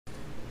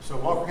So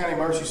Walker County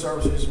Emergency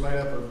Services is made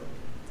up of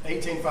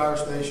 18 fire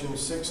stations.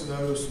 6 of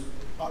those,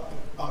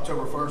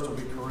 October 1st, will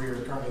be career.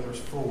 Currently there's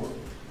 4.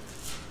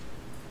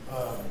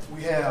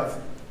 We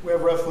have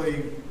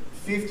roughly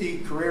 50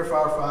 career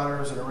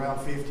firefighters and around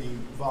 50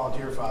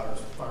 volunteer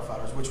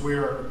firefighters, which we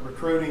are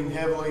recruiting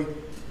heavily.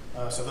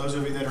 So those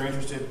of you that are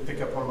interested,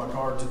 pick up one of my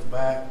cards at the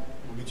back.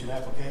 We'll get you an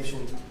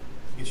application,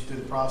 get you through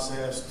the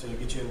process to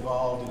get you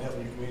involved in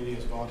helping your community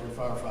as a volunteer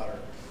firefighter.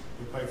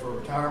 We pay for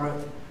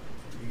retirement.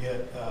 You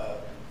get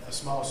a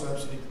small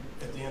subsidy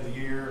at the end of the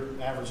year.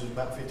 Average is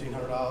about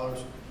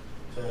 $1,500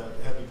 to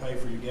help you pay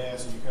for your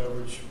gas and your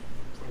coverage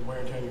for the wear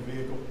and tear on your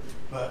vehicle.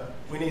 But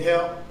we need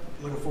help.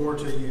 Looking forward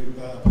to you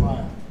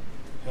applying.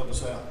 Help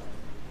us out.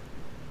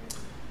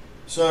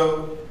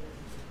 So,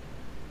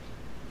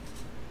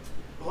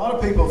 a lot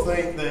of people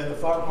think that the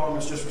fire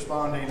department is just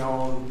responding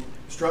on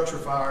structure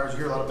fires. You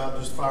hear a lot about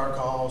just fire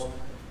calls.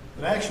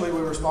 But actually,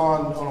 we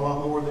respond on a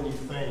lot more than you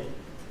think.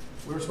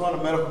 We respond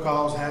to medical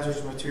calls,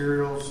 hazardous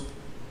materials,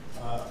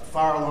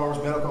 fire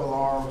alarms, medical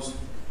alarms,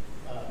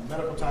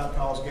 medical type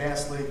calls,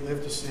 gas leak,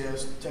 lift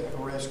assist,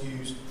 technical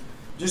rescues,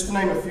 just to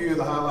name a few of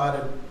the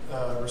highlighted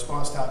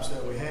response types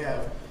that we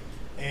have.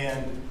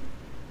 And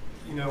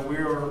you know, we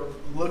are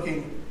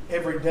looking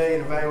every day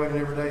and evaluating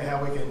every day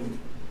how we can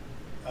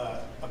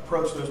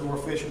approach those more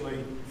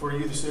efficiently for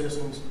you, the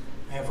citizens,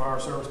 and for our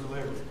service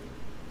delivery.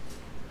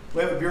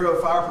 We have a Bureau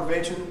of Fire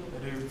Prevention.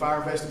 They do fire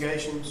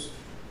investigations.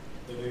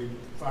 They do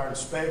fire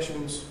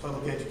inspections,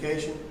 public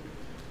education.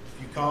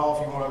 If you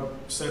call, if you want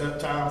to set up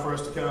time for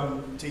us to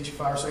come teach a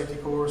fire safety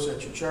course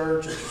at your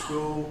church, at your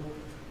school,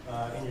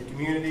 in your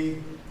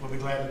community, we'll be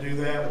glad to do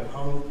that with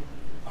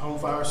home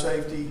fire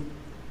safety.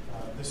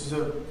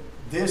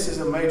 This is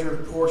a major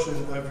portion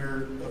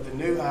of the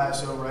new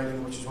ISO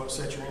rating, which is what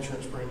sets your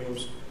insurance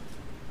premiums.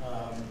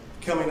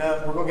 Coming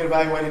up, we're going to get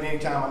evaluated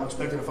anytime. I'm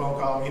expecting a phone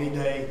call any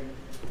day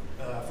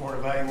for an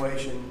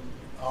evaluation.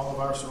 All of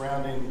our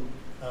surrounding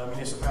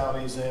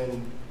municipalities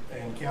and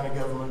county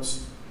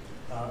governments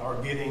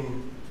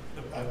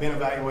have been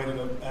evaluated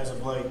as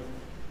of late.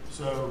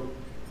 So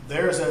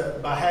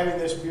by having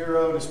this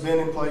bureau, and it's been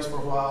in place for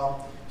a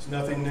while, it's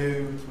nothing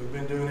new. We've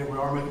been doing it. We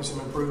are making some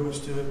improvements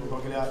to it. We're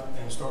going to get out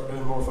and start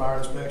doing more fire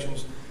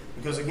inspections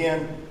because,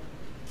 again,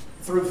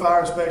 through fire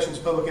inspections,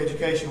 public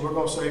education, we're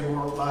going to save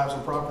more lives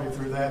and property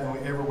through that than we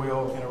ever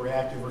will in a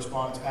reactive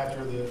response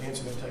after the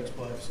incident takes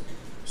place.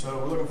 So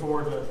we're looking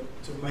forward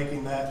to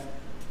making that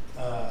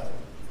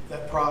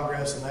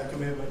progress and that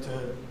commitment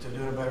to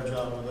doing a better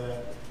job of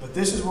that. But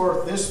this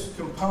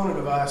component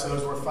of ISO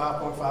is worth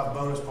 5.5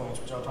 bonus points,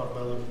 which I'll talk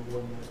about a little bit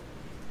more in a minute.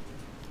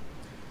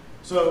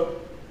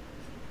 So,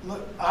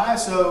 look,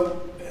 ISO,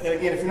 and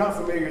again, if you're not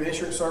familiar, the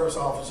insurance service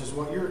office is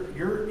what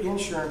your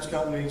insurance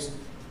companies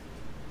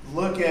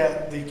look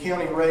at the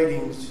county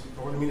ratings,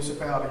 or the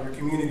municipality, your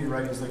community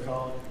ratings they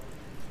call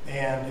it,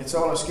 and it's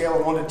on a scale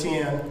of 1 to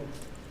 10,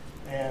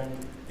 and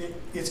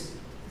it's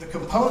the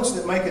components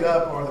that make it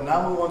up are the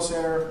 911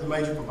 center, the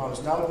major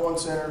components. 911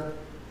 center,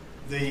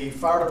 the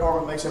fire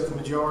department makes up the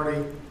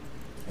majority,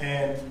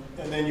 and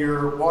then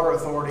your water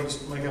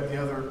authorities make up the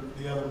other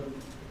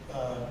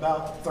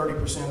about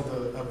 30%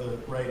 of the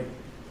rating.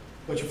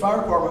 But your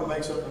fire department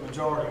makes up the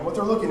majority. And what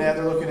they're looking at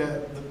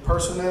the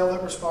personnel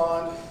that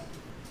respond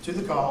to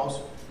the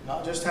calls,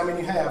 not just how many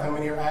you have, how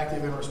many are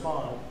active and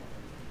respond.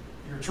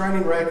 Your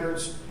training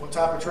records, what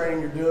type of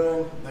training you're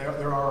doing.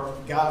 There are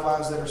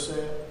guidelines that are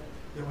set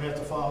that we have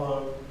to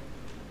follow.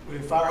 We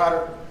do fire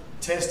hydrant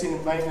testing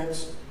and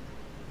maintenance.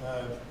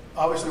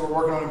 Obviously, we're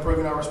working on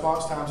improving our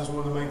response times. Is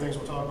one of the main things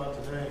we'll talk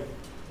about today.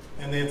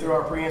 And then through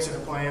our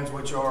pre-incident plans,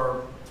 which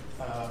are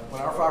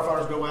when our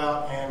firefighters go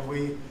out and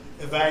we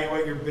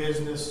evaluate your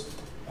business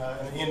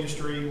and the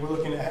industry, we're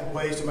looking at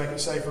ways to make it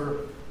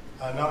safer,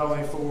 not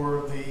only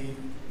for the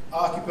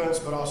occupants,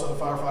 but also the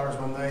firefighters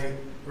when they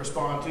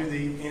respond to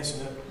the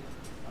incident,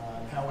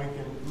 and how we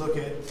can look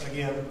at,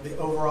 again, the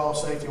overall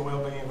safety and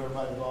well-being of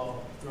everybody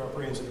involved through our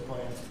pre-incident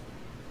plan.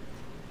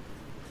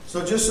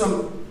 So just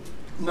some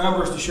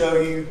numbers to show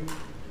you.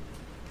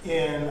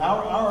 In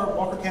our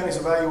Walker County's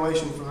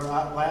evaluation for their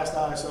last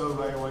ISO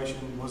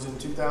evaluation was in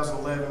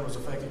 2011, was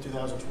effective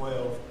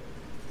 2012.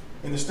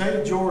 In the state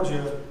of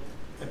Georgia,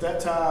 at that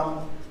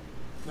time,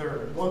 there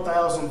are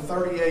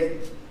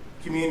 1,038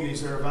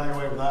 communities that are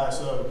evaluated with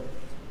ISO.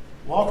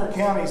 Walker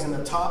County is in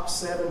the top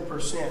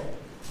 7%.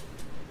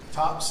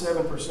 Top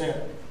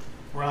 7%.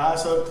 We're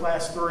ISO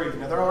class 3.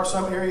 Now there are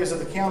some areas of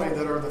the county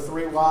that are the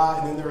 3Y,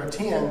 and then there are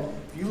 10.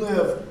 If you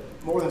live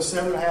more than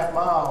 7.5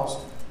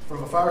 miles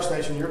from a fire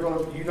station, you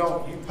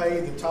pay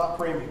the top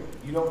premium.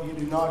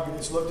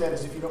 It's looked at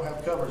as if you don't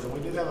have coverage, and we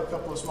do have a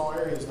couple of small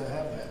areas that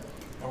have that,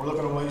 and we're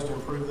looking at ways to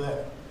improve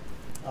that.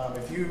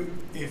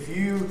 If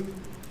you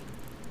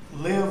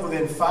live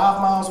within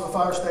 5 miles of a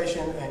fire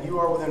station and you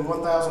are within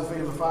 1,000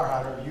 feet of a fire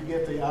hydrant, you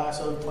get the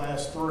ISO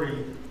class 3,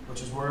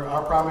 which is where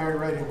our primary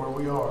rating where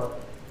we are,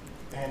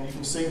 and you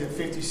can see that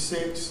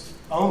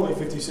only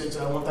 56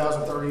 out of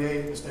 1,038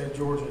 in the state of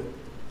Georgia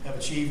have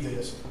achieved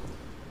this.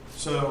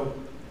 So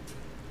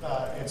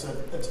it's a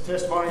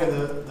testimony of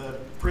the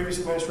previous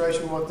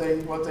administration. What they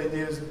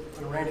did is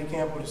Randy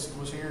Camp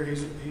was here.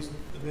 He's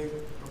the big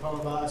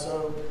proponent of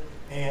ISO,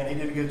 and he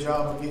did a good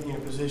job of getting you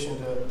in a position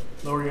to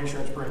lower your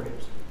insurance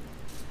premiums.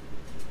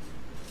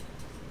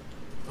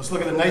 Let's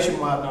look at the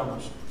nationwide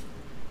numbers.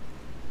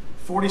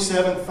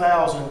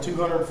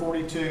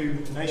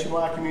 47,242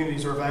 nationwide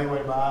communities are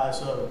evaluated by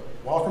ISO.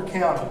 Walker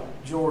County,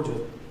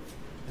 Georgia,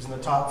 is in the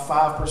top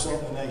 5%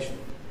 in the nation.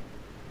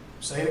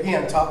 Say it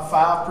again, top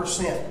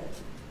 5%.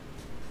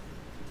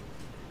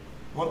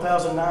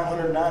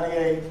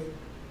 1,998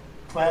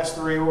 Class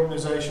 3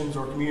 organizations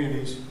or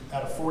communities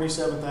out of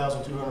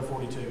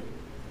 47,242.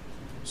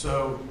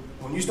 So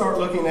when you start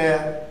looking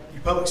at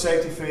your public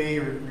safety fee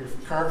or your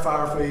current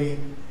fire fee,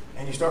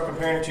 and you start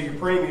comparing it to your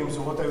premiums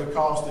and what they would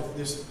cost if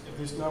this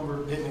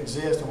number didn't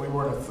exist and we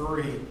were at a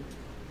 3, you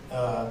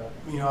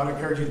know, I'd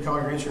encourage you to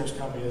call your insurance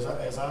company as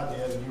I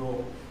did, and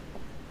you'll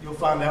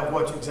find out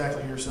what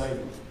exactly you're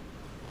saving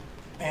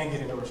and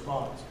getting a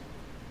response.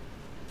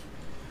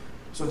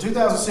 So in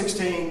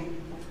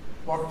 2016,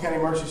 Walker County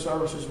Emergency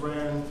Services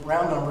ran,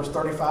 round numbers,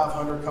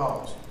 3,500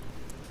 calls.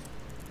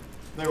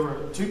 There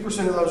were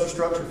 2% of those were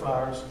structure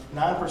fires,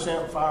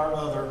 9% fire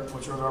other,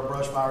 which are our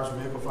brush fires,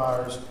 vehicle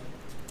fires,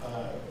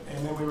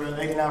 and then we ran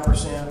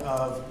 89%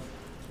 of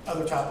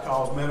other type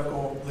calls,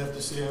 medical, lift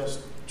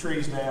assist,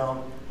 trees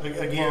down.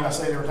 Again, I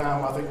say it every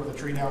time, I think we're the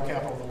tree down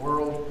capital of the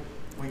world.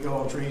 We go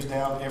on trees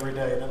down every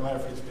day. It doesn't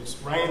matter if it's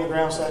raining, the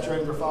ground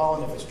saturated, they're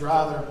falling. If it's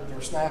dry,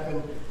 they're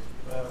snapping.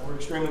 We're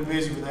extremely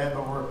busy with that,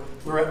 but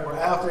we're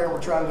out there and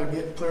we're trying to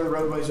clear the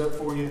roadways up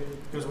for you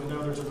because we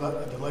know there's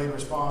a delayed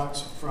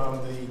response from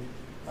the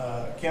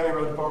county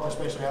road department,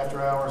 especially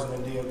after hours, and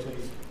then DOT.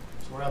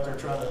 So we're out there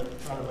trying to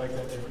make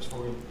that difference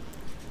for you.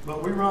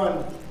 But we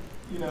run,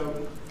 you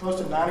know, close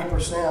to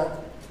 90%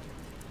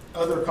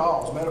 other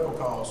calls, medical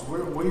calls.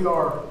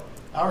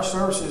 Our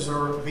services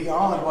are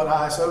beyond what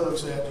ISO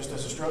looks at just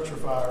as a structure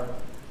fire.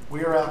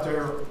 We are out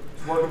there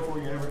working for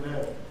you every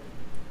day.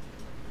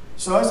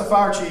 So as a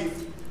fire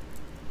chief,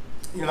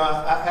 you know,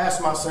 I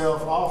ask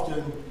myself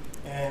often,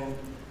 and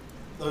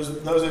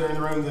those that are in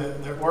the room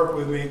that work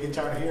with me get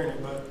tired of hearing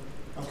it, but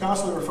I'm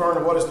constantly referring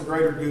to what is the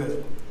greater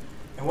good.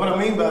 And what I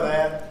mean by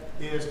that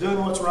is doing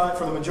what's right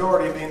for the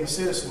majority, being the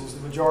citizens, the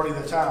majority of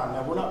the time.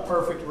 Now, we're not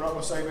perfect. We're not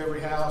going to save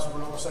every house. We're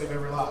not going to save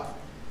every life.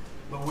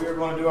 But we are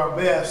going to do our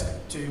best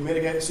to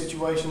mitigate the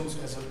situations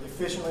as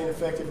efficiently and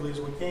effectively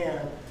as we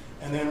can,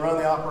 and then run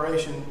the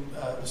operation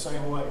the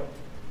same way.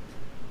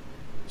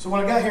 So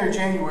when I got here in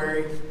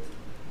January,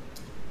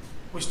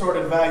 we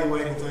started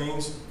evaluating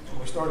things, and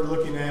we started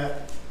looking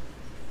at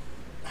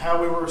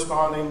how we were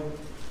responding.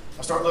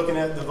 I started looking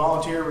at the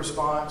volunteer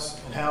response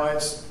and how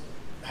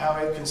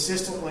it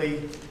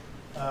consistently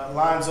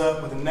lines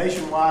up with the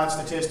nationwide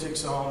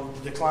statistics on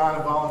decline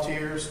of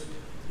volunteers.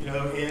 You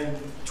know, in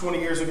 20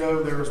 years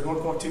ago, there was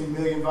 1.2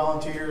 million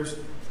volunteers,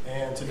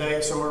 and today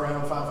it's somewhere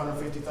around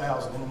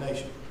 550,000 in the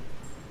nation.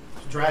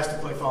 It's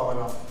drastically falling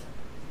off.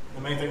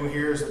 The main thing we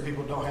hear is that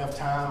people don't have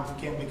time,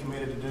 can't be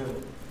committed to doing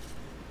it.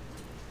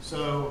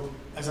 So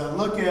as I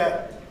look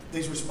at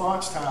these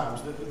response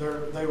times,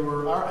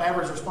 our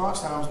average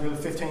response time was nearly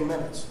 15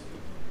 minutes.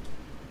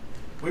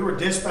 We were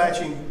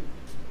dispatching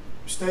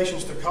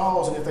stations to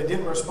calls, and if they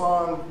didn't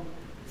respond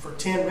for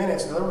 10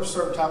 minutes, now there was a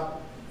certain type,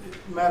 it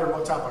mattered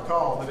what type of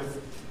call, but if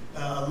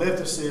a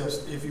lift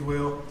assist, if you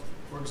will,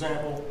 for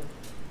example,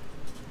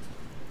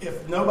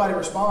 if nobody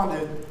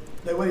responded,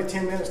 they waited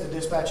 10 minutes to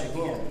dispatch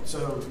again.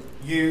 So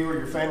you or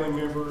your family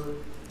member,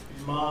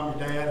 your mom,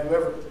 your dad,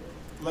 whoever,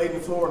 laid on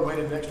the floor and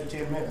waited an extra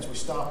 10 minutes. We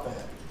stopped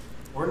that.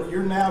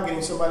 You're now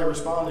getting somebody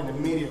responding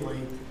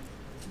immediately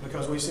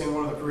because we send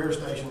one of the career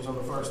stations on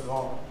the first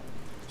alarm.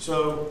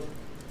 So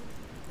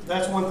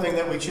that's one thing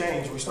that we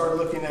changed. We started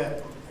looking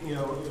at, you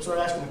know, we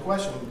started asking the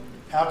question,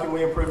 how can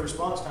we improve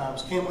response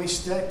times? Can we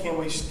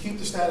keep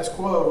the status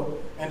quo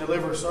and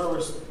deliver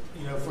service,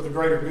 you know, for the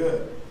greater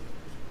good?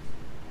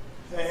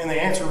 And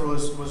the answer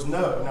was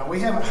no. Now,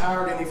 we haven't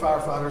hired any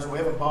firefighters. We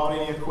haven't bought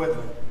any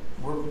equipment.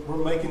 We're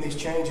making these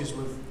changes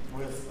with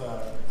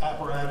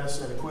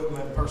apparatus and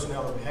equipment and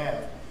personnel that we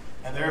have.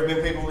 And there have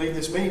been people leave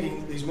these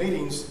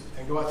meetings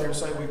and go out there and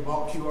say, we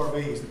bought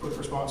QRVs, the quick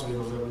response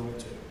vehicles that we went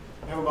to.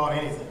 We haven't bought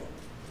anything.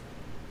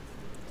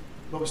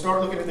 But we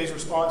start looking at these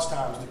response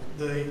times.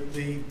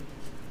 The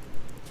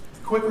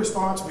quick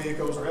response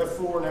vehicles are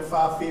F4 and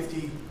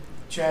F550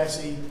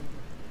 chassis,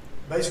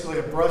 basically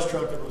a brush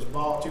truck that was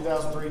bought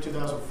 2003,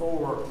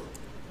 2004.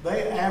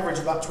 They average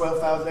about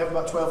 12,000. They have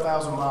about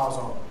 12,000 miles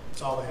on them.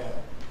 That's all they have.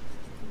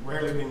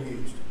 Rarely been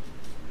used.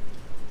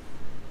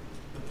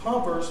 The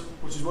pumpers,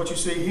 which is what you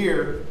see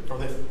here, or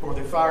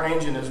the fire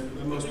engine, as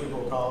most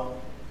people will call it.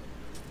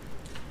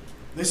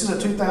 This is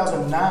a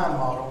 2009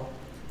 model.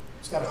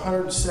 It's got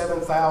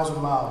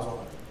 107,000 miles on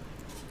it.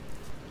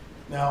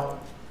 Now,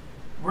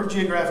 we're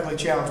geographically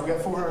challenged. We've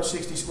got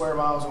 460 square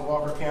miles in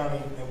Walker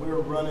County, and we're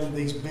running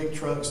these big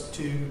trucks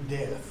to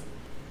death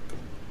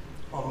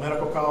on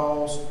medical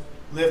calls,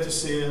 lift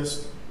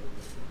assist,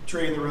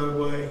 tree in the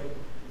roadway,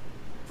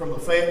 from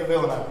Lafayette to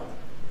Villanova.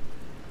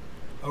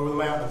 over the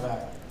mountain and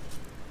back,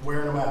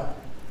 wearing them out.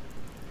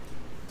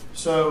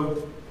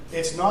 So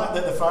it's not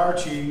that the fire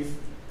chief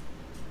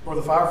or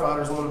the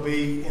firefighters want to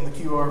be in the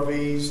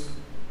QRVs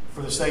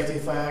for the safety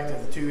fact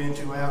of the 2 in,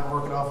 2 out and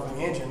working off of an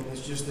engine.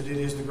 It's just that it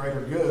is the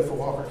greater good for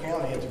Walker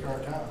County at the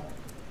current time.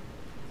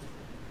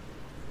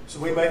 So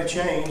we made a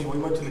change. We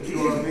went to the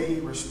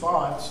QRV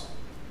response.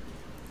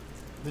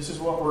 This is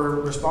what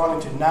we're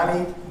responding to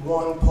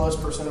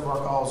 91+% of our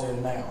calls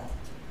in now.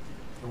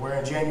 Where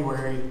in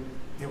January,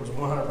 it was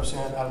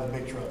 100% out of the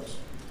big trucks.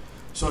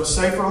 So it's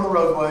safer on the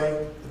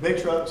roadway. The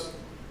big trucks,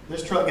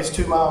 this truck gets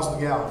 2 miles to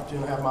the gallon,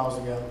 2.5 miles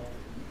to the gallon.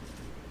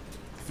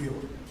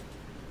 Fuel.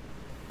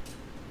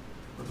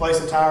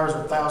 Replacing tires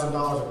are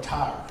 $1,000 a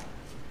tire.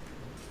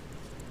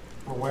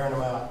 We're wearing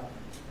them out.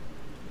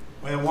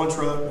 We have one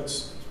truck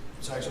that's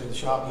actually in the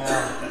shop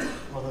now.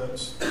 Well,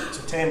 it's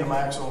a tandem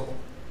axle.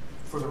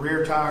 For the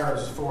rear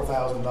tires, it's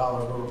 $4,000.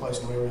 We're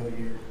replacing them every other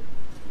year.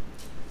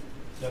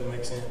 Doesn't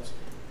make sense.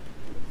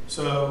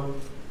 So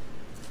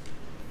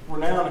we're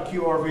now in a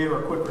QRV,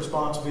 or a quick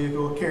response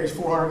vehicle. It carries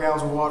 400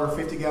 gallons of water,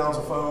 50 gallons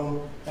of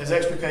foam, has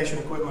extrication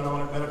equipment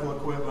on it, medical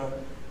equipment.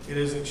 It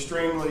is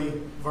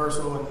extremely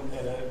versatile, and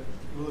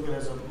we look at it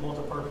as a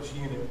multi-purpose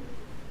unit.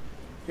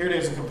 Here it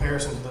is in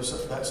comparison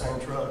to that same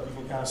truck. You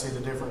can kind of see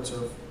the difference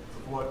of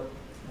what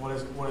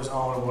is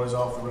on and what is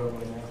off the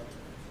roadway now.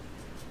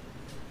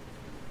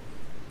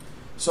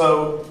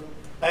 So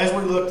as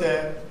we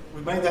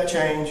made that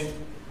change,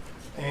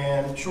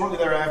 and shortly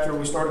thereafter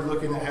we started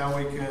looking at how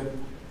we could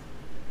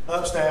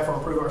upstaff or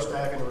improve our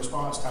staffing and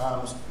response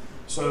times.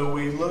 So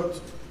we looked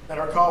at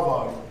our call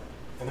volume,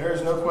 and there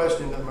is no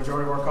question that the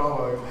majority of our call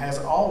volume has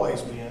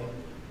always been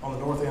on the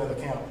north end of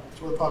the county.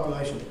 It's where the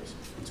population is.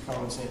 It's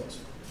common sense.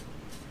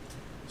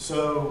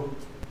 So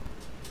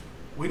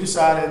we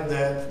decided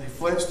that the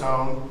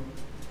Flintstone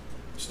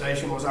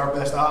station was our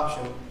best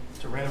option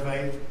to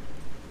renovate.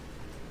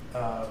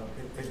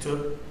 It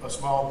took a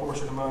small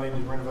portion of money to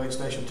renovate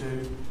Station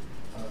 2.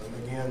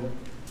 Again,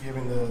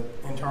 giving the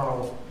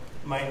internal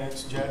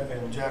maintenance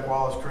and Jack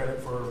Wallace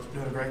credit for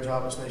doing a great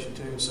job at Station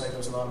 2 and saving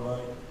us a lot of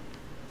money.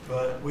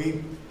 But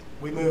we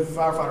moved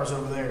firefighters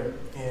over there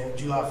in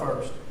July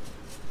 1st.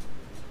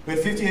 We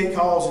had 58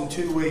 calls in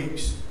 2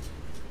 weeks,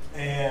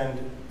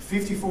 and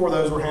 54 of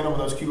those were handled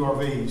with those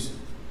QRVs.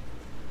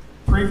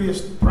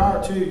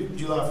 Prior to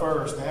July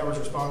 1st, the average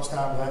response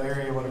time to that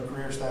area when a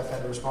career staff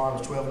had to respond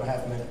was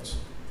 12.5 minutes.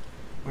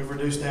 We've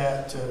reduced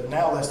that to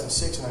now less than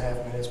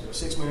 6.5 minutes, but a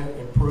 6-minute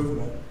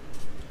improvement.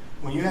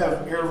 When you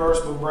have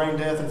irreversible brain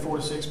death in 4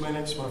 to 6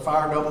 minutes, when a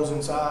fire doubles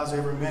in size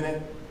every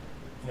minute,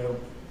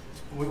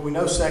 we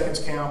know seconds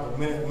count, but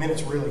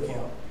minutes really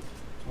count.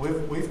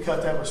 We've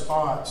cut that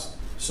response.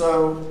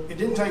 So it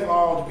didn't take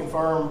long to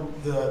confirm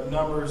the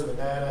numbers, the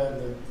data,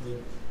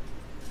 and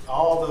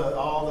all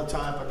the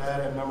type of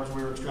data and numbers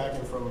we were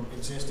extracting from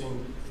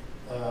existing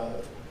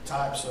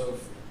types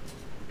of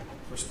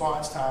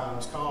response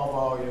times, call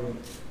volume,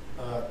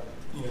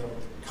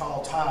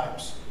 call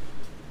types.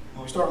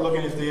 When we start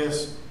looking at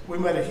this, we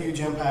made a huge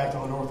impact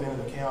on the north end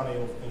of the county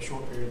in a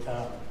short period of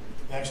time.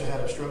 We actually had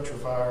a structure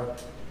fire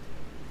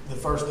the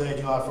first day,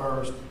 July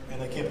 1st,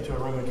 and they kept it to a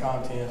room and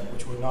content,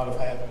 which would not have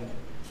happened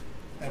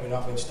had we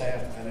not been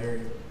staffed in that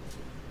area.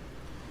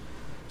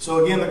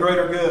 So again, the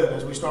greater good,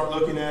 as we start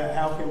looking at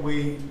how can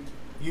we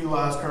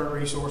utilize current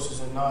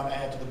resources and not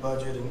add to the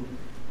budget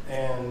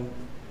and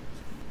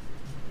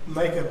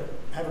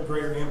have a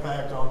greater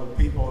impact on the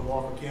people in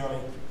Walker County.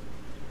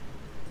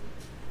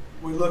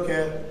 We look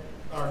at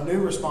our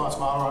new response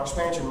model, our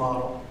expansion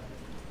model,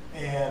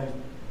 and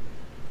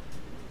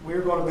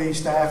we're going to be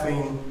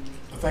staffing,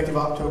 effective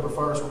October 1st,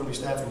 we're going to be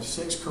staffing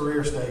 6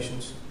 career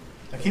stations.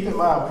 Now keep in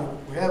mind,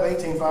 we have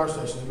 18 fire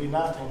stations. It'll be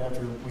 19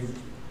 after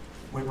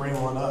we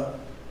bring one up.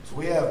 So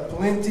we have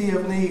plenty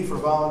of need for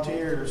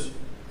volunteers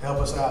to help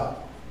us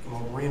out. I'm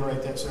going to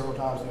reiterate that several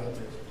times throughout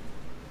this.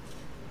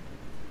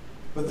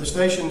 But the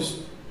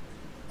stations,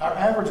 our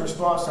average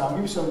response time,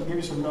 give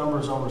you some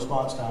numbers on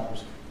response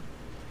times.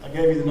 I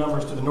gave you the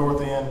numbers to the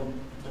north end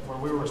where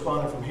we were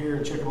responding from here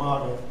in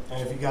Chickamauga,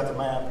 and if you got the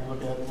map, you're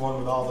looking at the one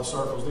with all the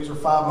circles. These are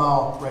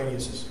 5-mile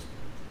radiuses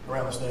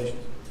around the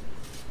stations.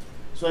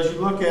 So as you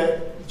look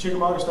at the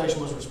Chickamauga station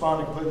was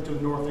responding completely to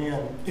the north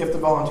end if the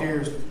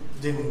volunteers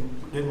didn't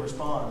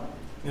respond.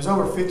 There's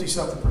over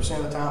 50-something%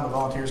 of the time the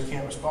volunteers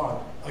can't respond.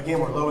 Again,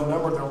 we're low in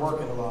number, they're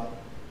working a lot.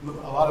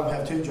 A lot of them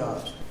have 2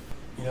 jobs.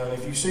 And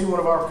if you see one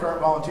of our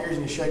current volunteers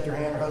and you shake their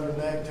hand or hug their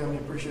neck, tell them you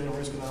appreciate them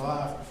risking their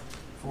life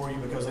for you,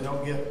 because they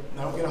don't get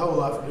a whole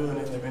lot for doing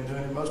it. They've been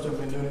doing it, most of them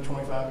have been doing it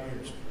 25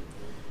 years.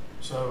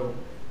 So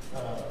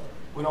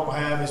we don't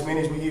have as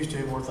many as we used to,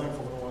 but we're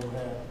thankful for the ones we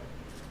have.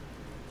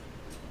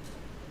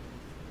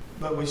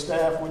 But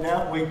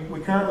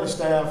we currently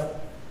staff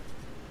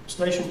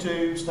Station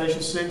 2,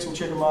 Station 6 in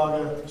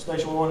Chickamauga,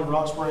 Station 1 in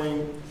Rock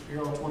Spring,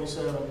 here on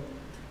 27.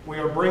 We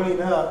are bringing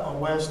up on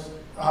West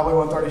Highway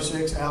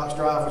 136, Alex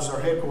Drive, which is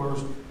our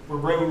headquarters. We're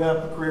bringing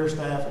up a career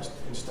staff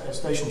at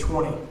Station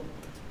 20,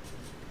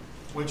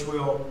 which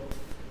will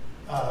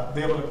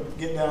be able to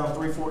get down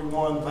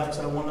 341,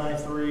 backside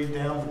 193,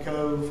 down the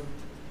Cove,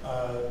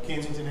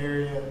 Kensington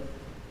area,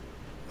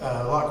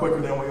 a lot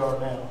quicker than we are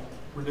now,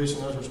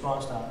 reducing those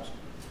response times.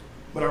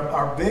 But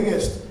our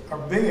biggest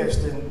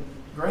and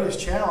greatest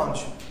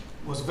challenge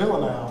was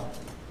Villanelle.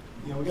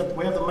 You know,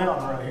 we have the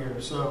mountain right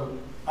here. So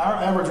our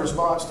average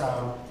response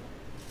time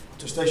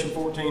to Station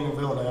 14 in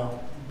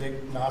Villanelle,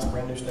 big, nice,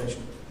 brand new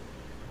station,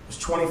 was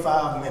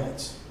 25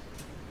 minutes.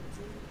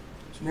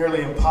 It's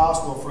nearly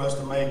impossible for us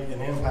to make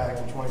an impact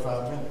in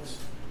 25 minutes.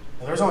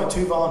 And there's only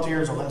 2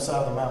 volunteers on that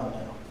side of the mountain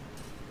now.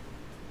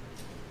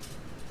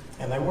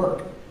 And they work,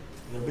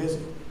 and they're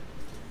busy.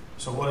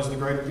 So what is the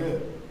greater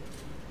good?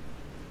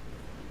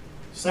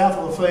 South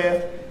of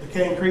Lafayette, the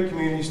Cane Creek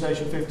Community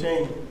Station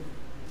 15,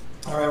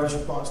 our average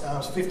response time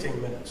is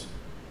 15 minutes.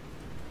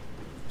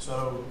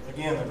 So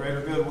again, the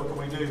greater good, what can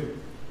we do?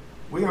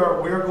 We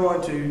are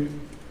going to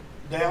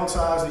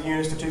downsize the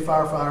units to 2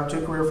 firefighters,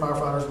 2 career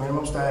firefighters,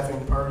 minimum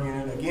staffing per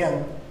unit.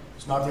 Again,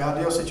 it's not the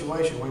ideal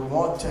situation. We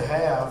want to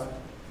have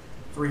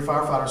 3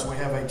 firefighters, so we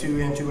have a 2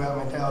 in, 2 out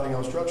mentality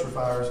on structure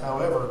fires.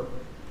 However,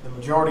 the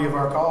majority of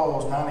our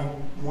calls,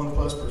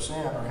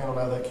 91+%, are handled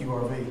out of that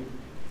QRV.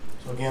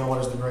 So again, what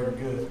is the greater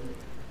good?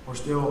 We're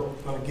still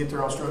going to get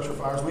there on structure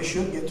fires. We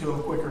should get to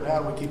them quicker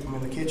now. We keep them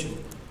in the kitchen.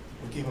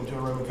 We keep them to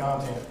a room of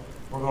content.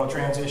 We're going to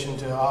transition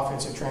to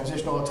offensive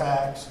transitional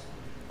attacks,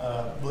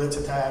 blitz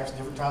attacks,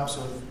 different types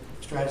of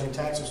strategy and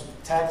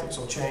tactics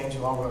will change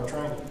along with our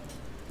training.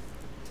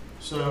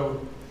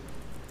 So,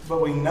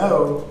 but we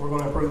know we're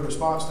going to improve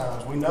response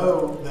times. We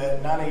know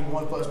that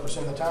 91+%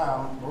 of the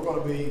time, we're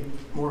going to be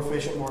more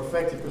efficient, more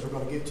effective because we're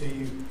going to get to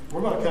you.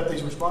 We're going to cut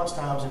these response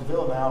times in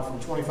Villanelle from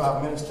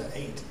 25 minutes to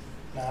 8,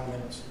 9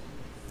 minutes.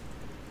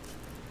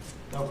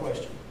 No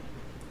question.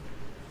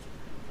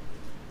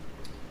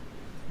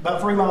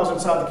 About 3 miles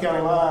inside the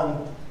county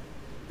line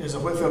is a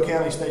Whitfield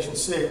County Station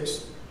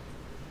 6.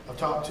 I've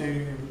talked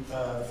to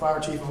the fire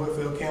chief in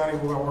Whitfield County.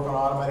 We're going to work on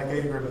automatic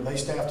aid agreement. They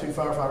staff 2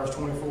 firefighters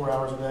 24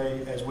 hours a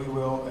day, as we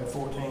will at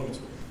 14s.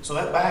 So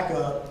that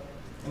backup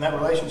and that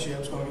relationship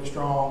is going to get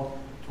strong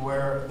to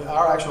where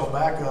our actual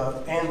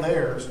backup and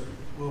theirs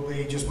will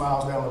be just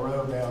miles down the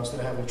road now instead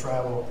of having to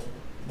travel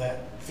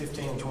that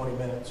 15, 20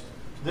 minutes.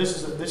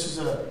 So this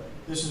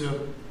is a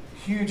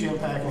huge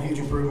impact and huge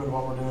improvement in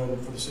what we're doing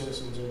for the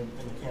citizens in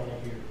the county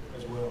here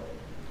as well.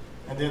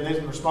 And then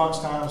the response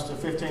times to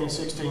 15 and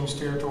 16's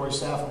territory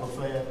south of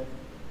Lafayette,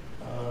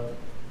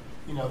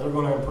 you know, they're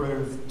going to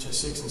improve to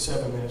 6 and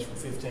 7 minutes from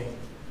 15.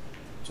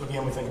 So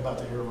again, we think about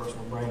the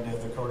irreversible brain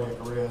death, the cardiac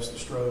arrest, the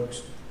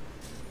strokes,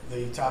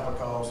 the type of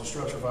calls, the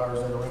structure fires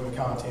that are room of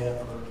content,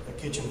 or a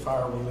kitchen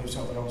fire when you leave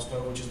something on the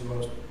stove, which is the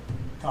most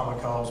common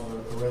cause of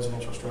a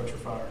residential structure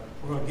fire.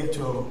 We're going to get to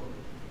them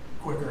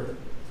quicker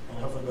and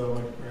hopefully be able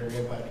to make a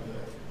greater impact of that.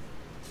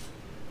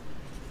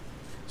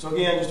 So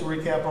again, just to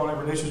recap on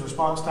it, reduces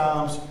response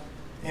times,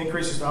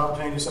 increases the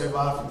opportunity to save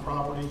life and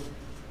property,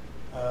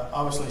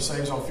 obviously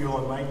saves on fuel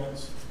and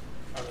maintenance.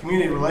 Our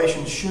community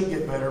relations should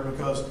get better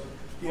because,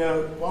 you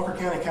know, Walker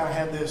County kind of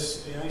had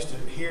this, you know, I used to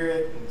hear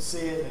it and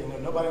see it, and, you know,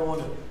 nobody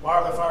wanted to, why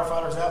are the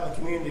firefighters out in the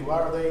community? Why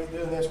are they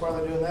doing this? Why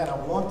are they doing that? I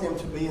want them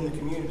to be in the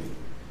community.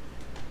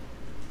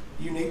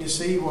 You need to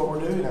see what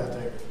we're doing out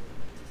there.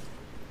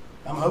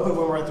 I'm hoping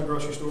when we're at the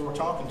grocery store, we're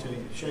talking to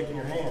you, shaking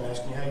your hand,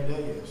 asking you how your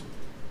day is.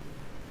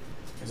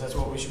 Because that's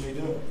what we should be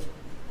doing.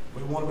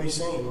 We want to be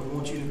seen. We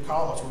want you to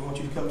call us. We want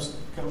you to come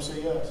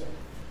see us.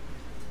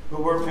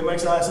 But it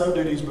makes ISO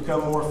duties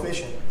become more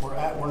efficient. We're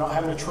not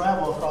having to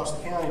travel across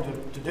the county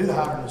to do the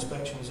hydrant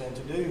inspections and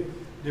to do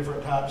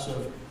different types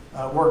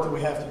of work that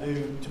we have to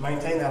do to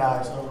maintain that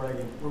ISO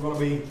rating. We're going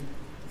to be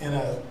in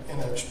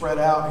a spread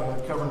out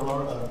and covering a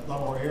lot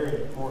more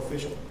area more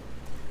efficiently.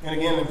 And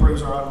again, it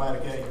improves our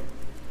automatic aid.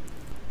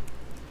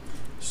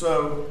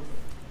 So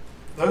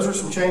those are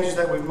some changes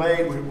that we've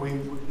made. We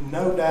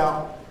no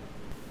doubt,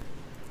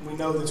 we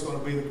know that's going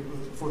to be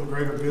for the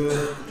greater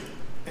good.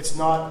 It's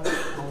not,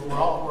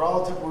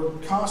 we're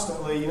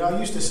constantly, you know, I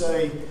used to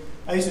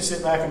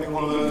sit back and be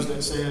one of those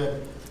that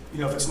said, you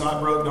know, if it's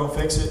not broke, don't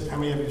fix it. How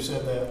many of you have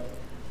said that?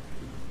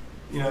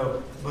 You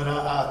know, but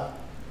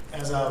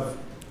as I've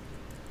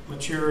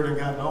matured and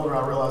gotten older,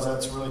 I realize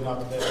that's really not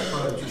the best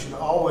approach. You should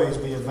always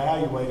be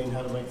evaluating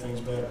how to make things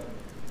better.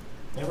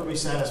 Never be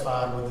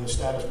satisfied with the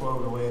status quo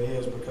the way it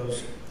is,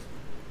 because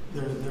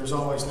there's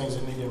always things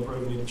that need to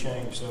improve, need to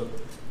change. So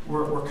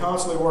we're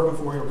constantly working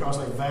for you. We're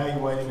constantly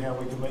evaluating how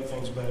we can make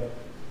things better.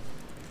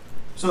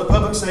 So the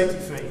public safety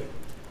fee.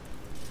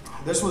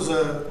 This was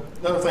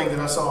another thing that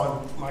I saw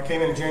when I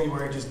came in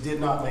January. It just did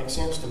not make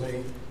sense to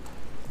me.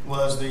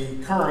 Was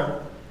the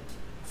current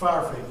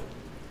fire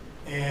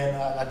fee, and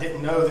I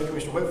didn't know that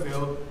Commissioner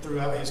Whitfield,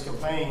 throughout his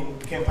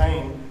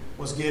campaign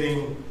was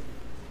getting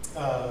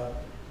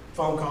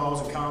phone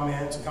calls and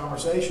comments and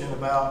conversation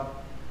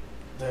about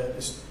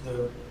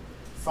the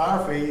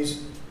fire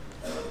fees.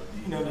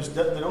 You know,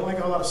 they don't make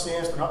a lot of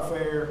sense. They're not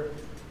fair.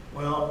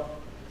 Well,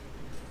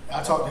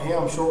 I talked to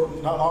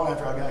him not long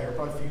after I got here,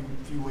 probably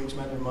a few weeks,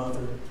 maybe a month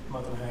or a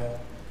month and a half.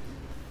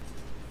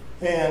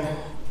 And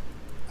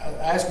I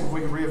asked him if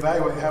we could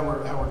reevaluate how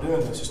we're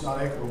doing this. It's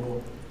not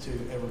equitable to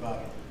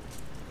everybody.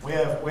 We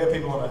have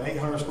people in an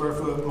 800 square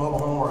foot mobile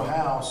home or a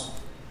house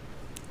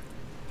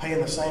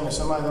paying the same as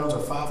somebody that owns a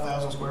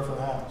 5,000 square foot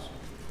house.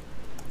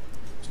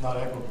 It's not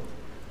equitable.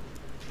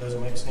 It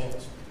doesn't make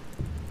sense.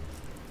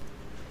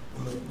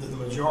 The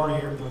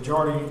majority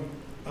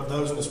of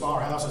those in the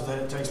smaller houses, that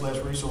it takes less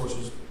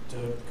resources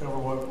to cover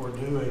what we're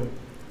doing,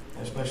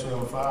 and especially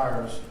on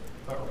fires,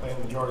 but we're paying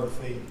the majority of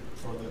the fee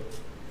or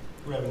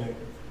the revenue.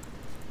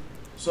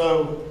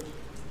 So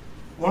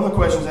one of the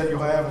questions that you'll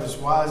have is,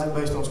 why is it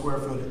based on square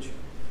footage?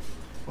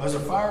 Well, as a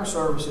fire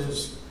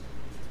services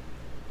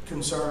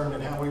concerned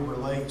and how we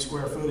relate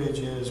square footage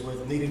is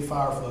with needed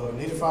fire flow.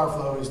 Needed fire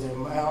flow is the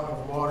amount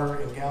of water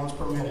in gallons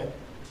per minute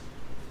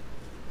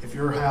if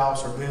your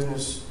house or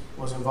business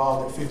was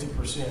involved at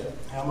 50%.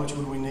 How much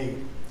would we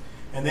need?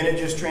 And then it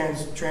just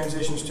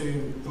transitions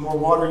to the more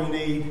water you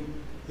need,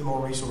 the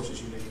more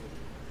resources you need.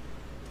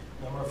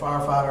 Number of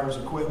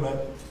firefighters, equipment,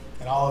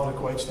 and all of it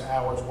equates to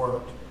hours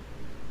worked.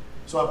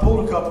 So I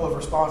pulled a couple of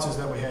responses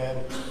that we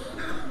had,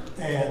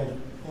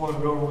 and I wanted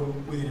to go over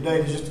with you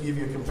today just to give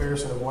you a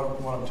comparison of what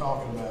I'm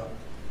talking about.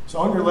 So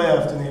on your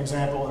left in the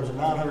example, there's a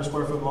 900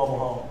 square foot mobile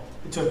home.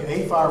 It took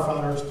 8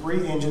 firefighters,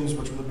 3 engines,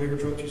 which were the bigger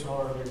trucks you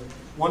saw earlier,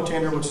 1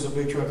 tender, which is a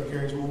big truck that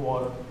carries more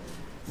water,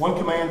 1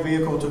 command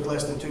vehicle. Took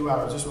less than 2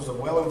 hours. This was a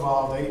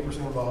well-involved, 80%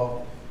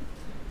 involved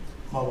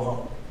mobile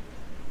home.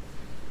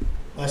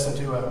 Less than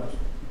 2 hours.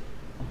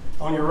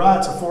 On your right,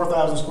 it's a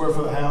 4,000 square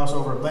foot house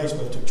over a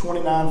basement. It took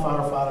 29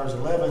 firefighters,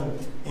 11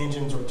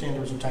 engines or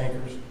tenders and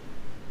tankers,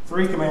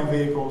 3 command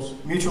vehicles,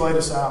 mutual aid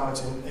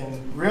assignments,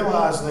 and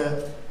realize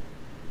that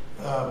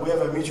we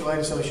have a mutual aid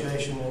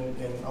association,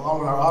 and along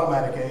with our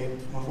automatic aid,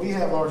 when we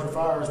have larger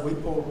fires,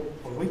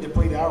 when we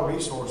deplete our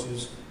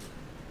resources,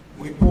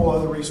 we pull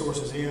other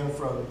resources in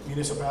from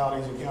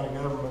municipalities and county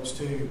governments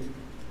to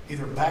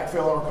either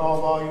backfill our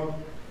call volume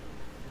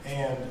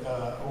and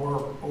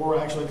or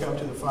actually come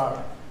to the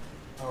fire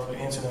or the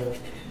incident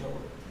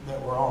that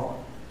we're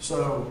on.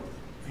 So,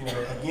 you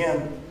know,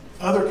 again,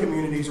 other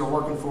communities are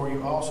working for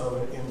you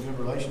also in good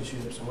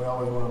relationships, and we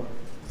always want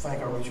to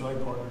thank our mutual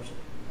aid partners.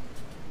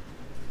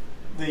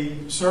 The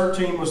CERT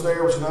team was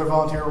there, which is another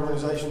volunteer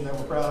organization that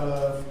we're proud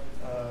of.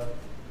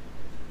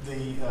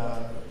 The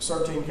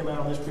CERT team came out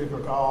on this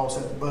particular call,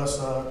 set the bus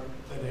up.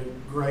 They did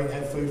great,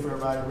 had food for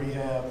everybody,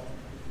 rehab,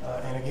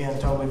 and again,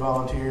 totally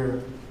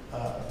volunteer,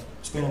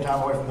 spending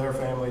time away from their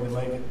family to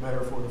make it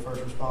better for the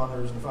first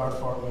responders and the fire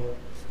department,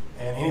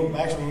 and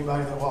actually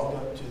anybody that walked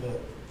up to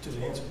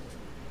the incident.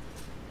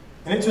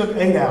 And it took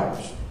 8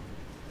 hours.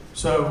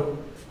 So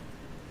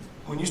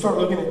when you start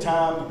looking at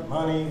time and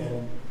money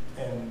and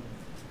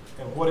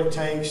what it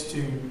takes to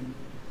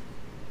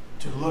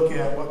look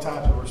at what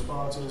type of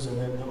responses, and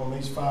then on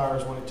these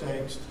fires, what it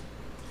takes,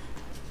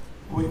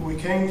 we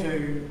came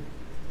to,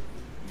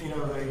 you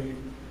know, the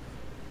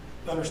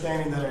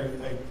understanding that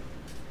a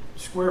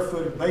square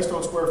footage, based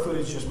on square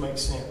footage, just makes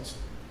sense.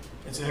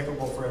 It's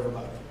equitable for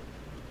everybody.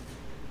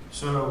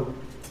 So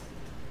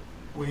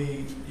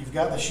you've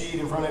got the sheet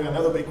in front of you. I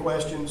know there'll be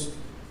questions.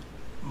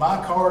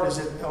 My card is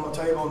on the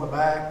table in the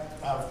back.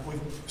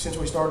 Since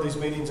we started these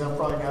meetings, I've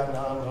probably gotten,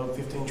 I don't know,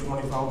 15,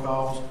 20 phone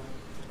calls,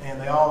 and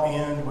they all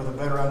end with a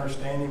better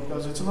understanding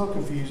because it's a little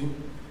confusing.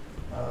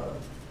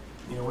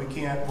 You know,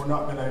 we're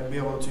not going to be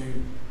able to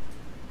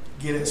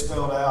get it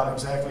spelled out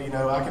exactly. You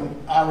know,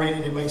 I read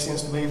it, it makes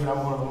sense to me, but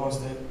I'm one of the ones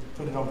that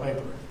put it on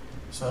paper.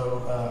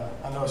 So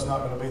I know it's not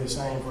going to be the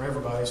same for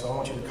everybody, so I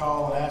want you to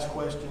call and ask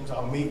questions.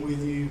 I'll meet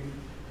with you.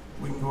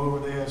 We can go over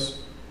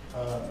this.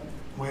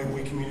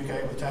 We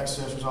communicate with the tax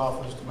assessor's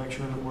office to make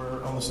sure that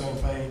we're on the same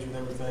page with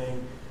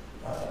everything.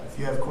 If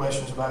you have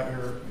questions about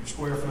your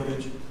square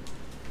footage,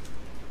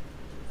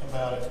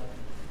 about it.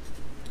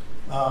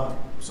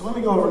 So let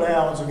me go over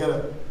now, as I've got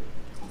a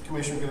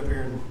commissioner get up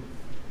here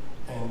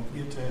and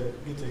get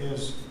to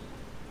his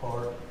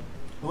part.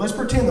 Well, let's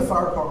pretend the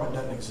fire department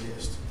doesn't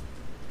exist.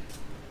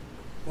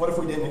 What if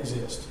we didn't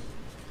exist?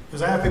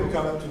 Because I have people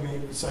come up to me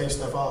and say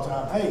stuff all the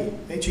time.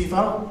 Hey, Chief,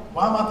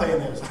 why am I paying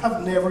this?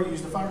 I've never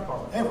used the fire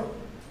department, ever.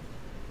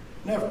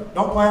 Never.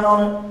 Don't plan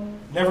on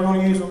it. Never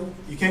going to use them.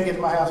 You can't get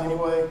to my house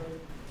anyway.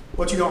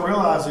 What you don't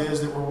realize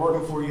is that we're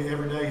working for you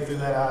every day through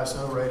that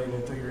ISO rating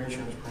and through your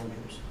insurance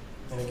premiums.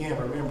 And again,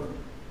 remember,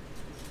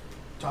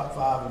 top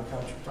 5 in the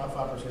country, top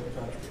 5% of the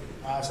country,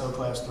 ISO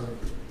class 3.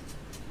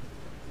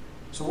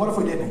 So what if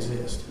we didn't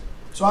exist?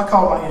 So I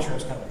called my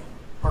insurance company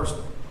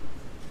personally.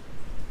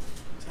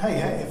 Hey,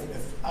 if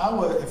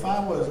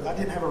I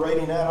didn't have a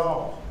rating at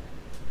all,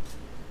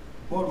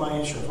 what would my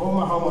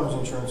homeowner's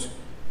insurance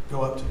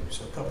go up to?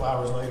 So a couple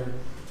hours later,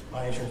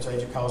 my insurance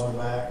agent calls me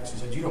back. She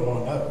said, "You don't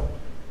want to know."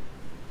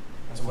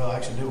 I said, "Well, I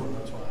actually do want to know.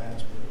 That's why I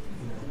asked."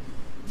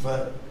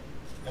 But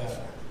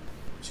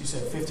she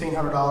said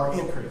 $1,500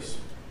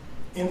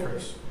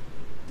 increase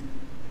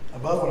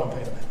above what I'm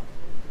paying now.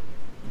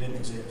 It didn't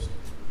exist.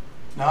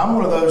 Now I'm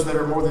one of those that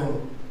are more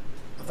than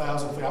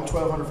 1,000 feet. I'm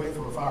 1,200 feet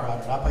from a fire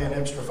hydrant. I pay an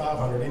extra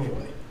 500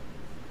 anyway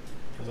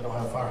because I don't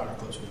have a fire hydrant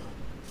close enough.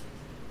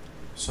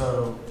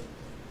 So,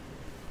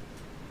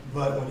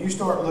 but when you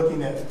start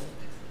looking at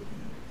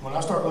when I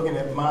start looking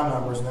at my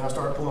numbers and then I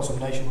start pulling some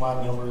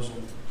nationwide numbers,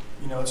 and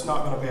you know, it's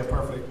not going to be a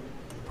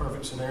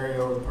perfect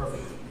scenario or the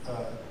perfect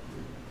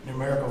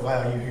numerical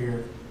value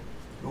here.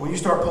 But when you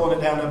start pulling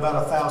it down to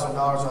about $1,000,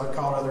 I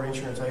called other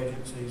insurance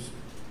agencies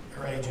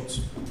or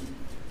agents,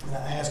 and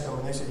I asked them,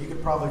 and they said you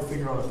could probably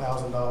figure on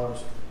 $1,000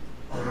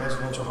 on a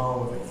residential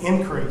home with an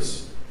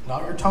increase,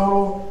 not your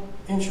total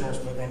insurance,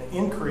 but an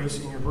increase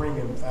in your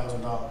premium of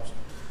 $1,000.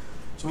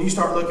 So when you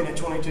start looking at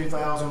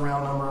 22,000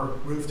 round number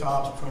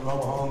rooftops between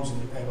mobile homes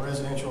and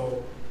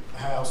residential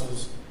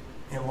houses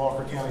in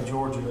Walker County,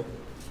 Georgia,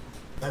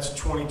 that's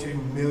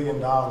 $22 million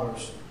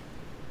that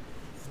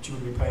you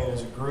would be paying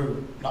as a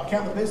group. Not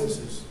counting the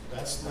businesses,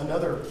 that's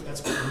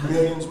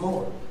millions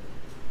more.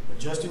 But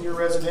just in your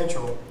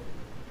residential,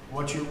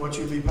 what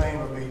you'd be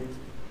paying would be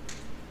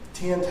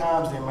 10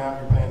 times the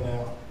amount you're paying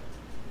now.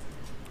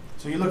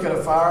 So you look at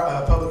a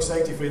public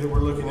safety fee that we're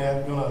looking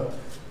at,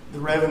 the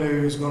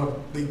revenue is going to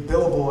be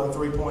billable at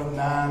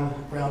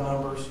 3.9 round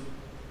numbers,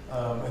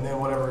 and then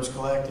whatever is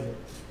collected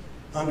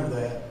under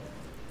that,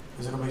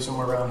 because it'll be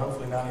somewhere around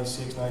hopefully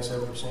 96,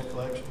 97%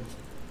 collection.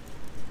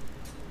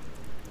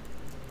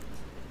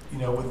 You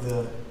know, with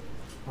the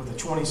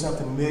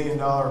 $20-something million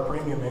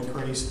premium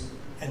increase,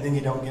 and then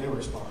you don't get a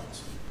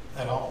response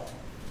at all.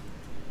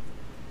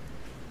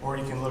 Or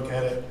you can look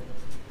at it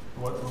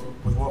with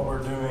what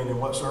we're doing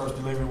and what service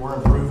delivery we're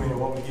improving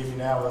and what we give you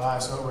now with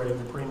ISO rating.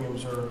 The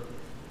premiums are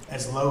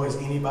as low as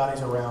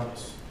anybody's around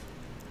us.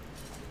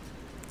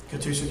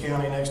 Catoosa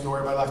County next door,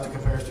 everybody likes to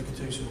compare us to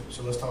Catoosa,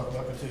 so let's talk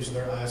about Catoosa.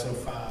 They're ISO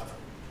 5.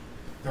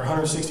 They're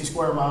 160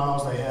 square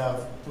miles. They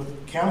have,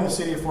 with counting the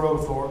city of Fort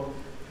Oglethorpe,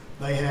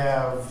 they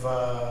have,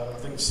 I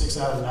think it's 6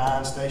 out of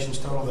 9 stations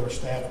total that are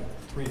staffed with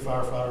 3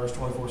 firefighters,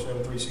 24/7,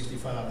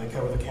 365. They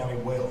cover the county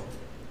well,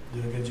 do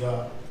a good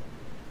job.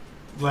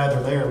 Glad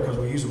they're there because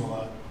we use them a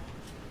lot.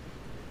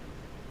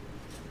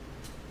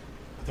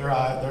 But they're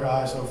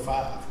ISO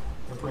 5.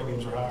 Their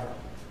premiums are higher.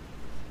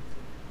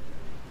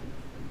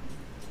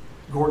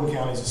 Gordon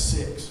County's a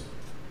 6.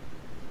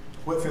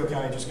 Whitfield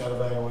County just got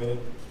evaluated.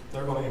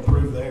 They're going to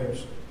improve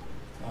theirs.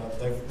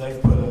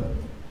 They've put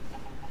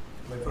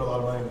a lot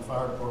of money in the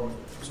fire department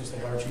since they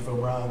hired Chief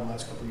O'Brien in the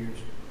last couple of years,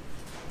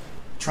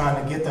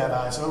 trying to get that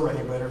ISO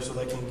rating better so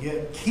they can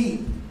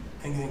keep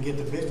and then get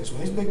the business.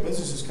 When these big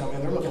businesses come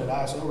in, they're looking at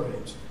ISO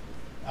ratings.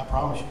 I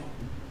promise you,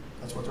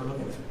 that's what they're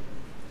looking at.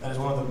 That is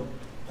one of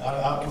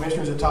the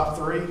commissioners at top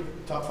 3,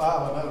 top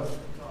 5. I know,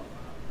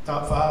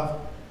 top 5.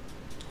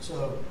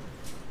 So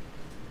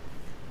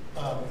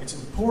it's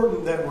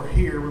important that we're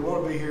here. We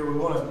want to be here. We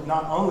want to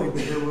not only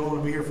be here, we want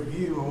to be here for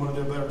you. We want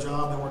to do a better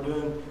job than we're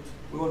doing.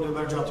 We want to do a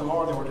better job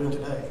tomorrow than we're doing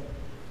today.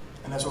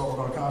 And that's what we're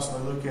going to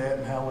constantly look at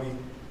and how we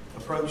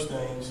approach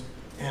things.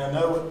 And I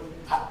know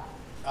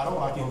I don't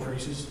like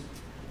increases.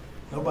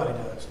 Nobody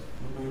does.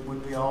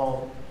 We'd be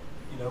all,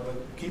 you know, but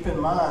keep in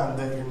mind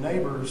that your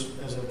neighbors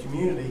as a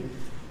community,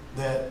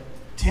 that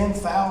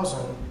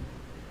 10,000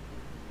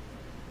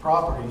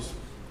 properties,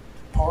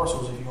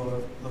 parcels, if you want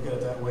to look at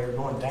it that way, are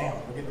going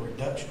down. We're getting a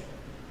reduction.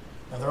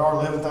 Now, there are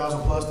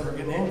 11,000 plus that are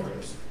getting an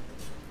increase,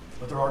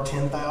 but there are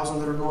 10,000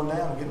 that are going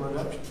down and getting a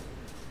reduction.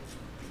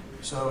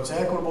 So it's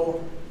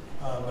equitable,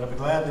 but I'd be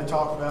glad to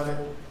talk about it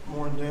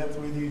more in depth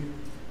with you.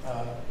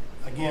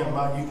 Again,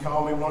 you can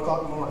call me 1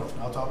 o'clock in the morning.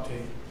 I'll talk to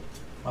you.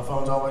 My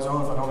phone's always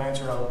on. If I don't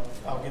answer,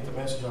 I'll get the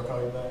message. I'll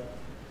call you back.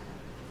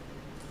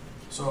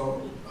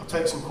 So I'll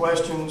take some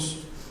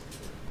questions,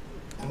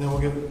 and then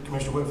we'll get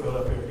Commissioner Whitfield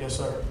up here. Yes,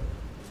 sir.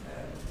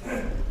 The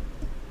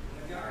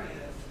majority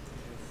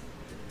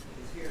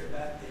is here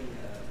about the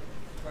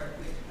square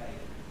footage pay.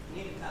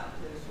 Can you talk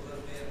to us a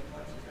little bit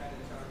what you're trying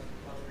to charge the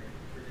poultry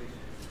producers?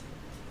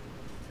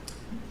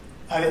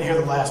 I didn't hear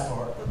the last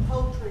part. The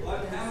poultry.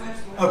 How much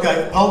money?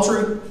 Okay,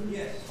 poultry?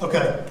 Yes.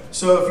 Okay,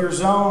 so if you're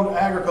zoned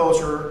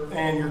agriculture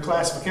and your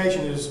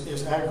classification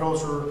is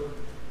agriculture,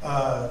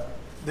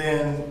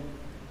 then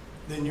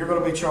you're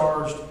going to be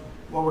charged.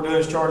 What we're doing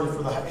is charging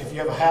for if you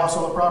have a house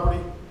on the property.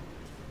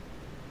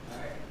 All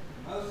right.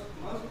 Most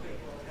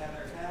people have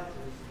their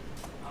houses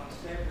on a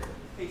separate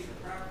piece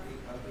of property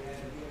because we had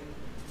to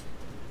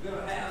build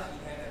a house. You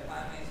have to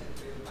finance it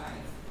through the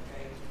bank.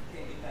 Okay, you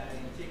can't do that in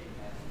a chicken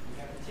house. You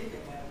have a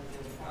chicken house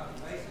in the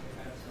population to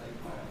try to save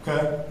money.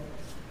 Okay.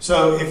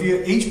 So if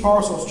each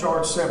parcel is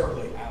charged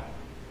separately.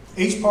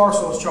 Each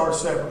parcel is charged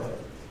separately.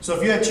 So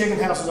if you had chicken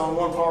houses on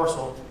one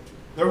parcel,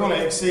 they're going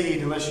to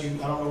exceed, unless I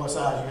don't know what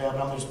size you have,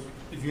 but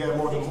if you have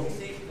more than one.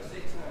 66 or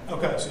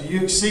 600. Okay, so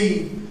you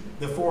exceed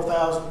the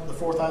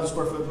 4,000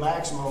 square foot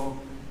maximum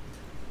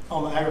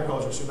on the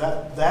agriculture. So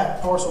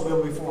that parcel bill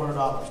will be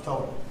 $400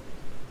 total.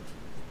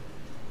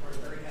 For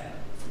 3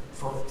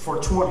 houses. For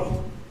 20. Okay.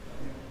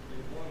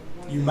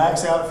 You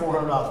max out at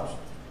 $400.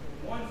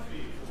 One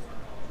fee,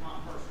 $400,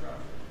 not per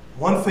structure.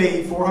 One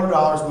fee, $400,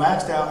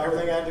 maxed out,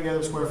 everything added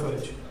together, square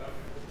footage.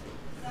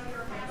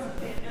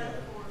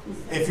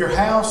 If your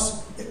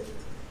house,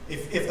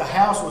 if the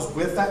house was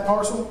with that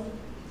parcel,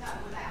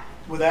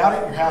 without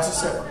it, your house is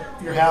separate.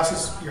 Your house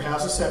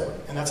is separate,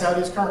 and that's how it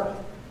is currently.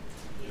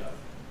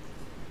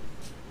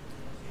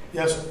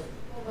 Yes, sir.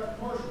 What about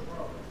commercial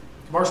property?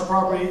 Commercial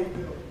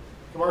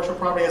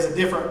property has a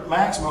different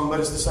maximum, but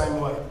it's the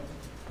same way.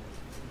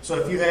 So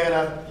if you had,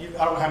 I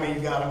don't know how many you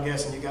got, I'm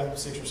guessing you got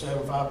 6 or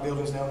 7, 5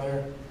 buildings down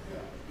there,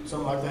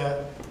 something like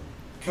that.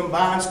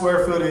 Combined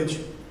square footage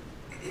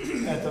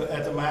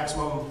at the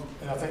maximum,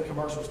 and I think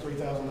commercial is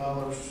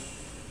 $3,000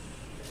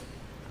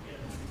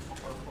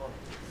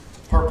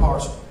 per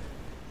parcel.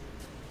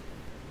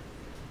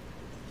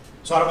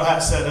 So I don't know how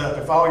it's set up.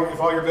 If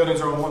all your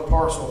buildings are on one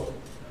parcel,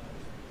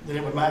 then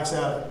it would max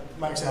out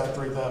at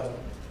 3,000.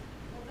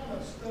 What kind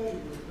of study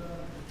was done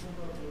to come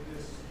up with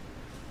this,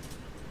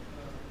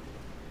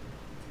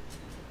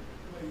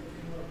 way you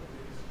came up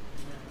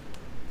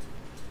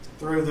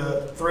with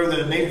this? Through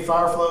the needed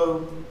fire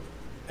flow,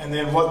 and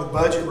then what the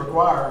budget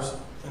requires.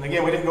 And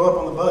again, we didn't go up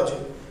on the budget.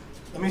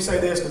 Let me say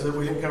this, because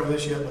we didn't cover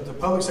this yet, but the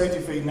public safety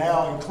fee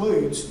now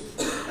includes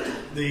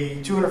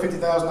the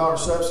 $250,000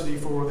 subsidy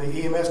for the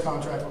EMS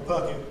contract with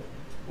Puckett,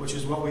 which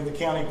is what the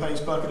county pays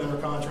Puckett under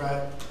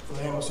contract for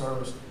the ambulance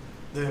service.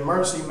 The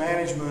emergency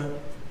management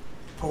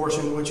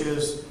portion, which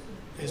is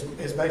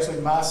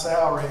basically my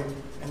salary,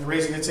 and the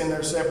reason it's in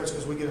there separate is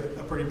because we get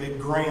a pretty big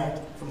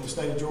grant from the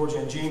state of Georgia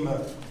and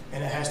GEMA,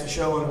 and it has to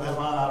show under that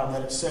line item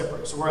that it's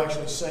separate. So we're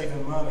actually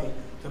saving money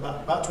to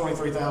about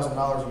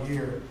 $23,000 a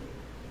year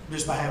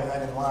just by having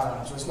that in the line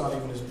item. So it's not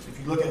even, if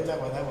you look at it that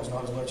way, that one's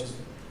not as much as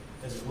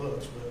it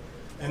looks.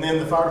 And then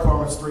the fire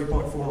department's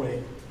 $3.4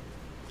 million.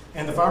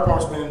 And the fire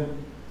department's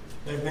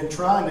they've been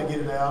trying to get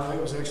it out. I think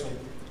it was actually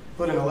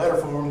put in a letter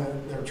form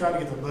that they're trying to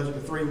get the budget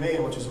to $3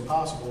 million, which is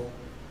impossible.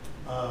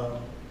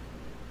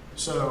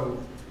 So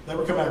they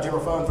were coming out of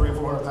general fund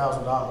 $300,000 and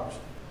 $400,000.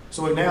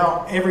 So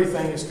now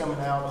everything is coming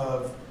out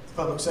of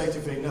public safety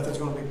fee. Nothing's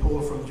going to be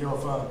pulled from the general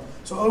fund.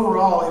 So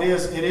overall, it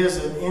is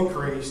an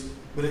increase,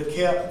 but it's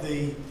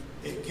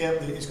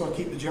going to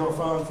keep the general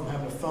fund from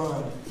having to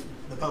fund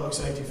the public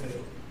safety fee.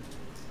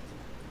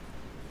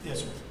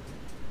 Yes, sir.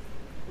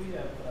 We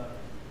have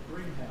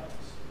greenhouse.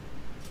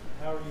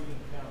 How are you going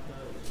to count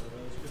those? Are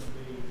those going to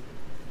be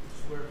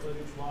square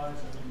footage wise?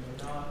 I mean,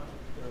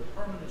 they're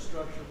permanent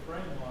structure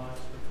frame wise,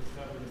 but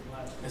they're covered in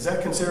plastic. Is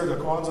that considered a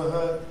Kwanzaa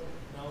hut?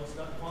 No, it's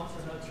not.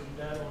 Kwanzaa huts are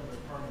that on their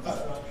permanent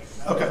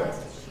structure. Okay.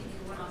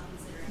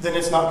 Then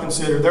it's not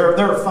considered. There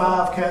are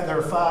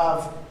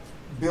five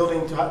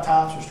building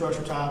types or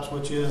structure types,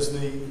 which is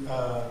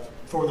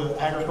for the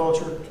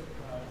agriculture.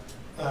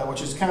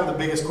 Which is kind of the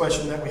biggest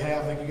question that we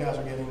have. I think you guys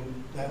are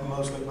getting that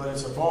mostly, but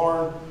it's a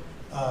barn,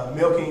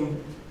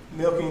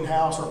 milking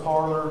house or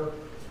parlor,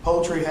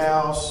 poultry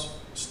house,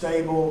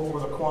 stable,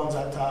 or the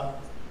Quonset type.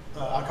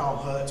 I call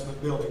them huts,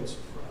 but buildings.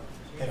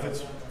 If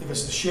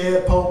it's the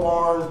shed, pole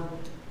barn,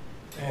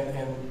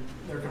 and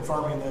they're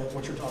confirming that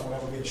what you're talking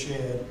about would be a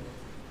shed,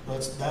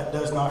 but that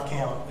does not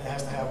count. It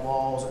has to have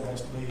walls. It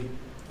has to be,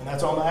 and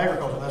that's on the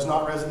agriculture. That's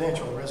not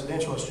residential. The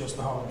residential is just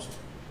the homes.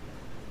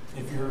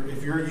 If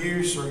your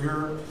use or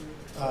your,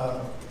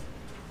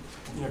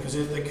 because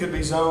it could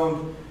be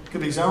zoned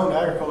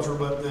agriculture,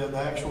 but the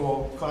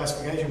actual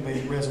classification would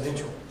be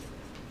residential.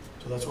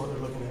 So that's what they're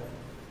looking at.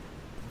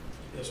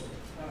 Yes, sir.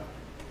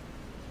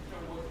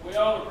 We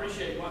all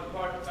appreciate what the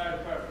fire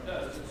department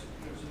does. It's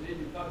a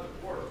needed public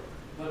work,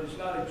 but it's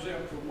not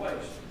exempt from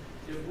waste.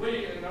 If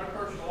we, in our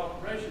personal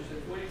operations,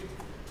 if we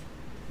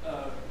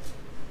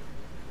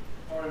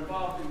are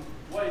involved in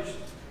waste,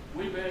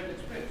 we bear an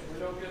expense. We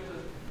don't get to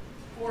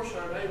force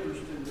our neighbors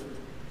to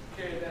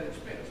carry that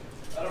expense.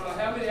 I don't know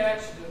how many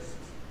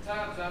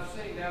times I've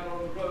seen out on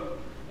the road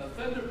a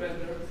fender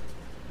bender,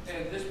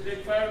 and this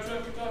big fire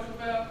truck you're talking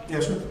about,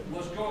 yes, sir,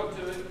 was going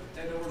to it,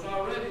 and there was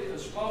already a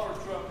smaller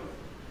truck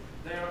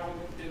there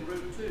in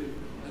Route 2,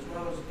 as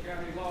well as a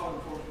county law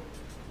enforcement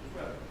as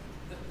well.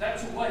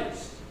 That's a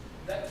waste.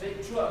 That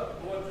big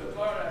truck going to a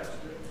car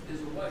accident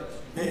is a waste.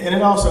 And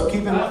it also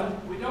keep in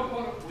mind, we don't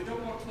want to put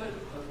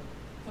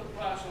a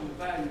price on the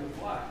value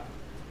of life,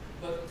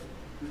 but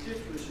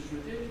ridiculous is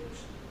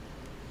ridiculous.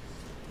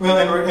 well,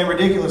 and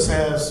ridiculous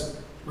has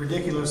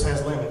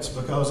limits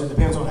because it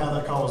depends on how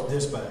that call is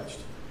dispatched.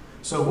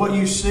 So what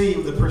you see,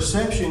 the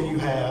perception you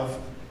have,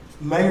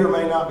 may or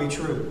may not be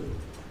true.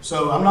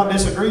 So I'm not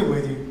disagreeing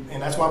with you, and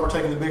that's why we're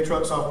taking the big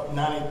trucks off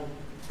 90%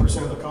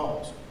 of the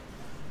calls.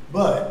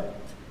 But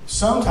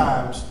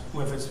sometimes,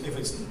 if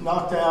it's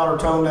knocked out or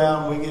toned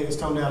out, and it's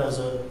toned out as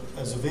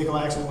a vehicle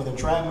accident with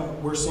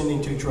entrapment, we're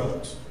sending 2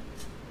 trucks.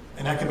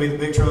 And that could be the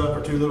big truck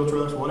or 2 little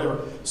trucks or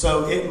whatever.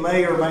 So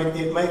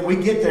we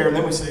get there and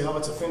then we say, oh,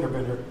 it's a fender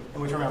bender,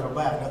 and we turn around and go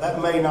back. Now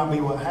that may not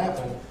be what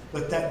happened,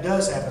 but that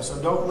does happen.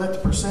 So don't let the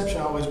perception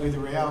always be the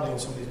reality in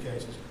some of these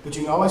cases. But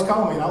you can always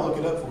call me and I'll look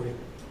it up for you.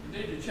 You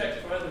need to check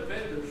for other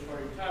vendors for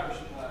your tire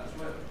supply as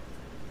well.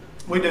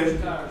 We do.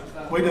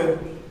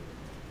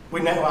 We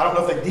do. I don't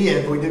know if they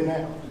did, but we do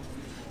now.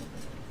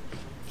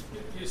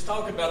 You're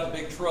talking about the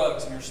big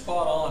trucks, and you're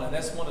spot on, and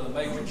that's one of the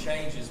major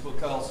changes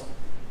because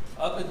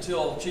up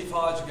until Chief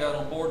Hodge got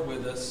on board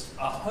with us,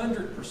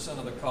 100%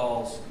 of the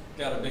calls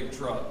got a big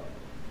truck.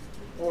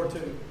 Or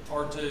 2.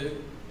 Or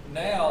 2.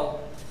 Now,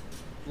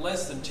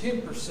 less than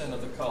 10%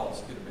 of the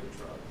calls get a big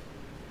truck.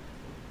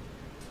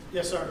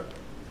 Yes, sir.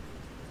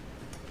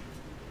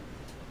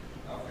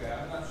 Okay,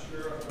 I'm not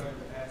sure I'm going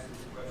to ask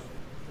this question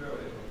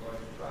clearly, but I'm going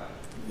to try.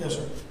 Yes,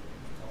 sir.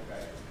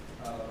 Okay.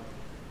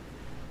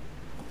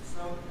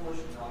 Some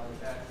portion of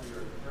the tax we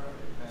are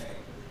currently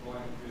paying is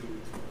going to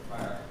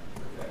fire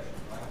protection,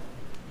 right?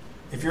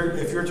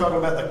 If you're talking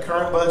about the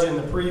current budget and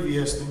the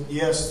previous, then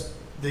yes,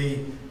 the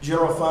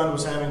general fund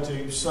was having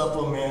to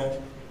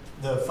supplement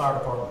the fire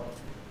department.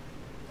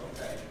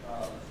 Okay.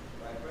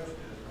 My question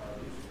is, are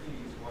these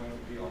fees going to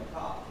be on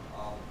top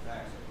of the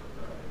tax that we're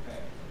currently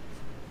paying?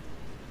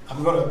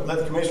 I'm going to let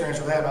the commissioner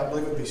answer that. I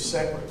believe it would be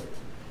separate.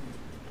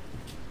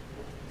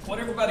 What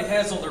everybody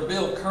has on their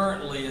bill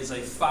currently is a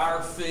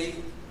fire fee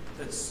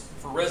that's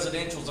for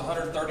residential is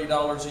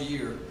 $130 a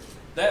year.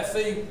 That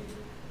fee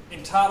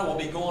in title will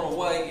be going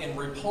away and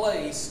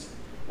replaced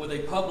with a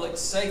public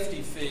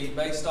safety fee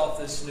based off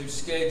this new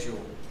schedule.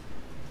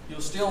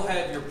 You'll still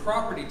have your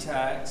property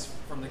tax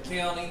from the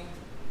county,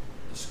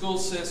 the school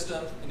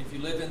system, and if you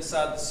live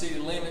inside the city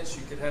limits,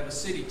 you could have a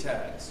city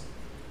tax.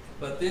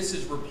 But this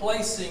is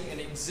replacing an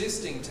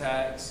existing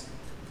tax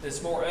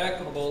that's more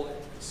equitable,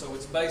 so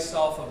it's based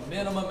off a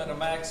minimum and a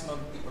maximum,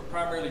 but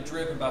primarily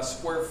driven by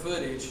square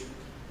footage,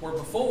 where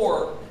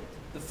before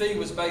the fee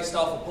was based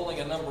off of pulling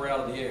a number out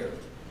of the air.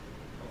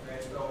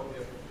 Okay, so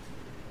if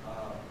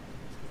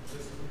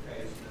this is the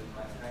case, then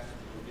my taxes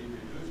will be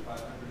reduced by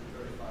 $135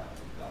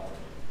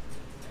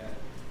 and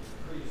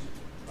increased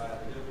by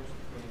the difference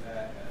between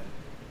that and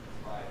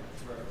my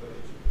square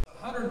footage.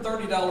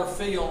 $130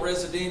 fee on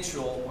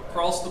residential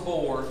across the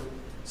board.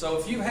 So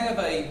if you have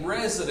a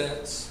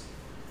residence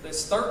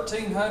that's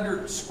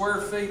 1,300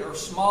 square feet or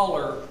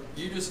smaller,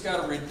 you just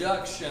got a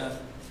reduction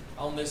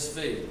on this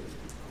fee.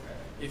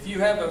 If you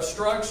have a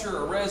structure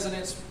or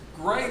residence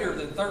greater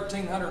than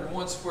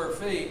 1,301 square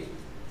feet,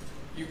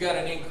 you've got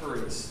an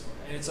increase.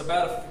 And it's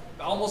about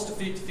almost a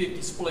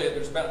 50-50 split.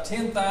 There's about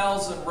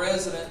 10,000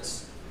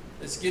 residents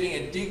that's getting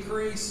a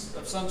decrease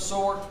of some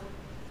sort,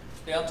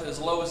 down to as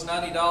low as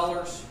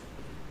 $90.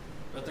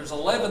 But there's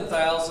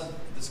 11,000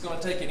 that's going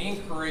to take an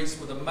increase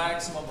with a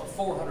maximum of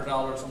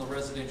 $400 on the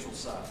residential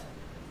side.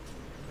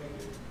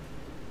 Thank you.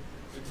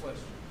 Good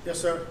question. Yes,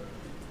 sir.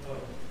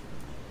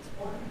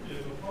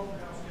 If a public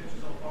house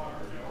catches on fire,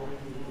 are we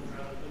going to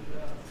try to put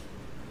it out?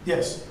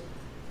 Yes.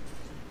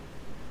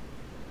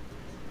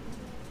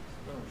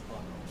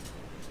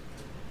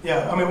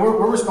 Yeah, I mean,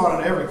 we're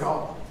responding to every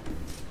call.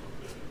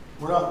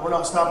 We're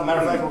not stopping.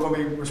 Matter of fact, we're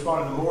going to be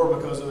responding to more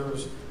because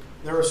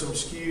there are some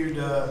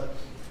skewed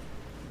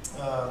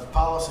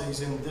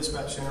policies in the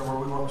dispatch center where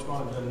we weren't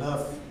responding to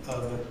enough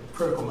of the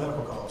critical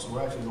medical calls, so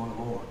we're actually going to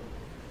more.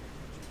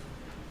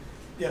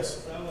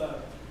 Yes.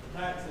 So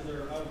taxes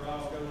are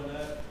overall going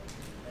up,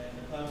 and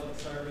the public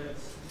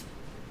service,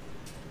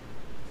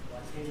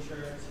 like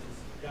insurance,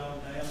 has gone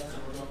down, so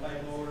we're going to pay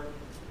more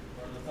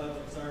for the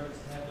public service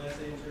to have less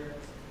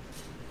insurance.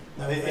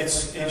 No,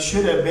 it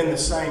should have been the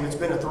same. It's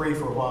been a 3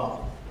 for a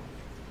while.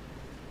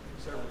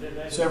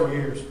 Several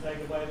years.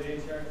 Take away the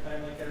insurance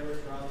family coverage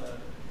for all the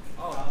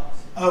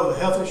costs. Oh, the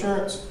health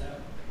insurance? Yeah.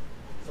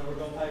 So we're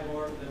going to pay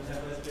more for them to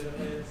have less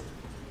benefits.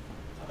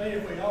 I mean,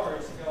 if we are,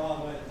 it should go all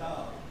the way to the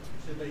top.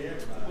 It should be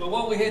everybody. Well,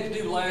 what we had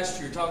to do last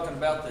year, talking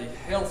about the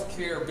health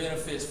care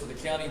benefits for the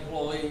county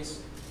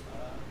employees,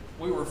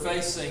 we were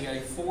facing a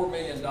 $4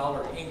 million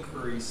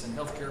increase in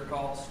health care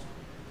costs.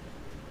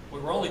 We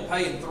were only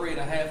paying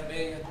 $3.5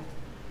 million.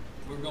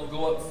 We're going to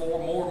go up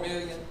 $4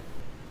 million.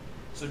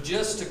 So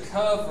just to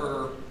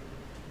cover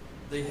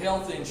the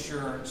health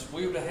insurance,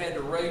 we would have had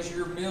to raise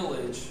your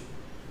millage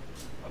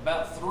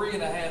about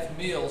 3.5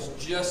 mils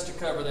just to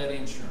cover that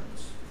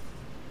insurance.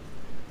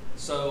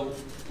 So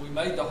we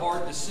made the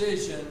hard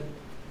decision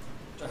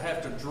to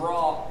have to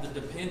drop the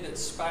dependent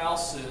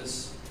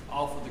spouses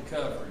off of the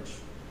coverage.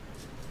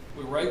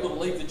 We were able to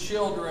leave the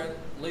children,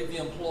 leave the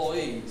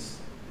employees.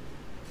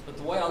 But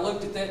the way I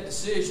looked at that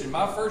decision,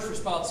 my first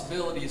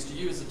responsibility is to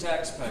you as the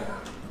taxpayer.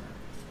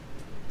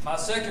 My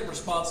second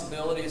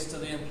responsibility is to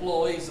the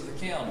employees of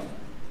the county.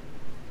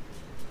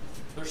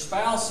 Their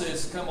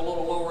spouses come a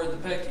little lower in the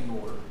pecking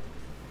order.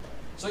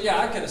 So yeah,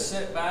 I could have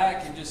sat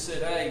back and just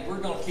said, hey, we're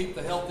going to keep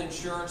the health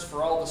insurance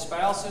for all the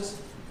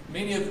spouses,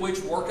 many of which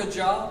work a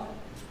job,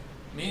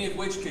 many of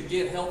which could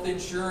get health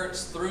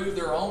insurance through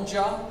their own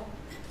job.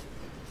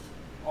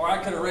 Or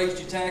I could have raised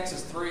your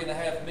taxes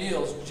 3.5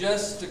 mils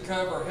just to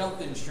cover health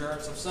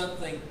insurance of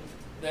something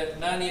that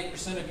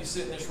 98% of you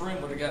sitting in this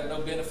room would have got no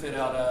benefit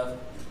out of,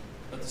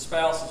 but the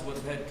spouses would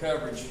have had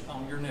coverage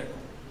on your nickel.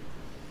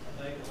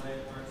 I think the way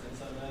it works in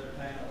some other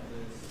towns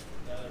is,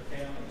 the other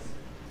counties,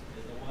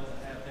 is the ones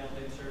that have health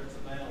insurance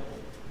available,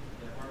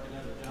 that work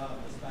another job,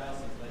 the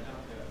spouses, they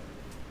don't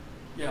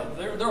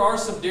cover. Yeah, there are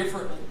some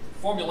different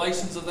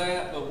formulations of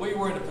that, but we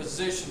were in a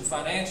position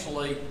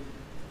financially,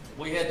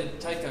 we had to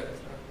take a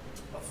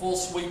full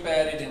sweep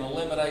at it and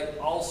eliminate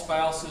all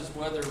spouses,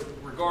 whether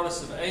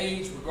regardless of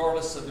age,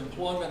 regardless of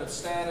employment of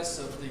status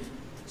of the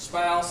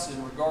spouse,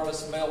 and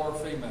regardless of male or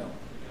female.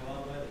 You go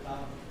all the way to the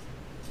top?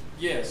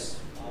 Yes.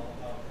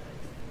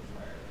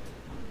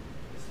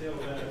 It's still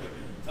better.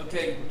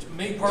 Okay, to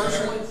me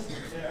personally,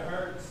 It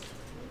hurts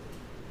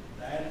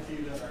the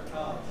attitude of our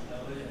cops. You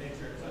know,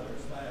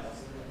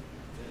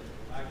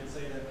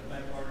 see that the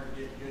bank partner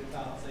get good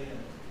tops in. You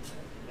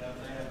know, if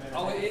they have better.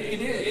 Oh,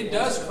 it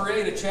does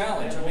create a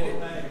challenge. I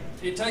mean,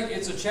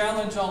 it's a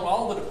challenge on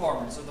all the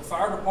departments. So the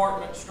fire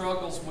department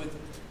struggles with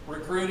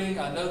recruiting.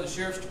 I know the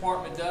sheriff's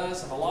department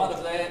does, and a lot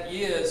of that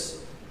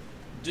is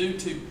due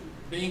to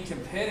being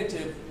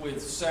competitive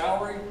with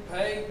salary,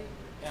 pay,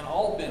 and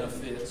all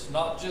benefits,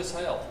 not just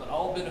health, but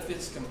all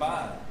benefits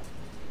combined.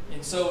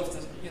 And so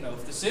if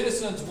the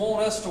citizens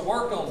want us to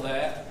work on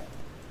that,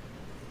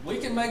 we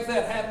can make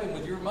that happen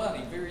with your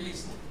money very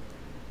easily.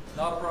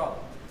 Not a problem.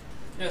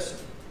 Yes, sir.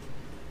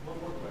 One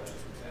more question.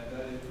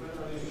 And when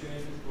are these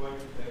changes going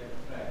to take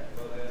effect?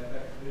 Will they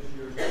affect this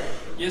year's tax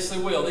bill? Yes, they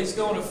will. These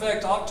go into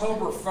effect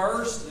October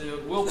 1st.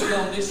 It will be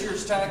on this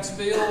year's tax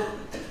bill.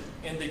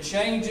 And the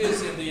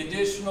changes in the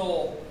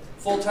additional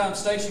full-time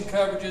station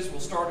coverages will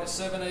start at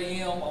 7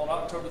 a.m. on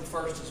October the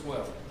 1st as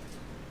well.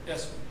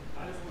 Yes, sir.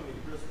 I just want to be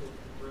crystal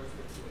clear.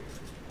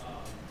 I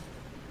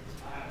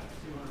have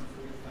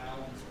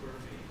 240,000 square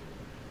feet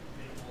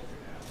in a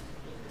poultry house.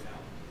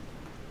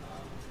 I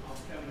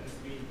was coming to this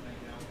meeting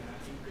thinking I was going to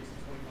have to increase to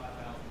 $25,000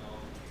 a year.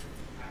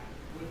 I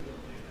wouldn't be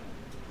able to do that.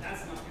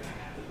 That's not going to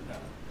happen.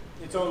 No.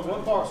 It's on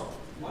one parcel,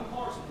 One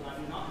parcel, but I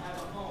do not have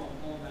a home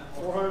on that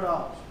parcel.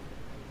 $400.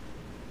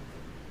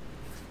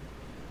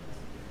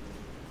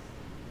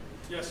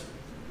 Yes, sir.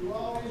 Do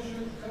all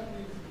insurance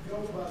companies go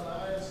by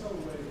the ISO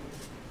rating?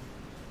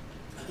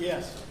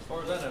 Yes, As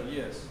far as I know,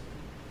 yes.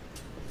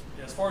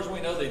 Yeah, as far as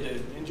we know, they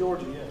do. in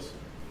Georgia, yes.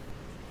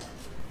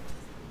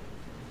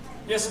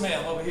 Yes,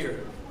 ma'am, over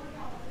here.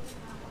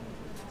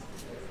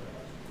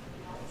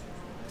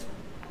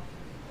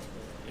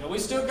 Yeah, we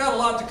still got a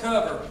lot to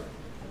cover.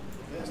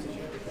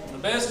 The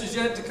best is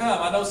yet to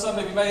come. I know some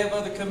of you may have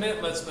other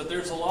commitments, but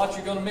there's a lot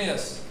you're going to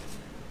miss.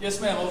 Yes,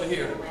 ma'am, over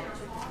here.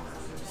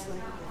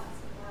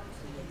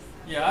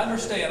 Yeah, I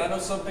understand. I know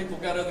some people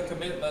got other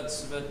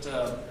commitments, but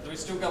we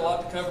still got a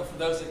lot to cover for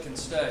those that can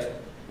stay.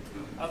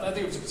 I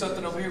think it was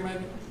something over here,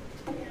 maybe?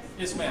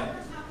 Yes, ma'am.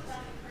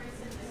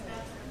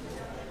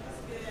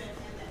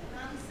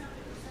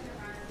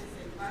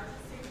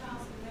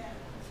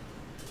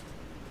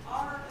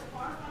 Are the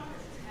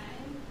firefighters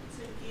trained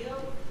to give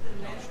the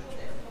medical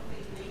that's going to be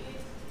needed,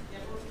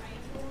 that we're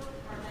paying for?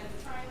 Are they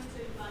trained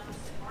to, like you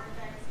said, heart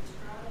attacks and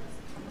strokes?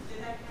 Do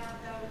they have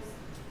those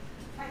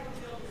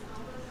capabilities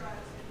on their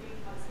trucks to give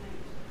what's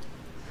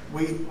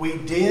needed? We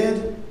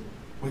did,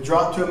 we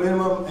dropped to a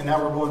minimum, and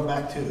now we're going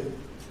back to it.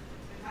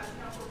 Because, you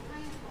know, if we're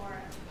paying for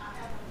it, I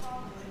have a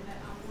problem with that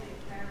I'm willing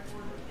to pay for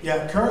it.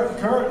 Yeah,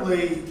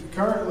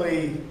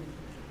 currently,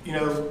 you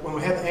know, when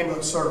we had the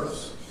ambulance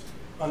service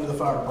under the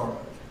fire department,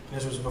 and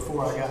this was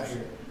before I got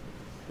here,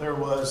 there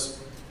was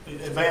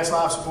advanced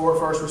life support,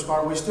 first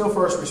responder. We still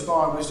first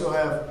respond. We still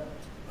have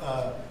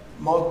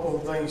multiple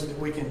things that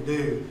we can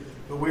do,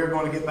 but we are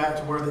going to get back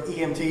to where the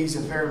EMTs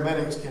and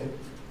paramedics can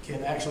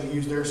actually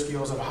use their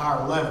skills at a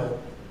higher level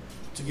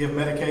to give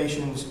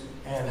medications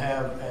and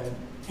have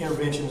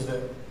interventions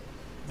that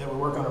we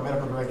work on our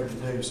medical director to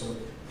do. So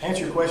to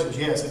answer your questions,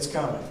 yes, it's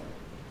coming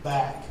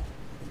back. Okay,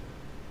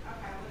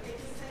 well, it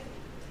just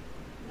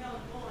seemed null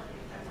and void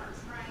if they weren't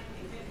trained,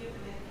 if they give the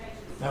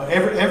medications. Now,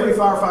 every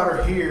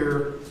firefighter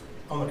here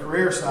on the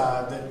career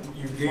side that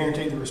you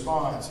guaranteed the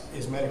response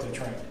is medically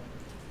trained.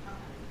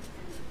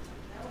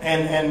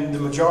 And the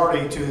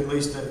majority to at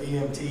least the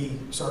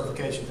EMT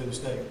certification through the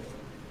state.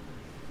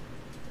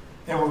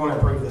 And we're going to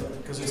improve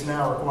that because it's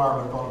now a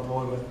requirement upon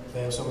employment.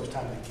 They have so much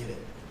time to get it.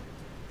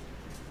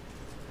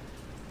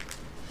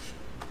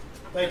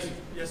 Thank you.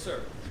 Yes,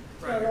 sir.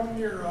 Right on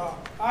your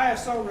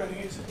ISO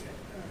rating, is it,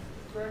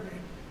 correct me,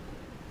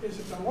 is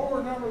it the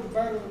lower number the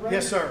better the rating?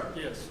 Yes, sir.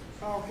 Yes.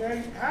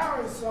 Okay, how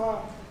is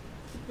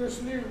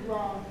this new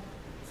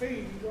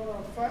fee going to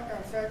affect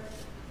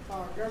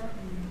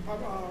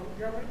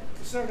government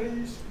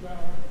facilities,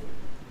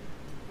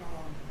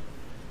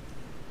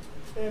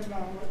 and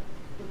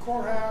the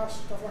courthouse,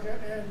 stuff like that,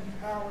 and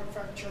how it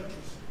affects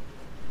churches?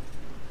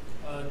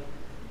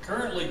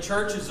 Currently,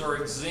 churches are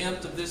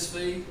exempt of this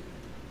fee,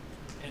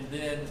 and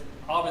then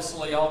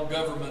obviously all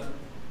government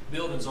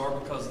buildings are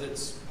because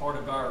it's part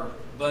of our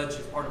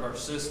budget, part of our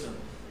system.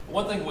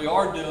 One thing we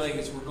are doing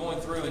is we're going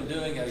through and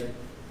doing a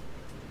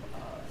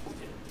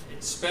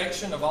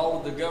inspection of all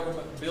of the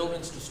government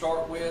buildings to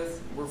start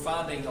with. We're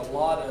finding a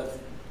lot of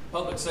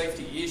public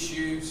safety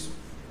issues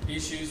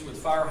with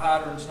fire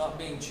hydrants not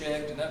being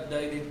checked and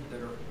updated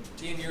that are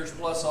 10 years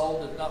plus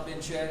old that have not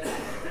been checked.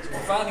 So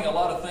we're finding a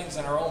lot of things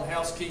in our own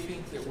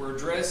housekeeping that we're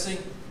addressing.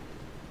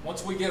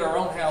 Once we get our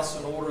own house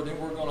in order, then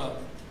we're going to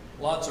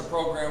launch a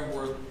program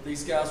where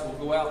these guys will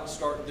go out and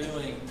start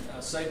doing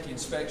safety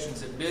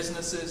inspections at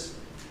businesses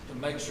to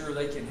make sure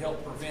they can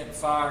help prevent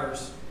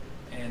fires,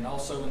 and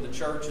also in the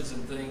churches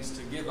and things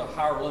to give a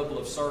higher level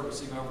of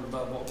service even over and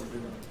above what we're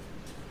doing.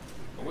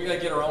 But we got to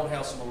get our own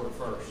house in order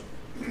first.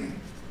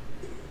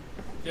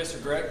 Yes, sir,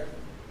 Greg?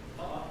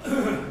 As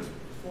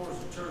far as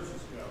the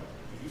churches go,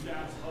 do you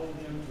guys hold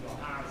them to a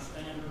higher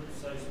standard,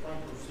 say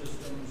sprinkler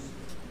systems?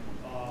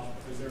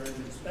 Is there an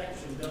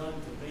inspection done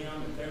to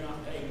them if they're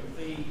not paying a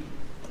fee?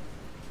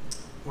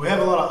 We have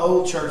a lot of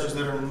old churches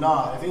that are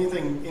not. If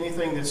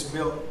anything that's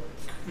built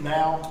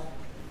now,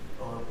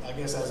 or I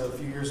guess as of a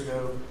few years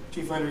ago,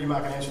 Chief Linder, you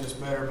might can answer this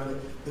better,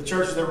 but the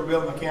churches that were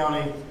built in the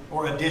county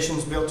or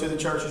additions built to the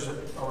churches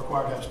are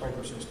required to have a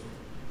sprinkler system.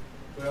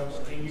 Well,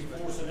 can you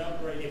force an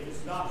upgrade if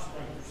it's not a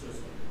sprinkler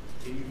system?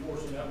 Can you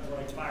force an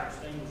upgrade, fire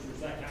extinguishers,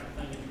 that kind of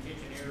thing in the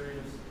kitchen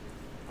areas?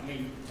 I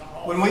mean, to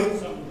offset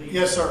some of these.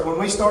 Yes, sir. When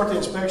we start the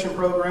inspection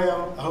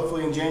program,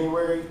 hopefully in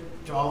January,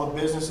 to all the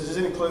businesses,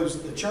 it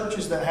includes the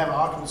churches that have an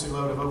occupancy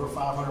load of over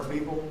 500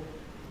 people.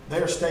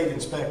 They're state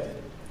inspected.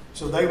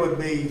 So they would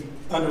be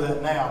under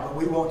that now, but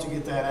we want to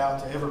get that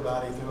out to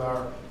everybody through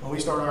when we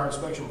start our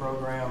inspection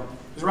program.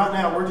 Because right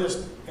now, we're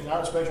just, in our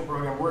inspection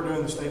program, we're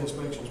doing the state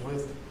inspections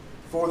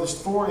for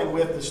and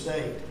with the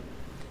state.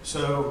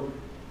 So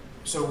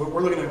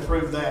we're looking to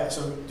improve that.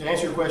 So to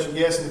answer your question,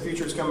 yes, in the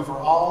future it's coming for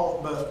all,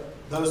 but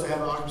those that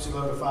have an occupancy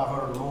load of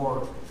 500 or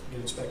more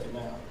get inspected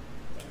now.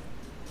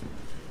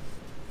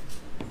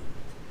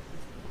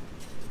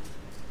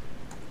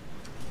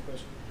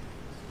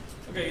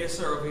 Okay, yes,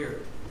 sir, over here.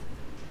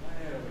 I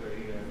have a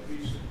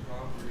piece of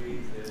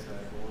property that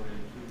I bought in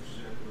two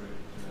separate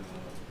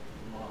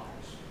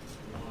lots.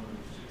 One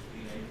was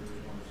 16 acres,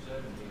 one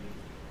 17,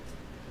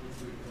 which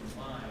we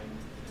combined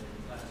and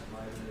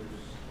classified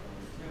as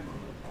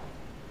timberland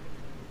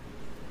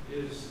property.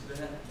 Is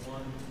that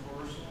one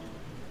parcel,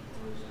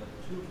 or is that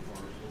two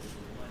parcels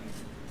of land?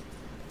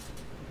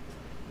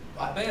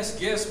 My best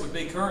guess would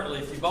be currently,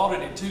 if you bought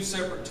it at two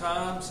separate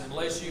times,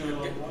 unless you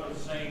would get... One at the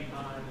same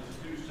time as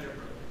two separate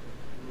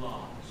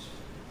lots.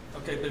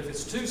 Okay, but if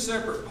it's two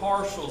separate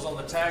parcels on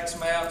the tax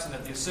maps and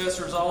at the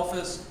assessor's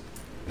office,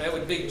 that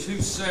would be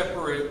two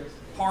separate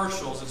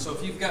parcels. And so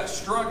if you've got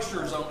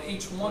structures on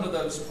each one of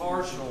those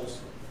parcels,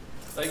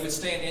 they would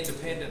stand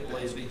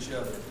independently of each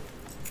other.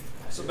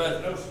 So,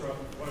 but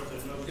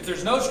if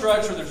there's no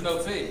structure, there's no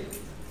fee.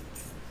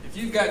 If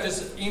you've got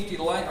just empty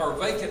land or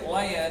vacant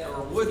land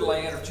or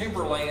woodland or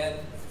timberland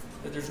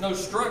that there's no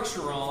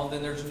structure on,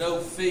 then there's no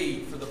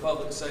fee for the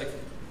public safety.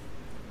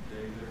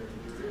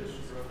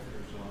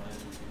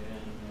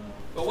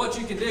 But what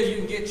you can do, you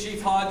can get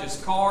Chief Hodges'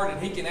 card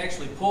and he can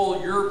actually pull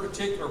your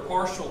particular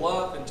parcel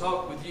up and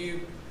talk with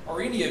you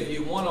or any of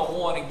you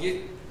one-on-one and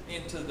get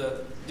into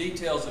the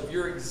details of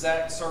your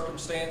exact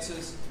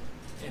circumstances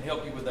and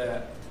help you with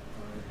that.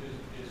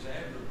 Is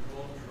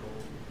agricultural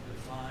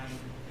defined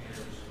as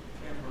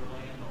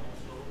timberland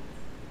also?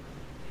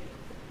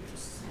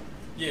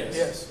 Yes.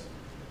 Yes.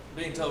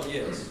 Being told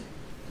yes.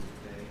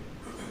 Okay.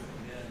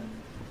 And then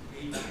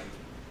each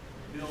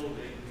building will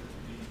be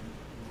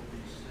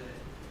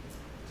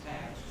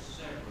taxed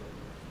separately.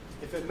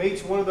 If it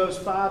meets one of those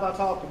 5 I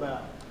talked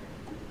about.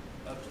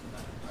 Up to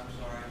that. I'm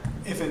sorry.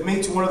 If it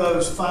meets one of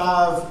those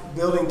 5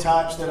 building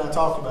types that I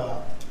talked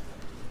about,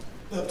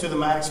 up to the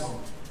maximum.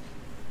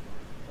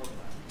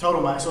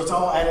 Total max. So it's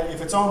all added.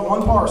 If it's on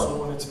one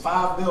parcel and it's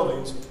 5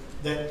 buildings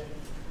that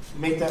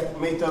meet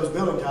those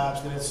building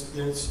types, then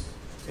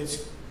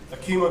it's a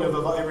cumulative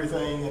of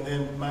everything and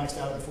then maxed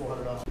out at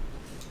 $400.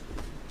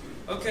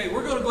 Okay,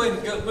 we're going to go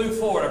ahead and move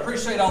forward. I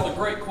appreciate all the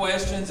great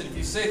questions, and if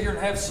you sit here and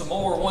have some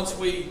more, once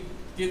we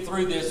get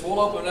through this,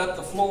 we'll open up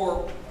the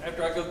floor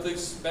after I go through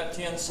about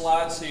 10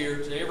 slides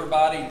here to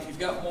everybody. If you've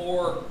got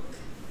more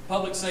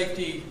public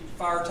safety,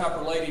 fire type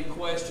related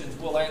questions,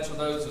 we'll answer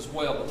those as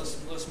well, but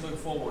let's move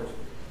forward.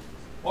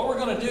 What we're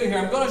going to do here,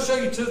 I'm going to show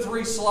you 2 or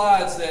 3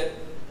 slides that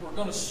we're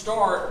going to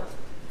start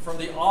from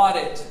the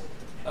audit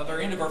of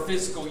our end of our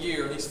fiscal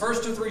year. These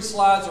first 2 or 3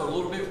 slides are a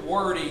little bit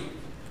wordy,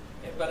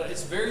 but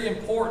it's very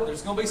important.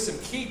 There's going to be some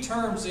key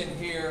terms in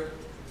here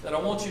that I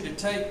want you to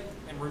take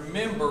and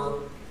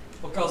remember,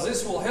 because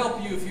this will help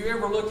you if you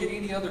ever look at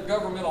any other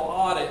governmental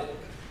audit.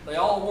 They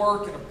all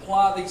work and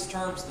apply these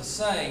terms the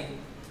same.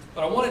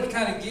 But I wanted to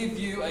kind of give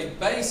you a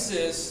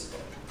basis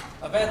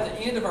of at the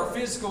end of our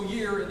fiscal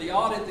year in the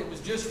audit that was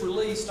just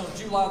released on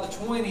July the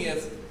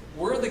 20th,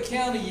 where the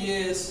county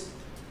is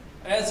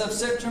as of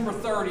September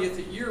 30th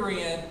at year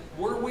end,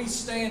 where we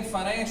stand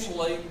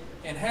financially,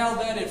 and how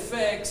that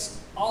affects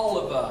all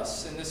of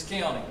us in this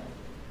county.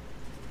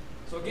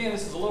 So again,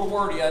 this is a little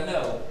wordy, I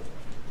know.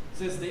 It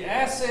says the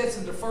assets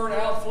and deferred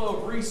outflow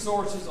of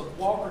resources of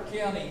Walker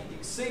County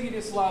exceeded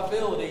its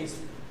liabilities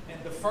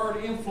and deferred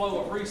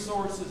inflow of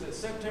resources at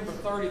September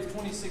 30th,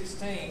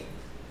 2016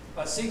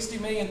 by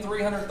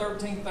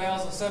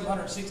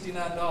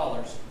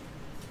 $60,313,769.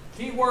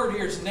 Key word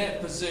here is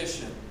net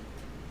position.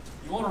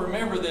 You want to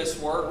remember this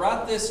word,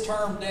 write this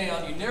term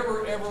down. You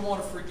never ever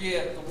want to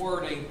forget the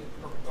wording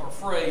or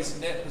phrase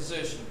net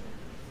position.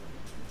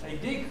 A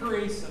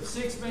decrease of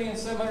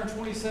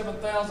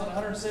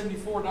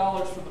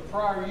 $6,727,174 from the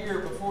prior year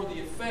before the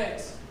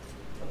effects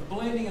of the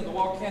blending of the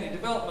Walker County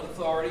Development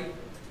Authority.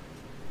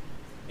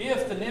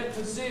 If the net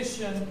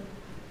position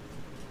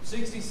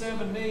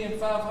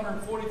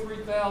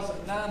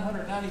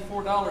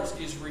 $67,543,994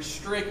 is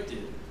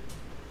restricted.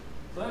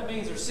 So that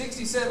means there's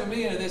 $67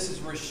 million of this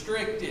is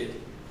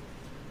restricted,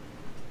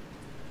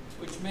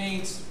 which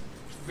means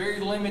it's very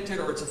limited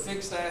or it's a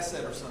fixed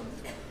asset or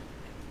something.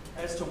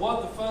 as to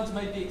what the funds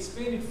may be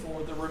expended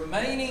for, the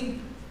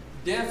remaining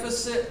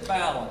deficit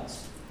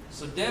balance,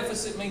 so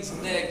deficit means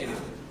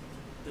negative,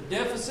 the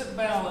deficit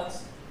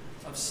balance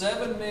of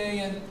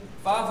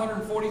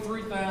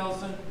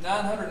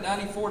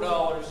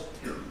 $7,543,994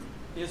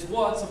 is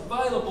what's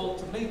available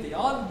to meet the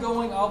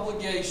ongoing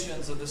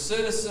obligations of the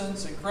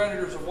citizens and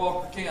creditors of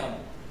Walker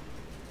County.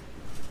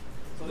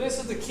 So this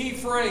is the key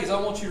phrase I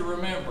want you to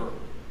remember.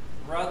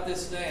 Write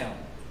this down.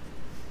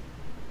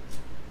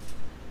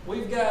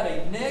 We've got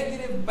a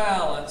negative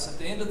balance at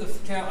the end of the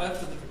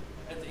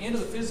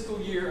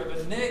fiscal year of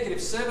a negative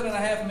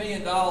 $7.5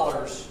 million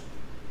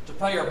to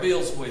pay our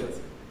bills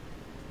with.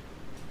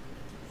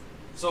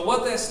 So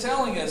what that's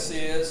telling us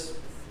is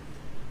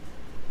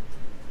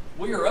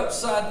we are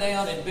upside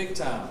down in big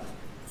time.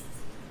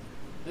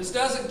 This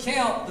doesn't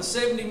count the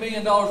 $70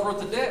 million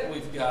worth of debt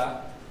we've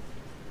got.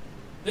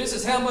 This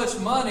is how much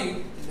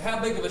money and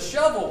how big of a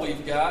shovel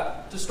we've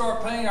got to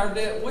start paying our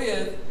debt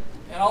with,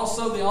 and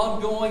also the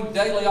ongoing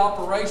daily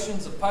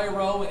operations of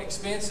payroll and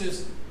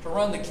expenses to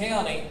run the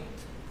county.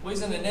 We're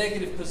in a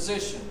negative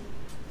position.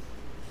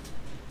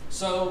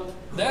 So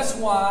that's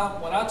why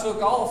when I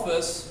took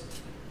office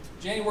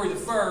January the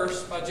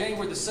 1st, by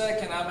January the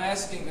 2nd, I'm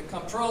asking the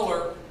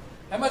comptroller,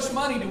 how much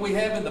money do we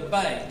have in the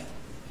bank?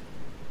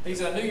 He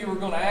said, I knew you were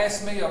going to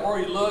ask me. I've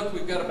already looked.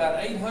 We've got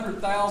about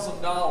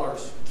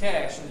 $800,000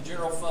 cash in the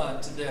general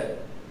fund today.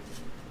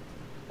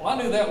 Well,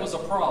 I knew that was a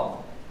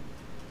problem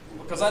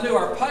because I knew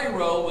our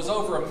payroll was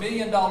over $1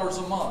 million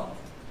a month.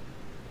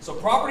 So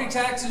property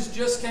taxes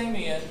just came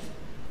in.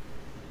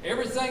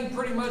 Everything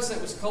pretty much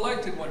that was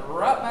collected went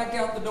right back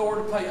out the door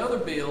to pay other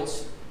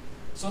bills.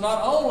 So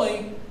not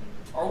only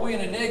are we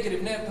in a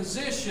negative net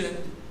position,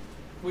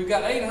 we've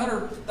got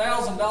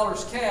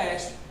 $800,000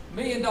 cash, $1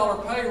 million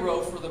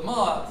payroll for the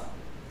month,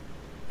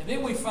 and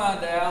then we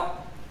find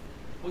out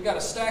we got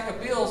a stack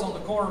of bills on the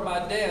corner of my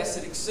desk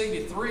that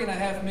exceeded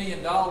 $3.5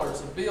 million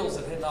of bills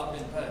that had not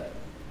been paid.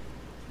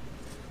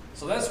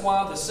 So that's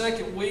why the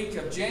second week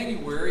of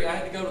January, I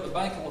had to go to the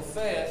Bank of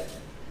Lafayette,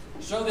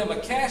 show them a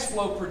cash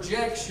flow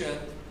projection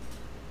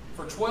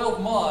for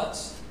 12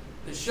 months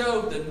that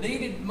showed the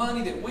needed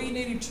money that we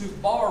needed to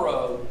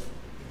borrow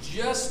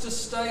just to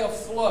stay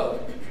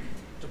afloat,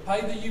 to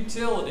pay the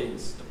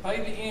utilities, to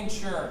pay the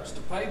insurance, to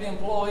pay the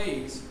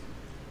employees.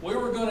 We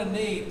were going to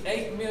need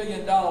 $8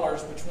 million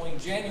between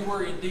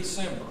January and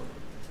December.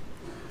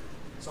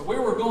 So we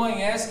were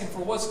going asking for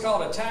what's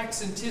called a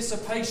tax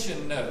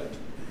anticipation note.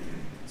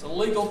 It's a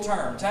legal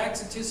term,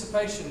 tax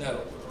anticipation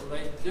note. Or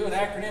they do an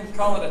acronym,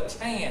 call it a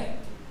TAN.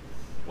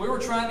 We were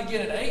trying to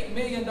get an $8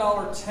 million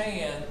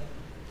TAN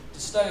to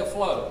stay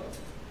afloat.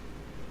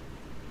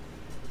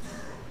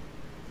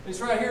 This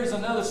right here is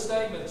another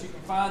statement that you can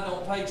find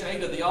on page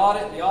 8 of the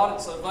audit. The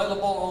audit's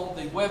available on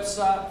the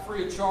website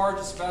free of charge.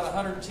 It's about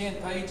 110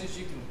 pages.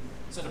 You can,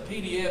 it's in a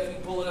PDF. You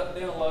can pull it up,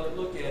 download it,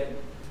 look at it.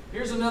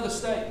 Here's another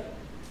statement.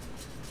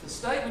 The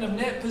statement of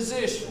net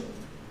position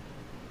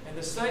and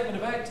the statement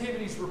of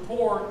activities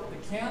report the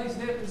county's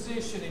net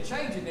position and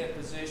change in net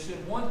position.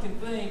 One can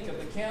think of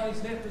the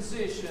county's net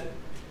position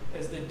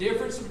as the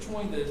difference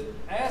between the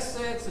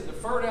assets and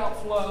deferred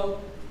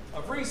outflow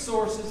of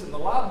resources and the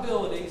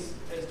liabilities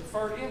as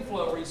deferred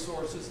inflow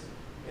resources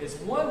is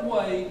one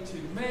way to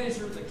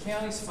measure the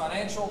county's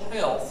financial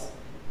health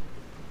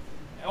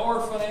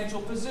or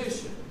financial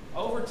position.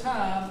 Over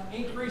time,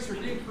 increase or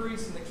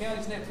decrease in the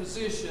county's net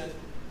position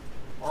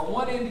are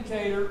one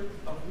indicator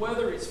of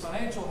whether its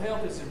financial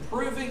health is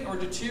improving or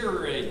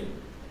deteriorating.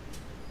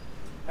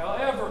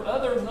 However,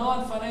 other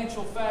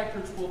non-financial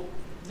factors will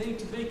need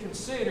to be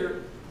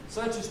considered,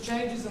 such as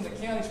changes in the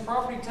county's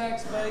property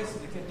tax base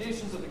and the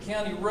conditions of the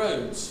county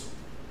roads,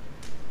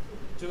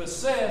 to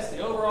assess the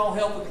overall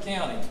health of the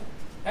county.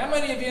 How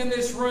many of you in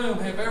this room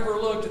have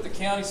ever looked at the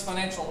county's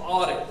financial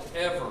audit,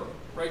 ever?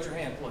 Raise your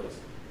hand, please.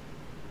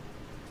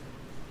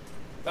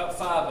 About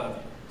 5 of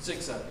you,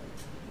 6 of you.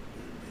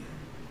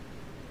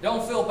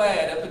 Don't feel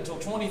bad. Up until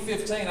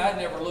 2015, I'd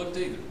never looked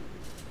either.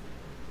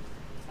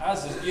 I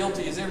was as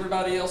guilty as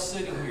everybody else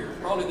sitting here,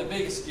 probably the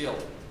biggest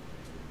guilt.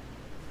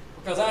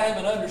 Because I have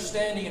an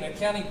understanding and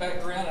accounting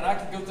background, and I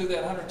can go through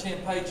that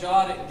 110-page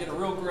audit and get a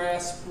real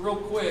grasp real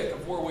quick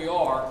of where we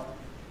are.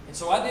 And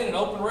so I did an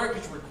open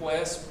records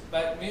request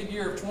back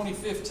mid-year of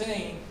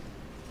 2015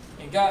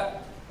 and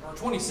got, or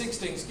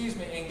 2016, excuse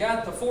me, and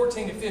got the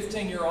 14 and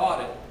 15-year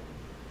audit.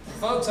 And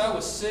folks, I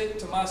was sick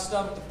to my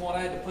stomach to the point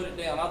I had to put it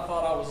down. I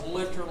thought I was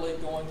literally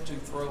going to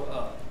throw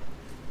up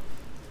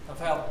of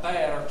how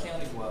bad our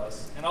county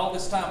was. And all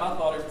this time I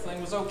thought everything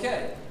was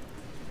okay.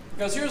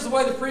 Because here's the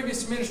way the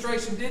previous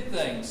administration did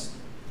things.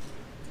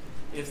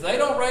 If they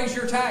don't raise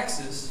your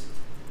taxes,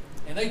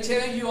 and they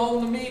tell you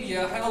on the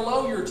media how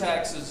low your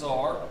taxes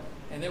are,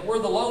 and that we're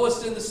the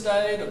lowest in the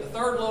state, or the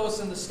third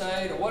lowest in the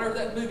state, or whatever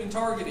that moving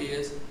target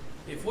is,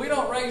 if we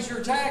don't raise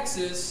your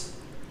taxes,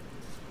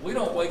 we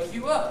don't wake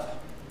you up.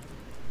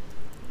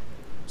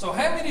 So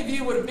how many of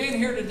you would have been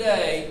here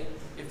today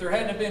if there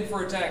hadn't been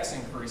for a tax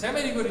increase? How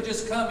many would have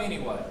just come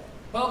anyway?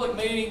 Public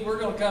meeting, we're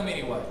going to come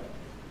anyway.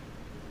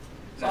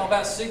 It's all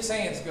about 6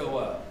 hands go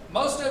up.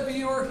 most of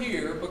you are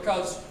here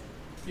because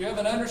you have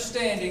an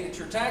understanding that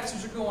your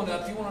taxes are going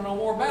up. You want to know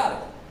more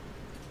about it.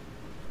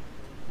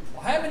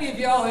 Well, how many of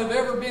y'all have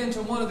ever been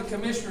to one of the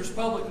commissioners'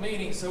 public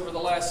meetings over the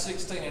last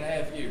 16 and a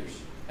half years?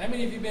 How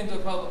many of you been to a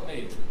public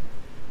meeting?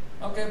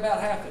 Okay, about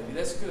half of you.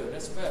 That's good.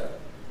 That's better.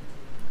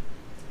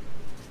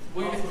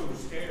 We were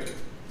scared.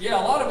 Yeah,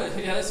 a lot of it,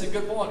 yeah, that's a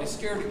good point. They're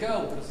scared to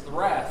go because of the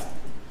wrath.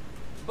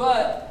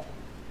 But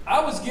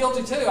I was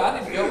guilty too. I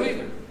didn't go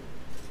either.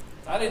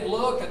 I didn't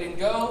look. I didn't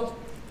go.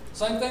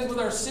 Same thing with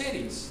our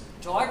cities.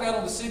 Until I got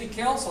on the city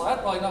council, I'd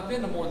probably not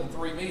been to more than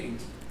 3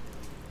 meetings.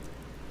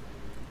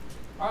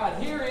 All right,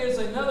 here is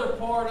another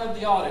part of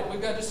the audit.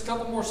 We've got just a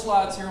couple more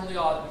slides here on the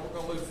audit, and we're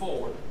going to move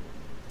forward.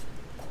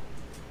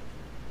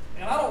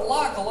 And I don't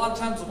like a lot of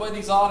times the way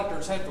these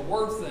auditors have to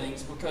word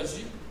things,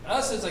 because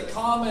us as a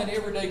common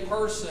everyday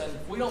person,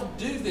 we don't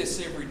do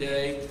this every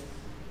day.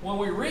 When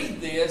we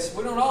read this,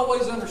 we don't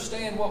always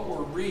understand what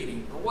we're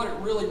reading or what it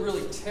really,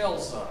 really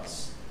tells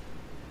us.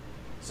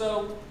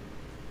 So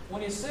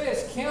when it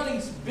says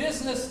county's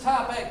business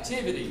type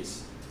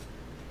activities,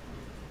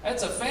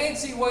 that's a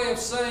fancy way of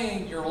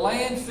saying your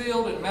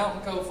landfill and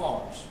Mountain Cove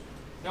Farms.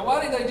 Now,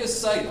 why did they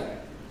just say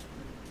that?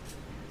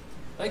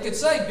 They could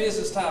say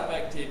business type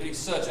activities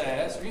such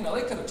as, they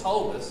could have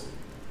told us.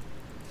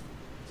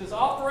 It says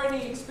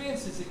operating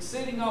expenses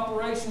exceeding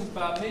operations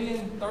by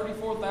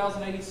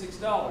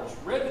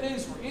 $1,034,086.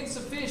 Revenues were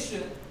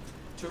insufficient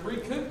to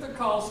recoup the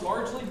costs,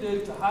 largely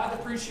due to high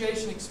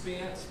depreciation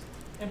expense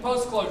and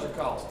post-closure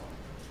costs.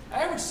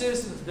 Average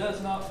citizens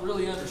does not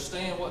really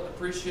understand what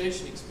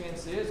depreciation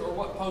expense is or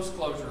what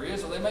post-closure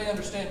is, or they may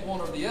understand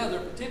one or the other,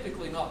 but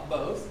typically not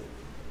both.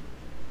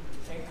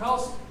 And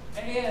cost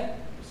and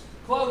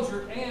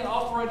closure and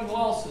operating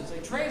losses.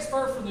 A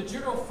transfer from the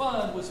general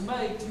fund was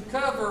made to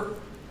cover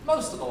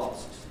most of the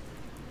losses.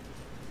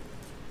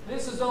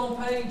 This is on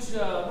page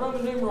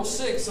Roman numeral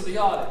 6 of the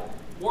audit,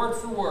 word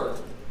for word.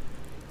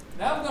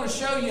 Now I'm going to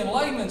show you in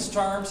layman's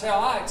terms how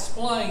I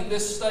explain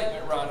this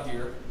statement right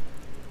here.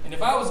 And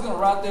if I was going to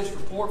write this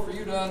report for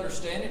you to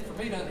understand it, for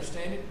me to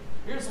understand it,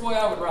 here's the way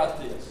I would write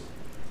this.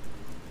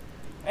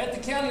 At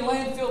the county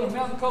landfill and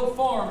Mountain Cove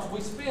Farms,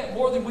 we spent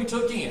more than we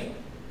took in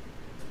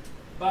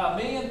by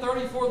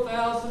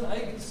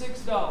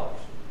 $1,034,086.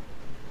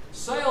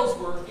 Sales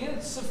were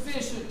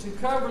insufficient to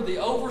cover the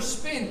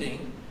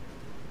overspending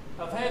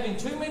of having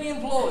too many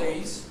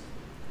employees,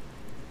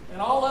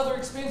 and all other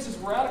expenses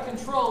were out of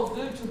control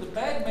due to the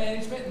bad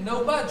management and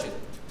no budget.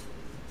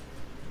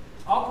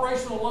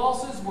 Operational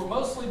losses were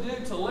mostly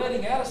due to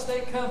letting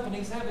out-of-state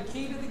companies have a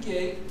key to the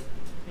gate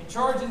and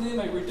charging them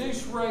a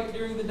reduced rate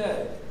during the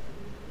day.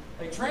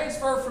 A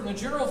transfer from the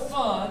general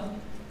fund,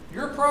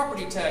 your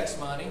property tax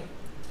money,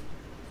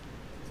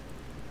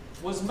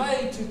 was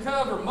made to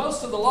cover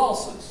most of the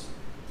losses.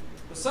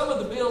 But some of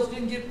the bills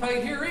didn't get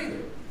paid here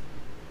either,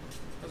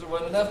 because there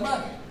wasn't enough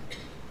money.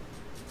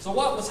 So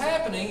what was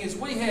happening is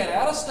we had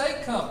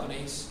out-of-state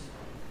companies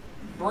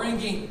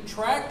bringing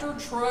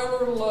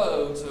tractor-trailer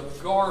loads of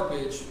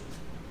garbage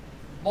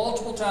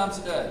multiple times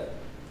a day.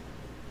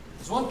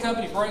 There's one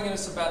company bringing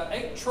us about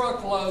 8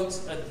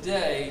 truckloads a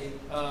day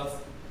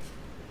of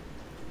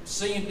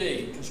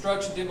C&D,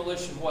 construction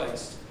demolition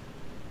waste.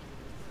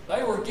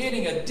 They were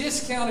getting a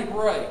discounted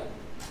rate,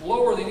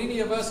 lower than any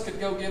of us could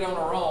go get on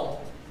our own,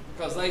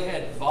 because they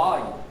had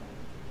volume.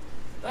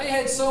 They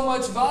had so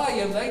much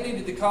volume, they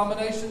needed the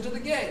combination to the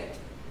gate.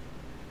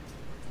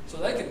 So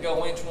they could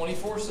go in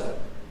 24/7.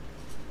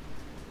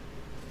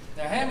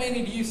 Now, how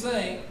many do you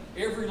think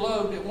every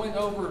load that went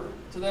over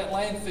to that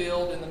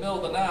landfill in the middle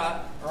of the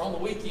night or on the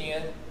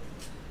weekend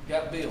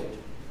got billed?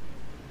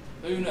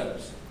 Who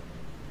knows?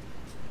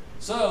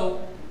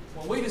 So,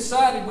 when we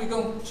decided we were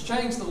going to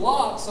change the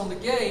locks on the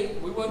gate,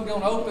 we wasn't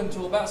going to open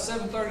until about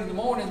 7:30 in the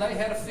morning, they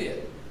had a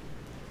fit.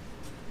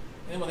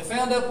 And when they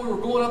found out we were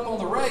going up on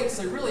the rates,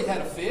 they really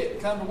had a fit.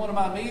 Come to one of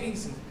my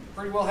meetings and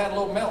pretty well had a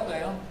little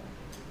meltdown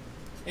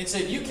and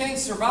said, "You can't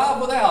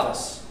survive without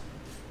us.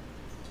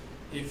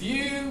 If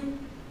you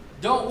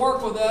don't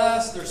work with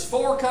us, there's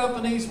 4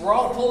 companies, we're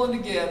all pulling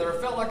together." It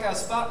felt like I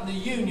was fighting the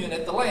union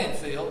at the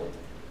landfill.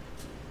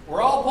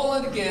 We're all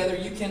pulling together.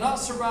 You cannot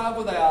survive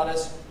without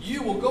us.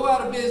 You will go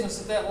out of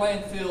business at that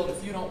landfill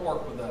if you don't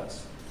work with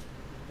us.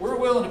 We're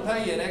willing to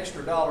pay you an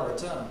extra $1 a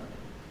ton.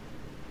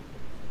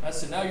 I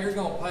said, "No, you're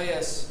going to pay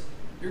us,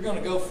 you're going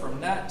to go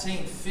from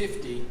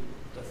 $19.50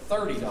 to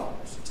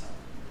 $30 a ton."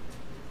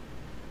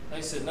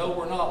 They said, "No,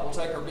 we're not. We'll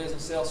take our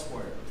business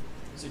elsewhere."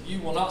 I said, "You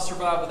will not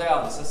survive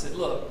without us." I said,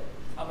 "Look,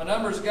 I'm a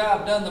numbers guy.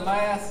 I've done the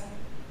math.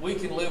 We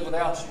can live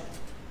without you."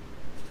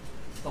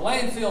 The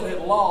landfill had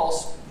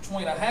lost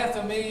between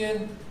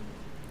 $500,000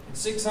 and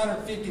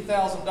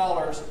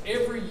 $650,000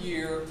 every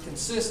year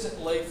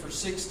consistently for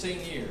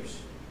 16 years.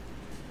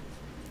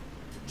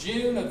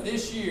 June of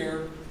this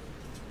year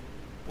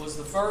was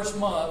the first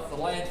month the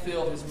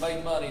landfill has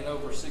made money in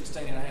over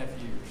 16 and a half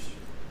years.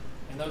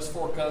 And those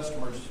 4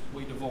 customers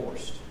we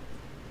divorced.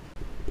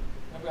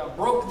 I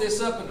broke this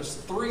up into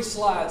 3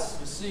 slides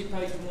to see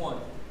page 1.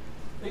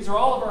 These are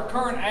all of our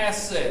current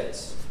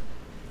assets.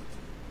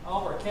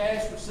 all of our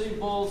cash,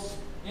 receivables,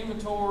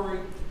 inventory,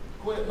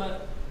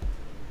 equipment,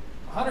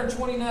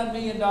 $129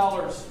 million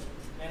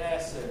in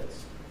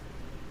assets.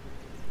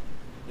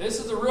 This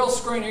is the real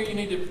screen here. You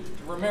need to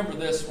remember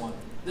this one.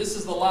 This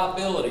is the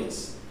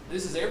liabilities.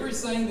 This is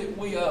everything that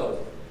we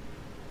owe.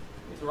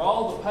 These are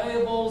all the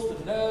payables,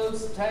 the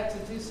notes, the tax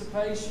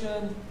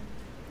anticipation,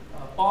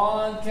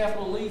 bond,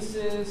 capital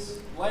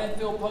leases,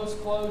 landfill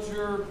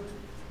post-closure,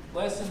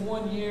 less than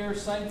 1 year,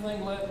 same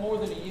thing, more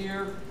than a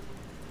year.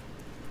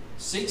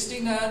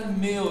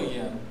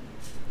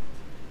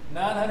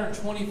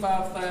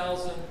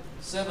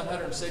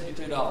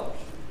 $69,925,772.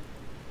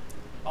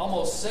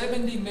 Almost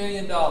 $70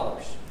 million.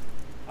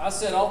 I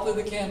said all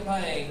through the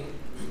campaign,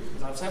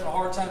 because I was having a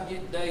hard time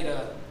getting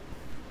data,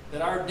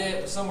 that our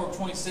debt was somewhere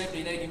between $70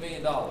 and $80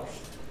 million. The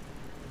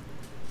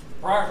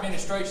prior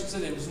administration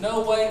said there was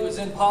no way it was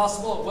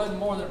impossible. It wasn't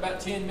more than about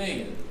 $10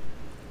 million.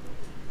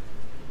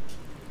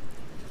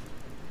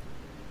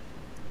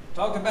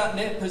 Talk about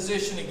net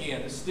position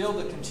again. It's still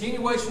the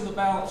continuation of the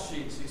balance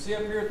sheet. So you see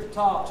up here at the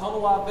top,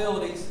 total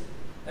liabilities,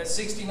 that's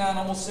 69,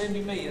 almost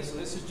 70 million. So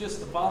this is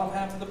just the bottom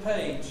half of the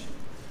page.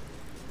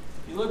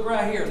 If you look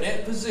right here,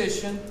 net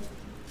position,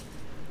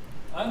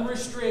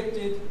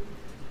 unrestricted,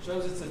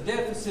 shows it's a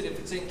deficit if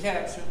it's in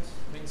captions,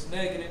 means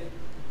negative.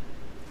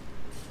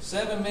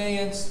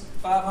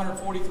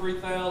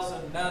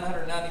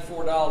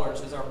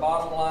 $7,543,994 is our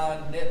bottom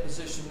line net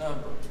position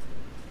number.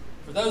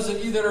 For those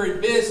of you that are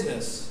in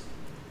business,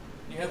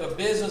 you have a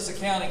business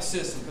accounting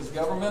system, because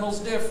governmental's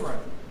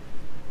different.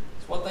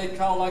 It's what they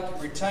call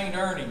like retained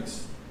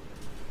earnings,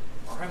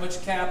 or how much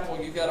capital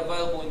you got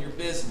available in your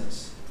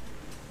business.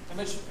 How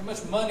much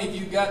money have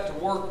you got to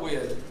work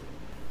with?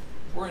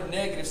 We're in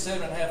negative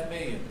 $7.5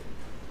 million.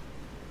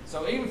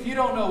 So even if you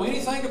don't know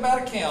anything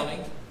about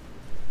accounting,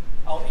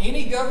 on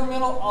any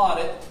governmental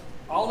audit,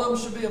 all of them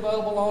should be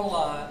available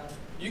online.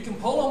 You can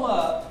pull them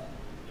up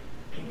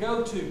and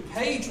go to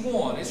page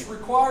 1. It's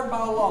required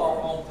by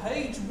law on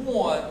page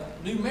 1,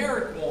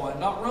 numeric 1,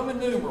 not Roman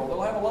numeral.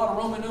 They'll have a lot of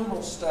Roman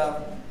numeral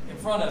stuff in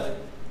front of it.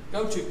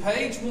 Go to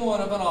page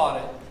 1 of an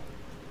audit.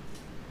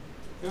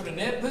 Go to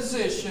net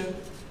position.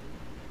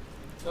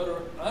 Go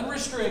to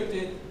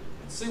unrestricted and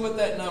see what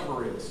that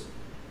number is.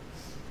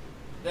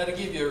 That'll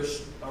give you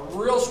a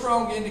real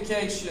strong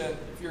indication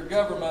if your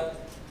government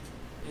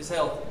is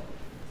healthy.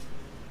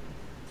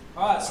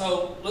 All right,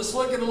 so let's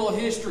look at a little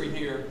history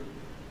here.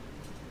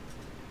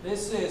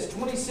 This is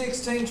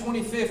 2016,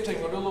 2015.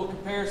 We'll do a little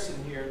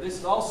comparison here. This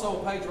is also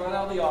a page right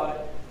out of the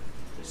audit.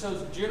 It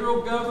shows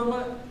general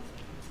government.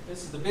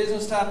 This is the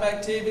business type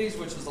activities,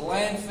 which is the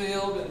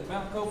landfill and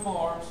Mount Co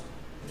Farms.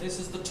 And this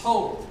is the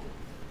total.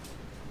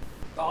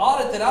 The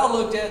audit that I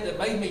looked at that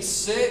made me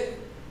sick,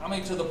 I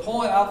mean to the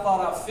point I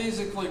thought I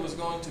physically was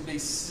going to be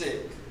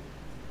sick,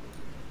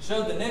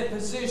 showed the net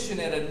position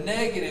at a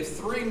negative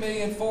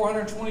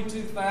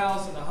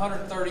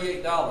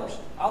 $3,422,138.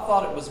 I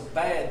thought it was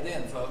bad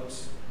then,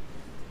 folks.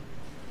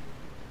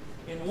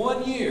 In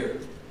 1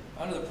 year,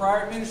 under the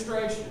prior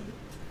administration,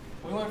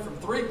 we went from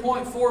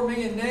 $3.4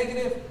 million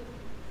negative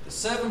to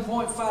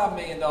 $7.5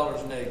 million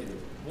negative.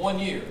 1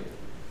 year.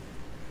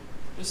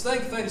 Just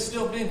think if they'd have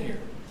still been here.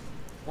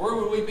 Where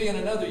would we be in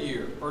another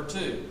year or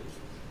two?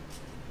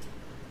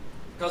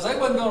 Because they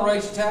wasn't going to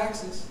raise your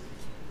taxes.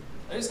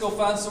 They just go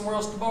find somewhere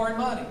else to borrow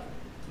money.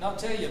 Not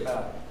tell you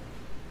about it.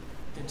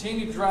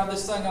 Continue to drive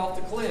this thing off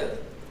the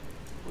cliff.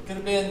 We could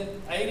have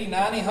been 80,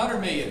 90, 100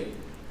 million.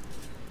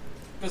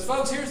 Because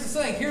folks, here's the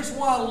thing. Here's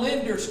why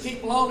lenders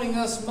keep loaning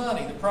us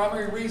money. The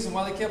primary reason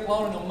why they kept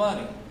loaning them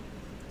money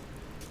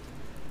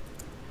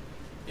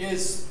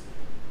is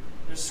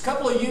there's a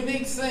couple of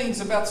unique things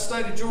about the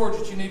state of Georgia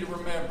that you need to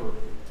remember.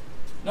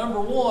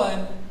 Number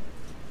one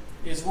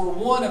is we're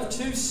one of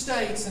 2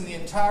 states in the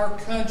entire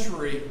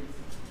country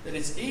that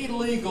it's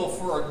illegal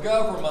for a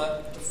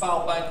government to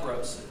file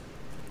bankruptcy.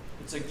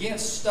 It's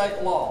against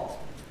state law.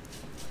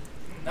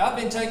 Now, I've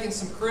been taking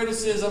some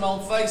criticism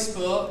on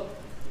Facebook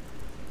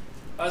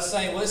by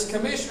saying, well, this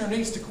commissioner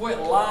needs to quit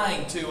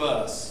lying to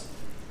us.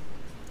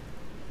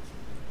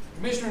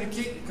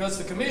 Because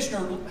the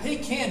commissioner, he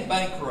can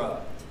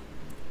bankrupt.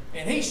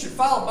 And he should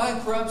file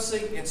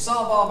bankruptcy and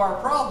solve all of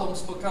our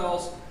problems,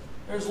 because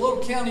there's a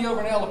little county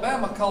over in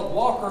Alabama called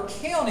Walker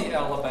County,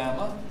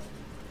 Alabama,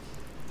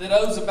 that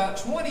owes about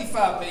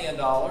 $25 million,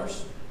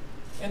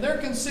 and they're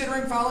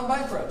considering filing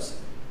bankruptcy.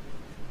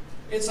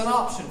 It's an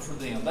option for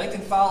them. They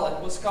can file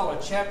what's called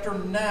a Chapter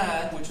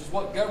 9, which is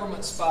what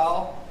governments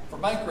file for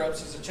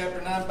bankruptcy. It's a Chapter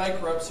 9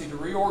 bankruptcy to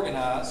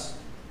reorganize.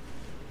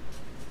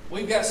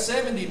 We've got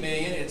 $70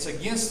 million. It's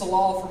against the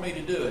law for me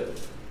to do it.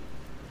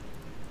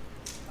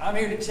 I'm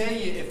here to tell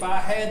you, if I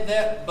had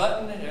that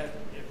button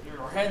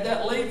or had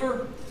that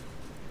lever,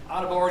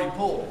 I'd have already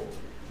pulled it.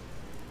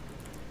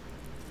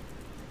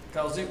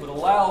 Because it would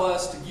allow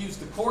us to use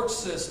the court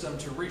system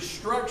to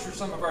restructure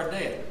some of our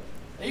debt.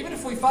 Even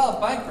if we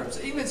file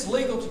bankruptcy, even if it's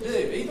legal to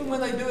do, even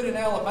when they do it in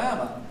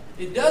Alabama,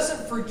 it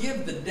doesn't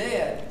forgive the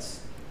debts.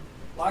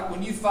 Like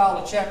when you file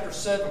a Chapter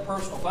 7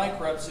 personal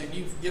bankruptcy and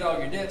you get all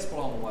your debts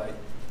blown away.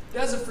 It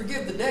doesn't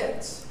forgive the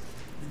debts.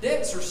 The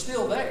debts are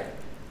still there.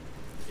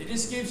 It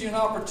just gives you an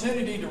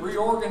opportunity to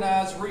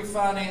reorganize,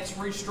 refinance,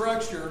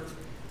 restructure,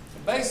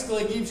 and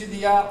basically gives you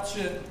the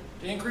option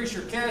to increase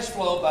your cash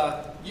flow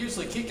by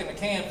usually kicking the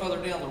can further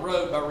down the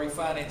road by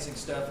refinancing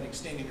stuff and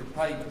extending your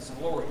payments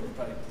and lowering your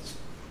payments.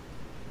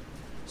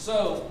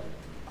 So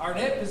our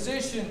net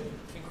position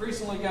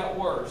increasingly got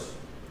worse.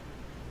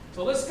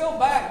 So let's go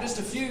back just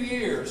a few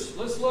years.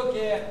 Let's look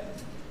at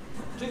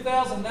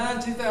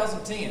 2009,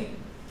 2010.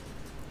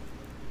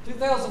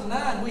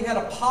 2009, we had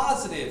a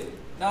positive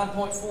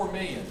 9.4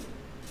 million.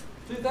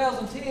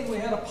 2010, we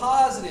had a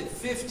positive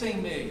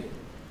 15 million.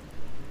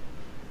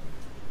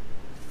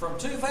 From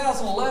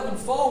 2011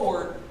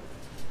 forward,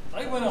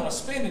 they went on a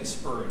spending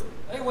spree.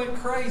 They went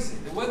crazy.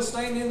 They wasn't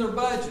staying in their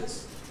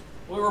budgets.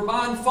 We were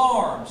buying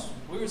farms.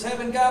 We was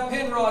having Guy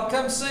Penrod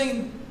come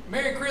sing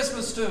Merry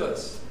Christmas to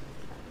us.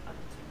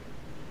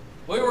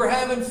 We were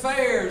having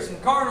fairs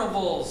and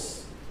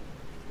carnivals.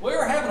 We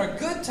were having a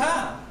good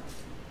time.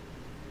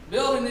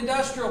 Building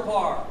industrial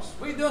parks.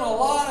 We were doing a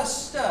lot of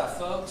stuff,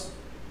 folks.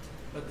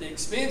 But the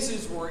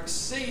expenses were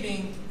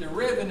exceeding the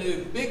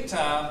revenue big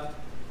time.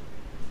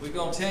 We're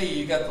going to tell you,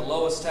 you got the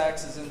lowest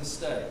taxes in the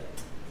state.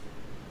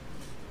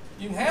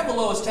 You can have the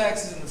lowest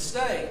taxes in the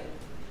state,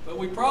 but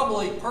we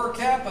probably, per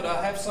capita,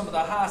 have some of the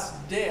highest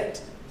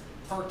debt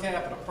per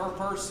capita, per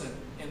person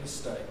in the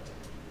state.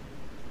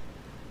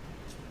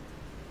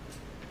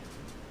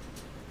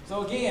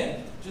 So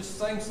again, just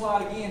the same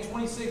slide again,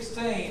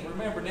 2016,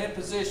 remember net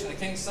position, I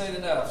can't say it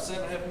enough,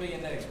 7.5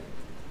 million negative.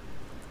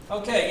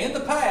 Okay, in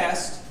the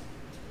past,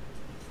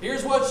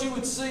 here's what you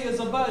would see as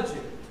a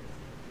budget.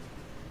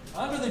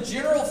 Under the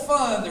general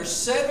fund, there's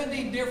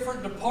 70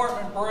 different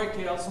department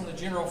breakouts in the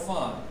general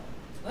fund.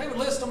 They would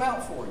list them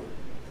out for you.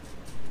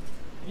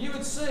 You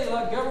would see,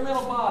 like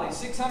governmental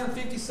bodies,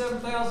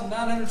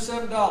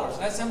 $657,907.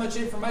 That's how much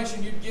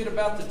information you'd get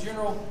about the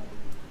general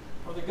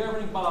or the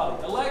governing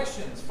body.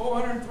 Elections,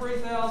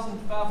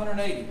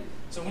 $403,580.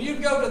 So when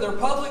you'd go to their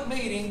public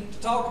meeting to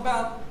talk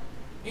about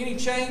any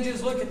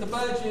changes, look at the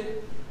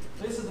budget,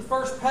 this is the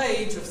first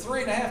page of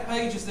 3.5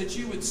 pages that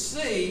you would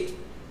see.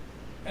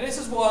 And this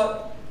is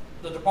what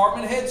the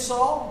department head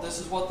saw. This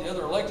is what the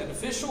other elected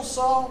officials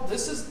saw.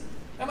 This is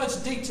how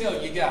much detail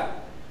you got.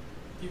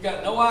 You've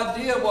got no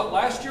idea what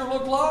last year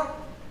looked like.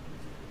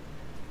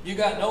 You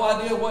got no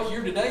idea what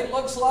year-to-date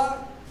looks like.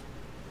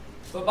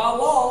 But by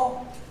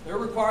law, they're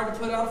required to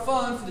put out a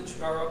fund for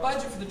the, or a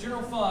budget for the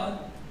general fund.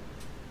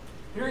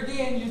 Here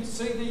again, you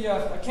see the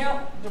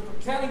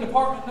accounting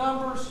department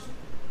numbers,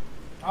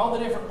 all the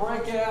different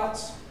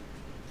breakouts.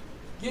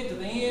 Get to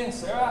the end,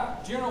 say, all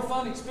right, general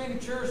fund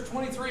expenditures,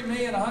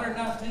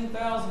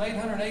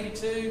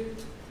 $23,119,882.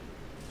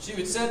 She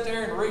would sit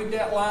there and read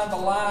that line by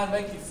line,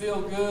 make you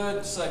feel good,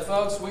 and say,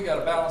 folks, we got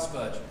a balanced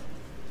budget.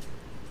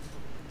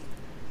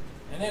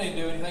 And they didn't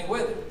do anything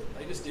with it.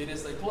 They just did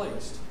as they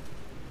pleased.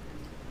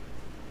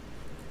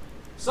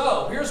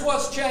 So, here's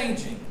what's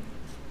changing.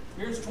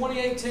 Here's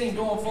 2018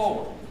 going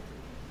forward.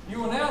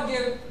 You will now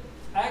get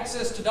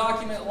access to a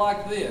document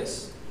like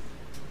this.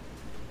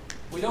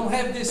 We don't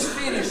have this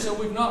finished, so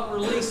we've not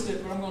released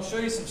it, but I'm going to show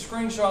you some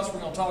screenshots.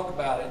 We're going to talk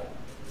about it.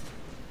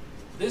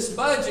 This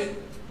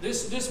budget,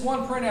 this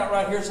one printout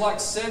right here is like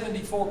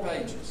 74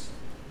 pages.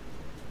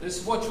 This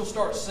is what you'll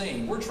start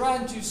seeing. We're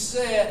trying to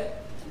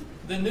set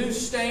the new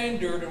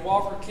standard in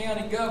Walker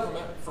County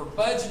government for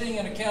budgeting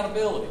and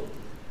accountability.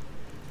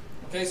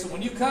 Okay, so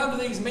when you come to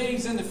these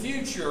meetings in the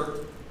future,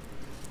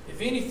 if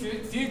any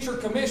future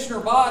commissioner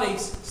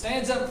bodies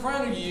stands up in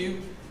front of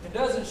you and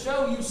doesn't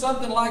show you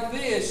something like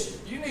this,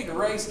 you need to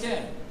raise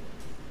Cain.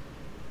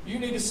 You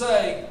need to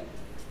say,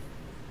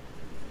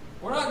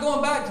 we're not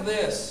going back to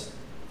this.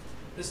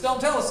 This don't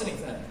tell us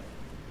anything.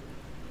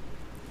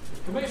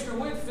 If Commissioner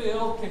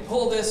Whitfield can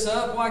pull this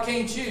up, why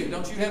can't you?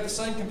 Don't you have the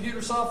same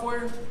computer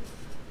software?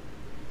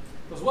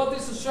 Because what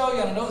this will show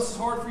you, and I know this is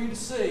hard for you to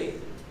see,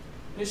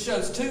 this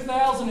shows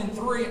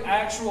 2003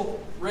 actual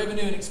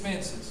revenue and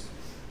expenses.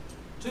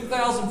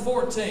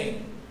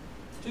 2014.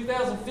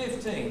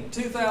 2015,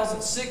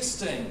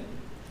 2016,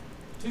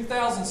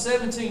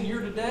 2017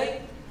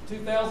 year-to-date,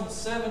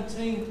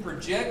 2017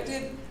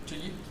 projected, to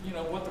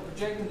what the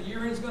projecting the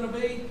year is going to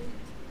be,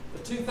 the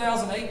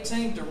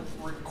 2018 to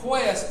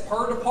request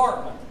per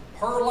department,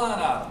 per line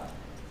item.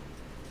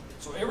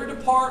 So every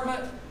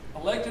department,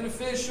 elected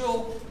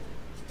official,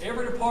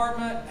 every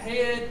department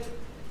head,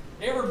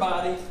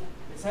 everybody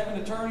is having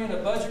to turn in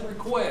a budget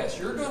request.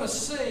 You're going to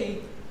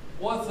see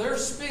what they're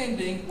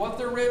spending, what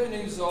their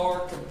revenues are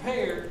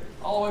compared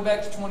all the way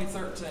back to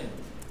 2013.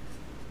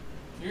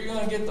 You're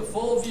going to get the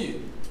full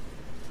view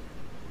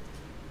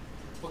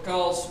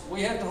because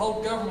we have to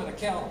hold government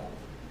accountable.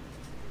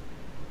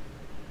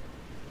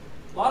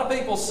 A lot of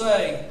people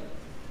say,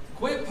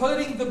 quit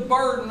putting the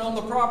burden on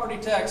the property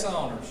tax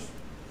owners.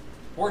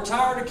 We're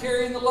tired of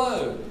carrying the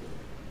load.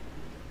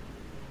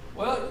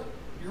 Well,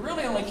 you're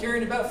really only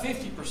carrying about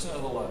 50%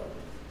 of the load,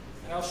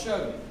 and I'll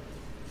show you.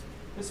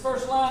 This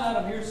first line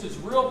item here says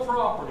real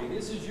property.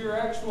 This is your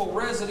actual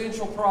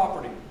residential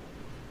property.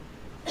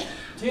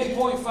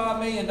 $10.5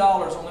 million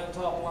on that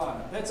top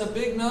line. That's a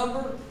big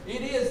number.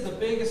 It is the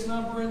biggest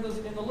number in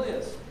the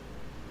list.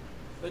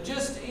 But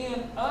just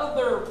in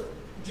other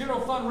general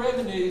fund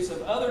revenues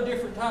of other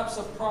different types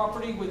of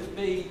property, whether it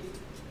be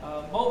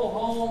mobile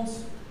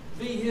homes,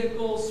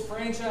 vehicles,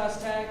 franchise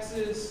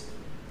taxes,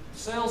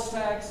 sales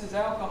taxes,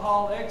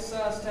 alcohol,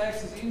 excise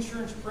taxes,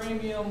 insurance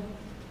premium,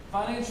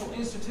 financial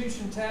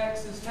institution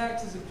taxes,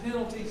 taxes and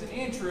penalties and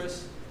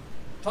interest,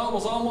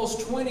 totals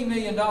almost $20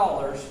 million.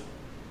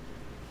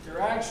 Your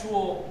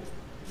actual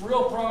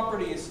real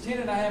property is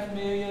 $10.5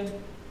 million.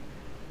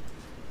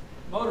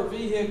 Motor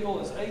vehicle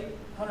is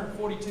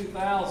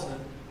 $842,000.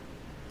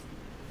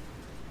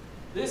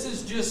 This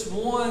is just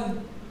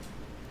one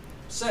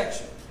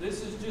section.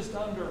 This is just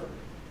under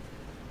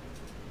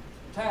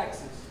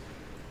taxes.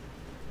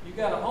 You've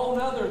got a whole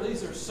nother,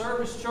 these are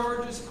service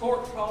charges,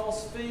 court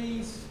costs,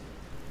 fees,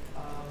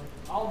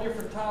 all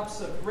different types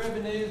of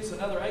revenues,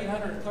 another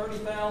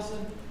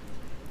 $830,000.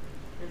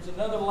 Here's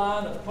another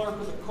line of clerk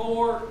of the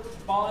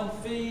court, bond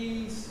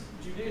fees,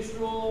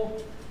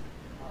 judicial,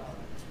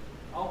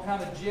 all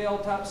kind of jail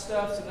type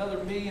stuff, it's another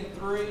 $1.3 million.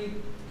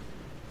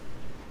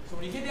 So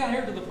when you get down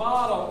here to the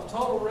bottom,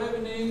 total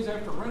revenues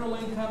after rental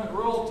income and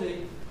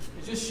royalty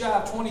is just shy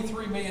of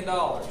 $23 million.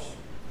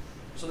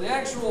 So the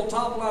actual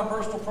top line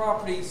personal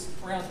property is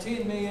around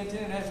 $10 million,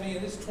 $10.5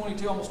 million. This is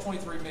 22, almost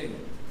 $23 million.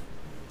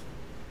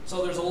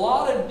 So there's a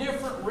lot of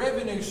different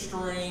revenue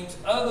streams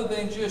other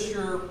than just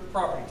your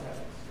property tax.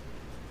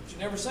 But you've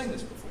never seen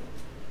this before.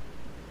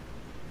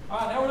 All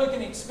right, now we're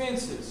looking at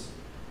expenses.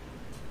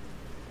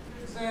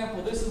 For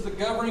example, this is the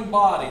governing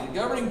body. The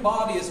governing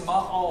body is my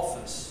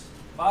office,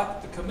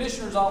 the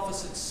commissioner's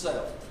office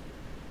itself.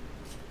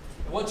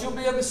 And what you'll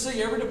be able to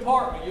see, every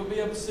department, you'll be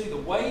able to see the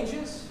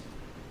wages,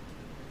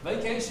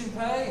 vacation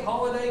pay,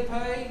 holiday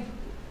pay,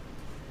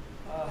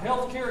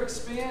 health care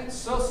expense,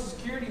 Social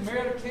Security,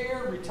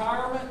 Medicare,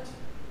 retirement,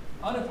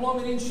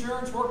 unemployment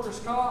insurance, workers'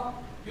 comp.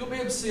 You'll be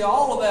able to see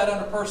all of that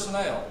under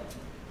personnel.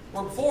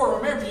 Where before,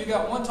 remember, you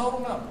got one total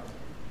number,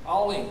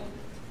 all in.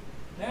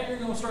 Now you're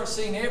going to start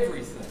seeing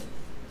everything.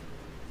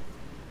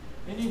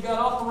 Then you've got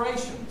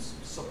operations,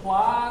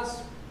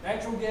 supplies,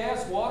 natural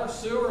gas, water,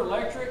 sewer,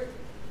 electric,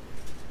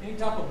 any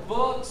type of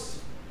books.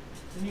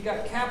 Then you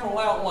got capital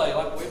outlay,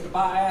 like we have to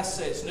buy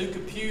assets, new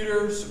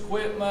computers,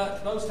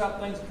 equipment, those type of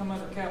things that come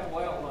under capital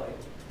outlay.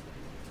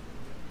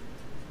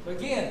 But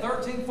again,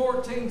 13,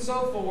 14,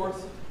 so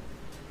forth,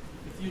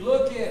 if you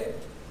look at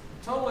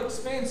total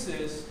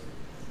expenses,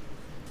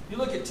 you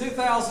look at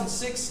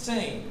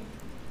 2016,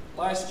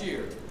 last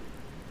year.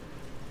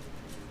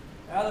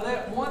 Out of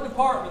that one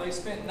department, they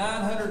spent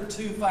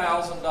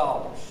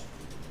 $902,000.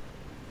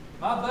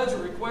 My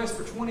budget request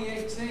for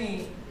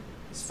 2018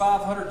 is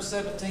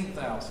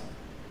 $517,000.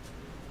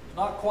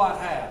 Not quite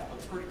half,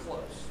 but pretty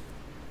close.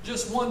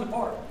 Just one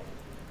department.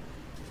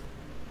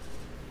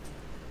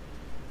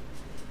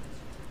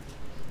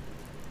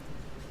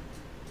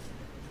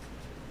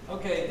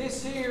 Okay,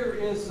 this here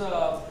is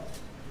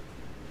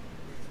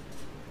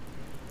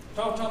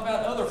talking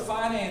about other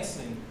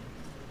financing.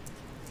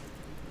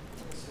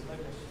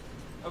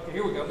 Okay,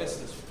 here we go.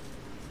 Missed this one.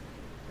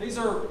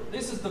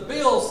 This is the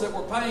bills that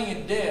we're paying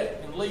in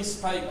debt and lease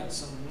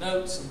payments and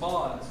notes and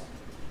bonds.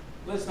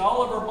 List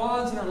all of our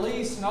bonds and our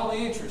lease and all the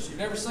interest. You've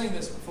never seen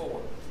this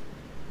before.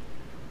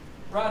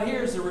 Right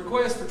here is the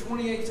request for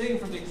 2018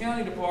 from the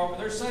accounting department.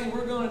 They're saying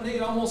we're going to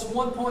need almost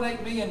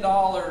 $1.8 million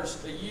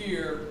a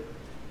year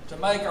to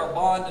make our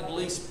bond and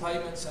lease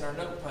payments and our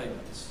note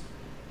payments.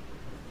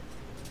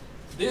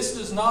 This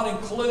does not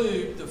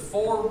include the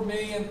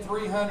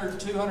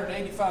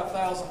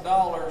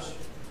 $4,285,000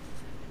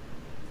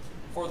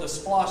 for the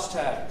SPLOST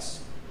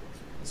tax.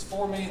 It's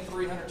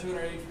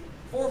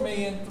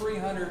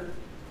 $4,300,000,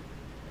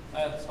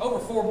 it's over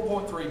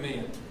 $4.3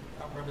 million. I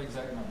don't remember the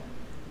exact number.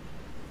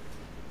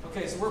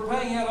 Okay, so we're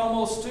paying out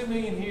almost $2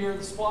 million here.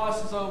 The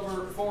SPLOST is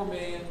over $4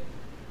 million.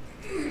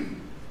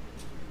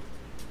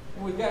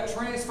 And we've got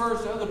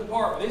transfers to other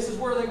departments. This is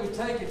where they would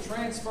take and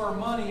transfer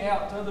money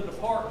out to other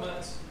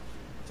departments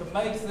to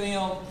make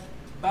them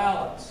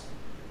balance.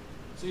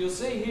 So you'll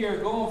see here,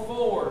 going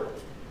forward,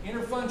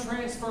 interfund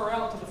transfer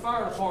out to the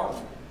fire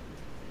department.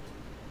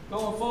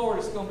 Going forward,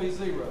 it's going to be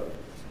zero.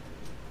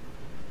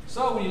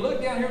 So when you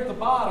look down here at the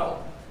bottom,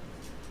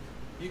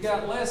 you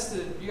got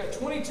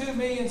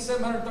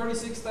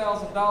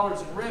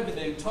 $22,736,000 in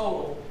revenue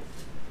total.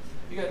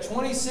 You got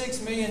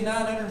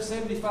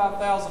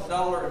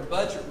 $26,975,000 in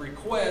budget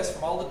requests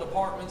from all the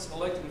departments and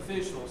elected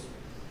officials.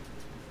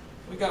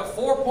 We got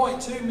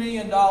 $4.2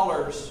 million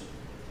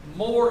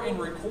more in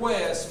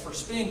requests for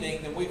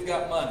spending than we've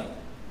got money.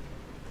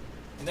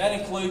 And that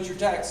includes your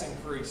tax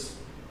increase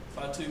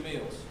by 2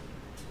 mills.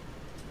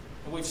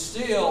 And we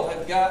still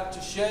have got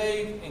to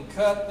shave and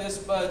cut this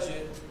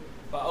budget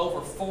by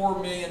over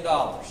 $4 million.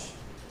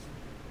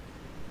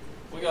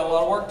 We got a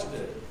lot of work to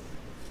do.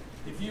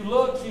 If you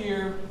look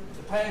here,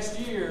 the past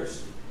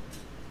years,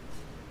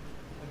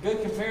 a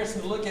good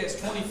comparison to look at is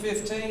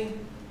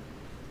 2015.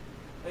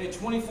 They had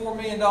 $24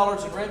 million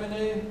in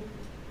revenue.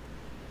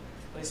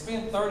 They They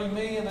spent $30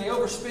 million. They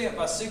overspent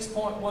by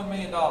 $6.1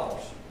 million.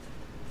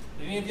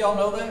 Did any of y'all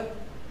know that?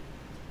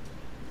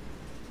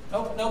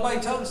 Nope, nobody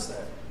told us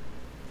that.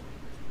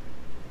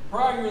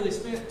 Prior year they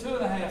spent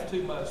 2.5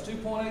 too much,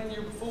 2.8 the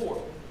year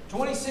before.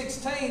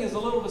 2016 is a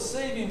little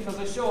deceiving because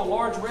they show a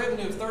large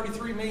revenue of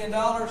 $33 million.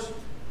 Well,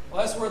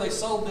 that's where they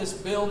sold this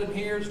building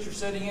here that you're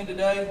sitting in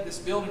today. This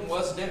building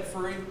was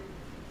debt-free.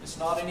 It's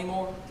not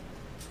anymore.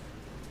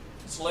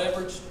 It's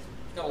leveraged.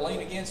 It's got a lien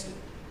against it.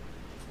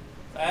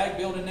 The ag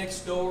building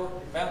next door,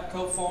 Mountain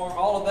Cove Farm,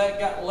 all of that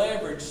got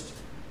leveraged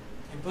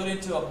and put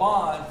into a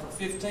bond for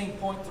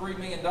 $15.3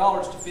 million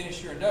to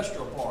finish your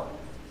industrial park.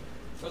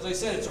 Because they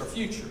said it's our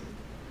future.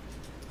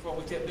 That's what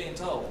we kept being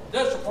told.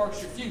 Industrial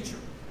park's your future.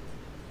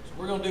 So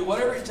we're going to do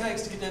whatever it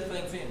takes to get that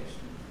thing finished.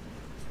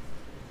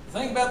 The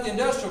thing about the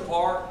industrial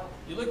park,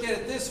 you look at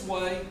it this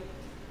way,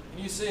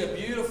 and you see a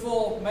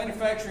beautiful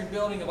manufacturing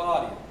building of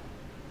audio.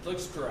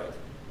 Looks great.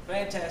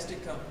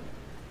 Fantastic company.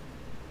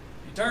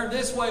 You turn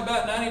this way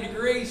about 90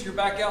 degrees, you're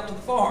back out to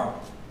the farm.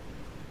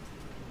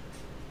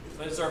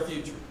 But it's our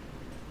future.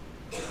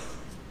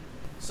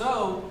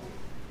 So,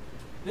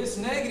 this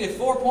negative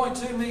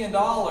 $4.2 million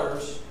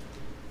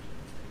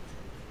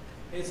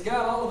it's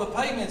got all of the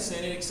payments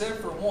in it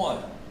except for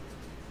one.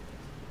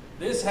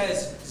 This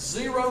has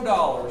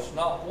 $0,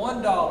 not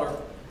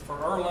 $1 for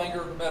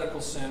Erlanger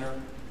Medical Center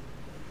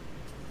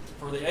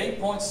for the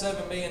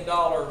 $8.7 million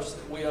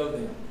that we owe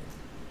them.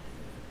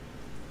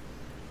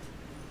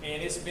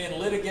 And it's been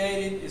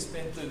litigated, it's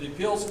been through the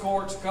appeals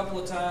courts a couple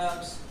of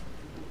times.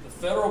 The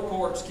federal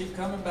courts keep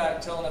coming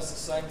back telling us the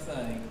same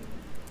thing.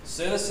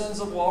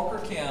 Citizens of Walker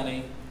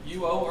County,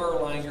 you owe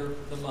Erlanger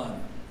the money.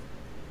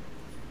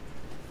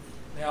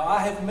 Now, I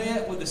have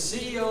met with the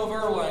CEO of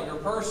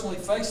Erlanger personally,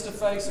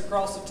 face-to-face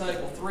across the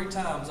table 3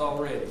 times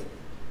already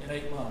in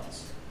 8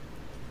 months.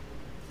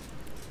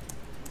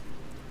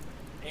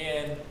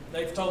 And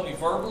they've told me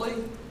verbally,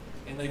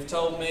 and they've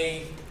told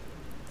me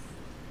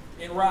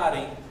in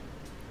writing,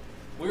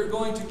 we're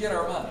going to get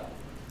our money.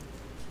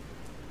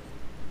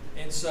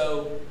 And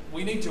so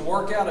we need to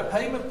work out a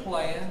payment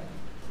plan,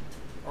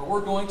 or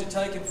we're going to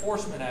take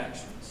enforcement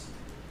actions.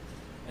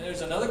 And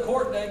there's another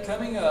court date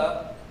coming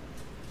up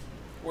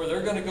where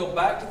they're going to go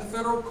back to the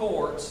federal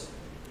courts,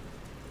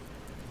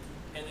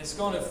 and it's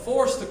going to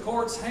force the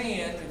court's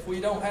hand, if we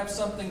don't have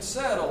something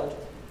settled,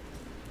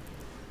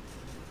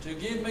 to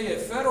give me a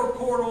federal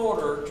court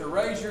order to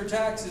raise your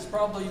taxes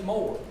probably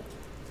more.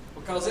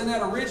 Because in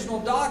that original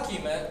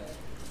document,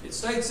 it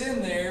states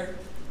in there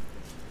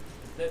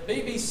that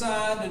BB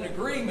signed an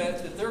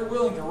agreement that they're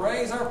willing to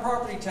raise our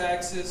property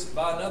taxes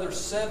by another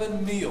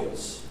 7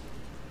 mills,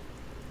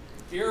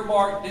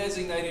 earmarked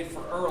designated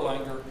for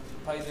Erlanger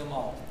to pay them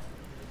off.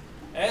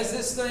 As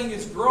this thing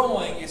is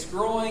growing, it's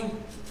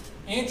growing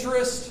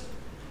interest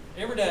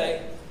every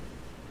day,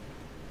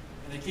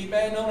 and they keep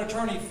adding on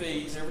attorney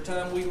fees every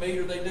time we meet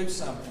or they do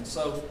something.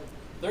 So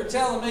they're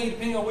telling me,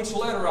 depending on which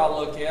letter I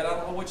look at, I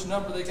don't know which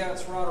number they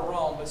got's right or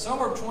wrong, but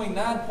somewhere between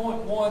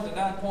 $9.1 to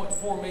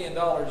 $9.4 million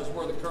is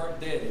where the current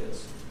debt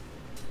is.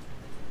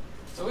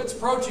 So it's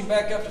approaching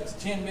back up to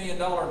the $10 million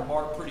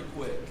mark pretty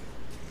quick.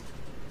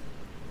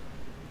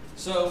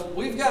 So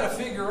we've got to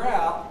figure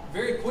out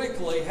very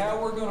quickly how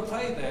we're going to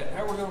pay that,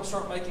 how we're going to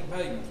start making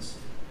payments.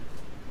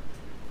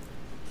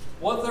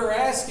 What they're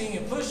asking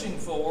and pushing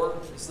for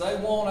is they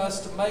want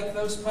us to make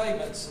those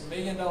payments $1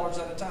 million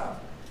at a time.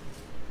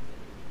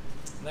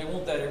 And they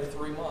want that every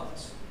 3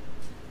 months.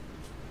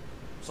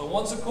 So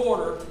once a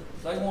quarter,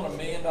 they want $1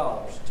 million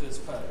to its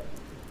pay.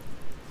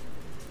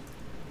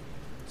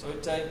 So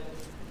it'd take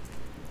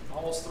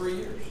almost 3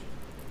 years.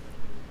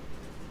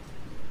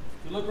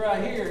 If you look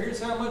right here, here's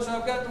how much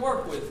I've got to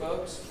work with,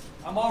 folks.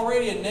 I'm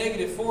already at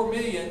negative $4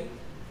 million,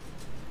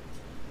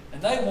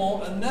 and they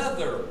want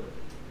another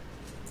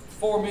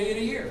 $4 million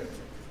a year.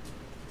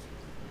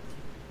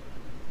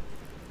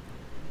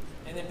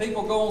 And then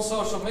people go on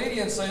social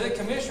media and say the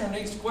commissioner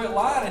needs to quit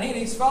lying and he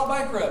needs to file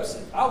bankruptcy.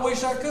 I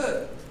wish I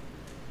could.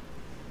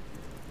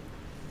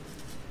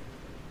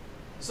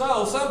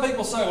 So some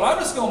people say, well, I'm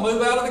just going to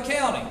move out of the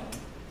county.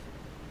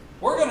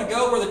 We're going to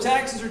go where the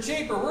taxes are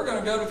cheaper. We're going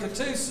to go to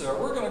Catoosa, or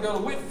we're going to go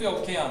to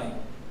Whitfield County.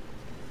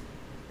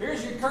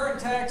 Here's your current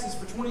taxes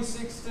for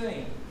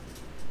 2016.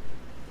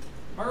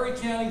 Murray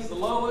County is the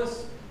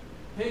lowest.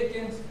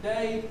 Pickens,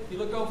 Dave, if you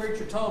look over at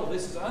your total,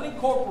 this is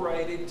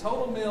unincorporated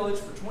total millage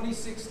for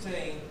 2016.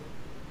 You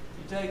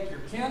take your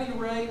county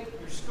rate,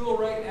 your school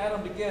rate, and add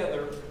them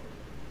together.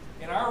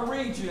 In our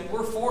region,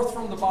 we're 4th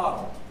from the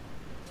bottom.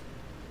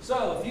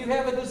 So if you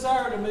have a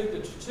desire to move to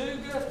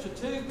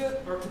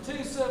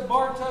Catoosa,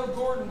 Bartow,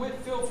 Gordon,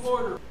 Whitfield,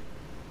 Florida,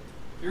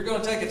 you're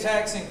going to take a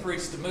tax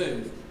increase to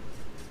move.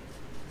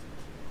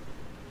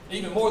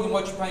 Even more than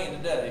what you're paying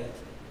today.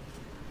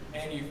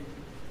 And you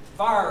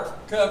fire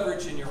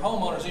coverage and your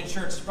homeowner's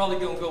insurance is probably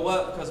going to go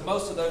up because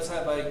most of those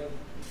have a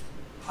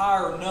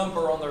higher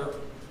number on their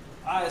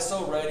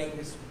ISO rating.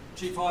 As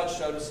Chief Hodge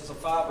showed us, it's a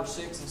 5 or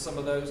 6 in some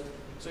of those.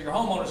 So your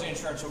homeowner's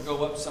insurance will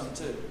go up some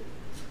too.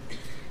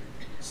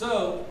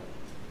 So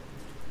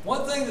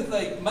One thing that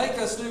they make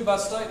us do by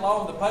state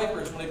law in the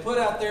paper is when they put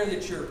out there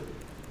that your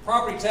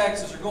property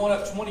taxes are going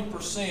up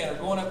 20% or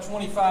going up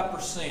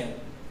 25%.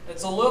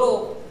 It's a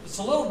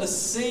little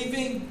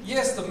deceiving.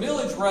 Yes, the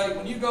millage rate,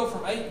 when you go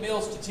from 8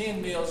 mills to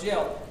 10 mills,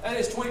 yeah, that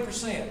is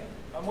 20%.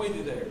 I'm with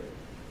you there.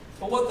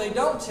 But what they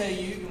don't tell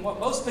you, and what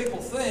most people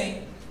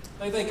think,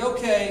 they think,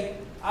 okay,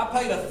 I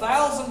paid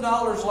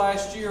 $1,000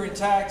 last year in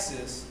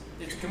taxes.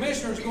 If the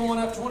commissioner's going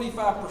up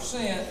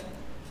 25%,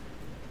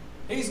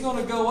 he's going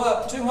to go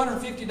up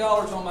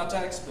 $250 on my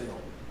tax bill.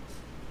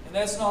 And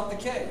that's not the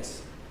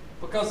case.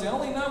 Because the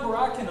only number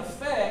I can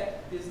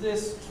affect is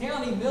this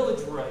county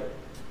millage rate.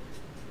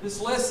 This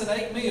less than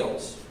 8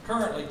 mills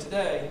currently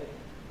today.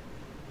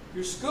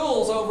 Your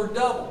school's over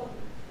double.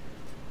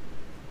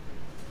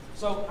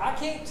 So I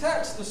can't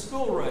touch the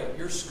school rate.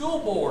 Your school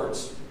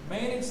boards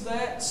manage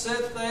that,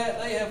 set that.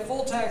 They have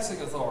full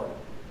taxing authority.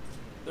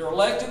 They're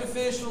elected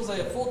officials. They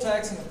have full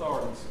taxing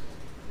authorities.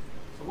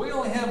 So we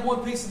only have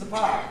one piece of the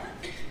pie.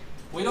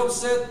 We don't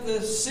set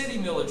the city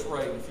millage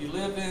rate. If you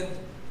live in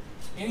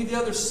any of the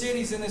other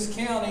cities in this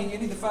county,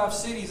 any of the 5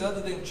 cities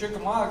other than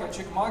Chickamauga,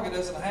 Chickamauga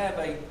doesn't have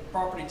a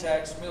property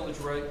tax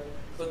millage rate,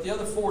 but the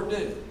other 4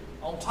 do.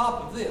 On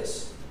top of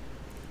this.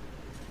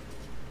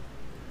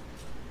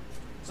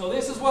 So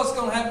this is what's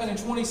going to happen in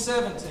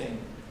 2017.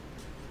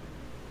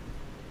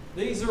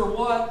 These are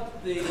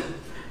what the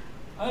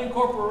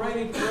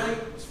unincorporated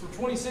rates for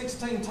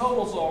 2016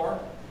 totals are.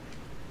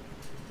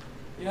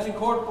 The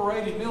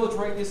unincorporated millage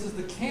rate, this is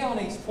the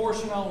county's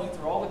portion only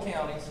through all the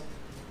counties.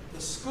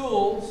 The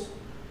schools,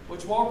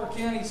 which Walker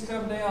County's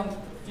come down a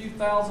few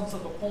thousandths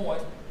of a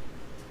point.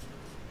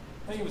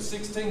 I think it was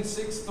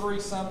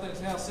 16.63 something,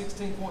 it's now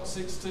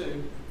 16.62.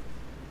 And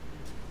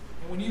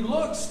when you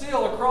look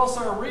still across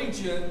our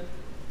region,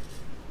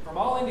 from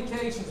all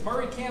indications,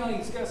 Murray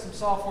County's got some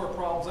software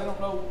problems. I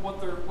don't know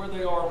where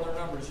they are on their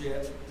numbers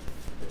yet.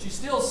 But you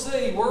still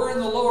see we're in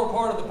the lower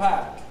part of the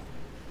pack.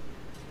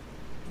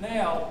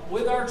 Now,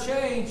 with our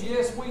change,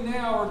 yes, we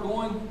now are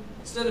going,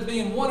 instead of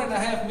being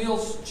 1.5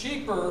 mills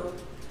cheaper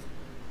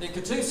than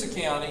Catoosa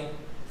County,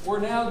 we're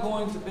now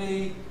going to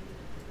be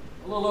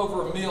a little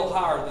over a mill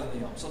higher than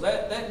them. So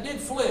that did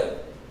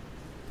flip.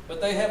 But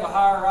they have a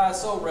higher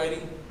ISO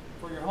rating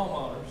for your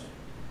homeowners.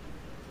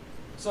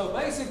 So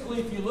basically,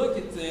 if you look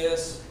at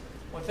this,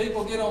 when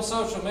people get on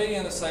social media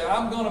and they say,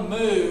 I'm going to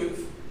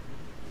move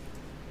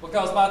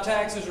because my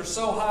taxes are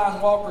so high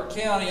in Walker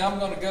County, I'm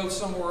going to go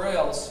somewhere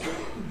else,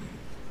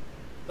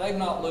 they've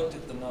not looked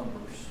at the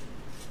numbers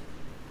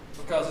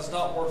because it's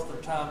not worth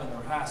their time and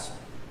their hassle. I'll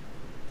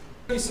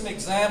give you some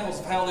examples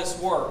of how this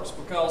works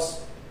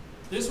because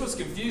this was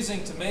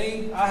confusing to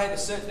me. I had to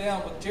sit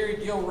down with Terry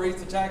Gilreath,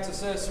 the tax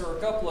assessor, a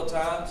couple of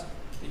times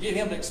to get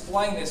him to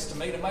explain this to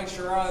me to make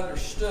sure I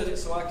understood it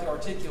so I could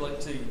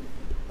articulate to you.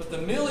 But the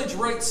millage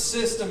rate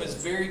system is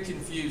very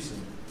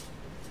confusing,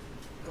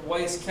 the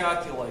way it's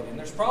calculated. And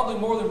there's probably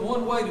more than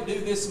one way to do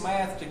this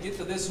math to get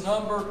to this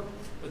number,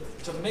 but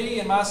to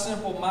me, in my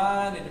simple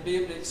mind, and to be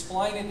able to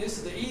explain it, this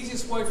is the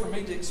easiest way for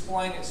me to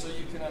explain it so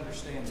you can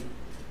understand it.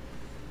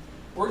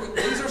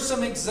 These are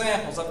some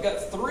examples. I've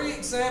got 3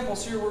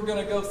 examples here we're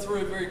going to go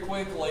through very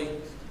quickly,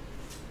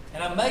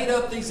 and I made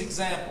up these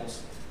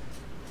examples.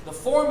 The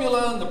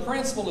formula and the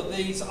principle of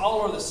these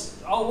all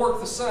work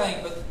the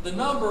same, but the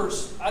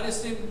numbers, I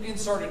just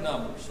inserted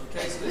numbers,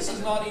 okay? So this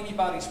is not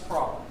anybody's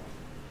property.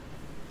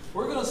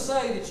 We're going to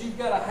say that you've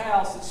got a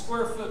house that's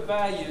square foot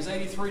value is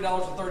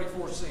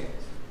 $83.34.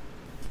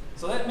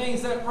 So that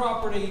means that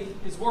property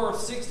is worth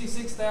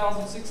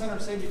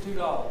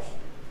 $66,672.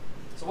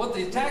 So what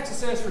the tax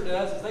assessor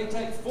does is they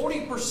take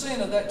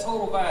 40% of that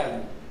total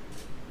value.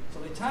 So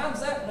they times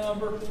that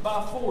number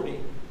by 40.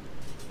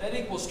 That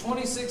equals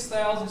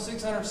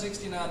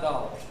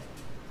 $26,669.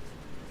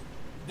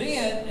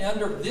 Then,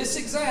 under this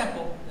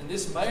example, and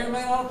this may or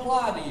may not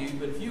apply to you,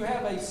 but if you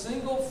have a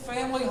single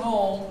family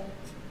home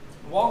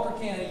in Walker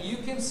County, you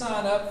can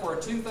sign up for a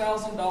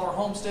 $2,000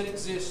 homestead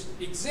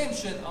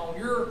exemption on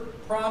your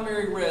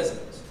primary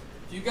residence.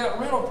 If you've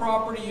got rental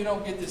property, you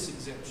don't get this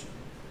exemption.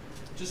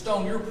 Just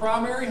on your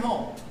primary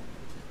home.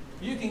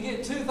 You can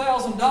get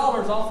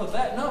 $2,000 off of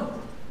that number.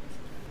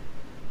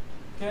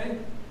 Okay?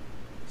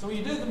 So when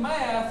you do the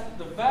math,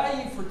 the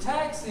value for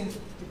taxing, to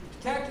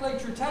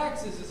calculate your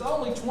taxes, is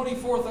only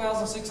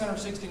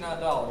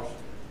 $24,669,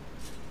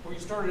 where you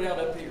started out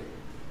up here.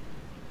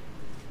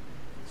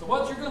 So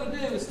what you're going to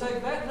do is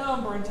take that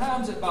number and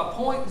times it by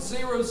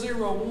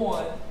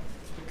 0.001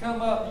 to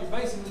come up, you're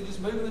basically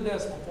just moving the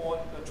decimal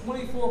point, to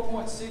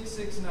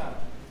 24.669.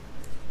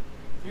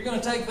 You're going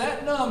to take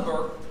that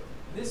number,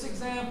 this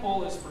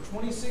example is for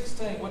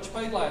 2016, what you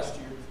paid last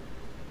year.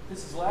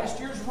 This is last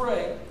year's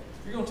rate.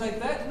 You're going to take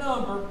that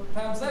number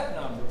times that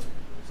number.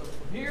 So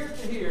from here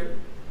to here,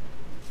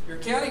 your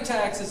county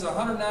tax is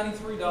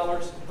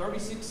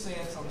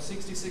 $193.36 on a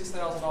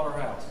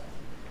 $66,000 house.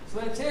 So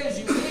that tells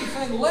you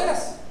anything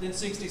less than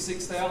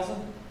 $66,000,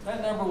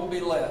 that number will be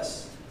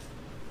less.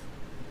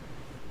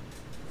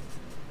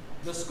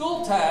 The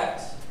school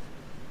tax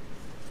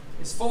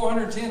is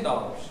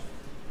 $410.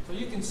 So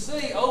you can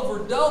see over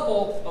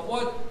double of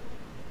what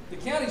the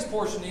county's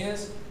portion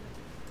is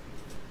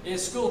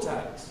school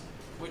tax,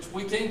 which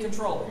we can't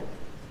control here.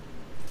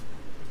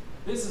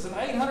 This is an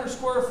 800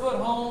 square foot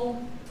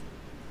home.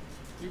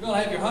 You're going to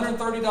have your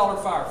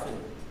 $130 fire fee.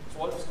 That's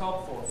what it's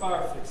called for,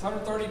 fire fee. It's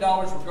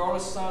 $130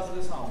 regardless of the size of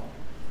this home.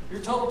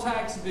 Your total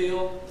tax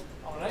bill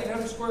on an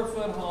 800 square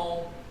foot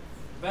home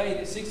valued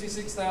at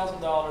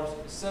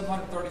 $66,000 is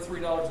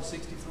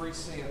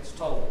 $733.63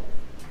 total.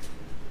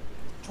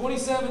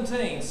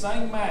 2017,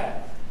 same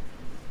math.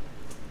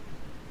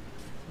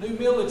 New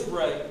millage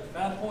rate,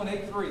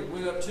 9.83,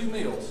 went up 2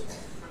 mills.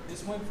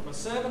 This went from a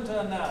 7 to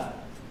a 9.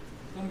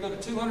 It's going to go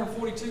to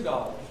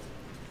 $242.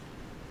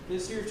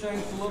 This here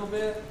changed a little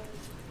bit.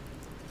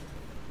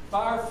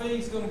 Fire fee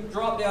is going to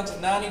drop down to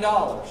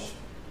 $90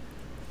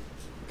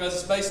 because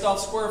it's based off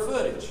square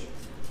footage.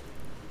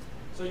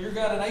 So you've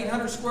got an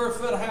 800 square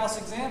foot house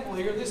example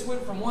here. This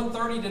went from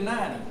 130 to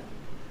 90.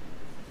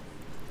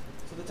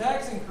 So the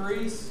tax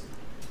increase,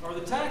 or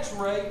the tax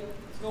rate,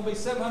 is going to be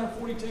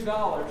 $742.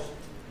 So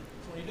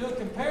when you do a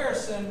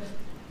comparison,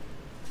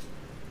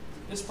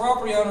 this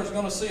property owner is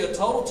going to see a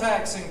total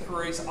tax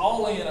increase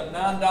all in of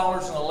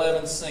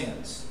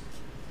 $9.11.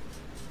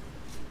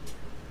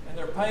 And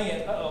they're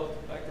paying,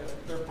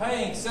 they're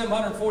paying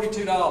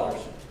 $742.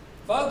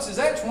 Folks, is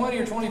that 20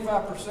 or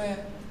 25%?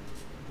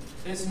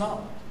 It's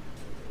not.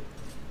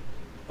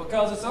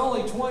 Because it's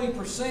only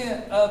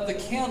 20% of the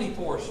county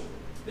portion.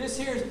 This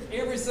here is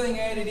everything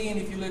added in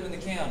if you live in the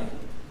county.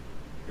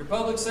 Your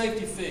public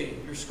safety fee,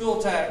 your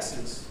school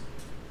taxes,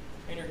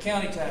 and your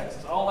county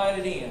taxes, all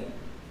added in.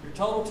 Your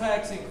total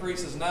tax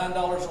increase is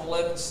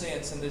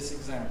 $9.11 in this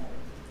example.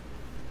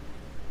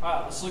 All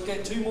right, let's look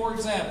at 2 more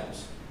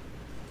examples.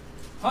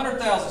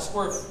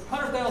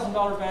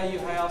 $100,000 value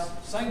house,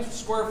 same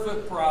square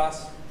foot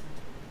price.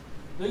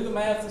 Do the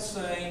math the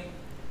same.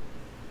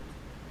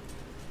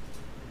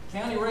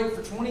 County rate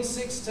for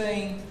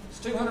 2016 is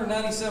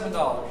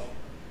 $297.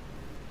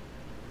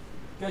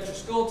 Got your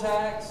school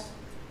tax.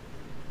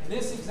 In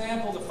this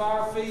example, the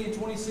fire fee in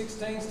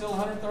 2016 is still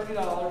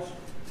 $130.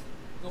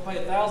 You're going to pay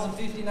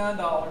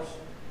 $1,059.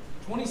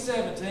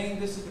 2017,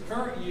 this is the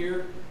current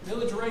year,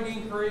 millage rate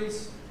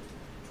increase,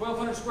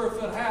 1,200 square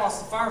foot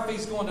house, the fire fee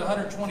is going to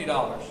 $120.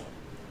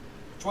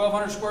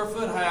 1,200 square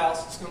foot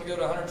house, it's going to go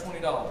to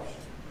 $120.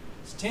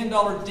 It's a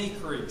 $10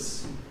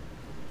 decrease.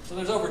 So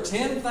there's over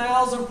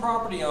 10,000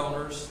 property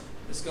owners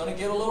that's going to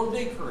get a little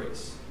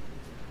decrease.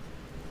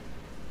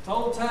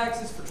 Total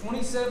taxes for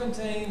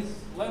 2017 is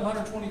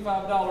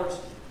 $1,125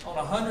 on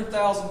a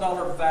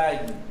 $100,000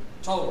 value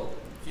total.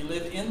 If you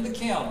live in the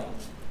county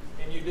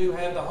and you do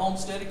have the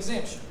homestead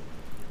exemption.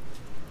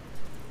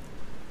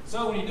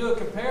 So when you do a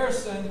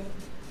comparison,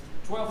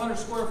 1,200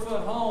 square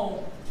foot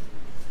home,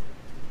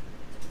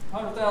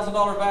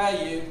 $100,000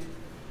 value,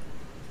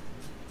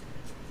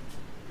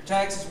 your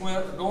taxes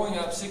are going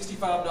up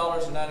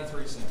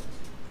 $65.93.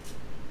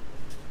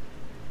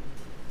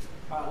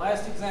 All right,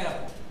 last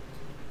example.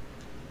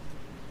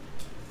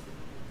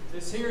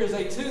 This here is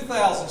a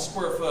 2,000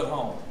 square foot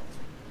home.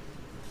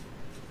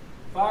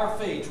 Fire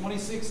fee,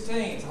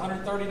 2016 is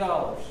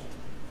 $130.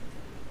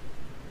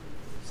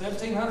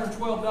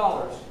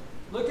 $1,712.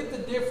 Look at the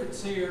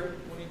difference here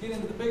when you get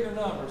into the bigger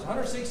numbers,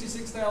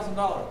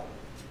 $166,000.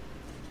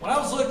 When I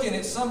was looking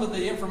at some of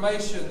the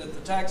information that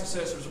the tax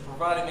assessors are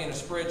providing me in a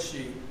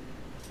spreadsheet,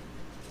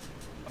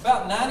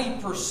 about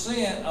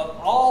 90% of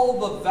all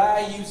the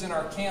values in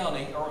our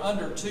county are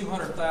under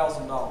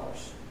 $200,000.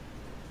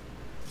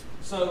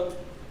 So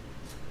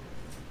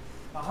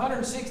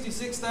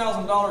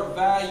 $166,000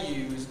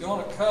 value is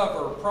going to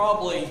cover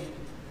probably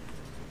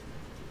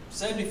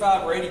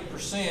 75 or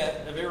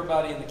 80% of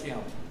everybody in the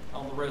county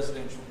on the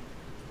residential.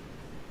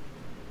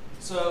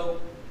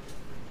 So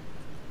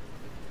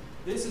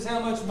this is how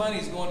much money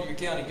is going to your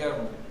county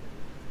government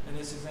in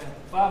this example.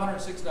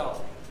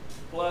 $506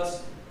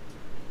 plus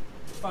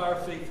the fire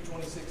fee for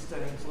 2016.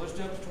 So let's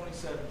jump to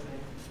 2017.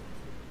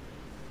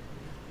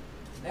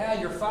 Now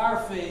your fire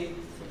fee,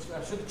 which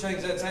I should have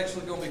changed that, it's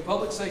actually going to be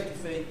public safety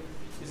fee,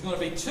 is going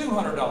to be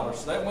 $200.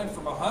 So that went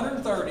from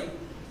 $130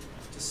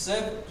 to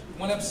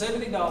went up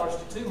 $70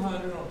 to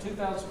 $200 on a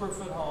 2,000 square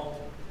foot home.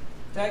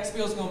 Tax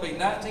bill is going to be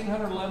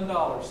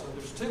 $1,911. So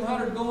there's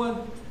 $200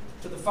 going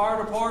to the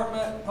fire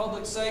department,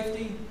 public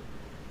safety,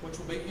 which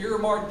will be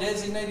earmarked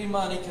designated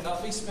money,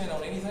 cannot be spent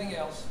on anything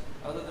else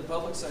other than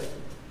public safety.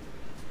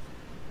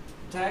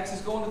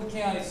 Taxes going to the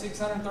county,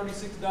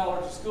 $636.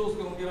 The school's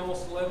going to get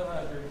almost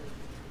 $1,100.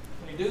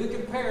 When you do the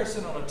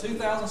comparison on a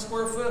 2,000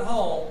 square foot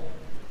home,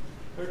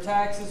 their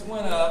taxes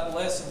went up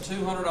less than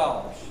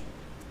 $200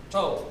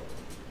 total.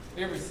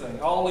 Everything,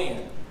 all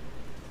in.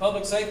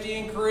 Public safety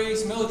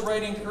increase, millage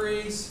rate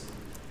increase,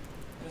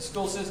 and the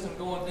school system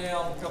going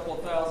down a couple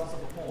of thousandths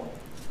of a point.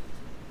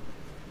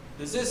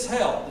 Does this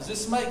help? Does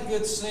this make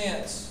good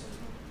sense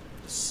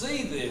to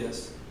see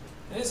this?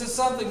 And this is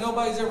something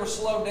nobody's ever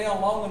slowed down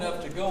long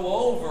enough to go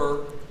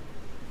over,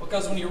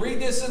 because when you read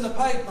this in the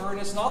paper, and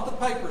it's not the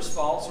paper's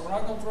fault, so we're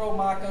not going to throw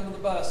Mike under the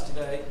bus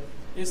today,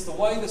 it's the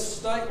way the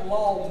state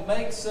law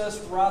makes us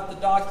write the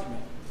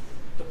document.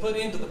 to put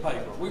into the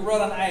paper. We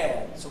run an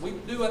ad. So we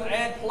do an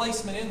ad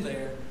placement in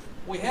there.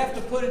 We have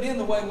to put it in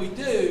the way we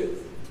do,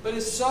 but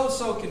it's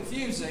so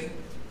confusing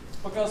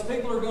because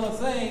people are going to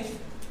think,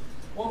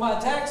 well, my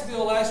tax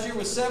bill last year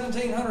was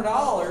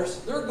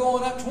 $1,700. They're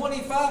going up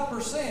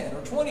 25%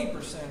 or 20% or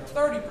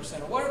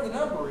 30% or whatever the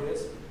number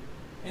is.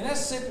 And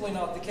that's simply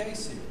not the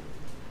case here.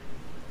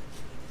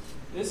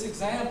 This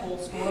example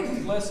is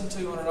going up less than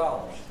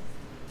 $200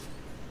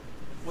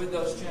 with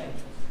those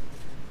changes.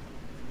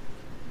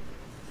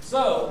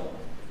 So,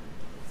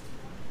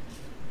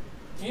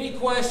 any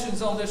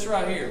questions on this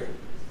right here?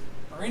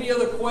 Or any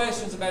other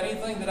questions about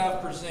anything that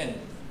I've presented?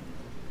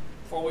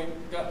 Before we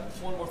got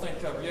one more thing to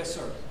cover. Yes,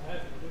 sir. I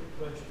have a quick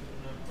question,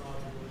 and I'm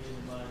probably in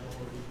the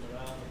minority, but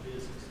I'm a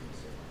business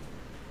myself.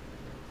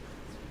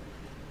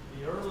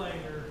 The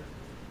Erlanger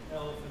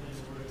elephant in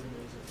the room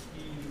is a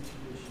huge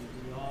issue.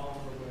 We all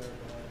are aware of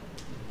that.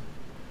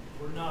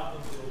 We're not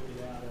going to be able to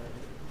get out of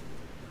it.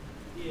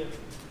 If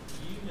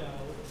you know,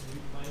 you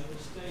plainly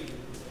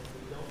stated that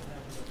we don't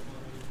have enough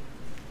money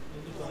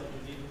in the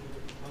budget, even with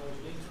the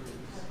proposed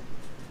increase,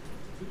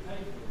 to pay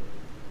for it.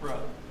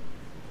 Right.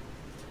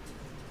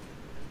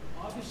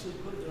 Obviously,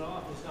 putting it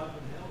off is not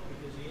going to help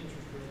because the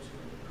interest rate's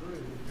going to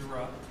accrue. You're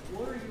right.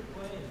 What are your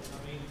plans? I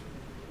mean,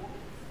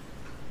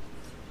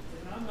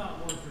 and I'm not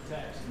one for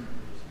tax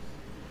increases.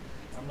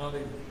 I'm not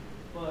either.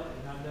 But,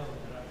 and I know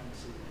that, I can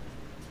see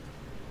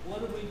that. What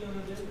are we going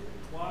to do?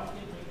 Why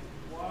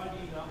do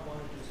you not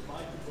want to just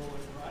bite the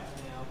bullet right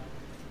now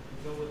and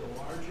go with a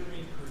larger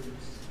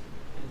increase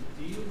and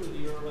deal with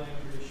the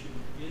Erlanger issue,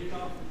 get it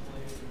off the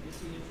plate, and get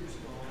the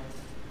interest going,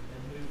 and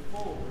move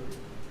forward?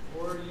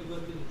 Or are you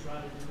looking to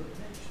try to do it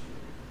next year?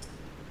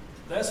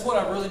 That's what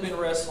I've really been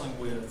wrestling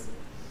with.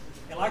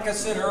 And like I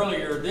said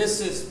earlier,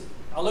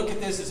 I look at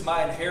this as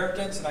my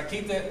inheritance, and I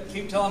keep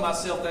telling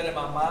myself that in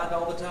my mind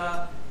all the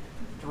time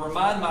to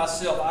remind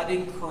myself I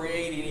didn't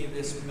create any of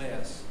this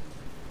mess.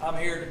 I'm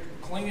here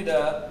to clean it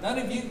up. None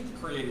of you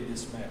created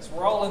this mess.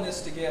 We're all in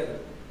this together.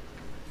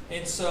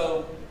 And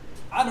so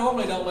I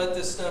normally don't let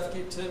this stuff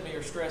get to me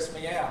or stress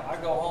me out.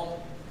 I go home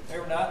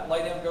every night,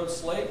 lay down, go to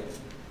sleep,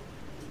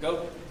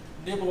 go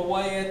nibble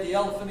away at the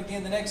elephant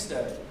again the next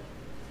day.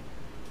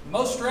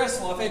 Most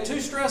stressful, I've had 2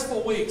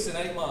 stressful weeks in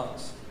 8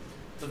 months.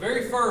 The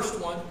very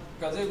first one,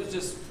 because it was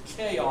just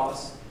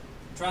chaos,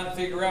 trying to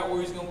figure out where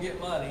he was going to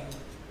get money,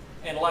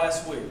 and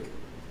last week.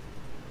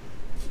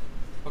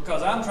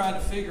 Because I'm trying to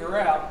figure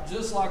out,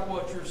 just like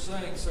what you're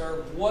saying,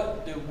 sir,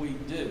 what do we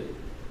do?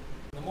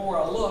 The more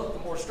I look,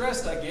 the more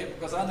stressed I get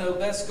because I know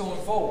that's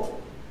going forward.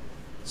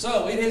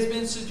 So it has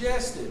been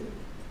suggested,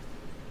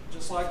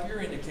 just like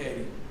you're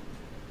indicating,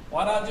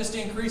 why not just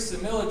increase the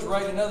millage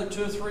rate another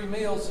 2 or 3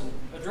 mills and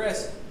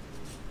address it?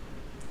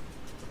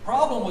 The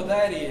problem with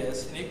that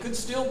is, and it could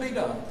still be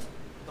done,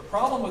 the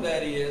problem with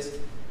that is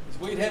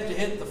we'd have to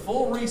hit the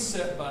full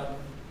reset button,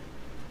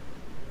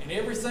 and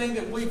everything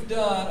that we've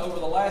done over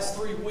the last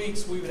 3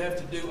 weeks we would have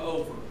to do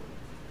over.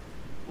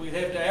 We'd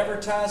have to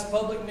advertise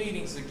public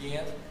meetings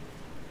again,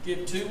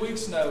 give 2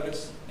 weeks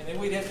notice, and then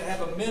we'd have to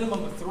have a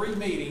minimum of 3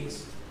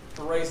 meetings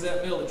to raise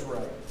that millage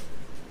rate.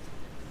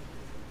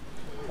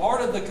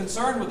 Part of the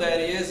concern with that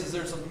is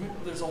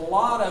there's a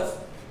lot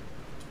of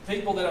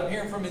people that I'm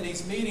hearing from in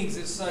these meetings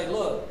that say,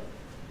 look,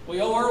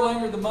 we owe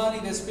Erlanger the money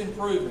that's been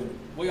proven.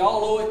 We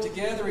all owe it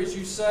together, as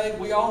you say.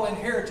 We all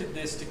inherited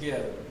this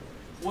together.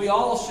 We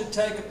all should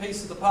take a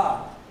piece of the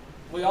pie.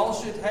 We all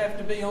should have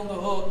to be on the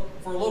hook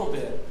for a little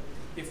bit.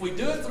 If we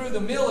do it through the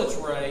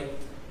millage rate,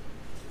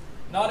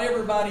 not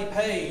everybody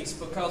pays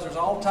because there's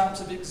all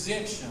types of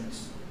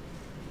exemptions.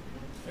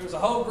 There was a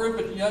whole group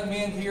of young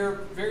men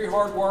here, very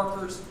hard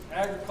workers,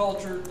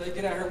 agriculture. They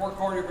get out here and work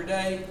hard every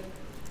day.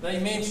 They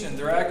mentioned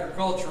their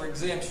agriculture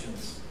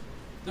exemptions.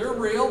 They're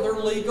real, they're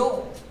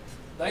legal.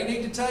 They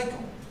need to take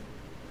them.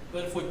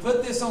 But if we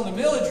put this on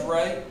the millage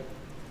rate,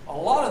 a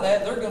lot of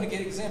that, they're going to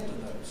get exempt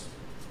of those.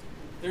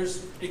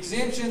 There's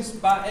exemptions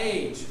by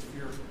age. If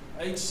you're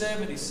age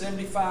 70,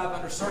 75,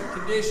 under certain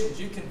conditions,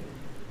 you can,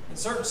 in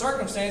certain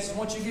circumstances,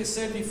 once you get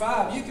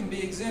 75, you can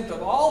be exempt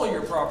of all of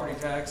your property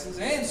taxes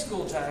and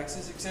school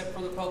taxes except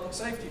for the public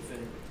safety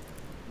fee.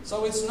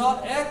 So it's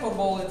not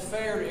equitable and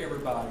fair to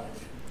everybody.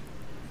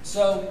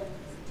 So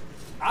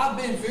I've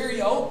been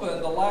very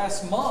open the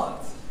last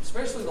month,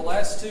 especially the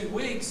last 2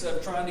 weeks,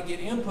 of trying to get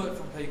input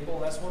from people.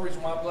 And that's one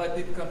reason why I'm glad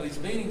people come to these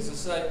meetings and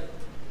say,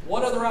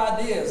 what other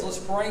ideas? Let's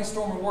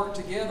brainstorm and work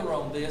together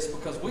on this,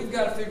 because we've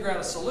got to figure out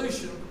a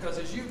solution, because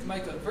as you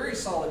make a very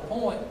solid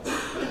point,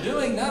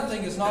 doing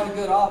nothing is not a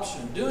good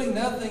option. Doing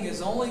nothing is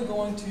only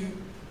going to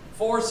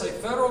force a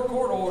federal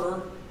court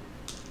order,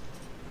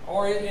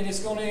 and it's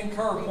going to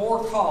incur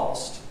more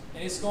cost,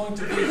 and it's going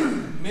to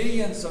be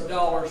millions of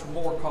dollars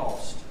more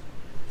cost.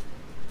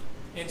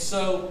 And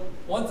so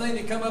one thing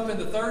that come up in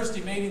the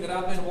Thursday meeting that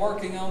I've been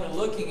working on and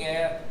looking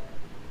at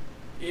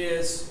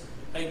is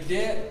a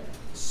debt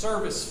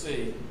service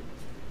fee.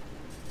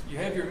 You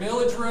have your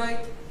millage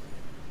rate,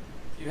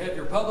 you have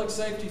your public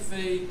safety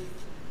fee.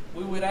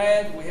 We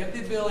have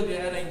the ability to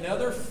add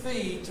another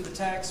fee to the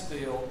tax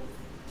bill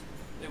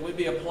that would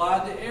be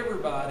applied to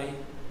everybody,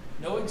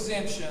 no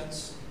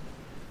exemptions,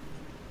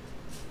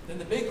 then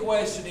the big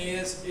question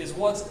is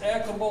what's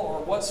equitable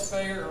or what's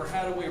fair, or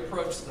how do we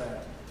approach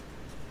that?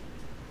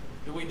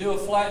 Do we do a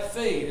flat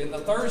fee? In the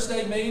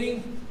Thursday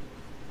meeting,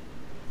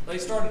 they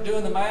started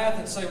doing the math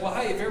and say, well,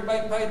 hey, if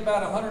everybody paid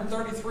about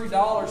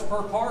 $133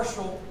 per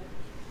partial,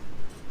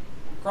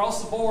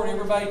 across the board,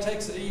 everybody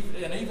takes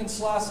an even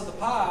slice of the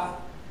pie.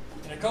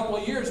 In a couple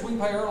of years, we can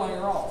pay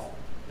Erlanger off,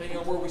 depending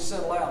on where we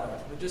settle out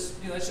at. But just,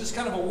 it's just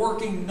kind of a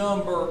working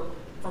number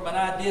from an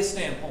idea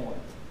standpoint.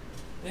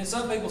 Then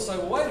some people say,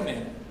 well, wait a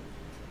minute.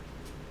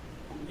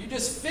 You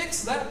just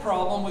fix that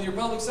problem with your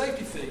public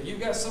safety fee.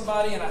 You've got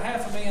somebody in a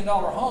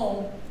 $500,000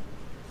 home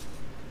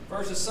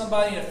versus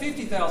somebody in a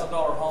 $50,000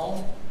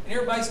 home, and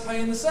everybody's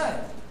paying the same.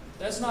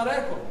 That's not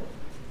equitable.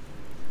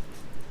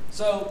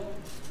 So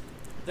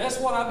that's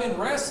what I've been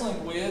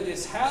wrestling with,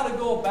 is how to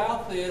go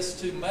about this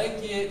to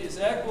make it as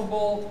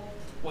equitable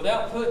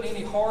without putting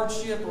any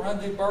hardship or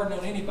undue burden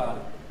on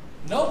anybody.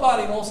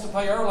 Nobody wants to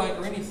pay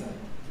Erlanger anything.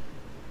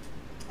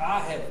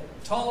 I have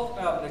talked,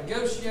 I've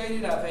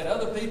negotiated, I've had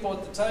other people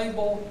at the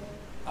table,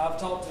 I've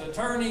talked to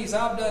attorneys,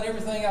 I've done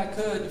everything I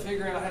could to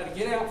figure out how to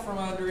get out from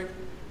under it,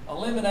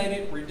 eliminate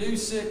it,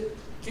 reduce it,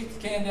 kick the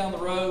can down the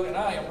road, and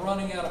I am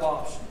running out of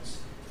options.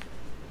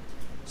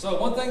 So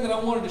one thing that I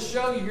wanted to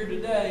show you here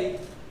today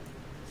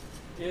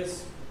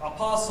is a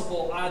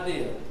possible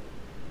idea.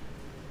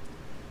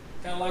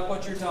 Kind of like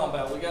what you're talking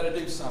about. We got to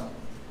do something.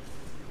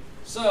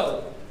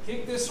 So,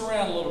 kick this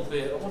around a little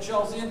bit. I want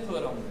y'all's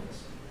input on this.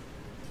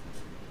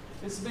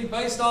 This will be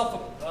based off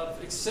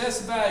of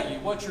excess value,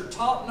 what your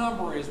top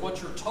number is,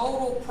 what your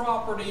total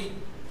property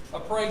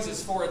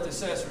appraises for at the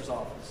assessor's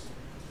office.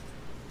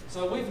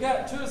 So we've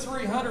got 200 or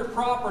 300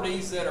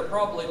 properties that are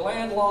probably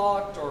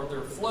landlocked, or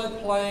they're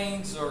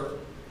floodplains, or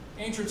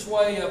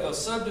entranceway of a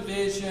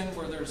subdivision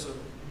where there's a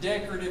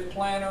decorative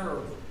planter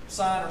or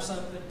sign or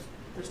something.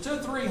 There's 200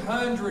 or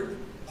 300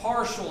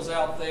 partials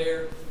out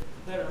there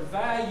that are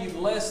valued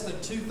less than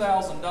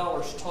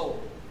 $2,000 total.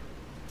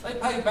 They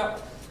pay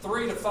about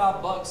 $3 to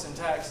 $5 in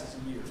taxes a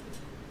year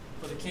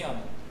for the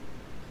county.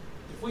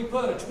 If we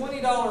put a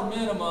 $20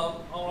 minimum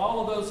on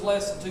all of those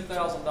less than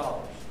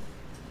 $2,000,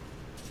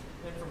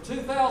 then from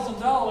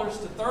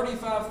 $2,000 to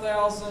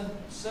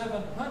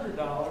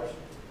 $35,700,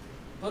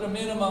 put a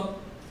minimum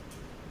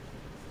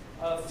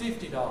of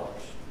 $50.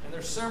 And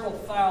there's several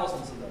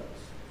thousands of those.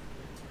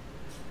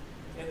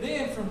 And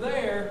then from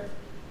there,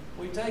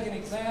 we take an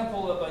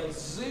example of a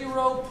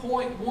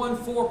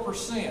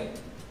 0.14%.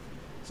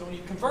 So when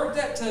you convert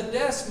that to a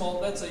decimal,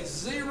 that's a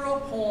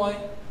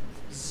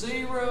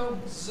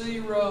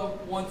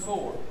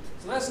 0.0014.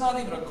 So that's not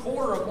even a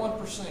quarter of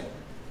 1%.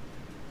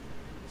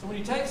 So when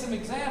you take some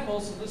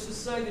examples, so let's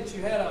just say that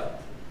you had a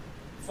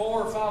 $400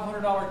 or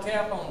 $500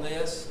 cap on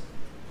this.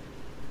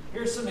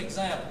 Here's some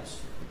examples.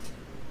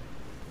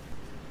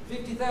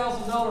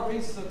 $50,000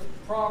 piece of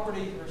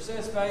property, or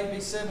assessed value would be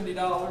 $70.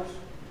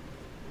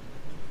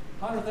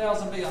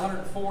 $100,000 would be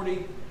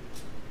 $140.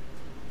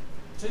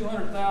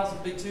 $200,000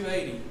 would be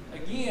 $280.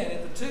 Again,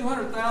 at the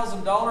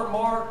 $200,000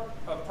 mark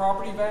of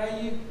property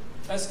value,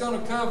 that's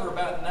going to cover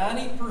about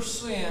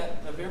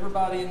 90% of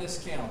everybody in this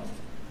county.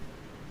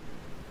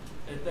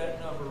 At that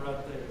number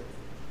right there.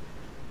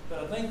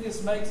 But I think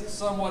this makes it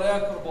somewhat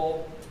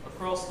equitable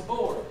across the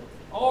board.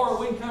 Or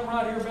we can come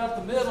right here about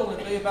the middle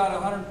and be about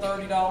 $130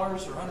 or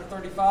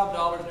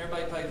 $135 and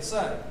everybody pay the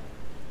same.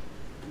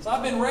 So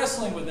I've been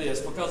wrestling with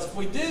this, because if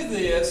we do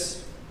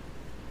this,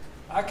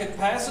 I could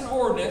pass an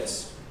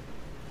ordinance.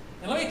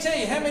 And let me tell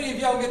you, how many of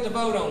y'all get to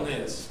vote on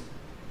this?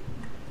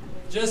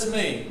 Just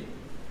me.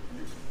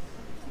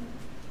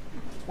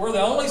 We're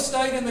the only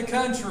state in the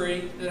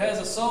country that has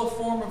a sole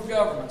form of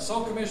government,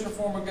 sole commissioner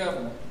form of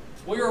government.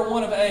 We are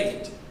one of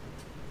 8.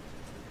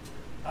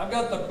 I've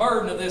got the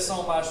burden of this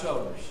on my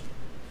shoulders.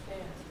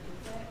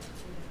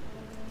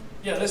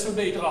 Yeah, this would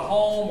be a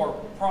home or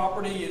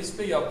property. This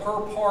would be a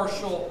per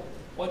partial,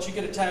 what you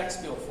get a tax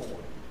bill for.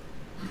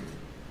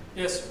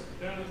 Yes, sir.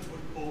 Shannon, we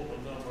pulled a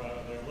number out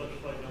of there. Let's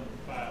say number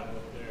 5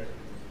 up there.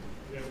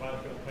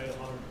 Everybody's going to pay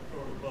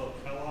 $130.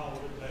 How long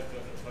would it take us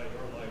to pay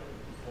Erlanger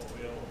what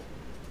we owe?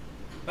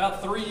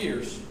 About 3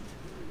 years.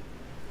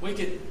 We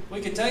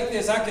could take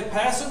this. I could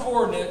pass an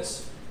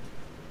ordinance,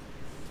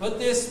 put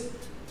this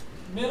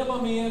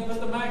minimum in,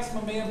 put the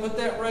maximum in, put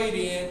that rate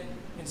in,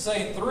 and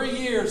say in 3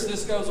 years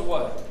this goes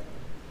away.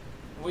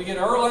 We get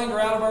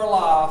Erlanger out of our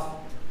life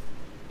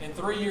in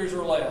 3 years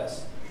or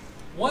less.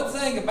 One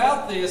thing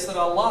about this that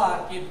I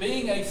like, it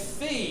being a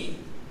fee,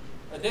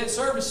 a debt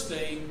service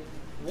fee,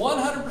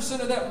 100%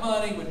 of that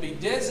money would be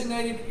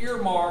designated,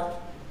 earmarked,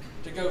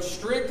 to go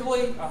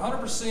strictly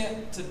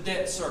 100% to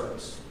debt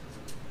service.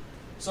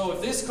 So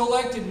if this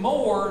collected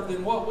more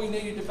than what we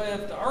needed to pay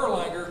up to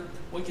Erlanger,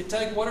 we could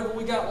take whatever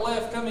we got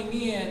left coming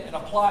in and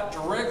apply it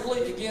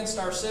directly against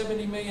our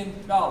 $70 million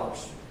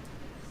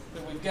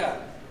that we've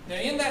got. Now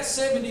in that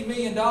 $70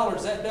 million,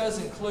 that does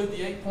include the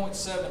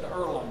 8.7 to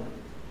Erlanger.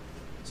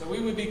 So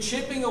we would be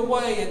chipping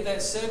away at that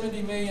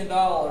 $70 million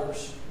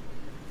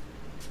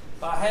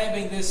by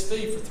having this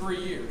fee for 3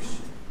 years.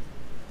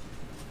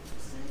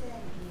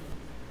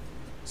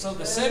 So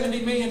the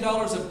 $70 million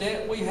of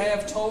debt we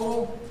have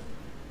total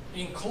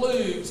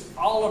includes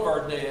all of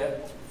our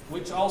debt,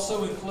 which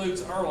also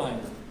includes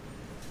Erlanger.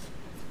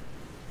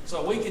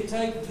 So we could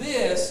take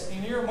this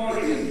and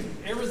earmark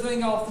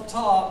everything off the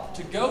top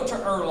to go to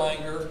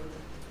Erlanger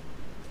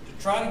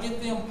to try to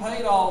get them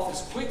paid off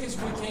as quick as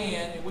we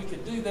can, and we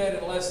could do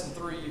that in less than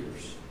 3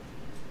 years.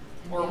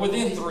 Or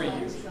within 3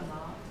 years.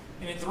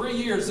 And in 3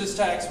 years, this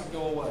tax would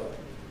go away.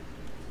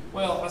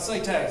 Well, I say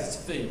tax, it's a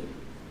fee.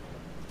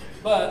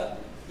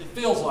 But it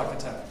feels like a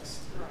tax.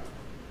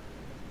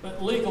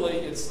 But legally,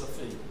 it's a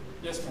fee.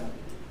 Yes, ma'am.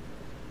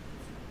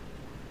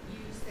 You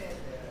said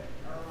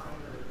that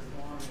Erlanger is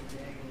 $1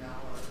 million a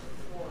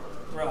quarter.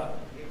 Right.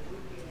 If we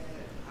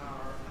get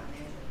our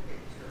financial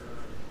picture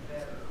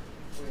better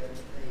with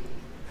the,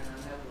 and I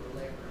know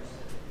we're leveraged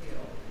to the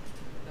hill,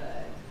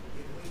 but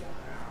if we got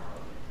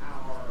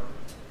our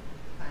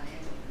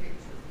financial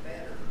picture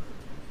better,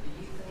 do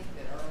you think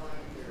that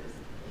Erlanger is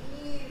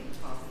any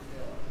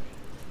possibility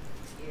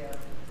if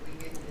we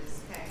get this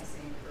tax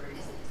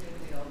increase to the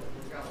bill that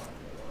we're going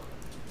for,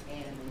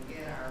 and we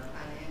get our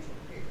financial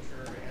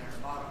picture and our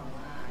bottom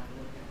line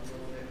looking a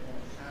little bit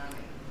more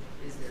shiny,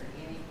 is there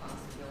any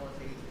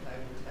possibility that they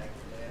would take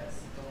less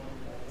going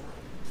forward?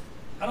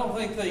 I don't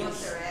think they...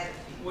 What's their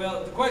attitude?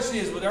 Well, the question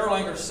is, would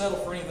Erlanger settle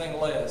for anything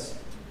less?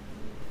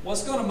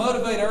 What's going to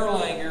motivate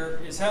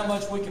Erlanger is how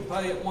much we can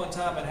pay at one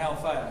time and how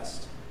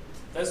fast.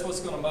 That's what's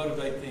going to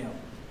motivate them.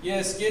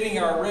 Yes, getting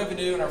our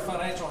revenue and our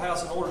financial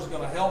house in order is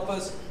going to help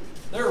us.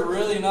 They're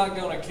really not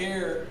going to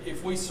care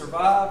if we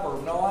survive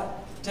or not.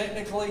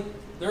 Technically,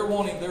 they're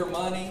wanting their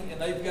money, and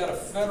they've got a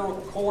federal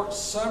court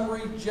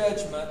summary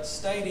judgment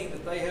stating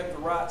that they have the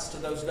rights to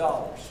those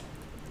dollars.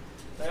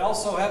 They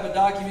also have a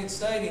document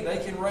stating they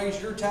can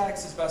raise your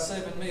taxes by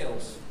 7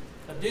 mills,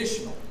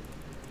 additional.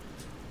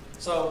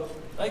 So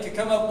they could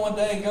come up one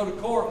day and go to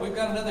court. We've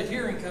got another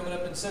hearing coming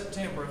up in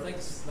September. I think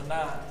it's the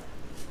 9th.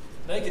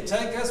 They could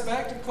take us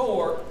back to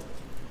court,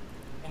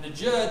 and the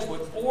judge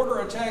would order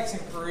a tax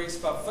increase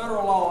by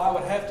federal law I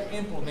would have to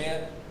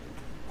implement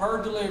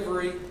per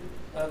delivery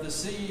of the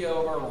CEO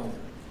of Erlanger. And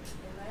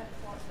that's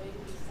what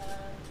BB signed?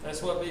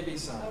 That's what BB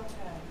signed.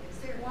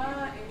 Okay.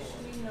 Why is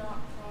she not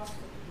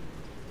prosecuted?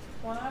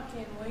 Why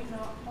can we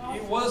not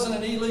prosecute? It wasn't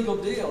an illegal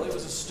deal. It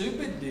was a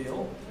stupid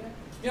deal.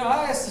 You know,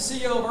 I asked the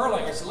CEO of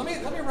Erlanger, I said,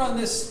 let me run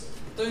this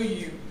through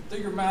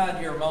your mind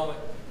here a moment,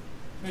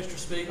 Mr.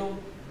 Spiegel.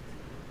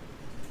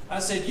 I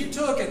said, you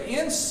took an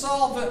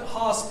insolvent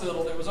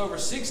hospital that was over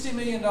 $60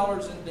 million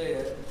in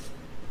debt,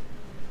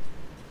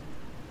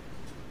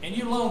 and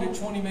you loaned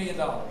it $20 million.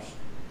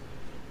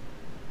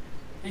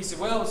 He said,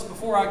 well, it's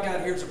before I got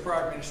here as a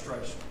prior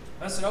administration.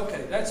 I said,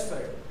 okay, that's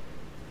fair.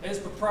 It's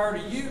prior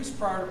to you, it's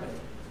prior to me.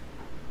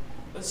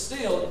 But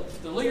still,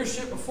 the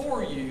leadership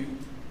before you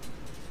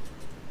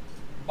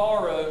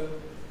borrowed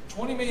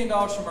 $20 million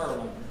from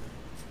Erlanger.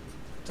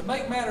 To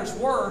make matters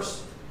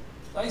worse,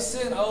 they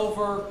sent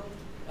over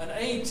an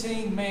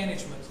A-team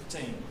management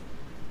team.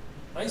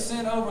 They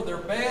sent over their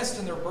best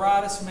and their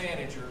brightest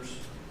managers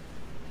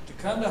to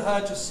come to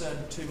Hutchinson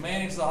to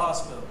manage the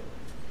hospital.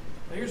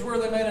 Here's where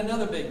they made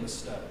another big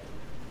mistake.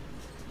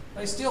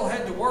 They still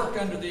had to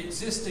work under the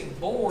existing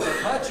board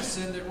of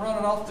Hutchinson that run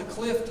it off the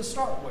cliff to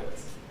start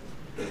with.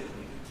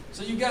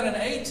 So you've got an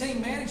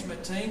A-team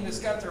management team that's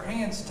got their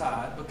hands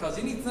tied because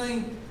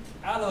anything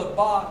out of the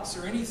box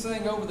or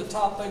anything over the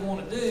top they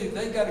want to do,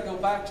 they've got to go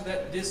back to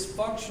that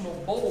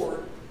dysfunctional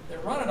board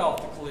that run it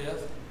off the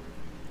cliff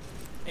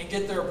and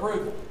get their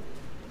approval.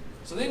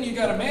 So then you've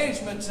got a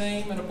management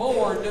team and a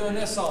board doing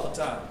this all the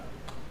time.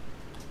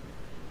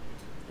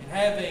 And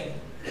having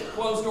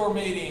closed-door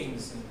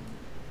meetings and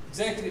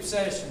executive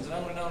sessions and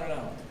on and on and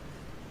on.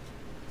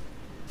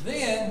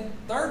 Then,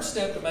 third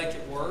step to make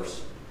it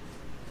worse,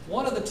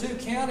 one of the 2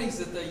 counties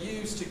that they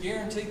used to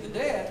guarantee the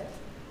debt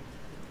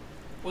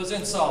was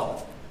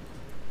insolvent.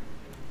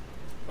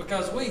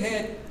 Because we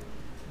had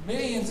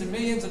millions and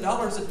millions of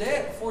dollars of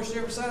debt before she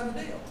ever signed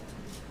the deal.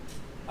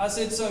 I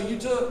said, so you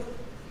took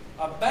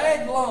a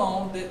bad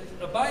loan that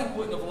a bank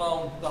wouldn't have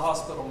loaned the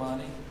hospital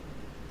money,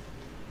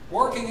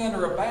 working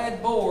under a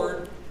bad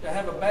board to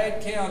have a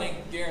bad county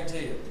guarantee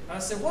it. I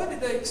said, what did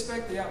they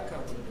expect the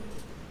outcome to be?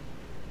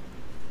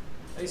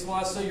 He said, well,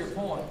 I see your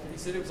point. He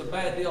said, it was a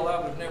bad deal I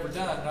would have never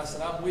done. And I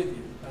said, I'm with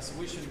you. I said,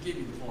 we should have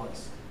given you the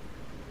place.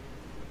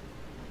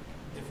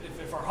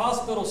 If our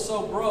hospital's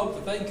so broke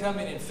that they can come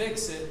in and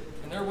fix it,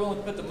 and they're willing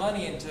to put the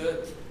money into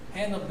it,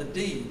 hand them the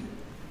deed.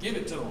 Give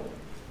it to them.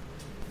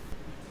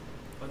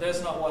 But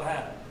that's not what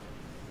happened.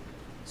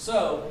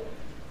 So,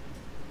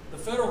 the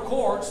federal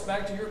courts,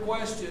 back to your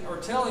question, are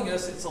telling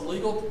us it's a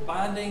legal,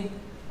 binding,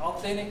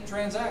 authentic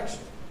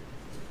transaction.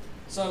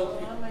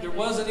 So there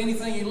wasn't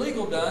anything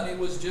illegal done. It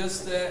was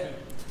just that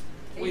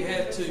we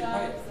had to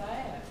pay it. Besides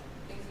that,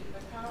 is it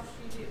because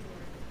she didn't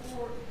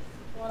report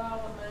what all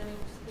the money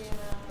was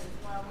spent on is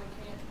why we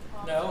can't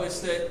prosecute? No,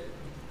 it's that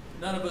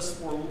none of us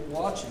were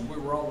watching. We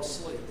were all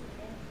asleep.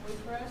 We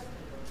trusted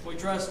her. We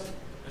trusted.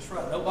 That's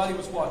right. Nobody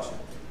was watching.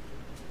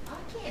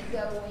 I can't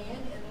go in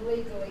and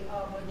legally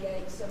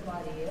obligate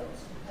somebody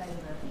else to pay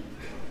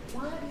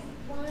money.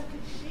 Why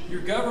could she?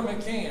 Your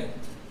government can.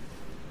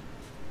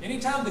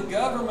 Anytime the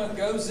government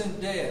goes in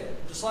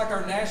debt, just like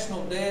our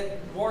national debt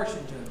in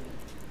Washington,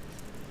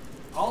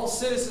 all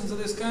citizens of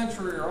this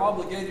country are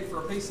obligated for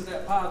a piece of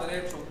that pie,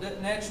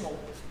 the national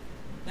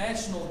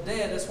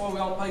debt. That's why we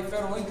all pay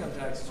federal income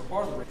taxes, or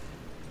part of the reason.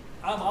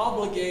 I'm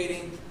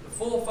obligating the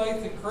full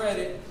faith and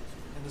credit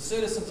in the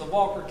citizens of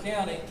Walker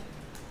County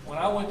when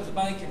I went to the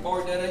bank and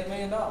borrowed that $8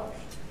 million.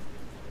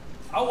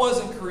 I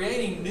wasn't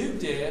creating new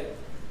debt.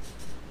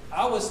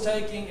 I was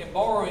taking and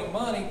borrowing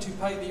money to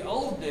pay the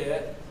old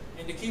debt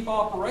and to keep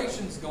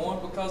operations going,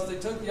 because they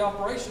took the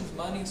operations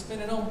money and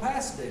spent it on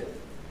past debt.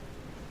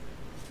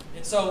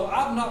 And so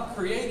I've not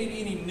created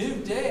any new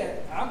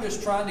debt. I'm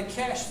just trying to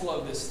cash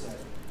flow this thing.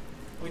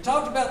 We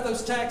talked about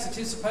those tax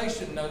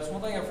anticipation notes.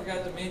 One thing I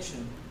forgot to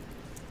mention.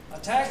 A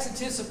tax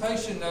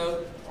anticipation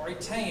note, or a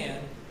TAN,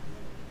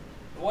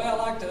 the way I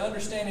like to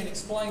understand and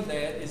explain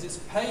that is it's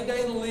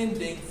payday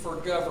lending for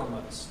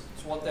governments.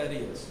 That's what that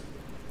is.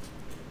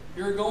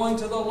 You're going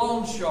to the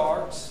loan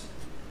sharks,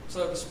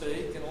 so to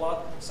speak, in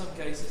some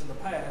cases in the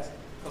past,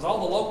 because all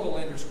the local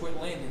lenders quit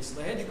lending. So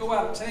they had to go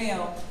out of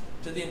town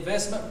to the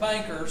investment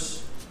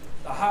bankers,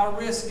 the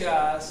high-risk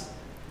guys,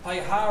 pay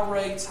high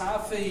rates, high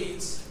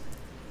fees,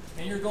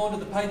 and you're going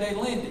to the payday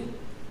lending.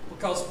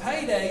 Because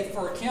payday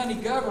for a county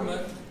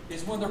government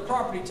is when their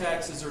property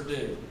taxes are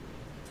due.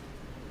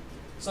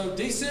 So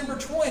December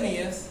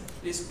 20th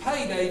is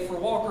payday for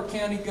Walker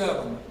County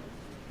government.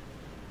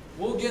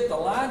 We'll get the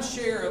lion's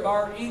share of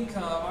our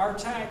income, our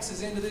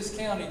taxes into this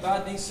county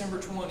by December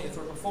 20th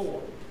or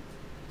before.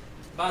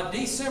 By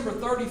December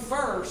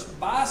 31st,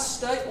 by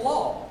state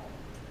law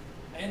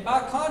and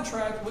by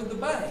contract with the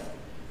bank,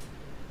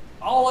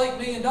 all $8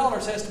 million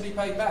has to be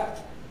paid back.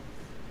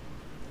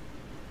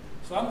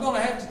 So I'm going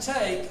to have to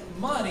take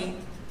money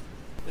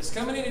that's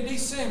coming in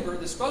December,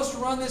 that's supposed to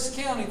run this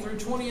county through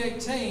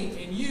 2018,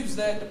 and use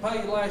that to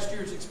pay last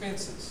year's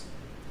expenses.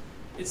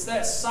 It's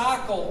that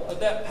cycle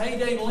of that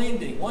payday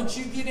lending. Once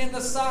you get in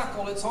the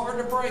cycle, it's hard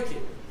to break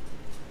it.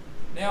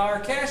 Now, our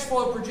cash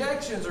flow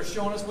projections are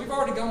showing us we've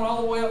already gone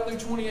all the way up through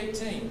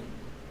 2018.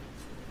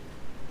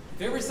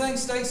 If everything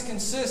stays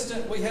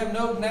consistent, we have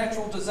no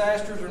natural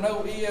disasters or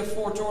no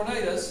EF4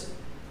 tornadoes,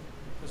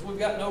 because we've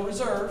got no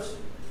reserves.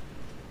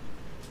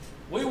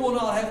 We will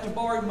not have to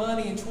borrow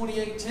money in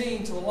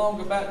 2018 till along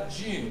about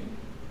June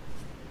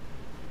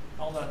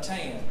on the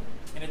TAN.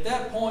 And at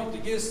that point, to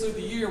get us through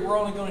the year, we're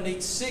only going to need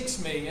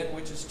 $6 million,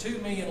 which is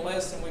 $2 million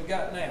less than we've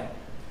got now.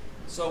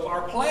 So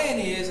our plan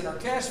is, and our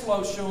cash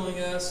flow is showing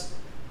us,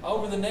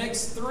 over the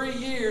next 3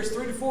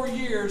 to 4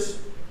 years,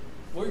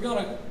 we're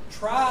going to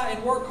try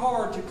and work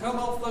hard to come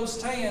off those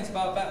TANs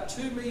by about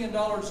 $2 million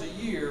a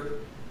year.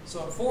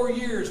 So in 4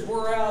 years,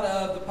 we're out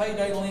of the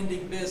payday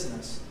lending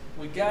business.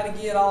 We've got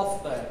to get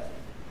off that.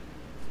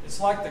 It's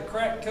like the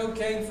crack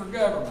cocaine for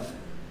government.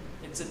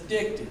 It's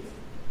addictive.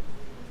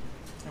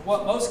 And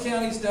what most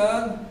counties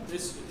done,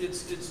 it's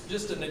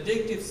just an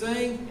addictive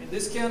thing, and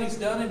this county's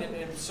done it,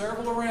 and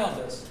several around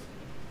us.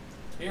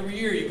 Every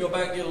year you go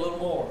back and get a little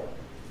more.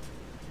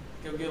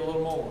 Go get a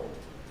little more.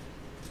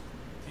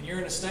 And you're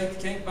in a state that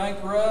can't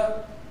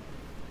bankrupt.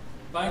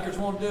 Bankers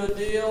want to do a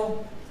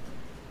deal.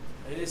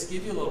 They just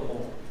give you a little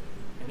more.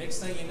 And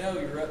next thing you know,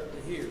 you're up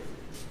to here.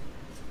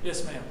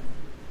 Yes, ma'am.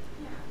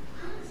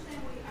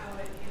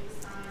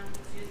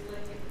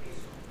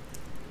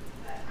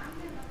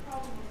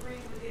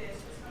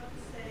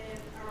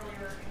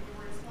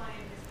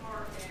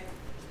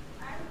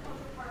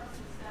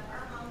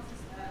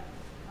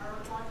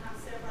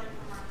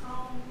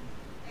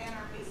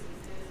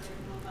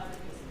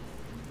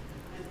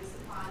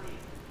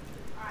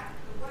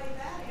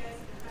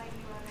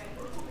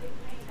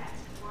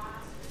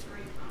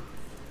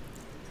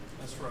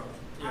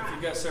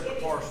 You've got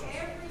separate parcels.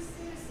 Every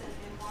citizen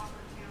in Walker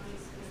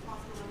County's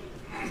responsibility to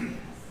pay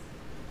this.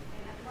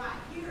 And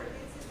right here,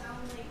 this is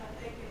only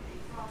affecting the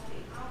property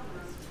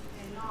owners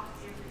and not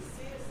every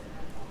citizen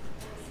of Walker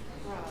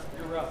County.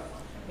 You're right.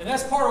 And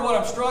that's part of what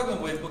I'm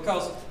struggling with,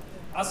 because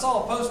I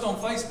saw a post on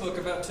Facebook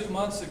about 2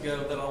 months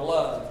ago that I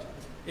loved.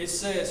 It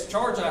says,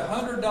 charge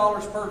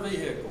 $100 per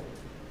vehicle.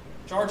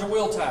 Charge a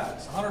wheel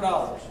tax,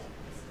 $100.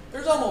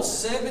 There's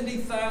almost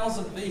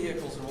 70,000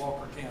 vehicles in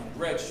Walker County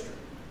registered.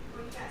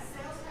 Well, you got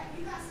sales tax.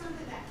 You got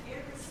something that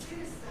every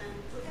citizen,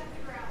 we got to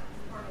figure out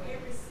part of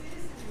every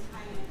citizen is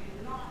paying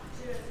and not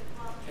just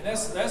property. And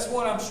that's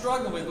what I'm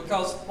struggling with,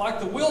 because like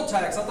the wheel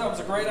tax, I thought it was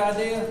a great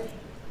idea.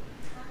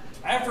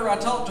 After I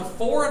talked to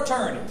 4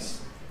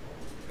 attorneys,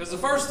 because the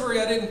first 3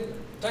 I didn't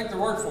take their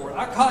word for it.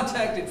 I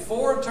contacted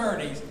 4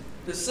 attorneys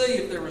to see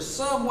if there was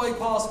some way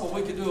possible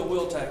we could do a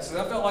wheel tax. And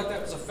I felt like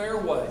that was a fair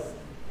way.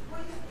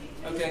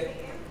 Okay.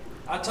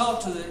 I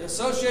talked to the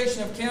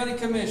Association of County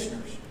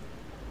Commissioners.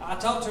 I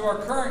talked to our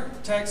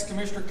current tax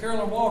commissioner,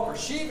 Carolyn Walker.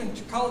 She even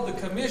called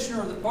the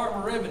commissioner of the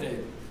Department of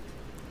Revenue.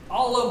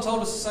 All of them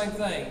told us the same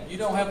thing. You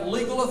don't have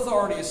legal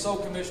authority as sole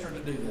commissioner to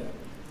do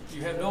that.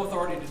 You have no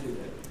authority to do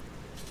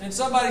that. And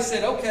somebody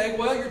said, okay,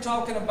 well, you're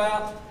talking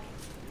about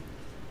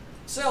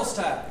sales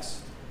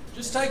tax.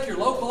 Just take your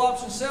local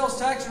option sales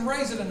tax and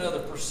raise it another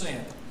 %.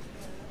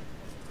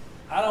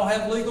 I don't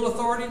have legal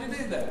authority to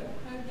do that.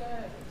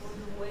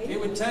 It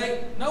would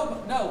take it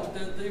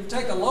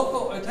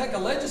would take a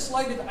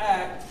legislative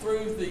act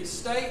through the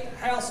state,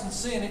 House, and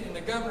Senate, and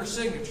the governor's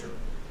signature.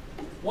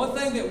 One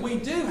thing that we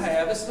do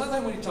have, that's another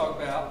thing we need to talk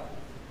about,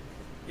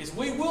 is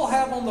we will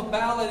have on the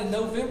ballot in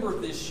November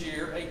of this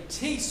year a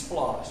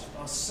TSPLOST,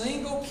 a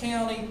single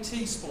county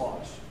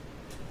TSPLOST.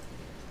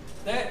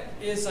 That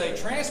is a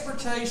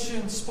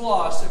transportation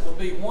SPLOST that will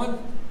be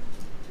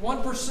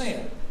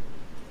 1%.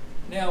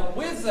 Now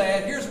with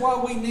that, here's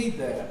why we need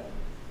that.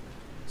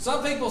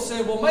 Some people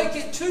say, well, make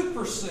it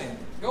 2%.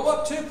 Go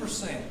up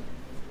 2%.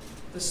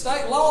 The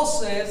state law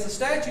says, the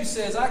statute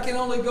says, I can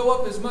only go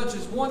up as much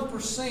as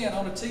 1%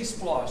 on a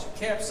T-splosh. It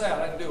caps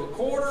out. I can do a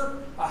quarter,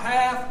 a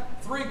half,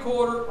 3/4,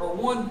 or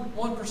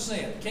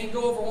 1%. Can't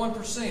go over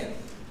 1%.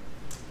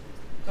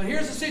 But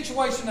here's the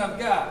situation I've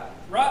got.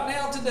 Right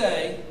now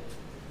today,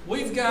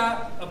 we've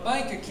got a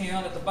bank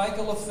account at the Bank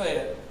of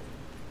Lafayette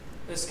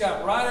that's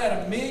got right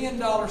at $1 million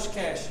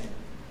cash in.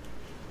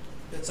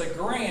 It's a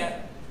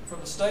grant from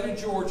the state of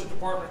Georgia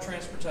Department of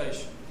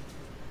Transportation.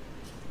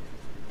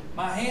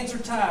 My hands are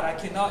tied. I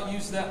cannot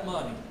use that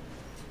money,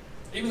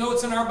 even though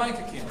it's in our bank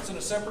account. It's in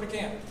a separate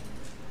account.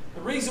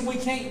 The reason we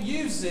can't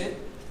use it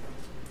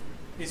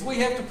is we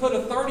have to put a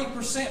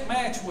 30%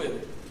 match with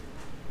it.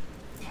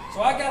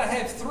 So I got to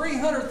have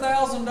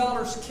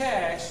 $300,000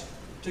 cash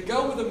to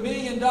go with $1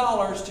 million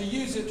to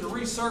use it to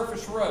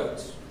resurface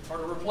roads or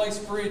to replace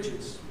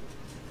bridges.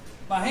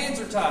 My hands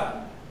are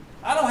tied.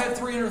 I don't have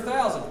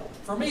 $300,000.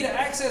 For me to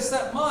access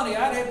that money,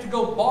 I'd have to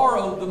go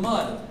borrow the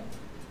money.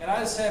 And I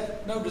just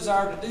have no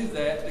desire to do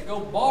that, to go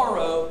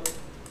borrow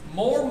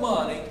more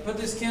money, put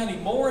this county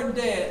more in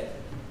debt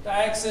to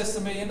access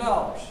the $1 million.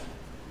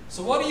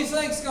 So what do you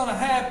think is going to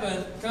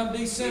happen come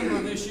December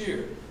of this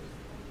year?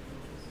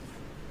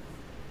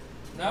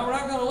 No, we're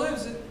not going to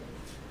lose it.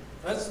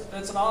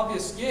 That's an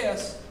obvious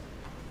guess.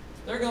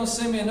 They're going to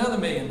send me another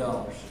 $1 million.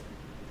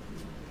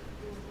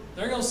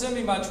 They're going to send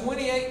me my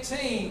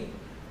 2018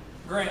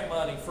 grant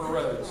money for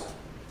roads.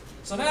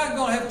 So now I'm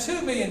going to have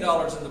 $2 million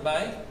in the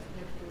bank.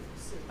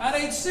 I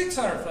need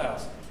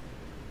 $600,000.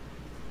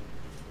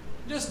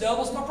 Just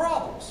doubles my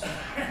problems.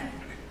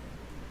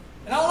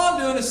 And all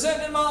I'm doing is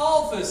sitting in my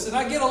office and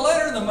I get a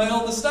letter in the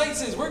mail. The state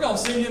says, we're going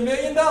to send you $1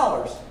 million.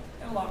 And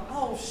I'm like,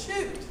 oh,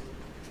 shoot.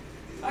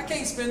 I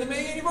can't spend $1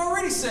 million you've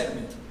already sent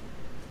me.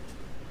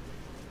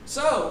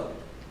 So,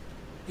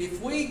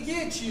 if we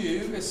get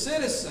you as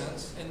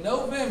citizens in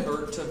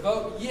November to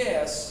vote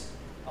yes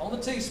on the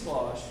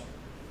T-Splosh,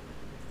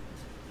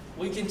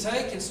 we can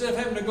take, instead of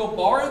having to go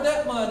borrow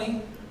that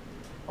money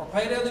or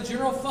pay it out of the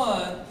general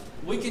fund,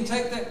 we can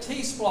take that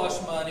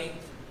T-Splosh money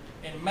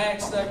and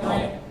match that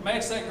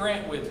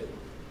grant with it.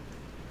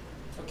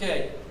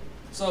 Okay,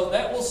 so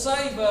that will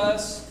save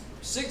us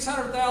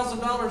 $600,000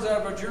 out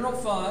of our general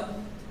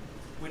fund.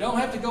 We don't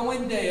have to go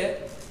in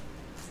debt.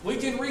 We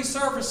can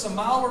resurface a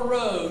mile of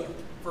road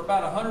for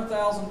about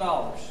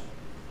 $100,000.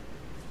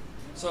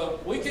 So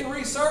we can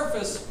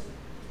resurface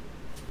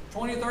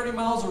 20 or 30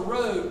 miles of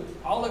road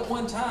all at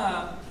one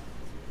time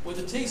with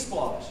a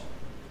T-Splosh.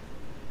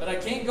 But I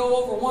can't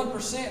go over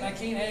 1% and I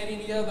can't add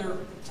any other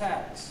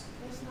tax.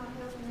 That's not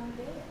helping on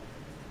debt.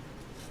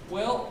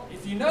 Well,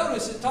 if you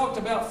notice, it talked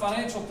about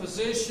financial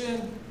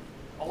position.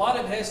 A lot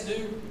of it has to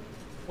do,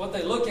 what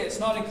they look at, it's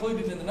not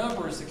included in the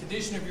number, is the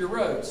condition of your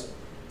roads.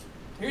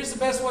 Here's the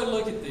best way to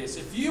look at this.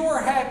 If you are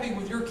happy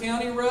with your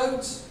county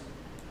roads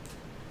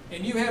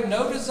and you have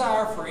no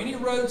desire for any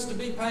roads to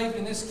be paved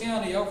in this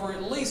county over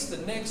at least the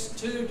next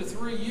 2 to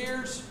 3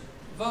 years,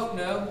 vote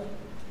no.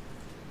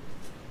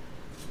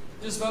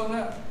 Just vote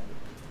no.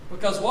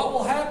 Because what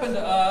will happen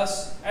to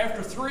us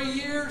after 3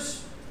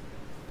 years,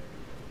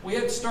 we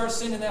have to start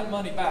sending that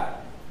money back.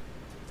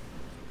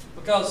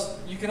 Because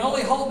you can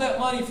only hold that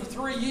money for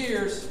 3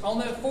 years. On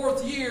that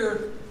 4th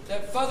year,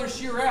 that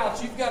furthest year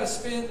out, you've got to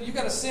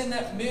send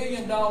that $1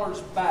 million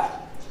back.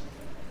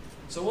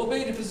 So we'll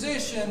be in a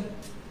position,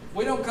 if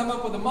we don't come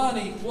up with the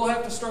money, we'll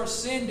have to start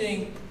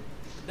sending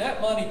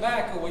that money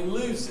back or we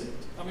lose it.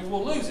 I mean,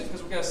 we'll lose it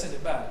because we've got to send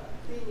it back.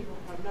 Then you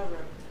won't have no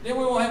road. Then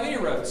we won't have any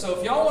roads. So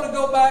if y'all want to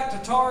go back to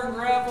tar and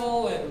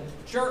gravel and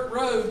dirt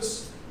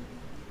roads,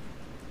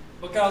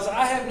 because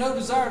I have no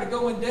desire to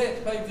go in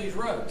debt to pave these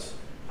roads.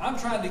 I'm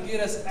trying to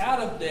get us out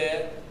of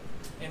debt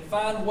and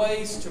find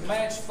ways to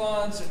match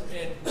funds.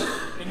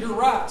 And you're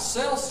right,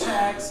 sales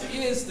tax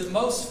is the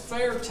most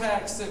fair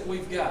tax that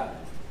we've got.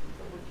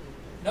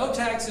 No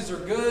taxes are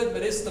good,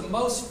 but it's the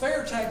most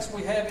fair tax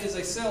we have is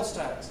a sales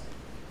tax.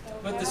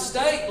 But the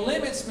state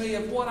limits me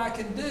of what I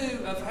can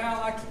do, of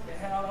how I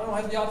don't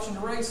have the option to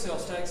raise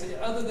sales tax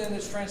other than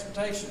this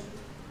transportation.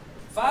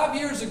 5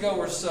 years ago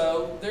or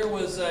so, there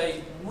was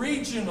a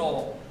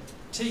regional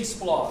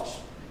T-Splosh.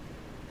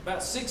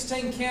 About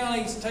 16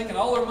 counties taking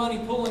all their money,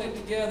 pulling it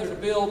together to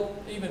build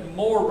even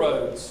more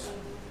roads.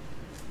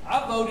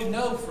 I voted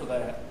no for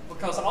that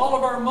because all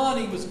of our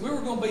money we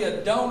were going to be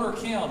a donor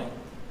county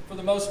for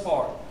the most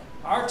part.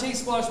 Our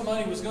T-Splosh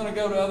money was going to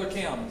go to other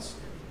counties.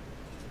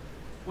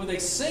 with a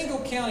single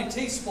county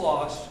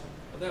TSPLOST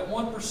of that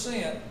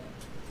 1%,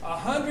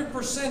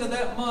 100% of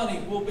that money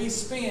will be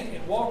spent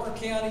in Walker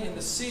County and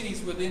the cities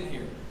within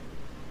here.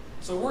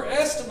 So we're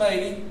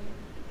estimating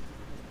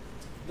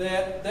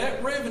that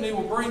that revenue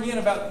will bring in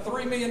about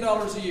 $3 million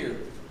a year.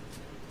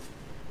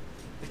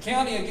 The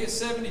county will get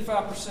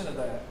 75% of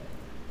that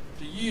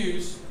to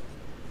use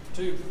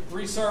to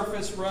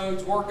resurface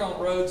roads, work on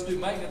roads, do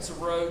maintenance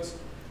of roads.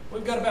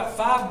 We've got about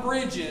 5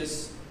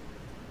 bridges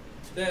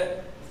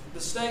that the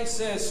state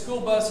says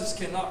school buses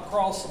cannot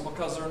cross them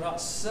because they're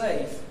not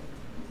safe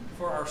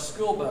for our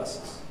school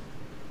buses.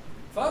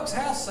 Folks,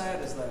 how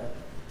sad is that?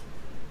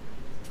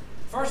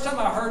 First time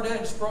I heard that, it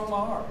just broke my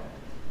heart.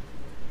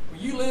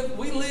 We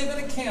live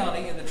in a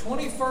county in the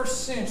 21st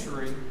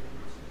century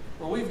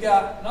where we've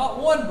got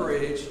not one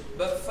bridge,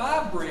 but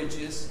 5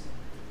 bridges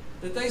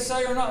that they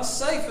say are not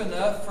safe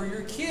enough for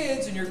your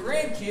kids and your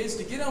grandkids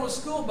to get on a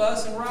school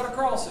bus and ride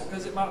across it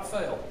because it might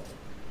fail.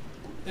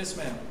 Yes,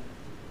 ma'am.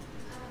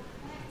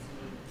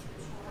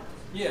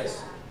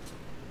 Yes.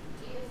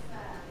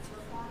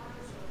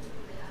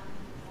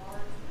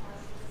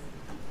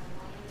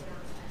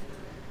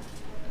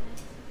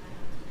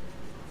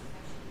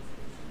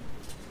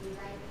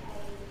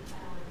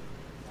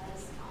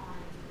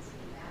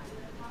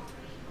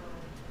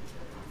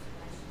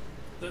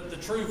 The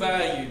true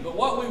value. But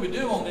what we would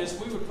do on this,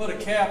 we would put a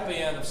cap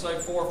in of say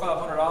 $400 or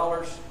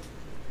 $500.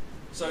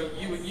 So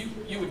you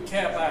would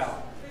cap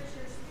out. But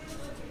you're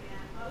still looking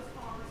at, most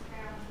farmers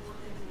have more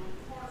than one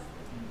parcel.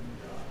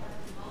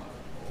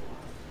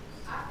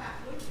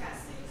 We've got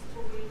 6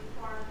 where we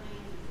require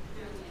them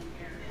doing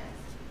inheritance,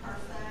 per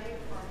se,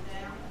 from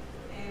them,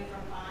 and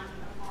from buying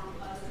a farm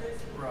closer,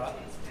 so we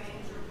can expand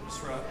your farm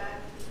stuff.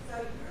 So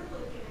you're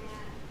looking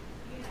at,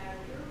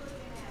 you're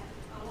looking at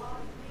a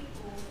lot of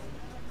people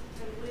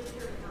who live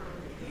here for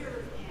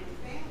years and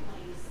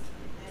families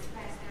that's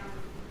passed down.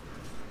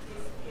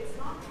 It's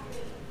not going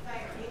to be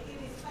fair. It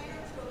is fair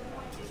to a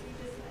point if you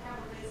just have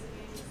a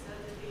residential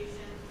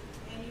subdivision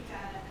and you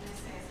got an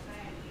assessed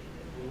value.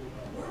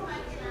 We're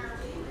making our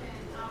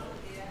living off of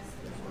this.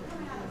 We're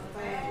going to have a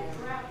bad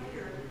drought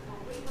here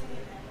where we went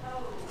in that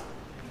hole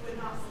you would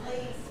not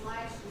believe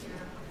last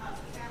year of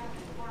cattle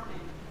and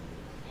farming.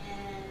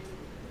 And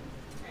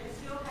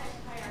still had to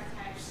pay our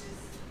taxes.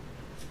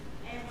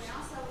 And we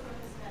also from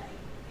the state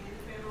and the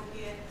federal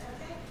get a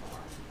back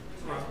part,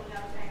 which has to go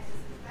taxes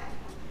to the back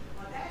one.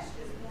 Well, that's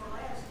just more or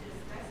less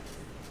that's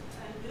just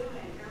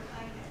undoing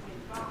everything that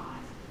we've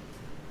got.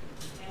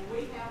 And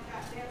we have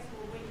got debts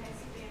where we have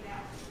spent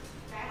out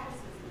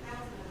thousands and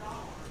thousands of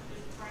dollars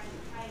just trying to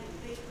pay the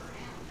fee for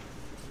animals.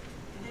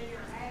 And then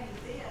you're adding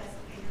this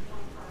and you're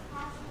going for a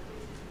parcel,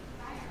 which isn't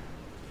fair.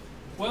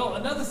 Well,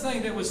 another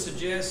thing that was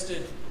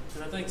suggested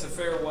that I think is a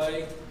fair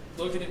way,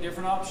 looking at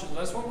different options,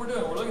 that's what we're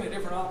doing, we're looking at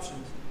different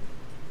options,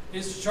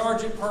 is to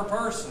charge it per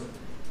person.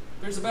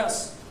 There's about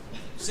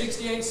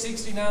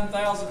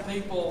 69,000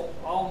 people,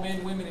 all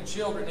men, women, and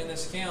children in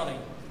this county.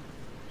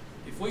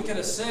 If we could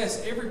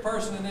assess every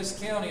person in this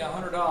county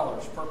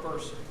 $100 per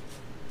person.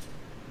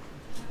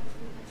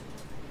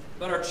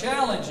 But our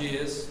challenge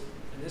is,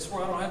 and this is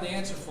where I don't have the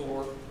answer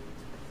for,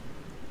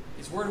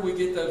 is where do we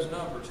get those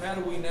numbers? How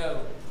do we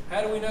know?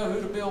 How do we know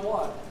who to bill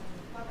what?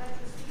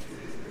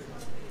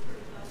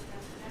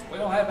 We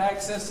don't have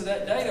access to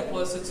that data,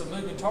 plus it's a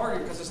moving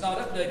target because it's not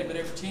updated but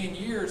every 10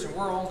 years, and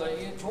we're on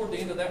toward the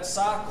end of that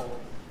cycle.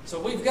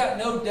 So we've got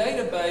no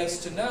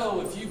database to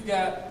know if you've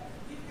got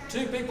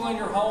 2 people in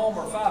your home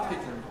or 5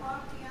 people in your home.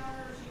 Property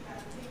owners, you've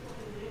got people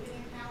who live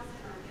in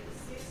housing or get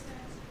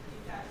assistance,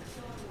 you've got the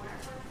children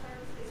welfare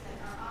services that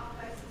are all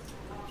basis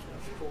for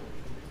long-term.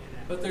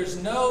 But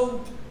there's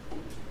no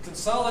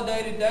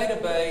consolidated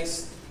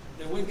database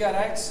that we've got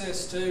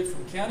access to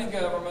from county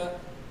government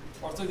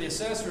or through the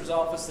assessor's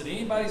office that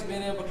anybody's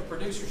been able to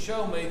produce or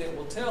show me that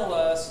will tell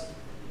us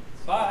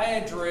by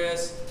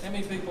address how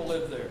many people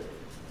live there.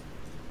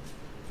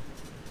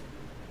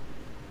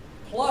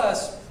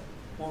 Plus,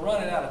 we're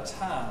running out of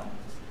time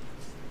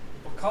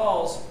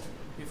because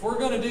if we're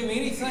going to do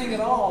anything at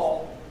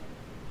all,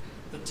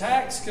 the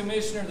tax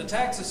commissioner, the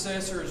tax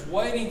assessor is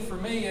waiting for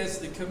me as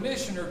the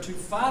commissioner to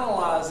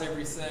finalize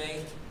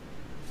everything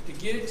to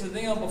get it to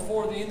them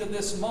before the end of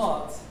this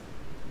month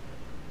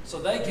so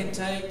they can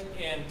take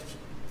and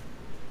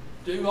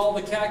do all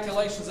the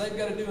calculations they've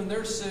got to do in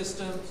their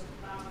systems.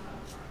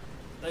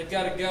 They've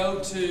got to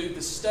go to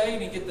the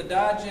state and get the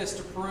digest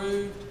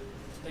approved.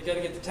 They've got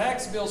to get the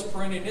tax bills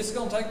printed. It's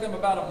going to take them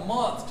about a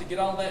month to get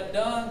all that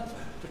done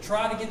to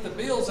try to get the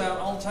bills out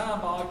on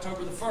time by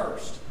October the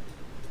 1st.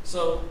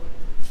 So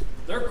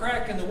they're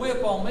cracking the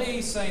whip on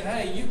me saying,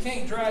 hey, you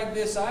can't drag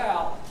this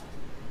out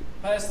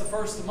past the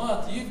 1st of the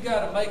month. You've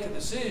got to make a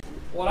decision.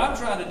 What I'm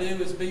trying to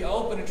do is be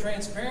open and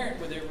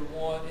transparent with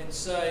everyone and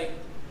say,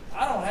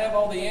 I don't have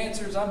all the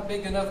answers. I'm a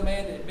big enough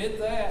man to admit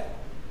that.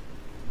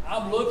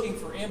 I'm looking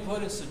for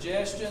input and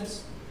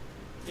suggestions.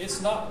 It's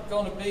not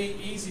going to be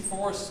easy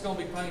for us. It's going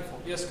to be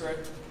painful. Yes, Greg?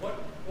 What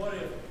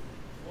if,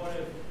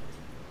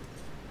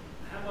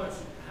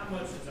 how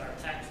much is our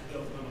tax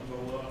bill going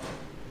to go up,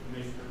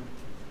 Commissioner,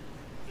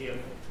 if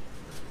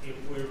if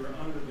we're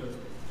under the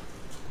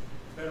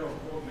federal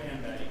court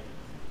mandate,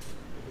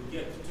 if we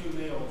get the 2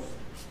 mills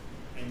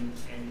and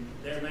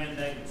they're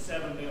mandated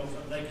 7 mills,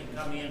 that they can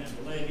come in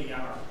and levy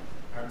our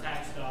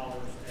tax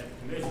dollars at the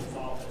commissioner's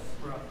office.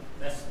 Right.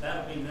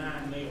 That'll be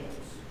 9 mills.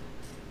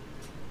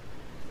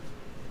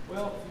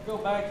 Well, if you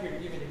go back here to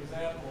give you an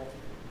example.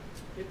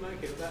 It'd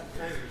make it about the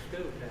same as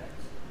school tax.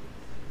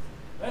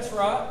 That's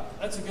right.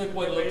 That's a good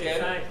way to look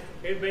at it.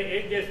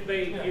 It'd just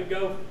be, Yeah. you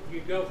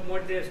go from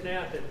what it is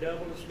now to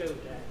double the school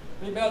tax.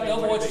 Be about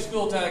double what your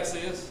school tax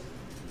is.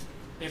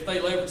 If they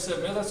leverage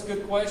 7 mills, that's a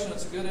good question.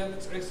 That's a good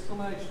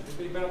explanation. It'd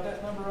be about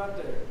that number right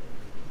there.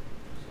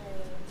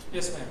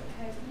 Yes, ma'am.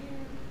 Have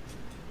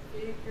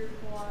you figured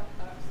what,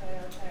 like, say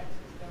our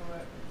taxes go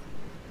up?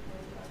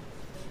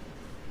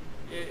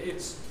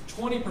 It's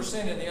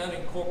 20% in the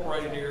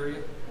unincorporated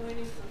area.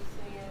 20%.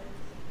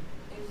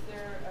 Is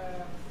there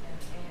an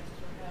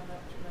answer how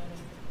much money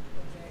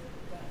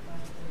projected that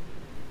might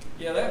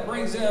be? Yeah, that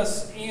brings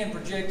us in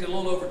projected a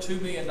little over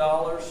 $2 million.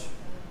 Yeah.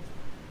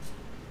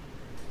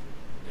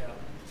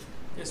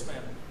 Yes,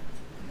 ma'am.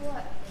 What,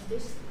 and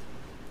this,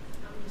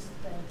 I'm just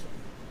thinking,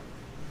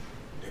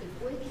 if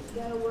we could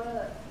go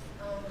up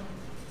on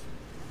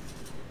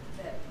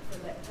that, for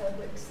that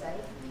public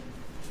safety,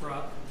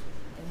 Right.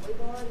 and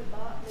we've already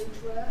bought new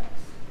trucks,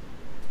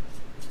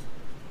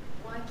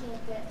 why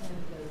can't that money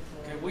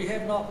go for? Okay, we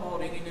have not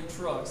bought any new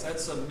trucks.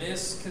 That's a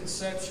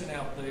misconception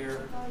out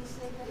there. Oh, you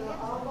said that Yeah, had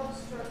all one.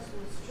 those trucks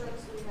was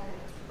trucks we had.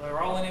 They're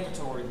all in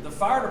inventory. The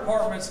fire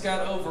department's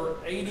got over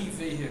 80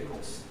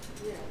 vehicles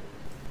Yeah.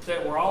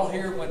 that were all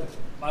here when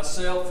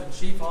myself and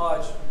Chief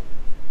Hodge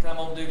come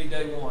on duty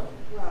day one.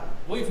 Right.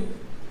 We've,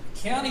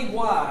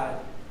 county-wide,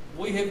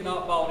 we have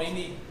not bought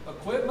any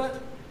equipment,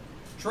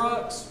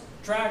 trucks,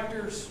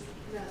 tractors,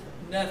 Nothing.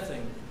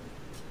 nothing.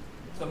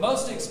 The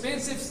most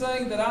expensive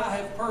thing that I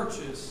have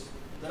purchased,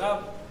 that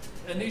I've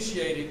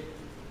initiated,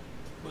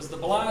 was the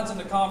blinds in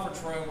the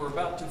conference room were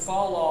about to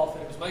fall off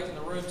and it was making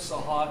the room so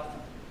hot,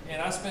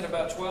 and I spent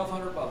about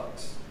 $1,200.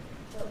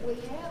 But we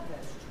have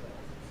those trucks.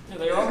 Yeah,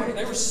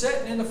 they were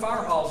sitting in the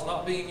fire halls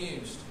not being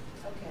used.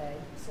 Okay,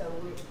 so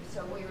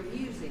we're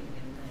using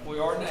them now. We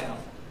are now.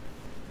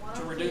 Why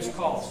to reduce can't,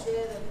 costs.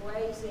 instead of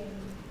raising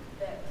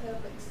that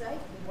public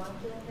safety, why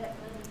can't that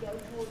money go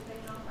toward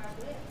paying off our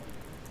debt?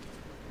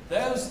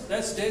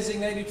 That's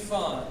designated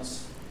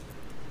funds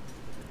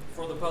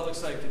for the public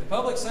safety. The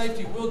public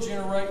safety will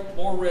generate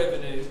more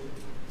revenue,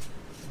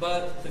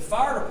 but the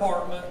fire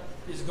department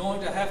is going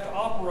to have to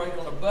operate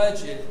on a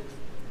budget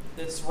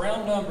that's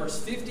round numbers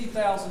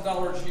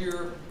 $50,000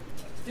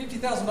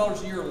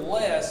 a year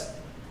less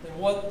than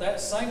what that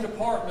same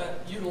department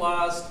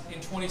utilized in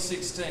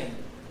 2016.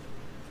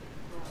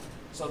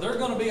 So they're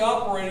going to be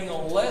operating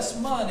on less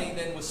money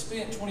than was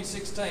spent in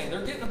 2016.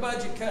 They're getting a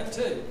budget cut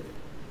too.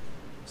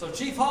 So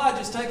Chief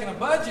Hodge is taking a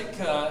budget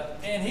cut,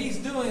 and he's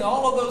doing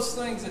all of those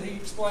things that he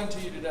explained to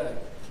you today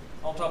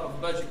on top of a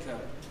budget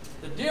cut.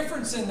 The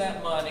difference in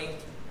that money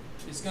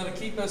is going to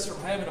keep us from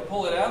having to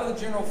pull it out of the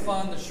general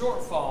fund, the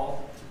shortfall,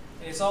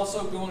 and it's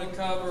also going to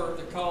cover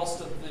the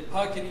cost of the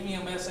Puckett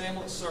EMS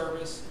ambulance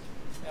service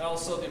and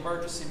also the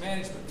emergency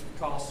management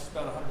costs,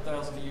 about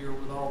 $100,000 a year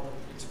with all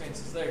the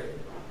expenses there.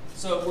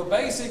 So we're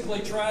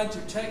basically trying to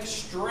take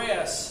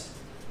stress,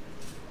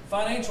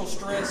 financial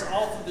stress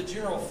off of the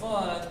general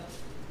fund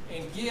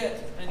and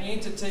get an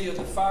entity of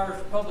the fire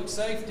public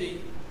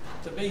safety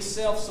to be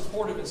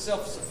self-supportive and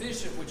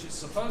self-sufficient, which it's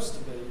supposed to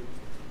be.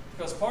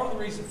 Because part of the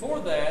reason for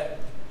that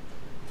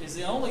is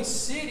the only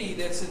city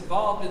that's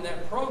involved in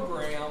that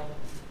program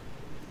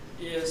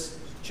is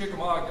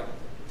Chickamauga.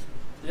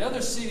 The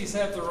other cities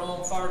have their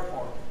own fire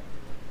department.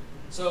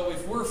 So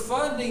if we're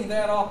funding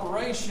that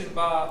operation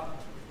by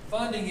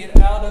funding it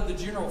out of the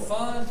general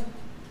fund,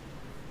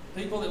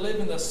 people that live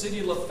in the city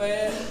of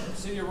Lafayette,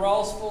 city of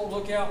Rossville,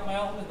 Lookout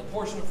Mountain, and the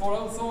portion of Fort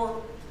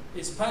Oglethorpe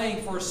is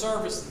paying for a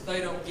service that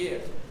they don't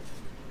get.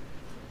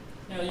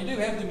 Now, you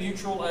do have the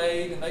mutual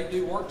aid, and they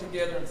do work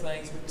together and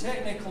things, but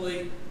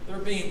technically, they're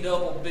being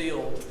double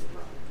billed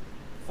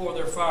for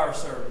their fire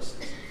services.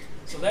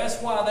 So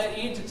that's why that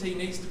entity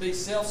needs to be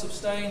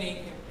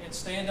self-sustaining and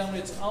stand on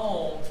its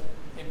own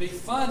and be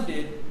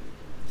funded.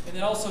 And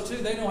then also,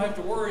 too, they don't have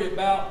to worry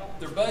about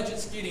their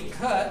budgets getting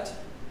cut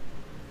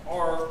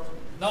or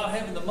not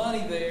having the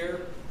money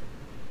there.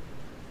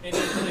 And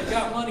if they've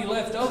got money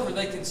left over,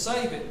 they can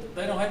save it.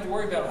 They don't have to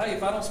worry about, hey,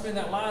 if I don't spend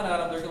that line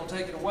item, they're going to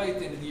take it away at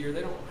the end of the year.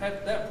 They don't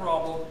have that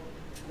problem.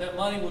 That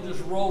money will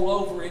just roll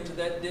over into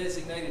that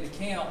designated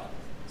account.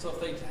 So if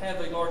they have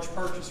a large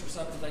purchase or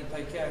something, they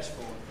can pay cash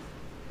for it.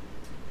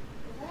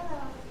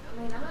 Well,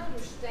 I mean, I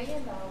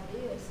understand all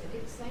this, and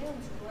it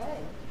sounds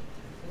great,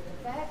 but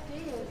the fact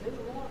is, there's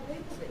a lot of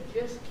people that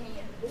just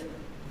can't do it.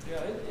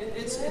 Yeah,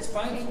 it's Just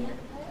painful. can't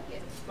take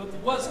it. But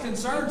what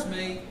concerns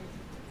me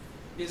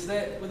is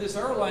that with this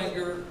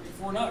Erlanger, if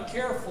we're not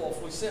careful,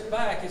 if we sit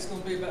back, it's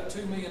going to be about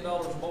 $2 million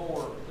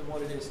more than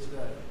what it is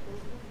today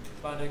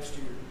by next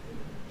year.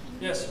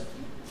 Yes, sir.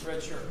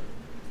 Red shirt.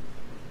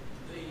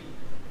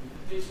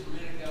 Just a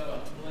minute ago,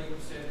 I believe you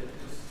said that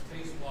this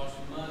TSPLOST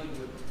money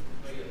would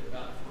be be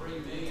about 3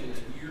 million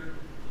a year.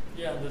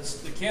 Yeah,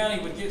 the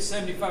county would get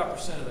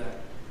 75% of that,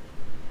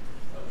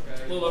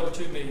 Okay. a little over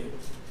 2 million.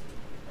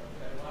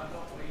 Okay, why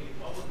wouldn't we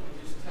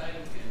just take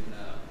and,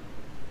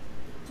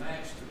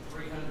 match the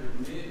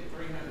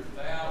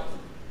 300,000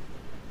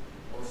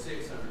 or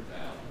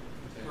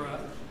 600,000? Right.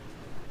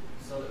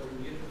 So that we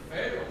can get the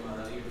federal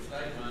money or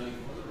state money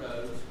for the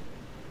roads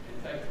and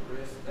take the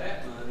rest of that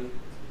money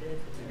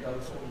and go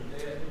toward the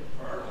debt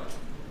for Erlanger.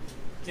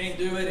 Can't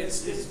do it,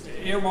 it's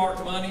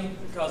earmarked money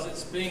because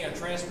it's being a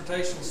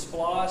transportation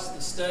SPLOST.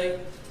 The state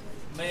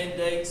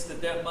mandates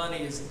that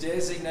money is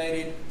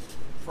designated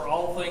for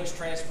all things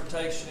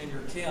transportation in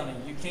your county.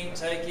 You can't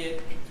take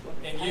it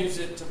and use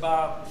it to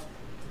buy,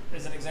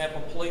 as an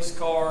example, police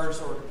cars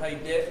or to pay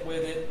debt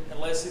with it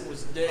unless it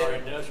was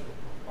debt.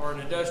 Or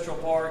an industrial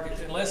park,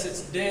 unless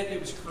it's debt it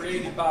was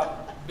created by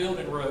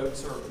building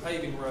roads or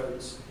paving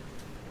roads. It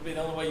would be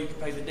the only way you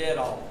could pay the debt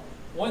off.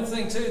 One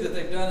thing too that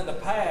they've done in the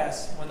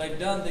past, when they've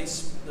done the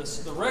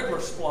regular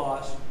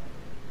SPLOST,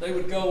 they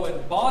would go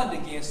and bond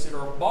against it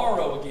or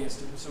borrow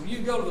against it. So when you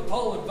go to the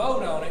poll and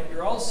vote on it,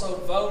 you're also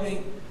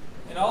voting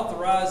and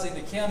authorizing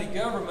the county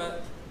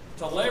government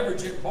to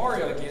leverage it,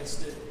 borrow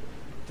against it,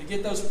 to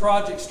get those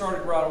projects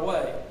started right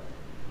away.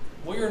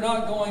 We are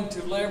not going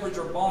to leverage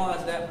or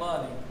bond that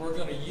money. We're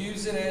going to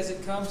use it as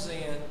it comes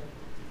in.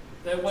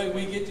 That way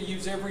we get to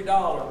use every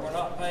dollar. We're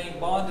not paying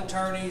bond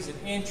attorneys and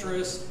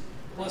interest,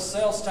 plus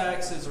sales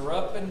taxes are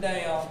up and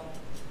down.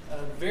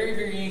 Very,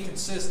 very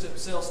inconsistent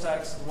sales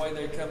taxes the way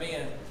they come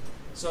in.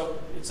 So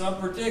it's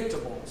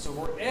unpredictable. So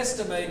we're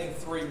estimating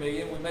 $3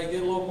 million. We may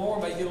get a little more,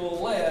 may get a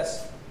little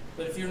less.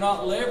 But if you're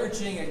not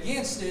leveraging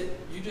against it,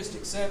 you just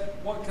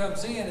accept what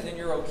comes in and then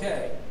you're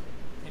okay.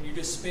 And you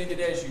just spend it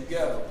as you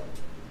go.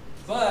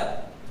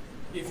 But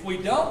if we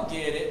don't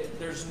get it,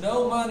 there's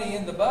no money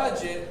in the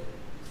budget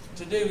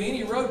to do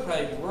any road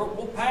paving.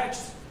 We'll patch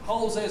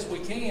holes as we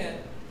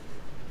can,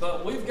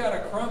 but we've got a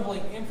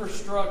crumbling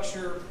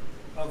infrastructure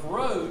of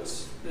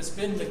roads that's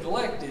been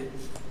neglected,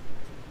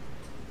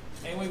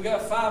 and we've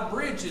got 5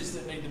 bridges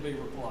that need to be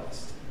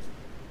replaced.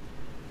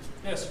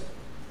 Yes, sir.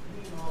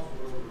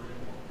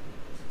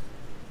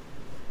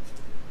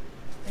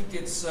 I think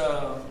it's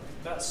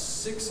about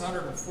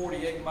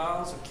 648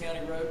 miles of county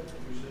road.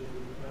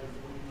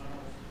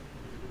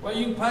 Well,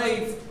 you can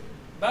pave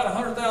about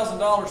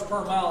 $100,000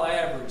 per mile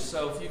average.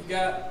 So if you've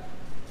got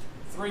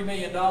 $3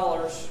 million,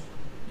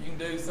 you can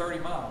do 30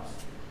 miles.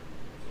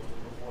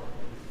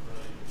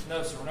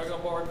 No, sir, we're not going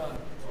to borrow money.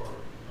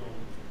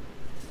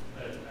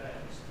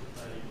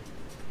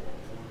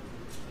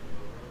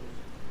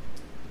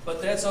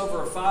 But that's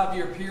over a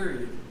 5-year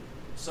period.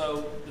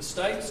 So the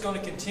state's going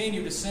to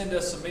continue to send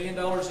us $1 million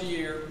a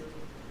year.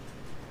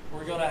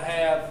 We're going to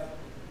have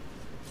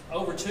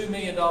over $2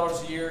 million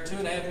a year,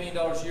 $2.5 million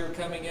a year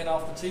coming in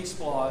off the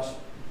TSPLOST.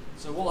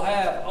 So we'll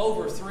have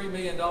over $3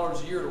 million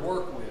a year to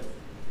work with.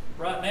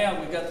 Right now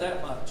we've got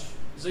that much,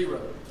 0.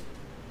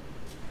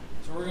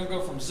 So we're going to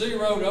go from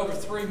 0 to over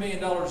 $3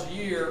 million a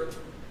year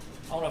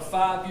on a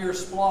 5-year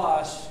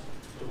SPLOST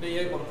to be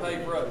able to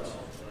pave roads.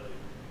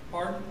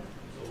 Pardon?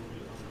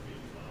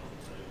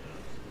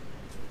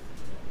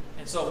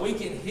 And so we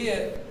can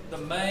hit the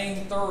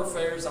main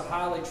thoroughfares, the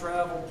highly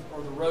traveled,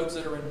 or the roads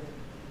that are in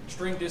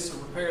extreme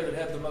distance repair that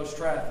have the most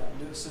traffic, and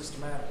do it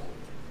systematically.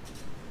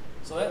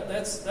 So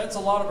that's a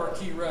lot of our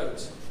key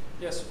roads.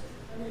 Yes, sir?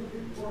 How many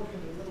people work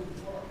in the road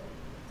department?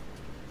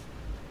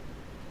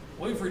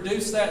 We've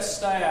reduced that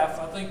staff.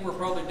 I think we're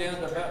probably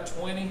down to about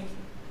 20.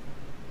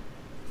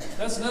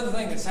 That's another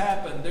thing that's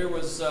happened. There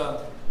was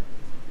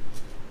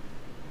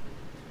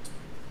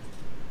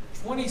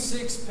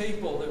 26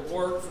 people that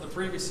worked for the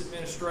previous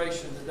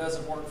administration that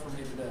doesn't work for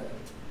me today.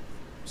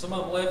 Some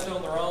of them left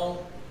on their own.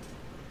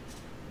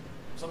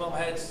 Some of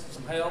them had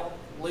some help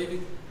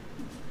leaving.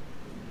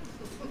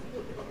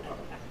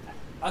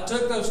 I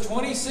took those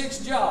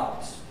 26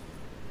 jobs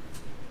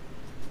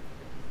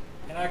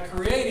and I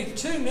created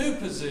 2 new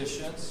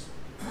positions,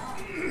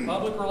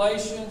 public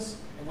relations,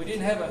 and we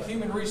didn't have a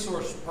human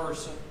resource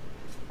person.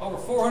 Over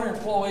 400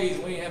 employees,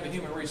 we didn't have a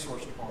human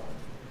resource department.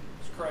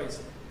 It's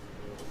crazy.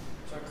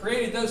 So I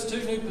created those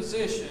 2 new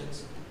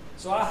positions.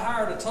 So I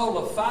hired a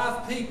total of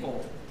 5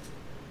 people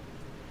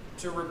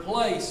to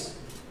replace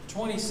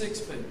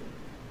 26 people.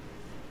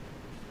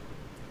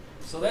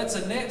 So that's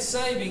a net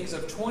savings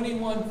of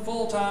 21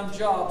 full-time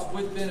jobs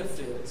with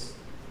benefits.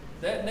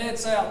 That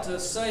nets out to a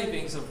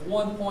savings of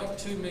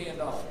 $1.2 million.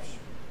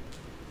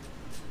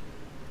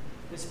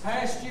 This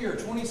past year,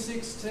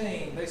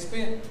 2016, they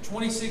spent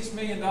 $26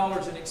 million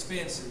in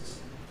expenses.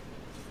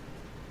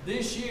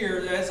 This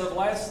year, as of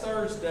last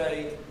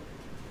Thursday,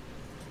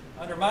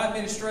 under my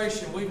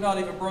administration, we've not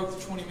even broke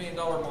the $20 million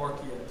mark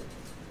yet.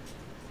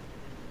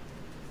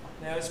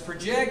 Now it's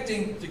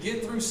projecting to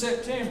get through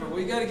September.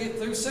 We got to get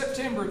through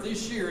September of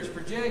this year. It's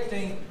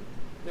projecting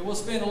that we'll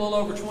spend a little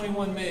over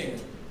 $21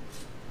 million.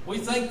 We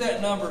think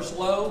that number's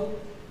low.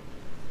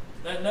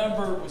 That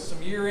number, with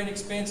some year-end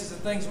expenses and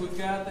things we've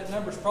got, that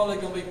number's probably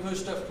going to be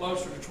pushed up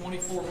closer to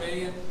 $24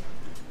 million.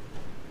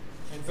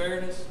 In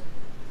fairness.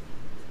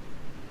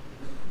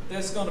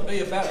 that's going to be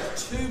about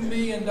 $2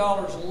 million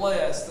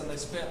less than they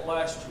spent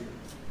last year.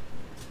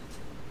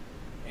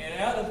 And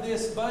out of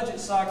this budget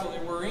cycle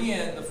that we're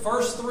in, the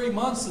first 3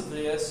 months of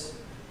this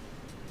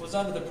was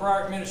under the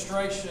prior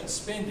administration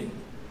spending.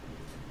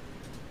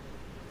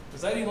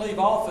 Because they didn't leave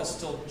office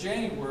till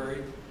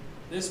January.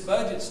 This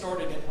budget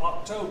started in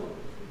October.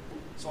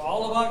 So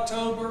all of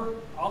October,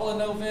 all of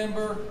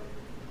November,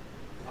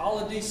 all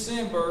of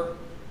December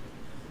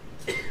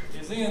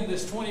is in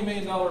this $20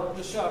 million,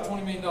 just shy of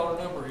 $20 million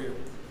number here.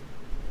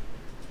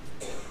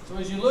 So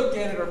as you look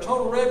at it, our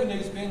total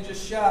revenue's been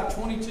just shy of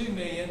 $22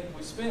 million.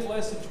 We spent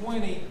less than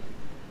 20.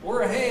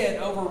 We're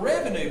ahead over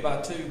revenue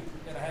by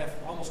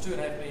almost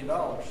 $2.5 million.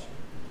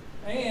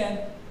 And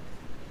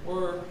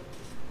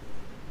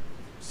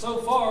so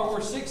far we're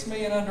 $6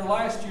 million under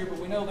last year, but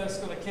we know that's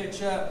going to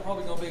catch up.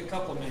 Probably going to be a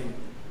couple of million.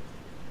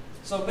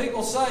 So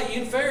people say,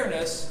 in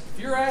fairness,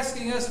 if you're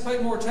asking us to pay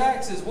more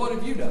taxes, what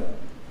have you done?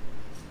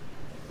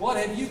 What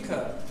have you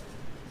cut?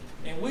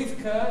 And we've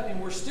cut,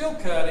 and we're still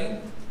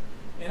cutting.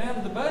 And out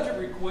of the budget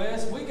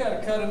request, we got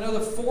to cut another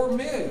 $4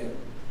 million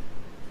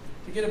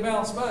to get a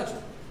balanced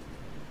budget.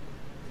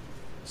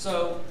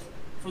 So,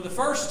 for the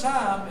first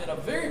time in a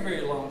very,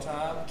 very long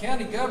time,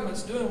 county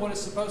government's doing what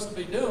it's supposed to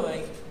be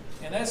doing,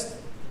 and that's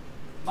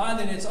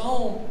minding its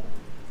own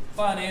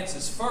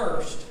finances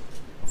first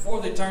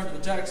before they turn to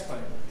the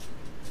taxpayer.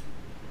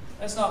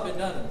 That's not been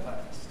done in the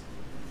past.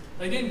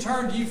 They didn't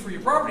turn to you for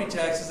your property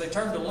taxes, they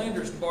turned to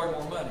lenders to borrow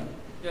more money.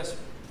 Yes, sir?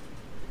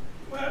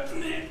 Well,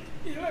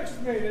 it looks to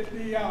me that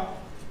the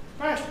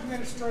past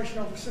administration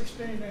over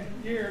 16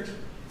 years,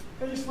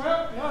 they just,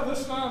 well, yeah,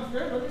 this sounds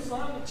good, let me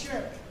sign the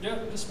check.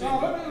 Yep, this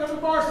let me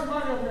borrow some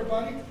money over here,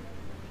 buddy.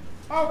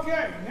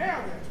 Okay,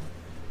 now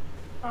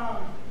then,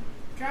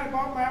 county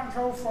bought Mountain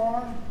Cove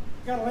Farm,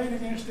 got a lien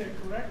against it,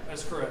 correct?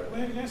 That's correct.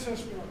 Lien against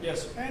this bill.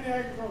 Yes, sir. And the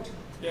agriculture.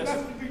 Yes,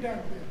 nothing sir. to be done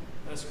with it.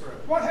 That's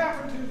correct. What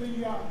happened to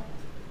the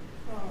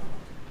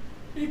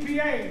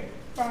EPA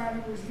fine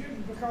that was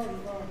given because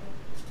of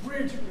a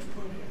bridge that was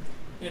put in?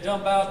 You're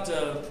talking about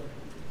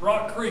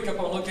Rock Creek up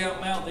on Lookout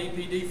Mountain,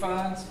 the EPD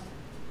fines?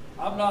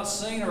 I've not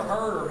seen or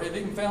heard or have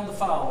even found the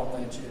file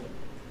on that yet.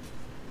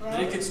 But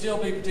it could still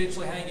be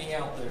potentially hanging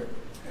out there.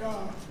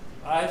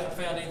 I haven't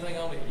found anything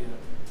on it yet,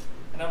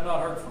 and I've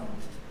not heard from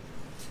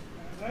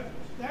it.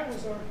 That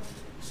was a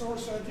sore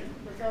subject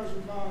because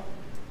of,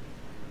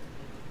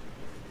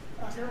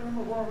 I can't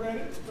remember where I read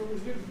it, but it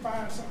was getting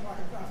fined something like,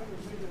 I think it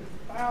was either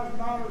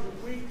 $1,000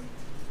 a week.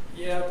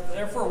 Yeah,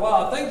 there for a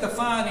while. I think the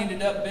fine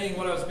ended up being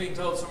what I was being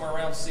told, somewhere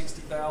around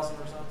 $60,000 or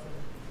something.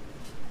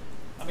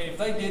 I mean, if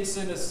they did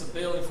send us a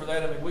billing for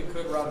that, I mean, we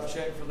could write a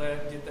check for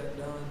that and get that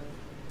done.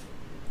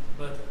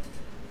 But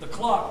the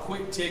clock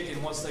quit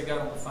ticking once they got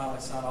them to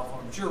finally sign off on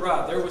it. But you're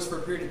right, there was for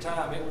a period of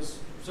time, it was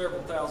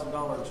several $1,000s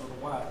on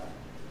the whack.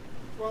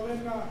 Well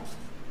then,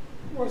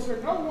 was there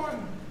no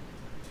one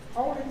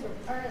holding the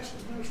past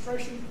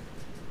administration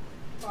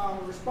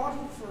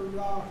responsible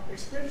for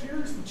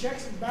expenditures and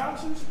checks and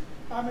balances?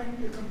 I mean,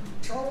 the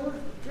controller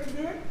couldn't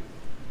do it?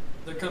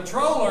 The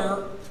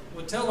controller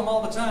would tell them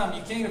all the time,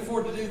 you can't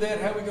afford to do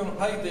that, how are we going to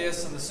pay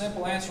this? And the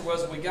simple answer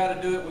was, we got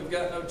to do it, we've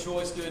got no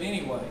choice, do it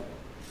anyway.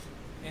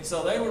 And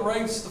so they would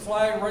raise the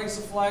flag, raise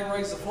the flag,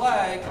 raise the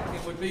flag, and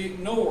it would be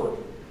ignored.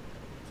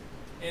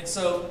 And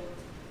so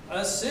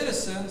us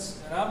citizens,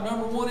 and I'm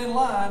number one in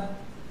line,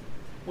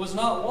 was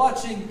not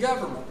watching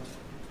government.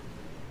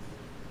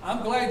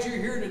 I'm glad you're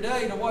here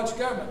today to watch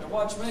government, to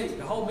watch me,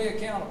 to hold me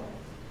accountable.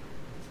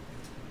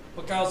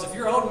 Because if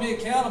you're holding me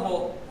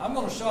accountable, I'm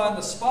going to shine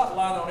the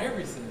spotlight on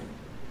everything.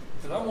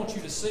 Because I want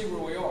you to see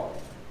where we are.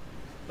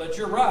 But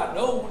you're right,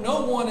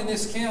 no one in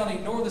this county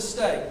nor the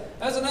state.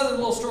 That's another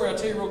little story I'll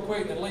tell you real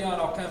quick, and then Leon,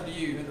 I'll come to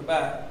you in the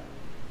back.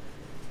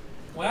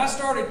 When I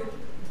started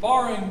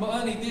borrowing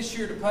money this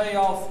year to pay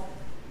off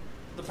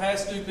the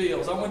past due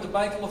bills, I went to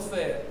Bank of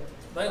Lafayette.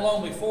 They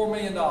loaned me $4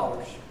 million.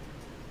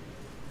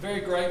 Very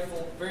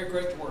grateful, very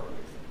great to work with.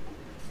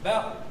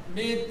 About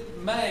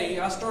mid-May,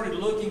 I started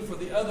looking for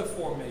the other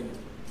 $4 million.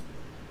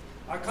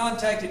 I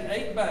contacted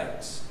 8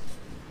 banks.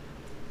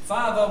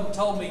 5 of them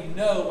told me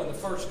no in the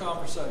first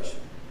conversation.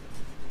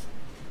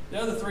 The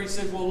other 3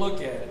 said, we'll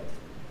look at it.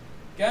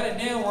 Got it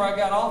down where I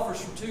got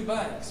offers from 2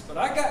 banks. But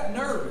I got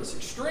nervous,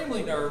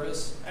 extremely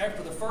nervous,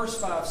 after the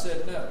first 5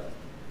 said no.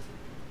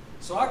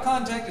 So I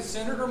contacted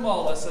Senator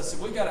Mullis. I said,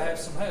 we got to have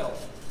some help.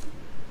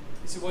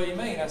 He said, what do you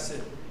mean? I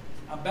said,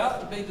 I'm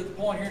about to be to the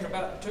point here in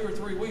about 2 or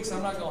 3 weeks,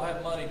 I'm not going to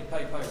have money to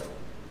pay payroll.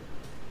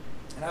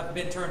 And I've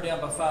been turned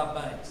down by 5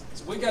 banks.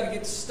 So we got to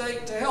get the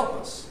state to help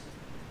us.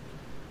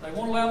 They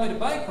won't allow me to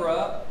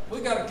bankrupt.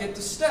 We got to get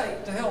the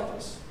state to help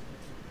us.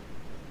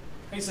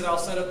 He said, I'll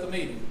set up the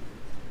meeting.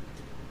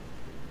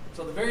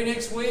 So the very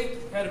next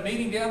week, had a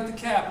meeting down at the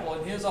Capitol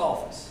in his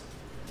office.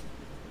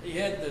 He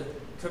had the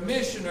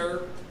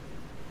commissioner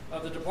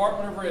of the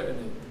Department of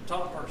Revenue,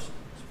 top person,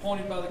 was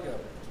appointed by the governor.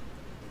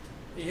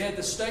 He had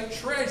the state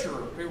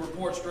treasurer who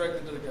reports directly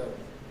to the governor,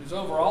 who's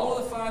over all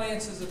of the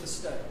finances of the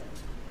state.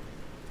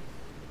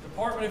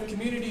 Department of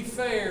Community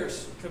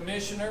Affairs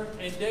commissioner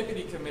and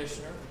deputy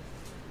commissioner.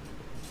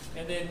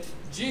 And then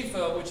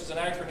GFA, which is an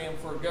acronym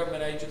for a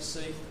government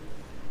agency,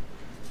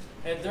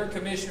 had their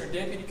commissioner,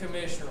 deputy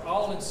commissioner,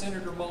 all in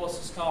Senator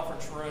Mullis's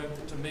conference room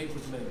to meet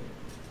with me.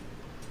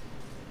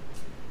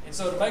 And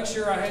so to make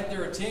sure I had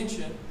their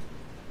attention,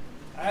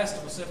 I asked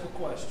them a simple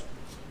question.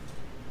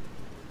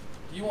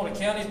 Do you want a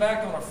county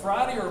back on a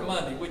Friday or a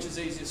Monday? Which is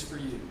easiest for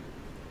you?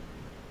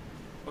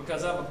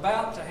 Because I'm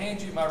about to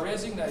hand you my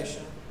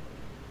resignation,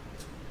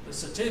 the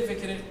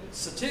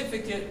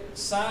certificate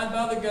signed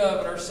by the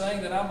governor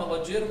saying that I'm a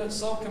legitimate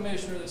sole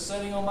commissioner that's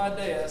sitting on my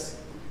desk.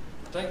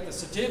 Take the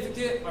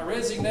certificate, my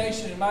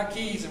resignation, and my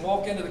keys and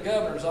walk into the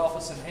governor's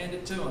office and hand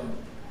it to him.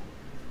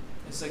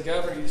 And say,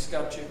 Governor, you just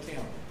got your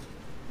county.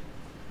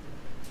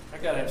 I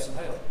got to have some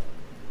help.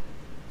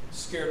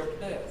 Scared them to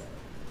death.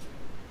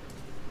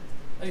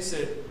 They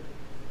said,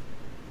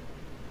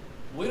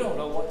 we don't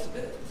know what to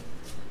do.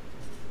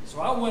 So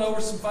I went over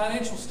some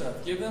financial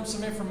stuff, give them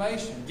some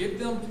information, give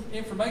them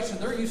information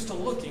they're used to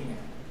looking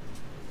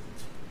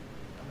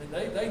at.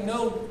 I mean, they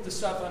know the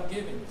stuff I'm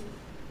giving them.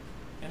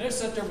 And they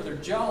sat there with their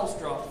jaws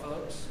dropped,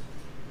 folks.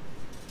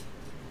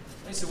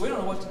 They said, we don't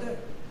know what to do.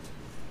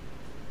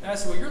 And I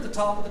said, well, you're the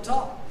top of the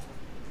top.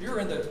 You're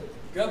in the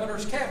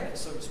governor's cabinet,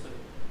 so to speak.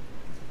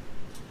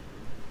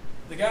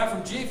 The guy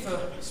from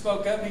GFA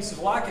spoke up. He said,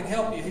 well, I can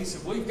help you. He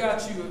said, we've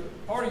got you,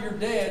 part of your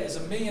debt is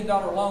 $1 million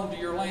loan to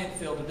your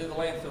landfill to do the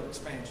landfill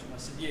expansion. I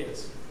said,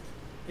 yes.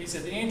 He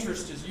said, the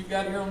interest is, you've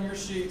got here on your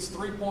sheets,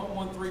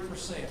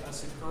 3.13%. I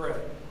said,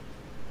 correct.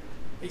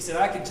 He said,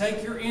 I can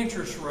take your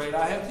interest rate.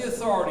 I have the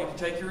authority to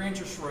take your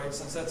interest rate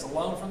since that's a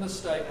loan from the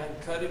state. I can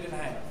cut it in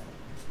half.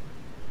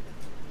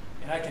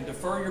 And I can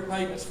defer your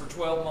payments for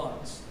 12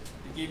 months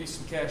to give you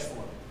some cash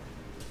flow.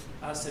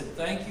 I said,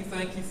 thank you,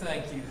 thank you,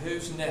 thank you.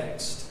 Who's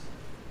next?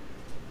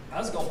 I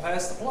was going to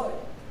pass the plate.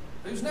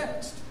 Who's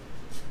next?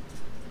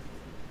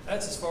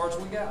 That's as far as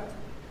we got.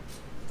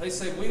 They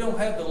say we don't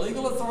have the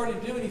legal authority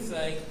to do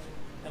anything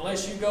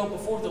unless you go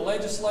before the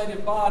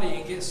legislative body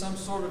and get some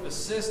sort of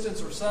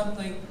assistance or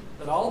something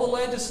that all the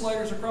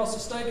legislators across the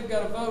state have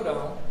got to vote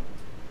on,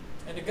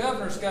 and the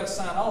governor's got to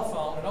sign off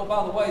on. And oh,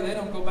 by the way, they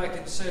don't go back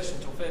into session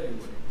until February.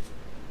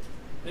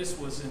 This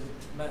was in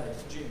May,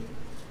 June.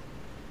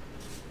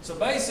 So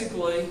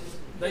basically,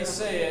 they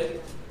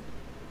said,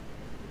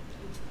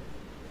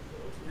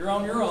 you're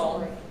on your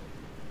own.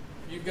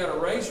 You've got to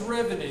raise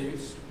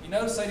revenues. You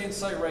notice they didn't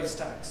say raise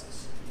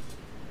taxes.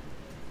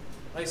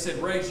 They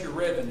said raise your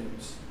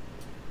revenues.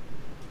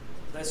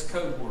 That's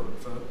code word,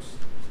 folks.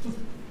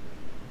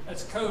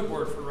 That's code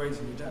word for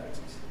raising your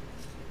taxes.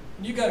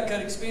 And you got to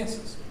cut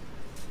expenses.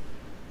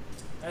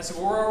 I said,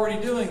 well, we're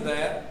already doing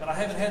that, but I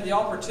haven't had the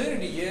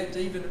opportunity yet to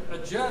even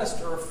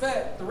adjust or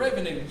affect the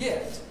revenue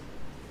yet,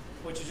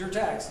 which is your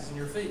taxes and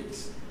your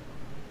fees.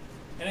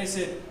 And they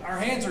said, our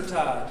hands are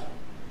tied.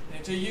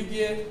 Until you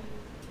get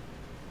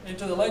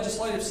into the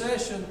legislative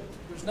session,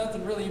 there's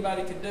nothing really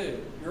anybody can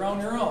do. You're on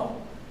your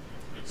own.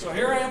 So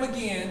here I am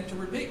again to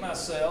repeat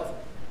myself.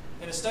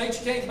 In a state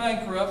you can't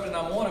bankrupt, and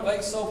I'm one of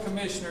 8 sole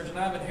commissioners, and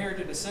I've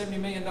inherited a $70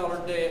 million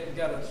debt and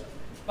got a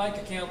bank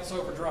account that's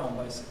overdrawn,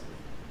 basically.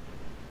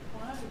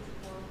 Why would you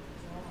work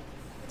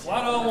the job?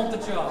 Why do I want the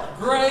job?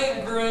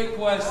 Great, great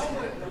question.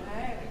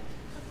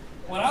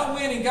 When I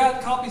went and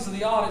got copies of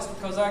the audits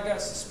because I got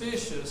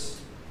suspicious,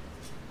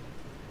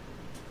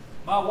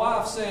 my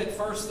wife said,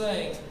 first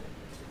thing,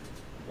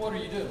 what are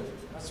you doing?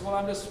 I said, well,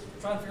 I'm just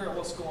trying to figure out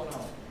what's going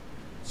on.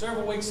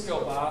 Several weeks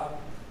go by.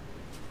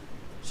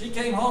 She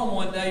came home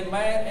one day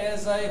mad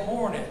as a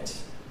hornet.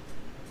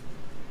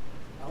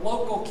 A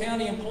local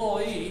county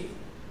employee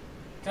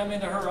come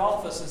into her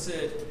office and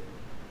said,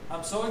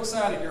 I'm so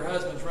excited your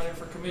husband's running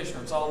for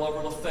commissioner. It's all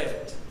over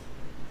Lafayette.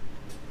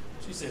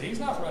 She said, he's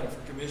not running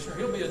for commissioner.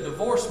 He'll be a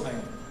divorced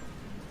man.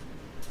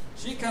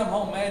 She come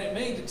home mad at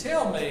me to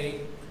tell me,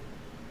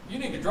 you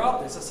need to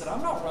drop this. I said,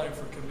 I'm not running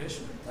for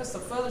commissioner. That's the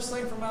furthest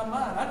thing from my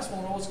mind. I just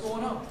want to know what's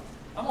going on.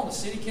 I'm on the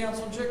city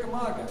council in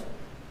Chickamauga.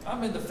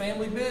 I'm in the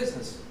family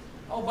business.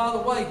 Oh, by the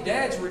way,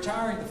 Dad's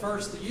retiring the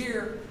first of the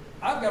year.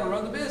 I've got to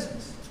run the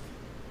business.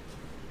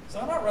 So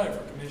I'm not running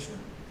for commissioner.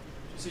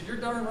 She said, you're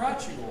darn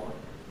right you are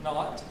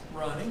not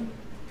running.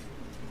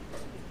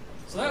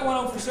 So that went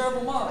on for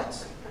several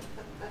months.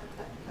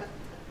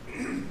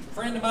 A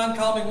friend of mine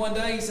called me one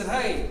day. He said,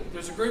 hey,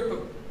 there's a group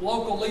of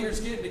local leaders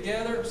getting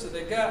together. So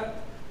they've got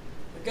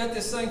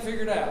this thing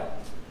figured out. I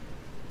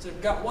said,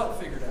 got what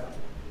figured out?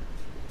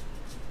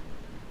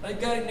 They've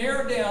got it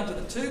narrowed down to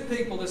the 2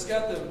 people that's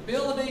got the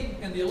ability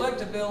and the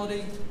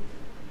electability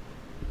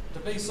to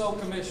be sole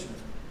commissioner.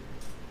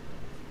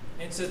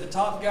 And said the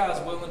top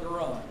guy's willing to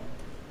run.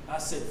 I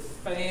said,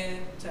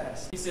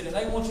 fantastic. He said, and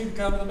they want you to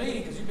come to the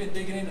meeting because you've been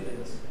digging into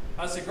this.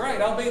 I said,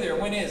 great, I'll be there.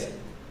 When is it?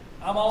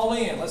 I'm all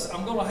in.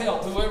 I'm going to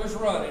help whoever's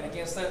running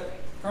against that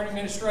current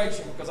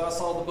administration because I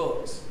saw the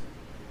books.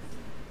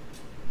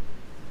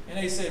 And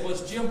they said, well,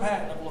 it's Jim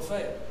Patton of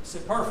Lafayette. I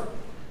said, perfect.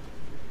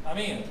 I'm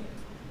in.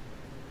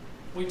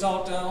 We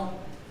talked on.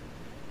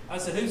 I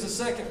said, who's the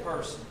second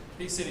person?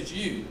 He said, it's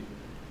you.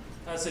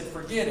 I said,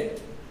 forget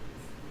it.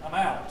 I'm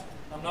out.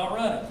 I'm not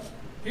running.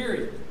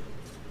 Period.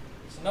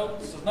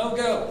 So no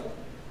go.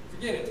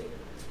 Forget it.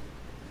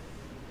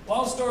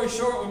 Long story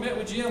short, we met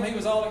with Jim. He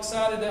was all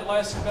excited. That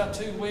lasted about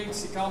 2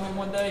 weeks. He called me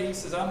one day. He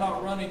says, I'm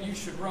not running. You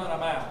should run.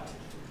 I'm out.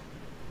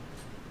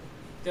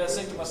 Got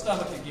sick to my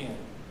stomach again.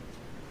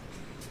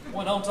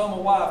 Went home, told my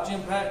wife,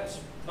 Jim Patton's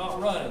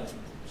not running.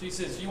 She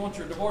says, you want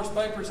your divorce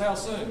papers? How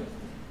soon?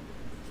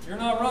 You're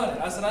not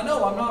running. I said, I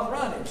know, I'm not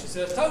running. She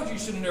said, I told you you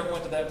should have never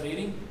went to that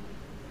meeting.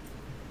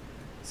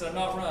 I said, I'm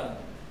not running.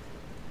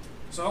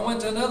 So I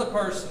went to another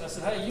person. I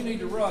said, hey, you need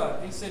to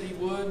run. He said he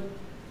would.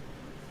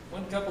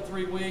 Went a couple,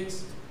 3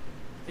 weeks.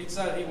 He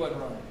decided he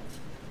wasn't running.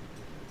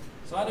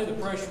 So I knew the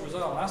pressure was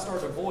on. I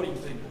started avoiding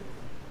people.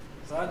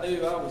 So I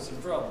knew I was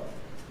in trouble.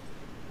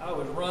 I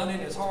was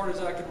running as hard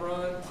as I could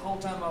run. The whole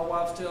time my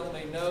wife's telling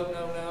me, no,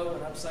 no, no,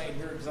 and I'm saying,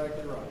 you're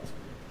exactly right.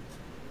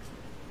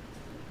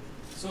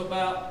 So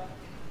about,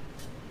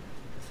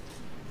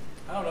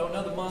 I don't know,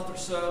 another month or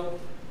so,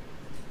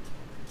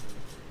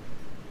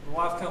 my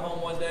wife come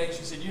home one day and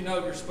she said, you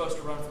know you're supposed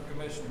to run for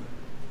commissioner.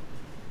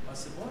 I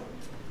said, what?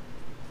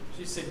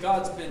 She said,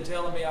 God's been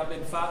telling me I've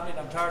been fighting it.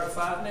 I'm tired of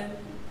fighting it.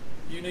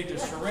 You need to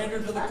surrender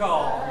to the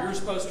call. You're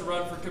supposed to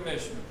run for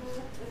commissioner.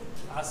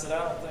 I said,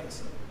 I don't think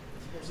so.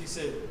 She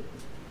said,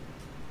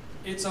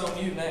 it's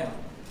on you now.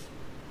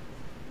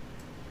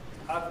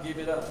 I've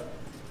given it up.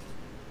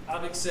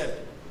 I've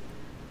accepted.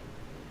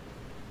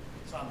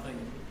 So I'm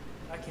thinking,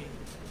 I can't.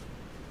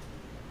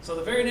 So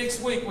the very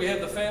next week, we have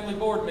the family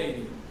board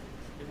meeting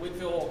at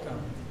Whitfield Oil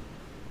Company.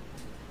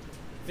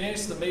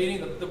 Finished the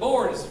meeting. The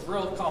board is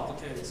real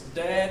complicated. It's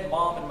Dad,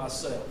 Mom, and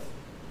myself.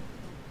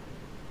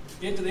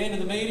 Get to the end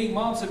of the meeting.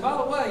 Mom said, by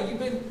the way, you've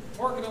been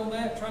working on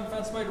that, trying to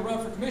find somebody to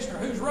run for commissioner.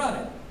 Who's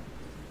running?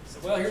 I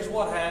said, well, here's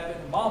what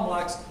happened. Mom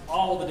likes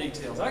all the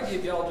details. I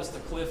give y'all just the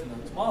cliff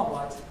notes. Mom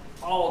likes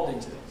all the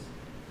details.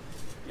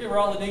 Give her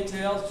all the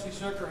details. She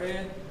shook her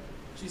head.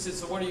 She said,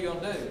 so what are you going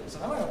to do? I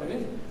said, I'm not going to do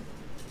anything.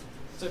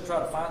 Except try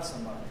to find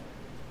somebody.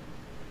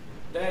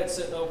 Dad's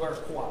sitting over there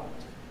quiet.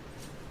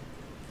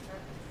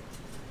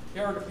 He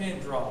heard a pin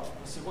drop.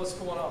 I said, what's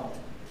going on?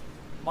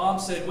 Mom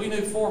said, we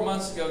knew 4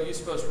 months ago you're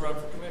supposed to run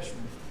for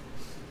commissioner.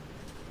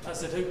 I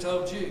said, who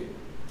told you?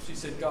 She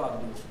said,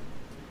 God did.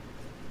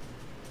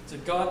 I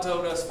said, God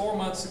told us 4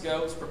 months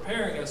ago, was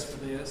preparing us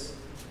for this,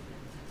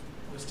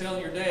 was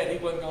telling your dad he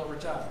wasn't going to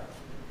retire.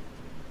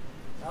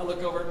 I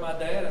look over at my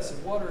dad, I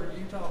said, what are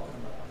you talking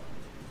about?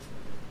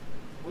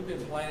 We've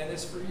been planning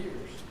this for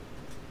years.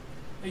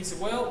 He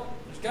said, well,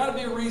 there's got to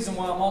be a reason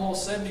why I'm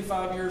almost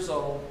 75 years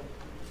old.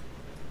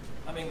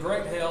 I'm in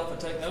great health. I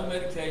take no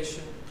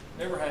medication.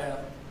 Never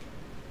have.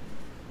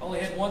 Only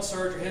had one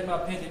surgery. Had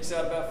my appendix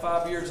out about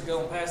 5 years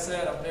ago, and past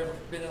that, I've never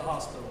been in the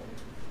hospital.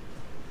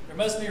 There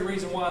must be a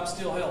reason why I'm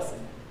still healthy.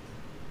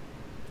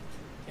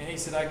 And he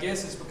said, I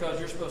guess it's because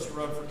you're supposed to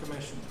run for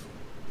commissioner.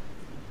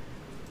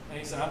 And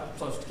he said, I'm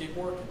supposed to keep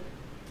working.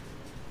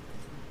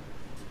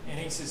 And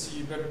he said, so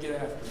you better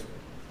get after it.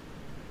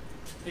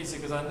 He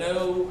said, because I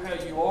know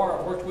how you are.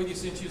 I've worked with you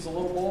since you was a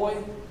little boy.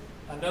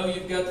 I know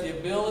you've got the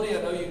ability.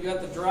 I know you've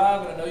got the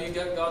drive. And I know you've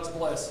got God's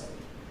blessing.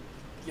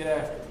 Get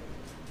after it.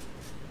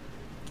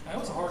 That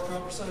was a hard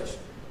conversation.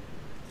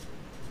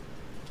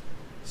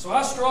 So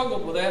I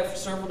struggled with that for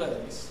several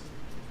days.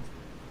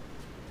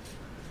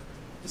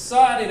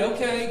 Decided,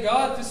 okay,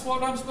 God, this is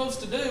what I'm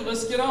supposed to do.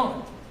 Let's get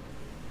on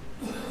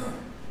it.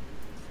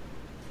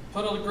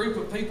 Put a group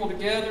of people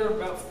together,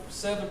 about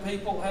 7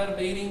 people, had a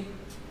meeting.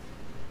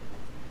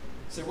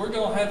 Said, we're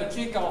going to have a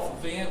kickoff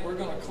event. We're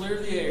going to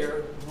clear the air.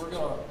 And we're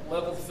going to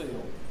level the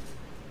field.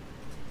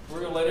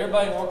 We're going to let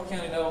everybody in Walker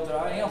County know that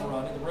I am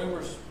running. The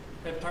rumors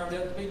have turned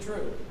out to be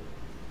true.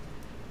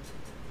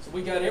 So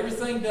we got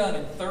everything done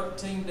in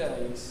 13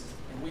 days,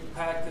 and we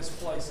packed this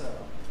place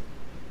out.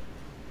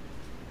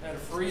 Had a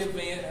free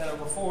event, had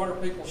over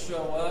 400 people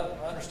show up.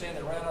 I understand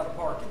they ran out of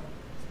parking.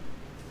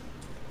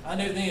 I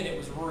knew then it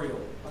was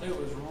real. I knew it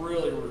was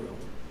really real.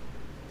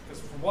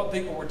 Because from what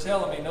people were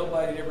telling me,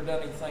 nobody had ever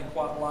done anything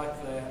quite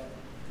like that.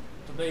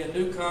 To be a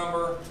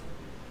newcomer,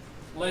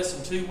 less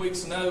than 2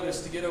 weeks'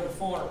 notice to get over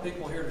 400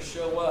 people here to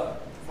show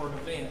up for an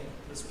event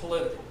that's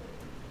political.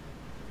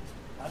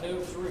 I knew it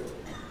was real.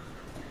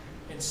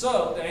 And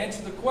so, to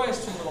answer the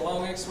question with a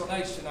long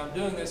explanation, I'm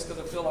doing this because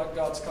I feel like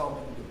God's called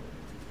me to do it.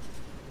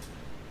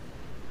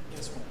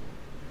 Yes, ma'am.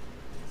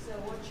 So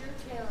what you're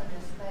telling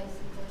us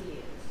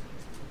basically is,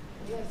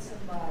 we have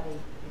somebody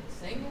that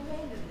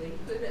single-handedly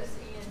put us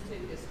into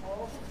this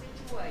horrible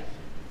situation.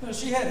 No,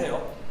 she had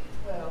help.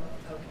 Well,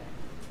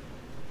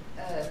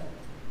 okay.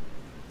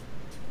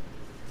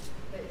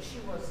 But she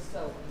was the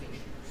sole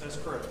commissioner. That's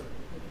correct.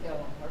 It fell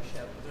on her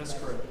shoulders. That's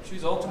correct.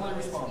 She's ultimately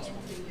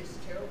responsible. Into this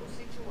terrible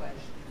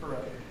situation.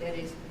 Correct. That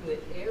has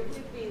put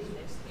every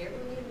business,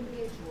 every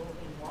individual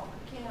in Walker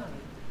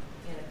County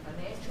in a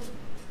financial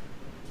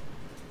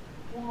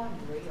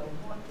quandary on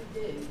what to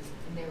do,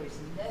 and there is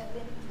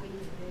nothing we can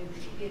do.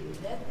 She did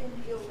nothing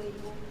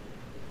illegal.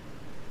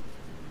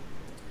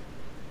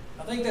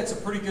 I think that's a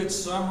pretty good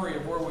summary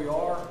of where we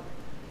are.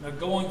 Now,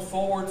 going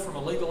forward from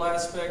a legal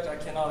aspect, I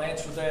cannot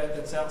answer that.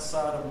 That's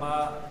outside of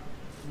my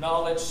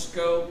knowledge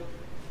scope.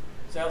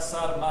 It's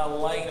outside of my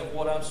lane of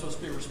what I'm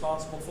supposed to be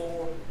responsible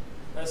for.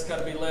 That's got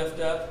to be left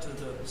up to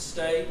the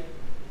state,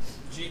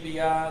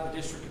 GBI, the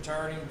district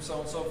attorney, and so on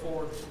and so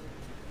forth.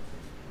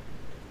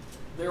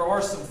 There are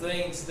some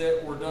things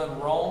that were done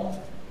wrong.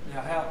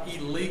 Now, how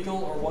illegal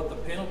or what the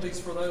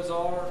penalties for those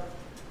are,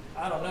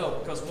 I don't know.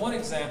 Because one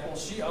example,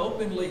 she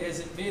openly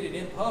has admitted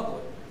in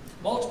public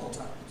multiple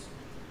times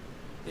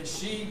that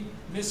she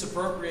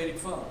misappropriated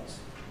funds,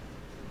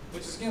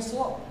 which is against the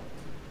law.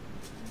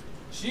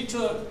 She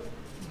took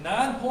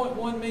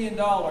 $9.1 million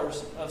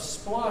of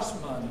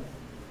SPLOST money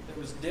that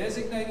was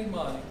designated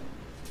money,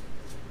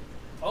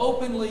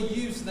 openly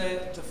used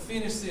that to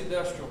finish the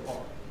industrial park,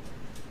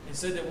 and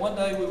said that one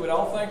day we would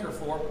all thank her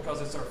for it because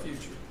it's our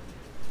future.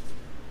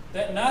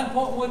 That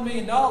 $9.1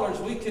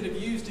 million we could have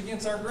used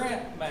against our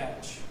grant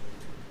match,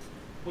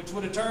 which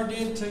would have turned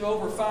into,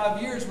 over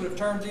 5 years, would have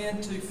turned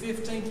into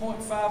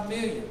 $15.5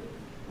 million.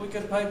 We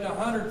could have paved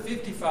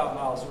 155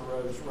 miles of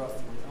roads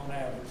roughly on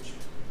average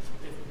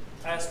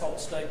if asphalt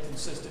stayed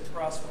consistent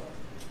price-wise.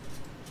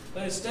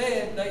 But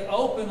instead, they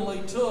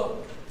openly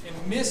took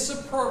and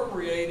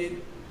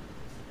misappropriated,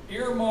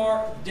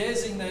 earmarked,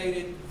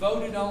 designated,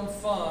 voted on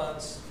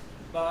funds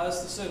by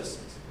us, the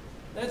citizens.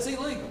 That's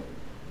illegal.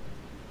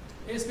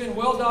 It's been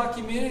well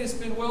documented, it's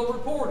been well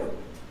reported.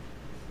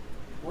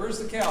 Where's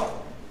the coward?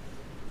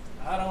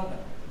 I don't know.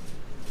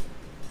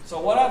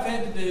 So what I've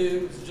had to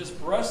do is just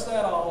brush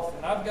that off,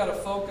 and I've got to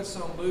focus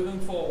on moving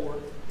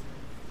forward.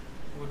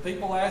 When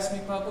people ask me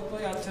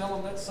publicly, I tell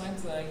them that same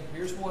thing.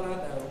 Here's what I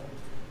know.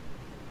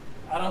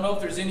 I don't know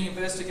if there's any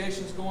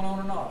investigations going on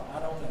or not. I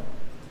don't know.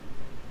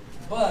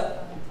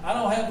 But I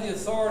don't have the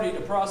authority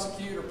to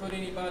prosecute or put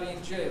anybody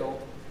in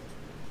jail.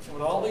 And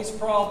with all these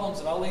problems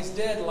and all these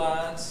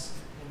deadlines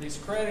and these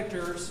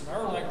creditors and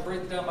Erlanger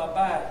breathing down my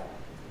back,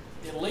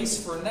 at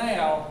least for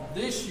now,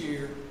 this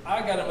year,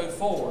 I got to move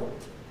forward.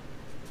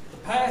 The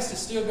past is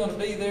still going to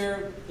be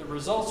there. The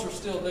results are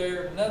still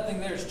there. Nothing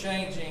there is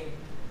changing.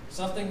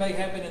 Something may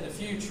happen in the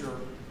future.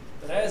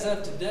 But as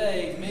of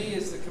today, me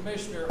as the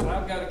commissioner,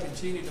 I've got to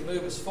continue to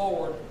move us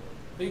forward,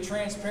 be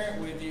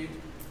transparent with you,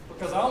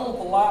 because I want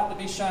the light to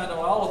be shined on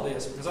all of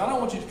this. Because I don't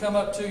want you to come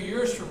up 2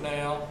 years from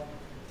now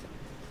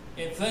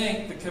and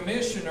think the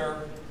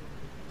commissioner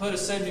put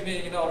us $70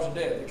 million in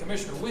debt. The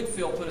Commissioner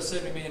Whitfield put us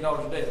 $70 million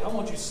in debt. I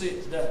want you to see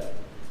it today.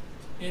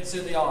 And it's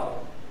in the audit.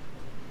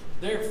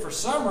 There, for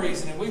some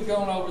reason, and we've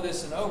gone over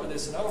this and over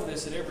this and over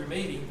this at every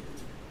meeting,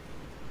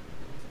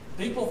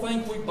 people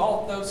think we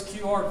bought those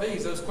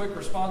QRVs, those quick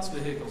response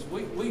vehicles.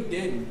 We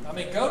didn't. I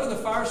mean, go to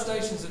the fire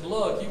stations and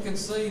look. You can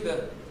see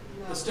the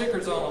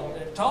stickers on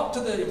them. And talk to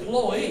the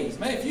employees.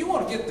 Man, if you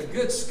want to get the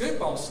good scoop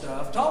on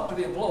stuff, talk to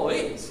the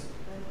employees.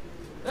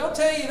 They'll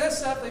tell you that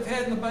stuff they've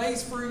had in the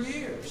base for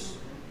years.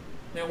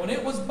 Now, when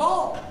it was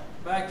bought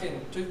back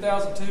in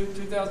 2002,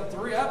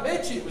 2003, I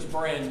bet you it was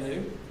brand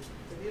new,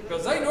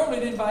 because they normally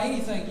didn't buy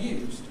anything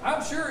used.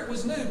 I'm sure it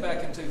was new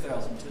back in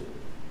 2002.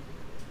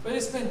 But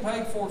it's been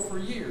paid for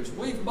years.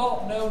 We've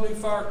bought no new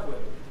fire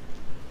equipment.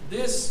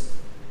 This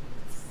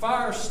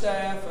fire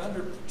staff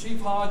under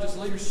Chief Hodges'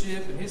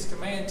 leadership and his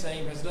command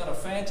team has done a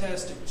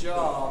fantastic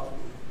job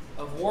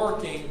of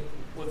working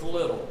with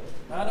little.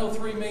 Now, I know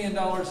 $3 million is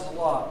a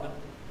lot, but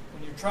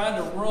when you're trying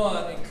to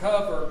run and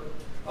cover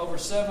over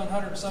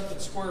 700 something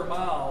square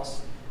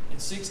miles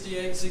and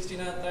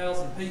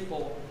 69,000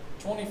 people,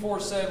 24/7,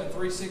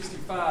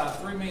 365,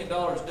 $3 million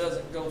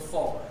doesn't go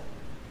far.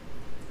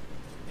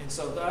 And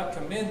so I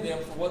commend them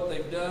for what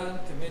they've done,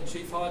 commend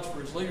Chief Hodge for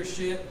his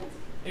leadership.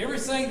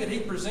 Everything that he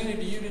presented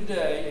to you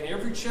today and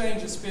every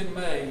change that's been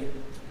made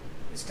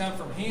has come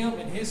from him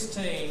and his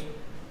team.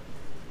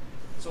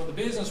 So in the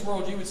business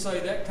world, you would say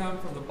that come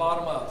from the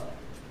bottom up.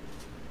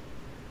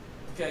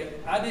 Okay,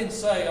 I didn't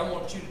say I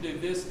want you to do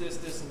this, this,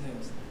 this, and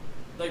this.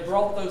 They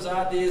brought those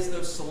ideas,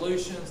 those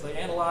solutions, they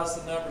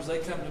analyzed the numbers, they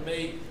come to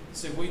me and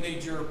said, we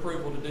need your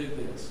approval to do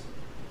this.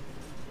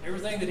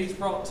 Everything that he's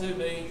brought to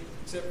me,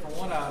 except for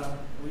one item,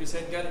 we just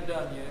hadn't got it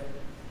done yet,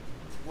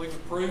 we've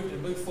approved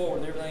and moved forward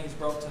with everything he's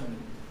brought to me.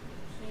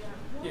 Shannon,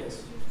 what Yes.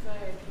 did you say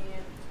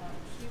again?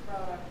 She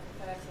brought up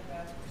the fact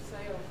about the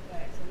sales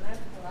tax, and that's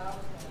what I was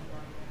going to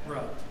bring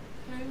up. Right.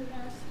 Who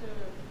has to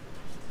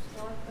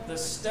start that? The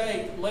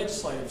state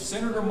legislative,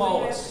 Senator Do we have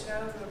Mullis. to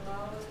go to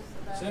Mullis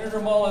about Senator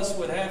that? Mullis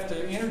would have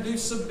to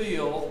introduce a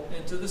bill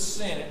into the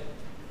Senate,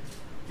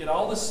 get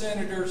all the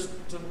senators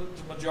to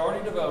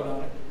majority to vote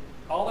on it,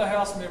 all the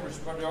House members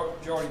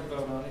majority to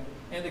vote on it,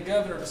 and the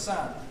governor to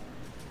sign it.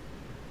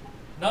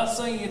 Not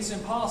saying it's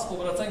impossible,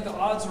 but I think the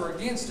odds are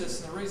against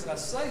us, and the reason I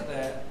say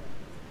that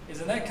is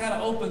that kind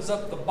of opens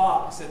up the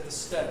box at the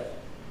state.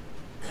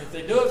 If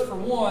they do it for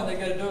one, they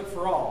got to do it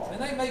for all.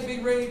 And they may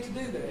be ready to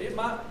do that.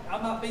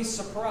 I might be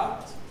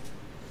surprised.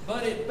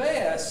 But at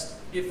best,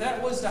 if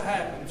that was to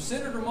happen, if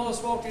Senator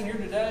Mullis walked in here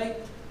today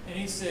and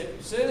he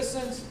said,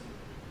 citizens,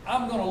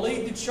 I'm going to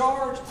lead the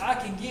charge, I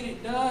can get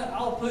it done,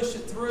 I'll push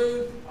it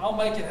through, I'll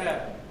make it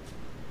happen.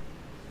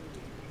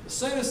 The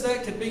soonest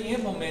that could be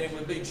implemented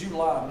would be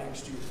July of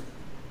next year.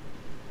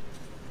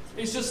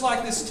 It's just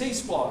like this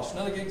TSPLOST,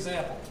 another good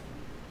example.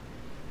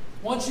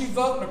 Once you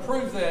vote and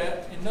approve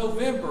that in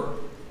November,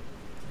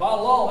 by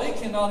law, it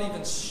cannot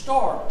even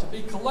start to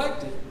be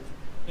collected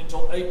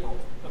until April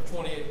of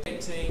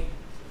 2018.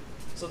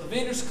 So the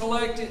vendors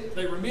collect it,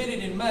 they remit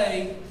it in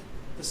May,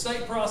 the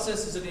state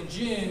processes it in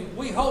June.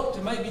 We hope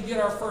to maybe get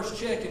our first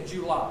check in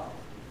July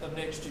of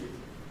next year.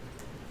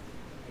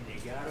 And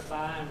you gotta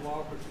buy in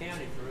Walker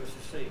County for us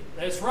to see.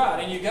 That's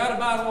right, and you gotta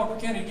buy in Walker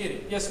County to get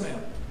it. Yes,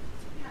 ma'am.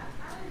 Yeah,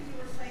 earlier you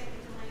were saying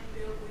that the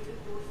landfill we do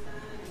was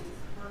done and it's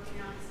working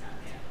out, it's got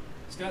better.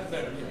 It's got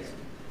better, yes.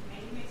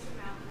 And you mentioned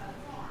Mountain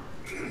Cove Farm.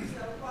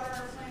 So what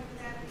are our plans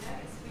with that, we have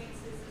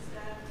expenses and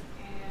stuff,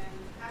 and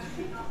how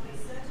can it not be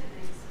such an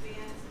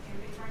expense and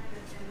be bringing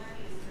us their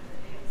money instead of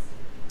the debts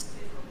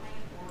that we're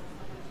paying for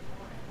so much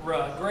for it?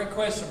 Right, great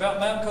question about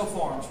Mountain Cove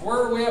Farms.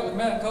 Where are we at with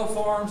Mountain Cove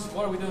Farms?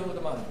 What are we doing with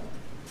the money?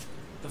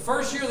 The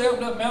first year they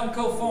opened up Mountain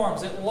Cove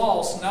Farms, it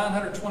lost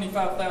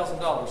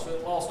 $925,000, so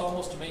it lost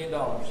almost $1 million.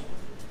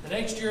 The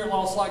next year it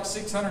lost like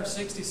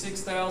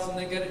 $666,000,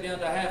 then got it down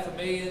to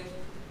 $500,000.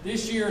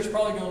 This year it's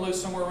probably going to lose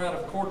somewhere around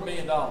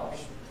 $250,000.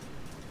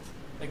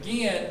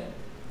 Again,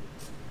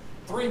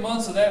 3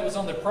 months of that was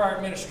on the prior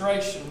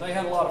administration. They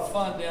had a lot of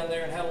fun down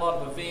there and had a lot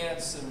of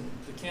events and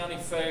the county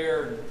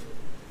fair and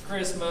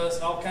Christmas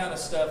and all kind of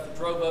stuff that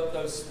drove up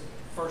those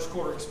first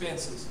quarter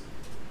expenses.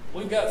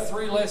 We've got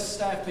 3 less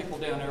staff people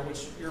down there,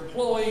 which your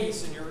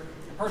employees and your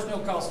personnel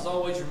cost is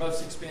always your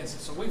most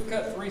expensive. So we've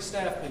cut 3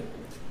 staff people.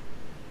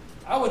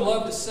 I would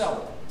love to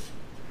sell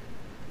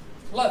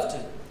it. Love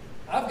to.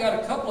 I've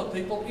got a couple of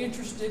people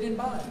interested in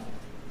buying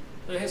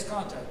it that has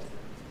contacted.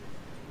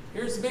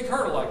 Here's the big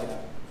hurdle I got.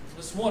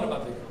 This is one of my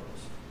big hurdles.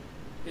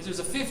 Is there's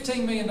a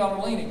 $15 million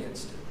lien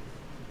against it.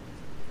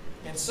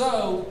 And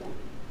so,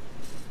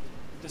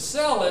 to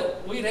sell it,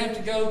 we'd have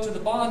to go to the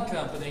bond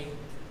company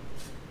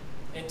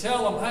and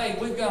tell them, hey,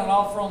 we've got an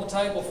offer on the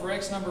table for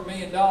X number of $1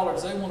 million. They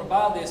want to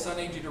buy this, I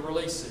need you to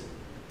release it.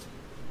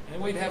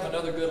 And we'd have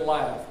another good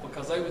laugh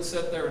because they would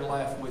sit there and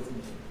laugh with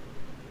me.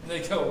 And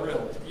they'd go,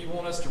 really? You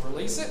want us to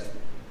release it?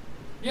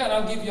 Yeah, and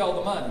I'll give you all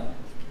the money.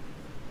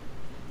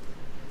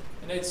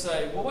 And they'd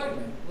say, well, wait a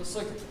minute, let's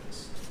look at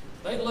this.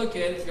 They'd look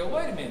at it and go,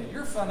 wait a minute,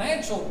 your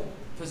financial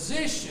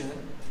position,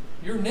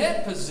 your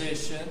net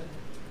position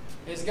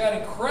has got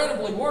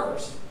incredibly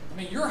worse. I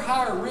mean, you're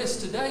higher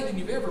risk today than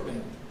you've ever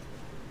been.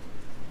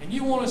 And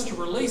you want us to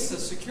release a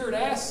secured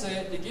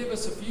asset to give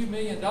us a few $1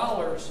 million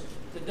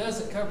that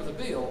doesn't cover the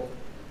bill.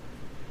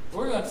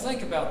 We're going to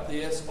think about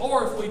this.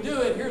 Or if we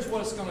do it, here's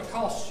what it's going to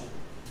cost you.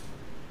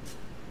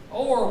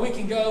 Or we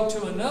can go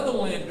to another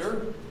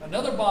lender,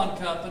 another bond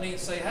company, and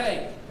say,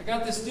 hey, I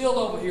got this deal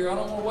over here. I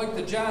don't want to wake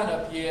the giant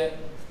up yet.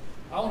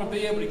 I want to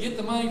be able to get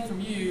the money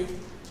from you,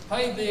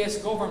 pay this,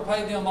 go over and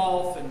pay them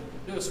off, and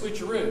do a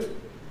switcheroo.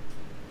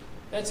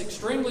 That's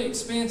extremely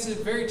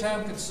expensive, very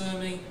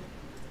time-consuming,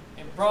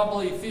 and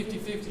probably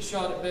 50-50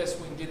 shot at best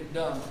we can get it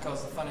done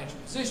because of the financial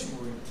position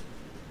we're in.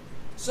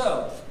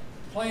 So,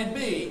 plan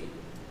B,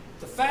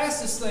 the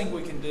fastest thing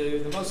we can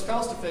do, the most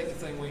cost-effective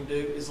thing we can do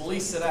is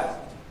lease it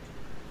out.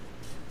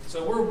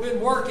 So we've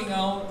been working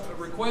on a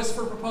request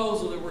for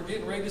proposal that we're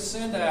getting ready to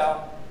send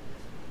out.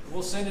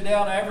 We'll send it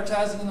out,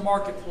 advertising in the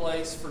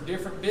marketplace for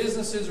different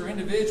businesses or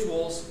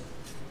individuals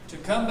to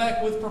come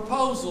back with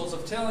proposals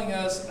of telling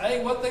us,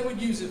 A, what they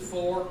would use it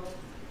for,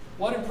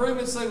 what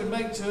improvements they would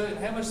make to it, and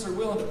how much they're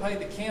willing to pay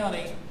the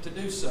county to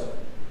do so.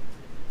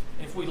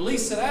 And if we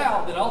lease it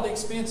out, then all the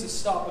expenses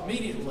stop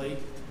immediately,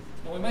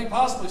 and we may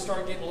possibly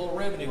start getting a little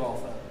revenue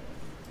off of it.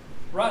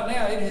 Right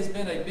now, it has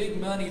been a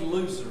big money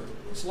loser.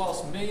 It's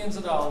lost millions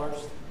of dollars.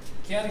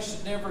 The county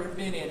should never have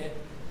been in it.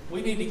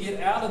 We need to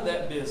get out of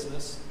that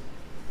business.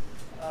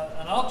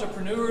 An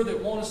entrepreneur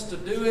that wants to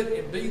do it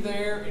and be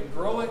there and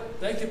grow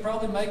it, they could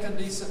probably make a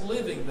decent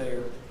living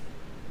there.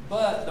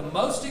 But the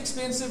most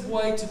expensive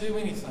way to do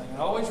anything, and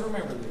always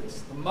remember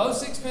this, the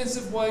most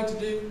expensive way to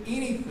do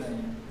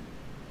anything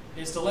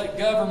is to let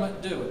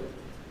government do it.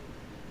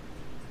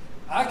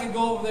 I could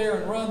go over there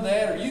and run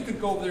that, or you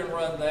could go over there and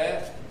run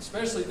that,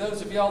 especially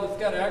those of y'all that've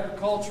got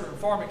agriculture and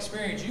farm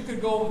experience. You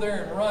could go over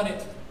there and run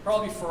it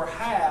probably for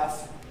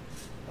half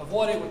of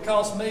what it would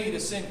cost me to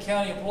send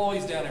county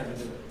employees down there to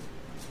do it.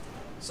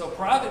 So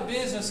private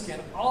business can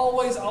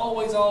always,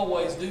 always,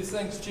 always do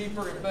things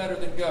cheaper and better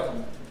than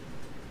government.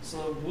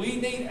 So we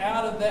need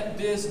out of that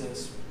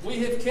business. We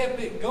have kept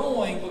it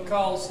going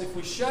because if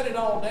we shut it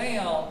all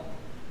down,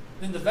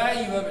 then the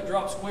value of it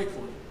drops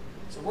quickly.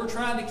 So we're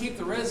trying to keep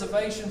the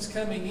reservations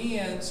coming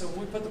in, so when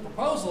we put the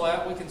proposal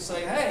out, we can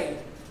say, hey,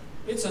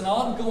 it's an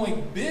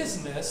ongoing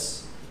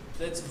business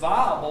that's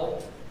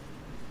viable,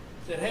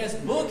 that has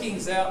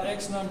bookings out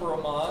X number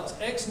of months,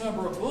 X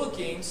number of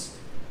bookings,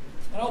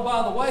 and oh,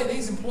 by the way,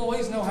 these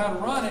employees know how to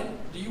run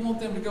it. Do you want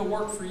them to go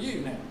work for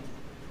you now?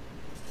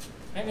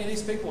 How many of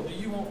these people do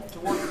you want to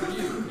work for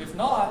you? If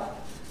not,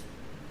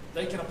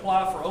 they can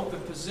apply for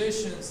open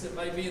positions that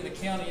may be in the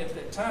county at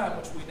that time,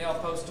 which we now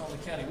post on the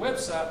county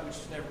website, which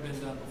has never been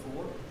done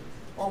before,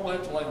 or we'll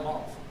have to lay them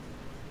off.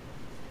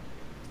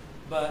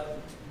 But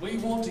we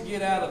want to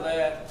get out of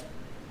that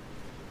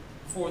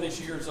before this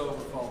year's over,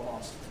 if all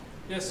possible.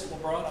 Yes,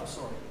 LeBron, I'm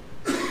sorry.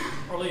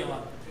 Or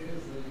Leon?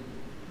 Is the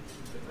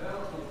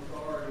development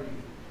authority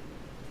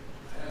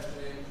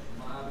assets,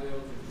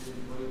 liabilities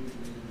included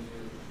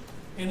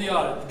In the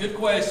audit, good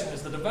question.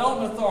 Is the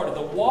development authority,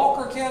 the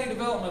Walker County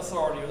Development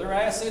Authority, are their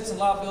assets and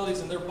liabilities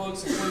in their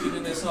books included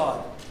in this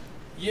audit?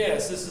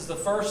 Yes, this is the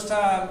first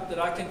time that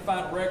I can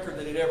find record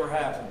that it ever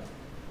happened.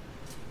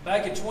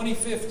 Back in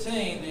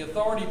 2015, the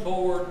authority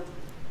board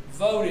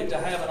voted to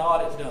have an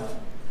audit done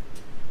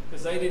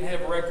because they didn't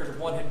have a record of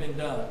what had been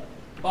done.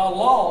 By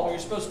law, you're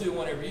supposed to do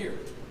one every year.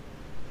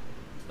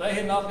 They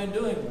had not been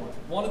doing one.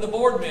 One of the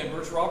board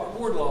members, Robert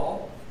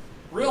Wardlaw,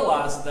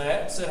 realized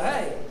that and said,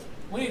 hey,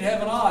 we need to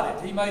have an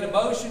audit. He made a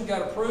motion,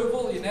 got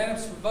approval,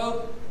 unanimous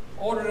vote,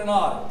 ordered an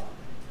audit.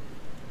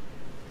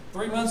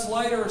 3 months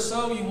later or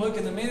so, you can look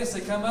in the minutes,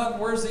 they come up,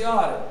 where's the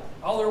audit?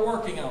 Oh, they're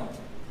working on it.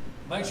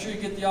 Make sure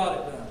you get the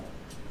audit done.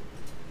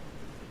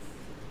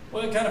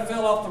 Well, it kind of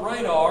fell off the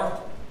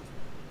radar.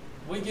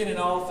 We get in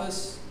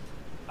office,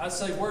 I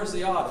say, where's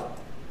the audit?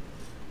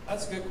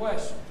 That's a good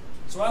question.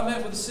 So I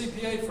met with the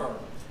CPA firm.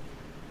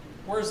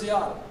 Where's the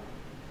audit?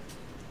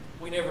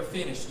 We never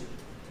finished it.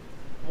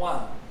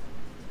 Why?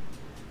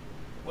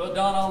 Well,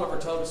 Don Oliver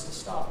told us to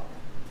stop.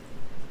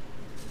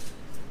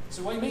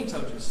 So what do you mean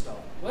told you to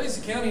stop? Well, he's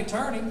the county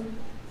attorney.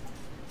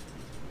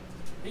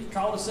 He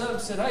called us up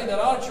and said, hey, that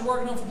audit you're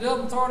working on for the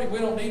Development Authority, we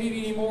don't need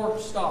it anymore,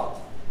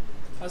 stop.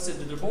 I said,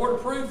 did the board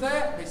approve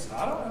that? He said,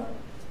 I don't know.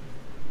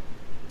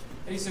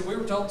 He said, we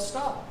were told to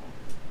stop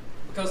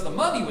because the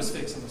money was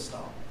fixing to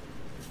stop.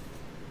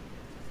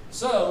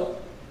 So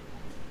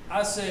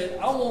I said,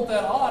 I want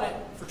that audit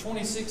for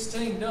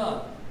 2016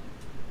 done.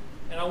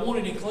 And I want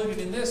it included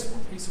in this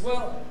one. He said,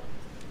 well,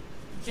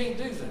 you can't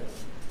do that.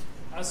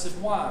 I said,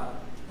 why?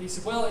 He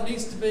said, well, it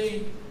needs to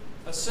be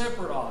a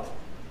separate audit.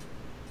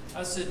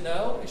 I said,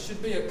 no, it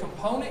should be a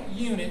component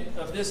unit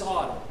of this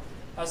audit.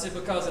 I said,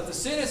 because if the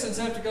citizens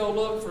have to go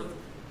look for the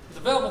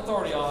Development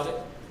Authority audit,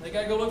 they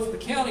got to go look for the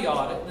county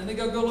audit, and then they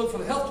got to go look for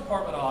the Health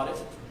Department audit,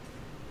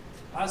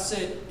 I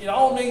said, it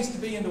all needs to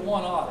be into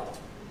one audit.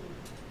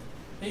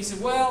 He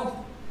said,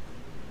 well,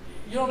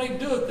 you don't need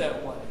to do it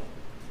that way.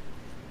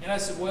 And I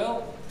said,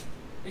 well,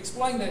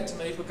 explain that to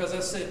me, because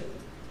I said,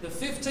 the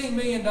 $15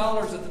 million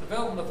that the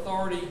Development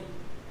Authority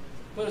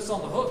put us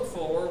on the hook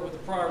for with the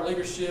prior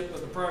leadership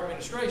of the prior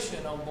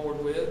administration on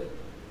board with,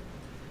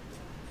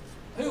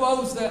 who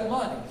owes that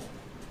money?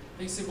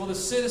 He said, well, the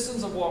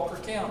citizens of Walker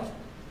County.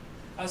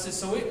 I said,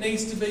 so it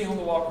needs to be on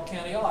the Walker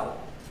County audit.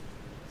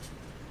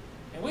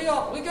 And we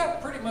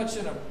got pretty much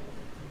in a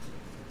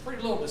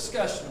pretty little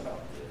discussion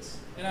about this.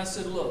 And I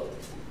said, look,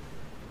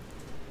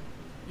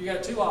 you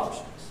got two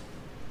options.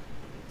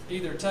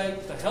 Either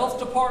take the Health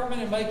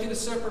Department and make it a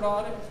separate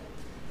audit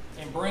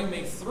and bring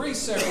me 3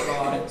 separate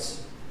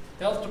audits,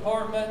 Health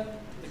Department,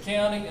 the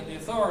county, and the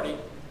authority,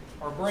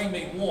 or bring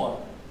me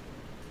one.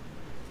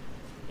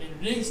 It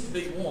needs to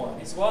be one.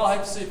 He said, well, I'll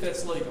have to see if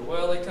that's legal.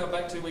 Well, they come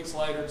back 2 weeks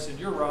later and said,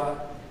 you're right.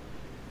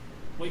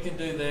 We can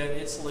do that.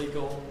 It's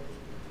legal.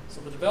 So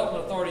the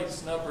Development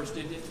Authority's numbers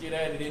did get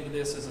added into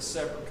this as a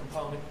separate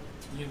component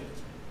unit.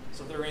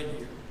 So they're in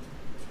here.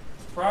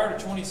 Prior to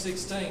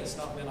 2016, it's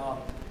not been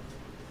audited.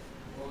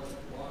 What is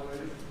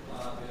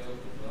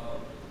liability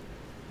of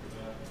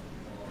that?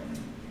 Do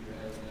you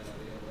have an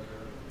idea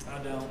there? I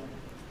don't.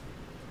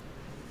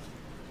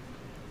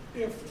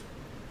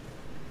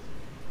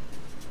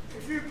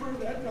 If you approve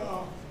that,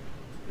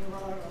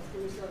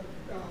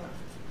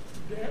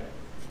 debt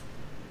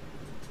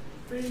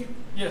fee.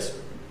 Yes, sir.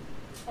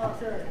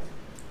 Okay.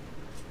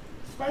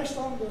 Based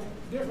on the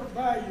different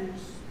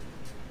values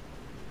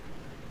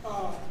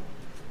of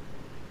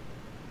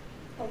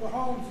the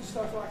homes and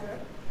stuff like that,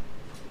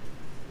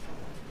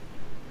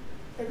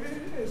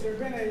 has there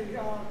been a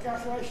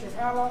calculation of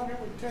how long it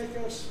would take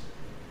us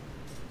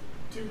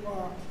to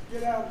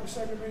get out of the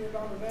 $7 million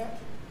debt,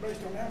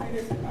 based on how many,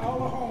 if all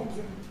the homes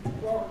in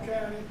Walker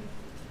County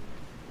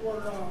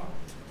were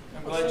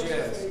I'm glad you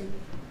asked.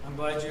 I'm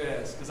glad you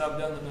asked, because I've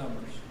done the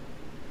numbers.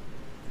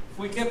 If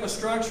we kept a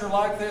structure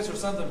like this or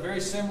something very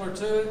similar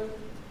to it,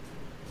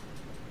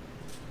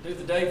 do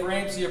the Dave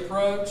Ramsey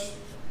approach,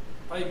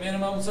 pay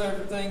minimums of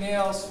everything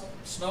else,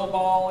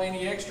 snowball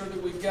any extra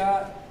that we've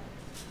got,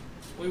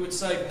 we would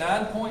save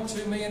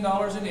 $9.2 million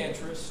in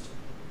interest.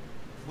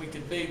 We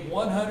could be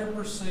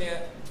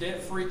 100%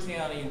 debt-free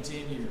county in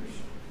 10 years.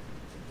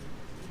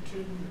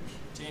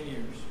 10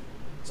 years.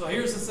 So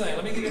here's the thing.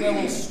 Let me give you that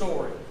little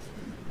story.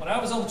 When I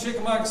was on the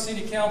Chickamauga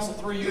City Council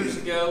 3 years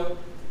ago,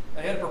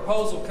 they had a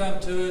proposal come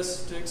to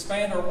us to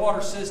expand our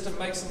water system,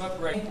 make some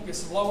upgrades, get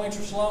some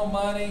low-interest loan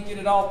money, get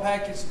it all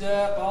packaged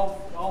up,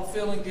 all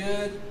feeling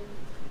good,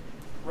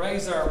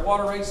 raise our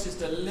water rates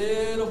just a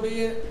little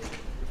bit.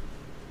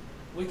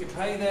 We could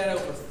pay that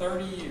over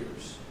 30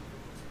 years.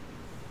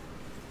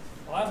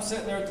 Well, I'm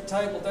sitting there at the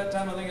table at that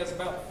time, I think I was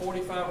about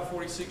 45 or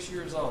 46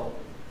 years old.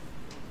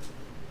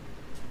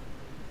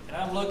 And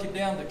I'm looking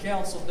down the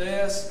council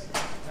desk,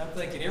 and I'm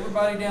thinking,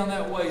 everybody down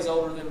that way is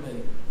older than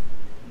me.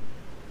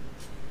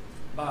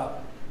 By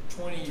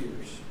 20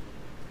 years.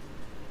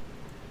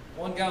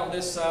 One guy on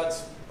this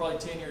side's probably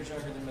 10 years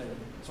younger than me.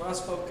 So I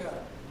spoke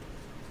up.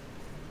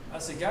 I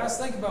said, guys,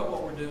 think about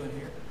what we're doing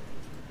here.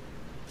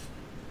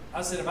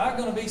 I said, am I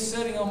going to be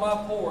sitting on my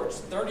porch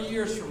 30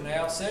 years from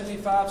now,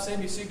 75,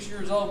 76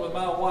 years old with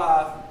my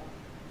wife,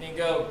 and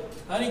go,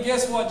 honey,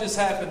 guess what just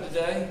happened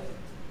today?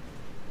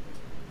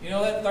 You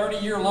know that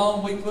 30-year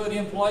loan we put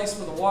in place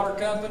for the water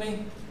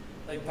company?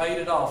 They paid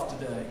it off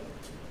today.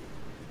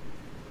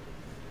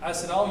 I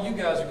said, all you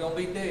guys are going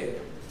to be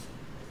dead.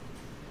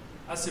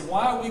 I said,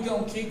 why are we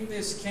going to keep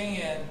this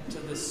can to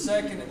the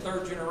second and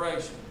third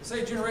generation?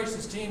 Say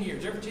generation's 10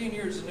 years. Every 10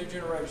 years is a new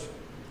generation.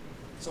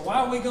 So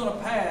why are we going to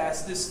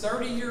pass this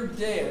 30-year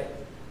debt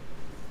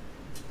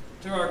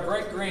to our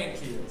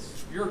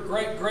great-grandkids, your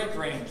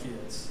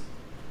great-great-grandkids?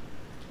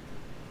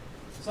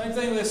 Same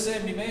thing with this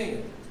 $70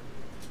 million.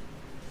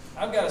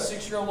 I've got a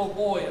 6-year-old little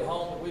boy at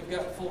home that we've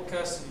got full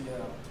custody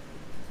of.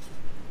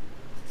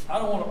 I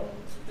don't want to,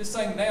 this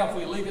thing now, if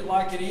we leave it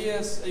like it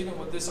is, even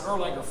with this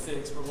Erlanger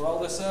fix, but with all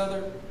this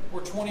other,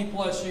 we're 20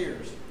 plus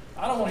years.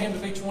 I don't want him to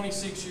be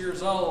 26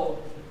 years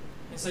old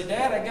and say,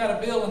 Dad, I got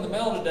a bill in the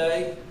mail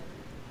today.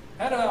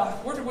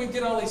 Where did we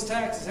get all these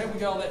taxes? How did we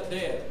get all that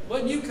debt?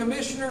 Wasn't you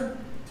commissioner?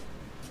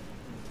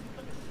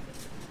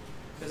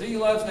 Because he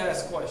loves to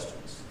ask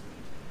questions.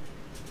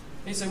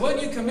 He said,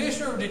 wasn't you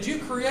commissioner? Did you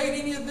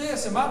create any of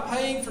this? Am I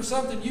paying for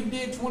something you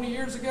did 20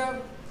 years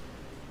ago?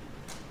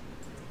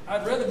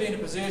 I'd rather be in a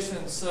position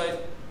and say,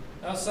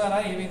 no, son,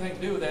 I didn't have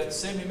anything to do with that.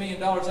 $70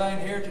 million I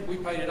inherited, we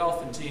paid it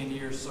off in 10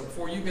 years. So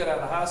before you got out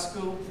of high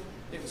school,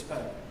 it was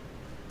paid.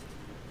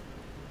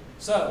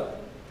 So,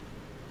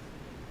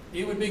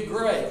 it would be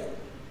great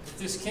if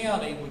this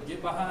county would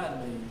get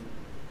behind me.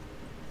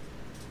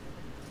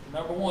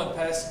 Number one,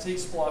 pass the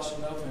TSPLOST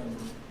in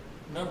November.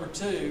 Number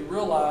two,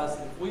 realize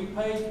that if we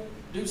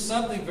do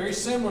something very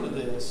similar to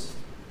this,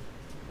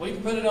 we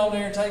can put it on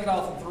there and take it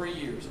off in 3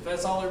 years. If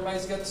that's all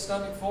everybody's got the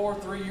stomach for,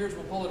 3 years,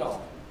 we'll pull it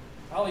off.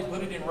 I'll even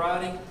put it in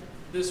writing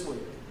this week.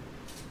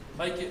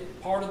 Make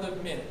it part of the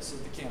minutes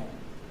of the county.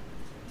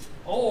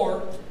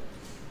 Or,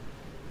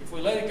 if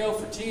we let it go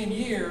for 10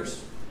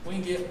 years, we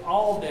can get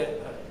all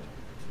debt paid.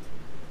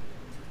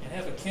 And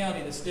have a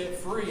county that's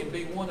debt-free and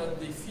be one of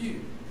the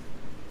few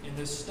in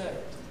this state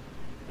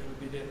that would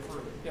be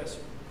debt-free. Yes, sir.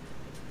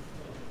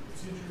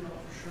 Since you're not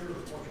for sure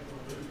what you're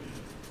going to do,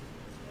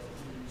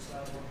 when you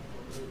decide what you're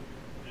going to do,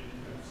 then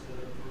you're going to set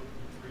up for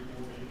 3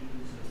 more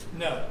meetings?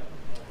 No.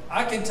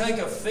 I can take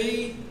a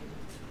fee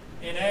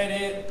and add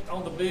it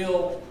on the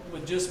bill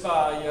with just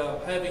by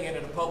having it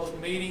in a public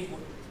meeting,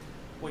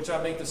 which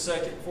I meet the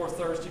second, fourth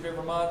Thursday of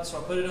every month. So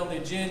I put it on the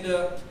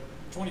agenda,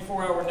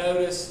 24-hour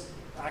notice,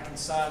 I can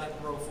sign it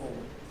and roll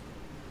forward.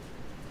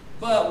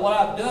 But what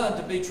I've done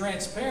to be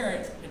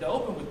transparent and to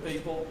open with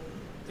people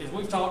is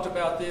we've talked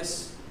about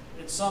this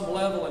at some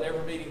level in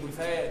every meeting we've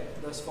had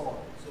thus far.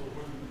 So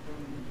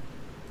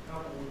how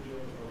will we deal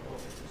with our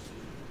budget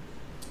decisions?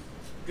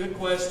 Good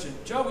question.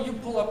 Joe, will you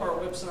pull up our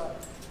website?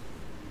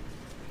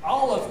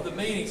 All of the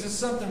meetings, this is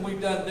something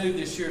we've done new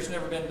this year. It's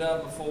never been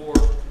done before.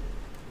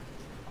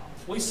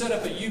 We set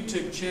up a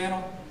YouTube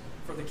channel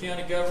for the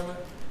county government.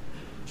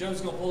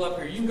 Joe's going to pull up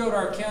here. You can go to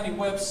our county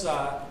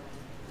website.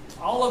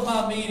 All of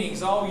my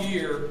meetings all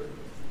year,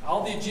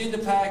 all the agenda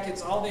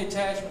packets, all the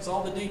attachments,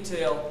 all the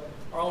detail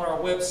are on our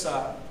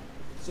website.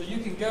 So you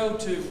can go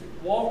to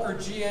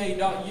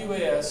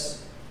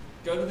walkerga.us,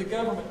 go to the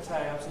government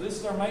tab. So this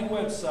is our main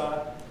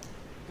website.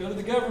 Go to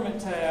the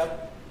government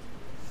tab,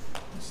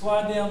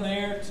 slide down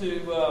there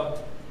to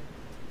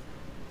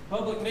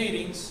public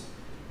meetings,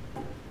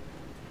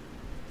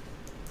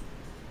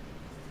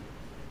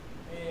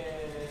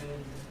 and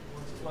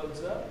once it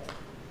loads up,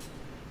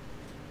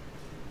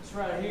 it's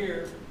right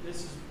here.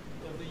 This is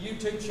the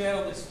YouTube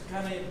channel that's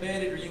kind of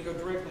embedded, or you can go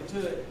directly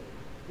to it.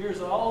 Here's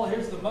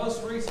the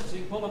most recent, so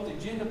you can pull up the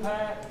agenda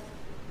pack. You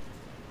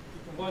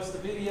can watch the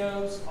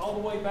videos all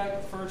the way back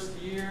to the first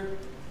year.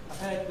 I've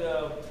had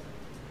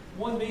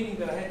one meeting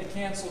that I had to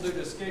cancel due to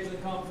a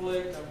scheduling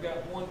conflict. I've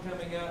got one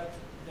coming up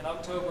in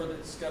October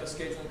that's got a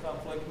scheduling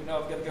conflict. We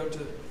know I've got to go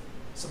to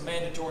some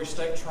mandatory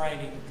state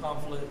training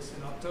conflicts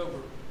in October.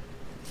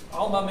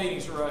 All my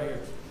meetings are right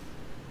here.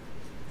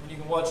 And you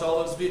can watch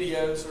all those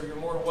videos, or you're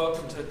more than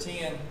welcome to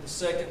attend the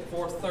second and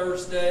fourth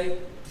Thursday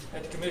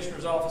at the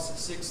Commissioner's office at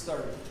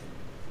 6:30.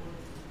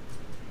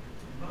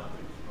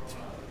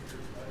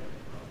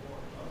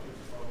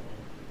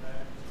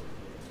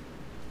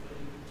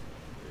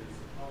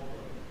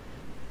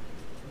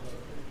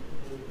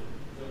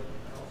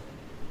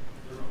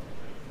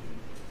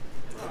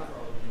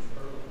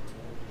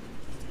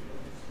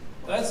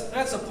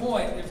 That's a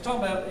point. If you're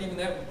talking about even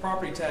that with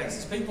property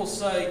taxes, people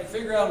say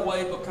figure out a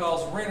way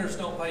because renters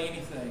don't pay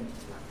anything.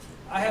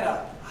 I had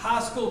a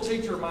high school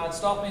teacher of mine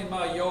stop me in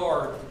my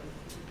yard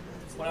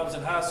when I was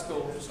in high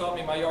school. Stopped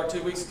me in my yard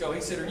 2 weeks ago.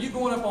 He said, "Are you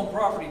going up on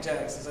property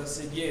taxes?" I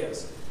said,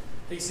 "Yes."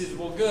 He says,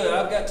 "Well, good.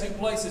 I've got 2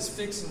 places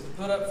fixing to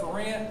put up for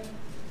rent.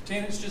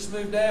 Tenants just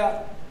moved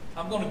out.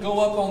 I'm going to go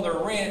up on their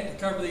rent to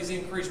cover these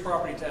increased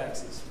property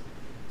taxes."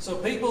 So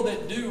people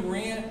that do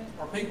rent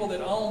or people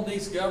that own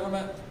these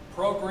government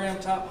program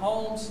type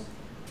homes,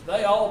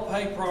 they all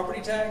pay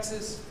property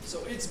taxes,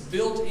 so it's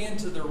built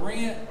into the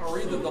rent, or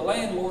either the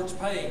landlord's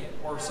paying it,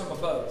 or some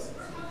of both.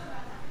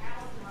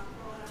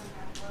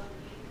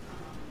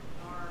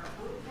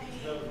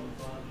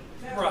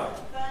 Right.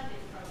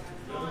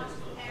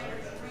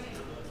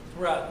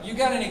 Right. You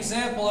got an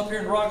example up here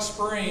in Rock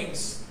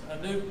Springs. A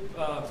new,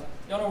 y'all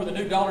know where the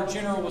new Dollar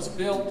General was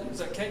built? Is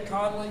that Cape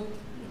Conley?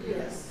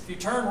 Yes. If you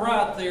turn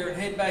right there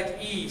and head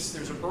back east,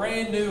 there's a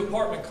brand new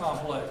apartment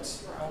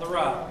complex on the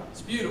right.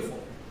 It's beautiful.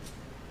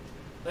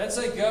 That's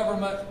a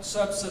government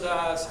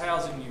subsidized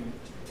housing unit.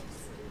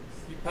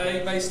 You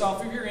pay based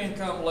off of your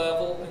income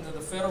level, and then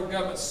the federal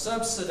government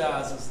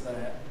subsidizes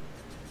that.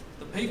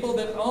 The people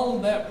that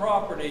own that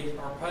property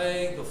are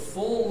paying the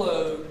full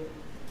load,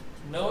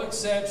 no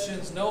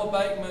exceptions, no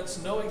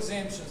abatements, no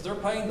exemptions. They're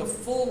paying the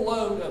full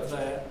load of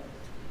that.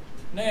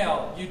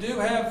 Now, you do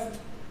have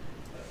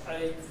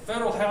a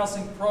federal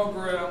housing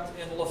program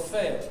in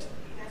Lafayette.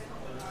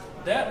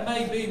 That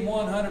may be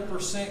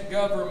 100%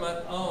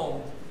 government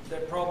owned.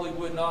 That probably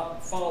would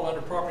not fall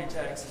under property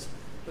taxes.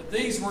 But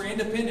these were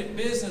independent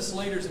business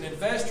leaders and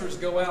investors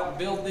go out and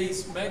build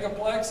these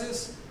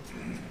megaplexes.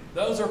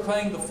 Those are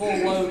paying the full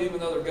load even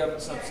though they're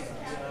government subsidized.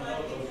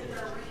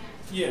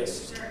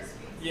 Yes.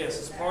 Yes,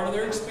 it's part of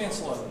their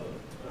expense load.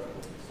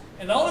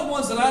 And the only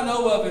ones that I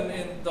know of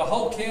in the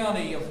whole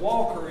county of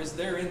Walker is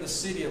they're in the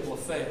city of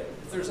Lafayette.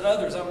 If there's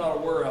others, I'm not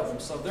aware of them.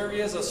 So there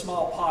is a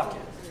small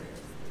pocket.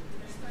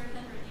 There's 300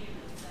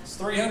 units. It's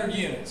 300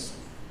 units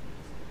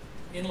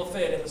in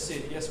Lafayette in the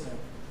city. Yes,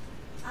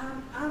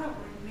 ma'am. I don't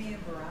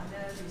remember, I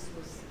know this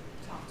was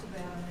talked about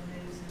in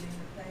the news and in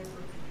the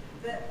paper,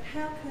 but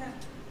how come,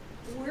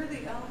 we're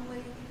the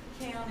only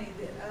county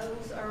that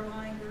owes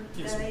Erlanger,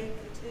 Yes, Dade,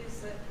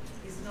 Catoosa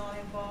is not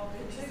involved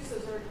in this?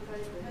 Catoosa's already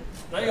paid for it.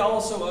 They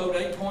also owed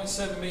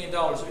 $8.7 million.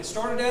 It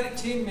started out at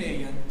 $10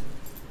 million.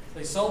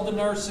 They sold the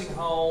nursing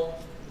home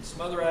and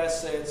some other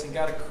assets and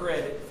got a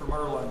credit from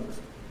Erlanger.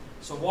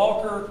 So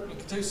Walker and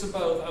Catoosa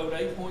both owed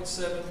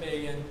 $8.7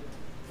 million,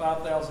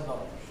 $5,000.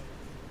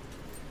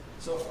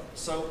 So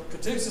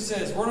Catoosa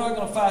says, we're not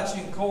going to fight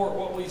you in court.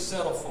 What will you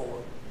settle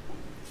for?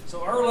 So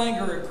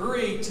Erlanger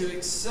agreed to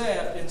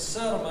accept in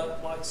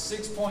settlement like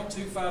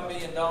 $6.25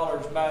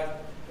 million back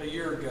a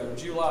year ago,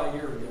 July a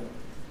year ago.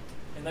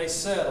 And they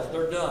settled.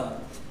 They're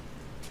done.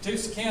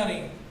 Catoosa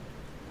County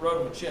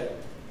wrote them a check.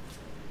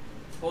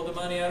 Pulled the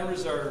money out of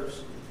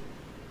reserves.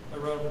 They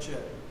wrote them a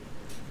check.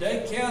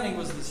 Dade County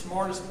was the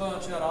smartest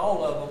bunch out of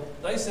all of them.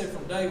 They said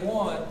from day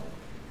one,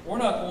 we're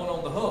not going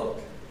on the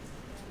hook.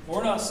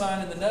 We're not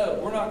signing the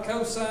note. We're not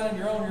co-signing.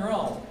 You're on your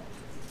own.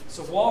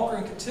 So Walker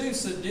and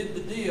Catoosa did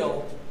the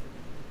deal.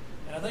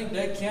 And I think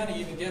Dade County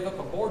even gave up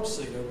a board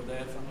seat over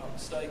that, if I'm not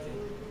mistaken.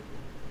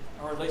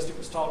 Or at least it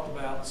was talked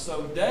about.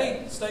 So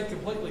Dade stayed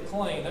completely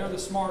clean. They're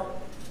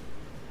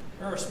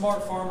our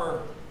smart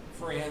farmer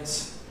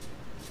friends.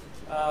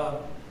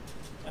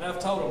 And I've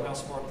told them how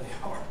smart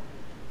they are.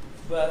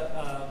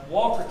 But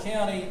Walker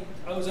County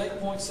owes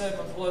 8.7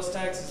 plus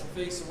taxes and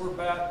fees, so we're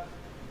about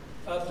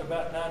up to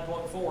about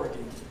 9.4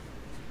 again.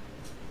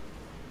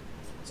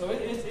 So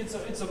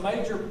it's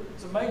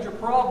a major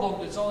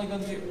problem that's only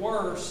going to get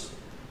worse.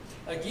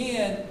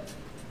 Again,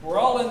 we're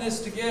all in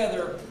this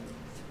together.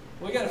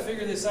 We got to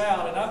figure this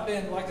out. And I've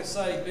been, like I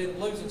say, been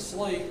losing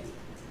sleep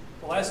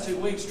the last 2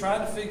 weeks trying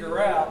to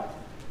figure out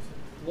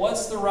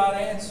what's the right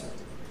answer.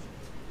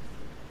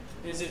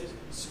 Is it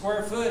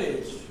square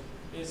footage?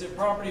 Is it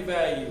property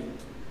value?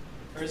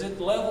 Or is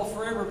it level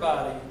for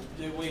everybody?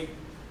 Do we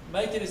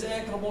make it as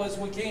equitable as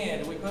we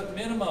can? Do we put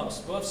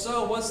minimums? Well, if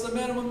so, what's the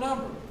minimum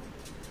number?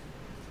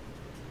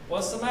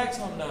 What's the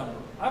maximum number?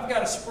 I've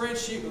got a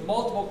spreadsheet with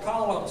multiple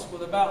columns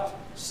with about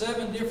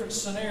 7 different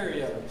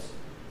scenarios.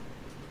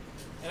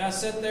 And I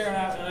sit there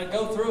and I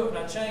go through it and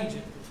I change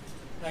it.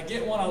 And I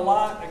get one I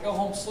like, I go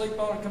home, sleep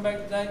on it, come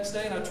back the next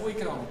day and I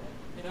tweak on it.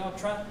 You know, I'm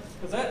trying,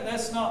 because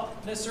that's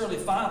not necessarily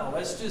final.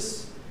 That's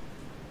just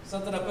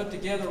something I put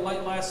together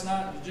late last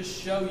night to just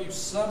show you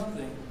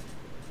something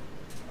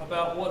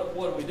about what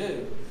do we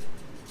do.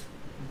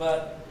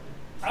 But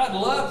I'd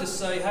love to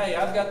say, hey,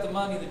 I've got the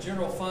money in the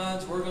general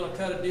funds, we're going to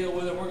cut a deal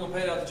with it, we're going to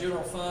pay it out the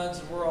general funds,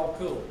 and we're all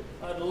cool.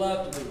 I'd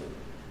love to do it.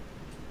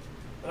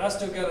 But I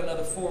still got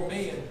another $4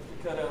 million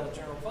to cut out of the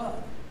general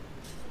fund.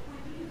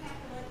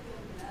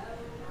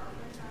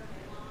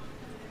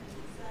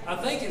 I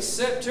think it's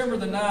September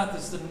the 9th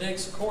is the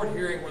next court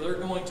hearing where they're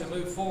going to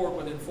move forward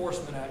with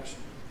enforcement action.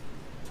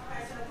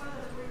 Okay, so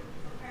whether we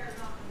prepare or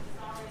not,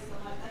 sorry, so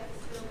like they can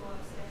still go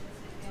upstairs and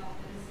sit down,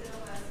 and instead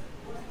of us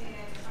looking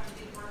at it, trying to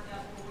get worked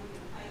out before we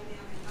can pay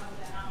them and hold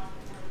that on,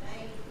 or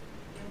they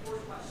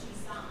enforce what she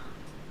signed.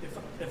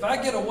 If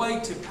I get a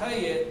way to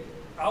pay it,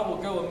 I will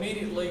go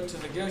immediately to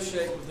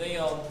negotiate with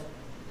them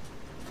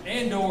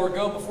and or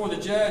go before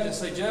the judge and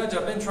say, Judge,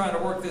 I've been trying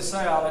to work this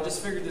out. I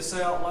just figured this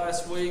out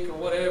last week or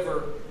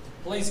whatever.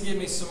 Please give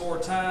me some more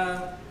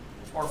time,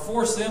 or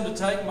force them to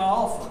take my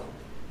offer.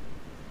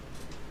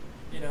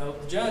 You know,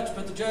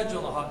 put the judge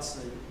on the hot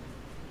seat.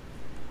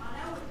 I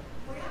know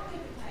we all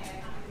need to pay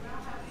it. I mean, we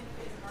all have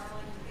benefits of our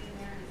land being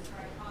there, and it's a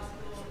great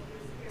hospital. It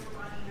gives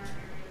everybody in our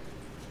area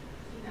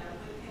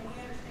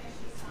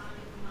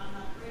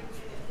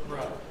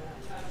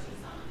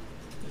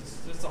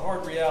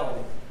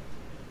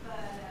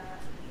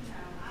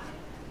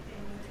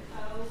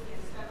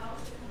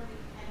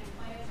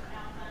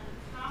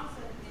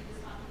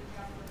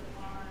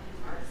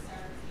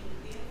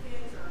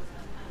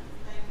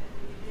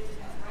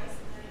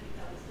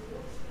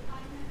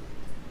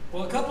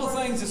Well, a couple of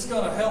things that's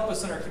going to help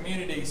us in our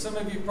community. Some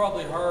of you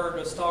probably heard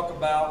us talk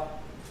about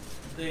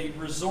the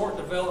resort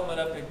development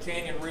up in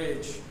Canyon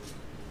Ridge.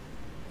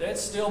 That's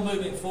still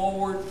moving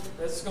forward.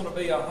 That's going to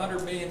be a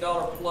 $100 million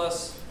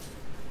plus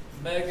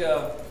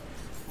mega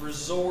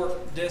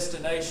resort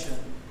destination.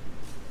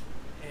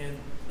 And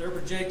they're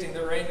projecting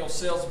their annual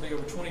sales will be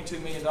over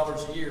 $22 million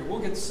a year. We'll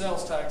get the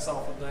sales tax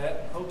off of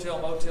that,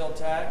 hotel motel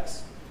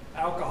tax,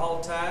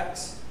 alcohol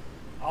tax.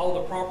 All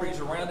the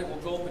properties around it will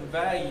go up in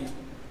value.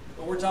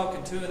 But we're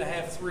talking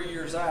 2.5, 3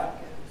 years out,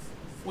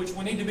 which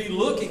we need to be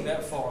looking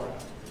that far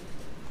out.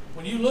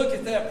 When you look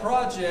at that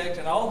project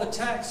and all the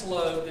tax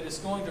load that it's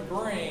going to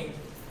bring,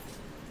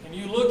 and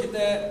you look at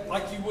that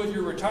like you would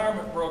your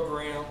retirement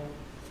program,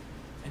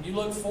 and you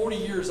look 40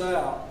 years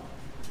out,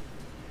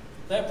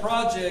 that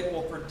project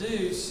will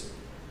produce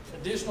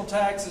additional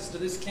taxes to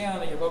this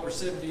county of over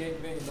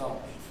 $78 million.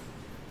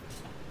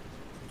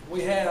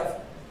 We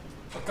have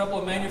a couple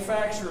of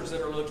manufacturers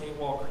that are looking at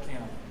Walker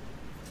County.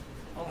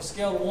 On a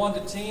scale of 1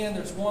 to 10,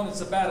 there's one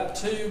that's about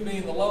a 2,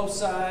 being the low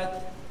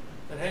side,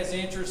 that has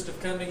interest of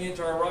coming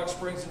into our Rock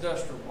Springs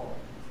Industrial Park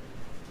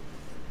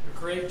to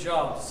create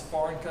jobs. It's a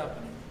foreign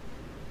company.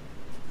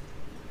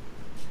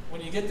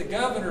 When you get the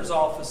governor's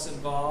office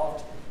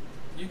involved,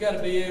 you've got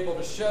to be able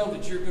to show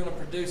that you're going to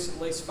produce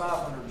at least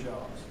 500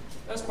 jobs.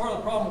 That's part of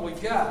the problem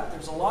we've got.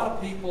 There's a lot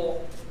of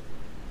people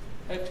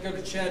have to go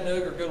to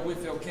Chattanooga or go to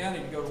Whitfield County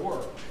to go to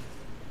work.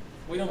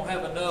 We don't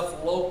have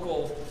enough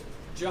local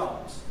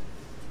jobs.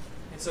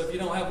 And so if you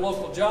don't have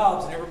local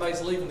jobs and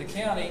everybody's leaving the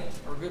county,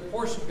 or a good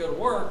portion to go to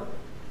work,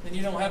 then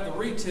you don't have the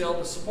retail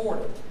to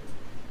support it.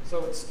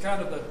 So it's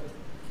kind of the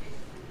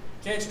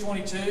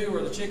catch-22,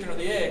 or the chicken or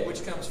the egg,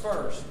 which comes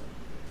first.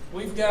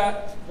 We've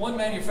got one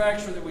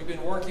manufacturer that we've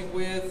been working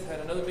with,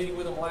 had another meeting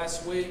with them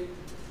last week.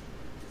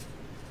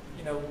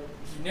 You know,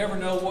 you never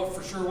know what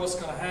for sure what's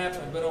going to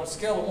happen, but on a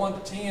scale of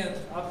 1 to 10,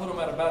 I put them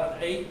at about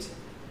an 8.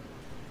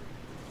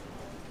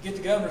 Get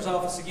the governor's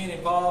office again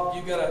involved,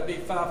 you've got to be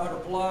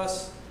 500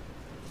 plus.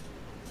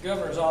 The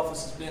governor's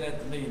office has been at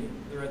the meeting.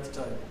 They're at the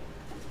table.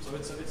 So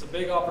it's a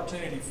big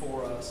opportunity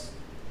for us.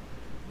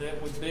 That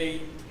would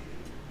be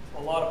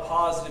a lot of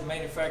positive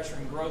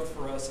manufacturing growth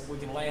for us if we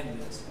can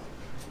land this.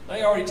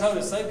 They already told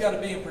us they've got to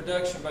be in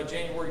production by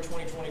January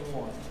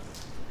 2021. It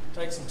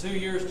takes them 2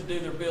 years to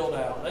do their build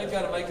out. They've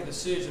got to make a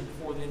decision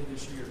before the end of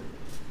this year,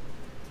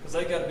 because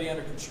they've got to be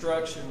under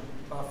construction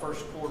by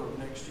first quarter of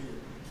next year.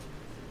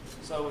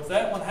 So if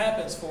that one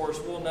happens for us,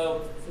 we'll know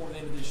before the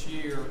end of this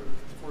year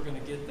if we're going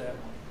to get that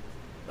one.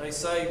 They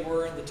say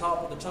we're in the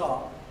top of the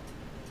top.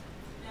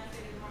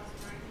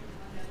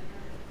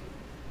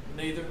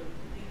 Neither.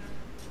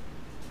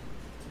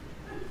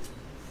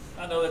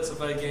 I know that's a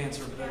vague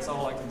answer, but that's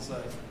all I can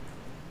say.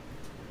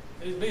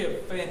 It'd be a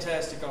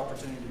fantastic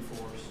opportunity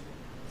for us.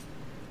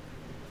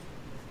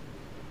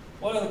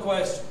 What other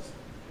questions?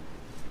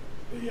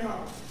 The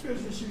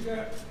business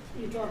you're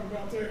talking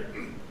about there,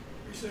 you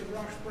said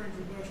Rock Springs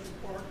Industrial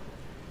Park.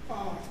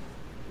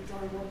 You're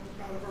talking about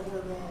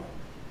where the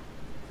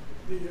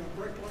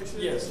brake place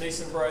is? Yes,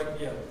 Nissan Brake,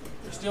 yeah.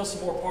 There's still some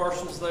more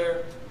parcels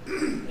there,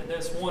 and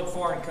this one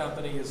foreign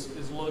company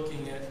is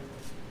looking at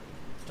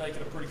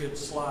taking a pretty good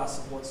slice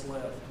of what's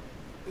left.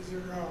 Is there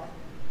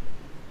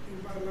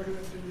anybody looking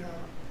at the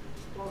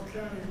Walker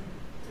County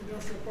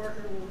Industrial Park?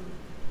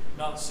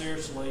 Not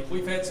seriously.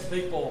 We've had some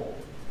people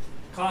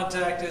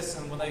contact us,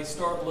 and when they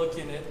start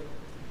looking at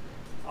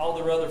all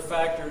their other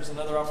factors and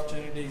other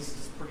opportunities,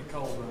 it's pretty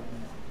cold right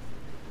now.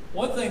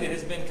 One thing that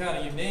has been kind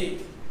of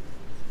unique,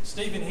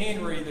 Stephen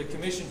Henry, the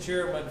commission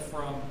chairman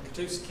from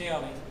Catoosa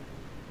County,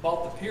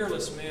 bought the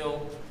Peerless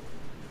Mill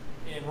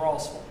in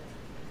Rossville.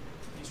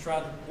 He's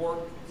trying to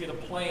get a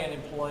plan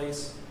in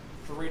place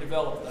to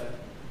redevelop that.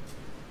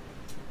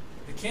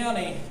 The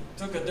county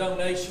took a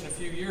donation a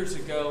few years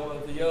ago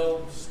of the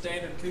old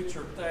Standard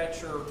Kuchar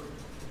Thatcher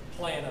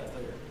plant up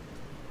there,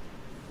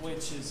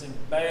 which is in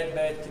bad,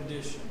 bad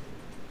condition.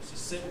 It's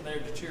just sitting there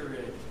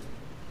deteriorating.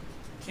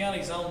 The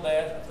county's owned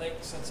that, I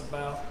think, since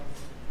about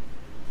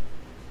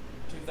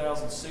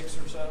 2006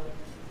 or so.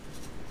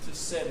 It's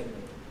just sitting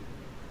there.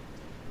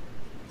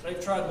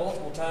 They've tried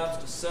multiple times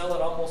to sell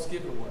it, almost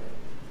give it away.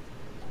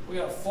 We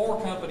got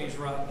 4 companies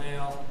right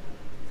now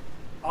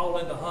all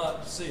in the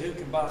hunt to see who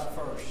can buy it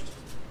first.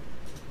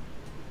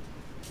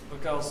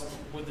 Because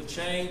with the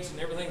change and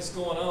everything that's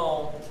going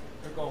on,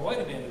 they're going, wait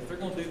a minute, if they're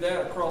going to do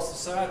that across the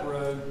side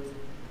road,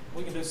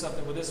 we can do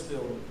something with this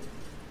building.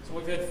 So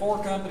we've had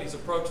 4 companies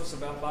approach us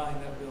about buying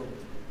that building.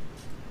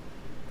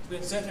 It's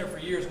been sitting there for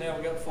years now,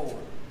 we got 4.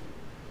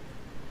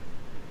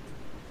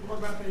 What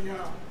about the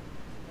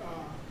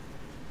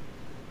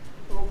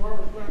old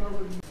apartment plant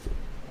over in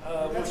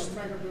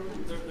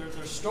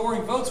they're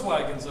storing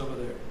Volkswagens over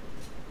there.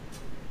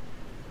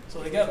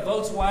 So they got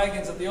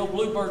Volkswagens at the old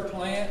Bluebird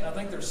plant. I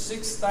think there's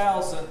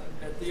 6,000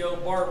 at the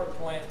old Barber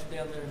plant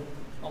down there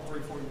on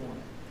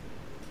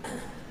 341.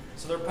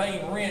 So they're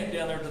paying rent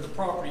down there to the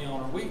property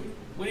owner. We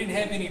didn't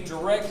have any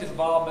direct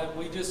involvement.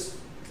 We just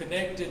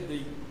connected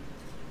the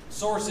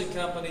sourcing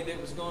company that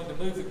was going to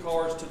move the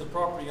cars to the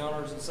property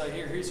owners and say,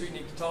 here's who you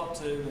need to talk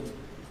to. And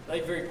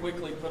they very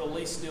quickly put a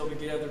lease deal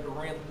together to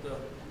rent the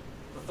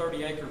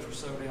 30 acres or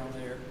so down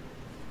there.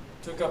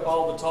 Took up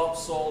all the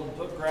topsoil and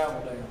put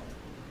gravel down.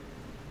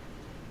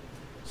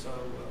 So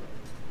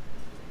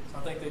I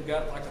think they've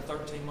got like a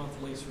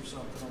 13-month lease or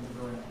something on the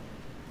ground.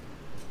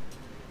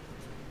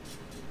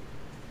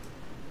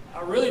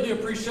 I really do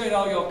appreciate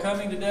all y'all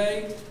coming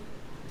today.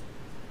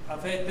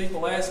 I've had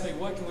people ask me,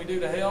 what can we do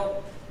to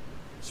help?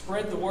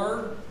 Spread the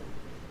word.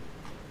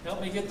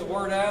 Help me get the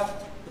word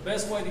out. The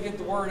best way to get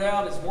the word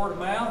out is word of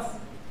mouth.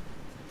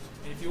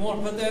 And if you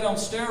want to put that on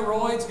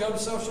steroids, go to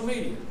social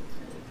media.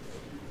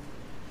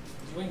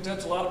 We can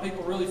touch a lot of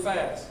people really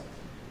fast.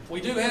 We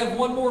do have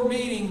one more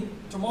meeting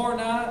tomorrow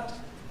night.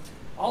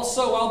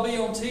 Also, I'll be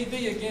on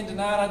TV again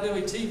tonight. I do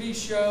a TV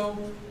show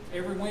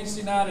every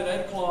Wednesday night at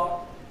 8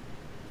 o'clock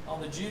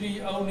on the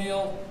Judy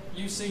O'Neill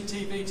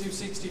UCTV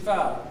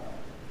 265.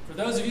 For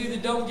those of you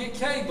that don't get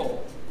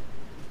cable,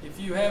 if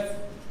you have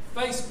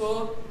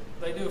Facebook,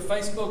 they do a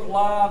Facebook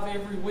Live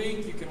every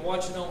week. You can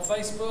watch it on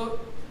Facebook,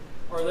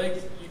 or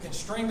you can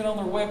stream it on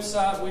their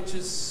website, which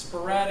is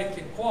sporadic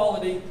in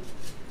quality,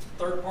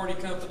 third-party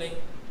company.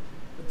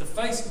 But the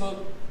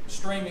Facebook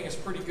streaming is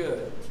pretty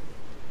good.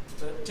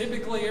 But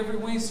typically every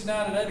Wednesday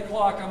night at 8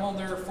 o'clock, I'm on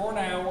there for an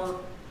hour,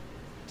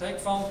 take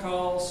phone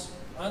calls,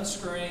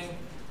 unscreen,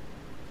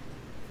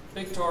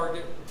 big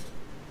target.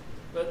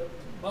 But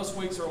most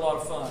weeks are a lot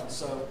of fun.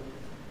 So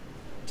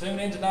tune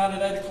in tonight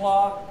at 8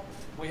 o'clock.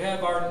 We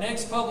have our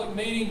next public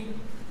meeting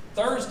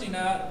Thursday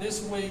night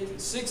this week at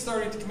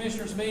 6:30 at the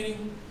Commissioners'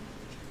 meeting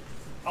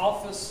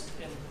office.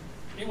 And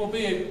it will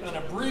be an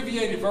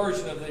abbreviated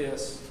version of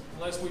this,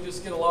 unless we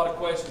just get a lot of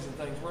questions and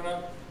things. We're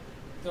not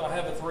going to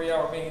have a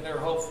 3-hour meeting there,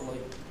 hopefully,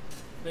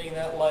 being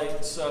that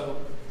late. So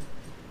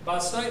by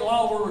state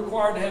law, we're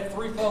required to have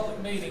 3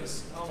 public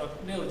meetings on a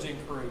millage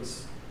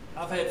increase.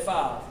 I've had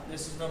 5.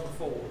 This is number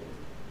 4.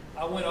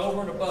 I went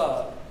over and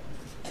above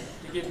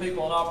to give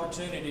people an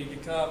opportunity to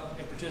come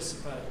and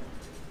participate.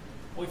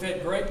 We've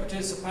had great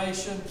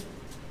participation.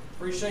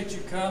 Appreciate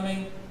you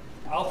coming.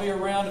 I'll be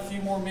around a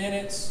few more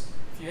minutes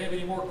if you have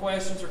any more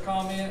questions or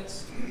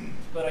comments.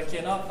 But I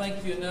cannot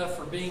thank you enough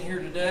for being here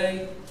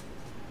today.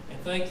 And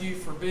thank you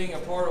for being a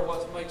part of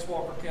what makes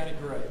Walker County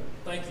great.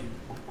 Thank you.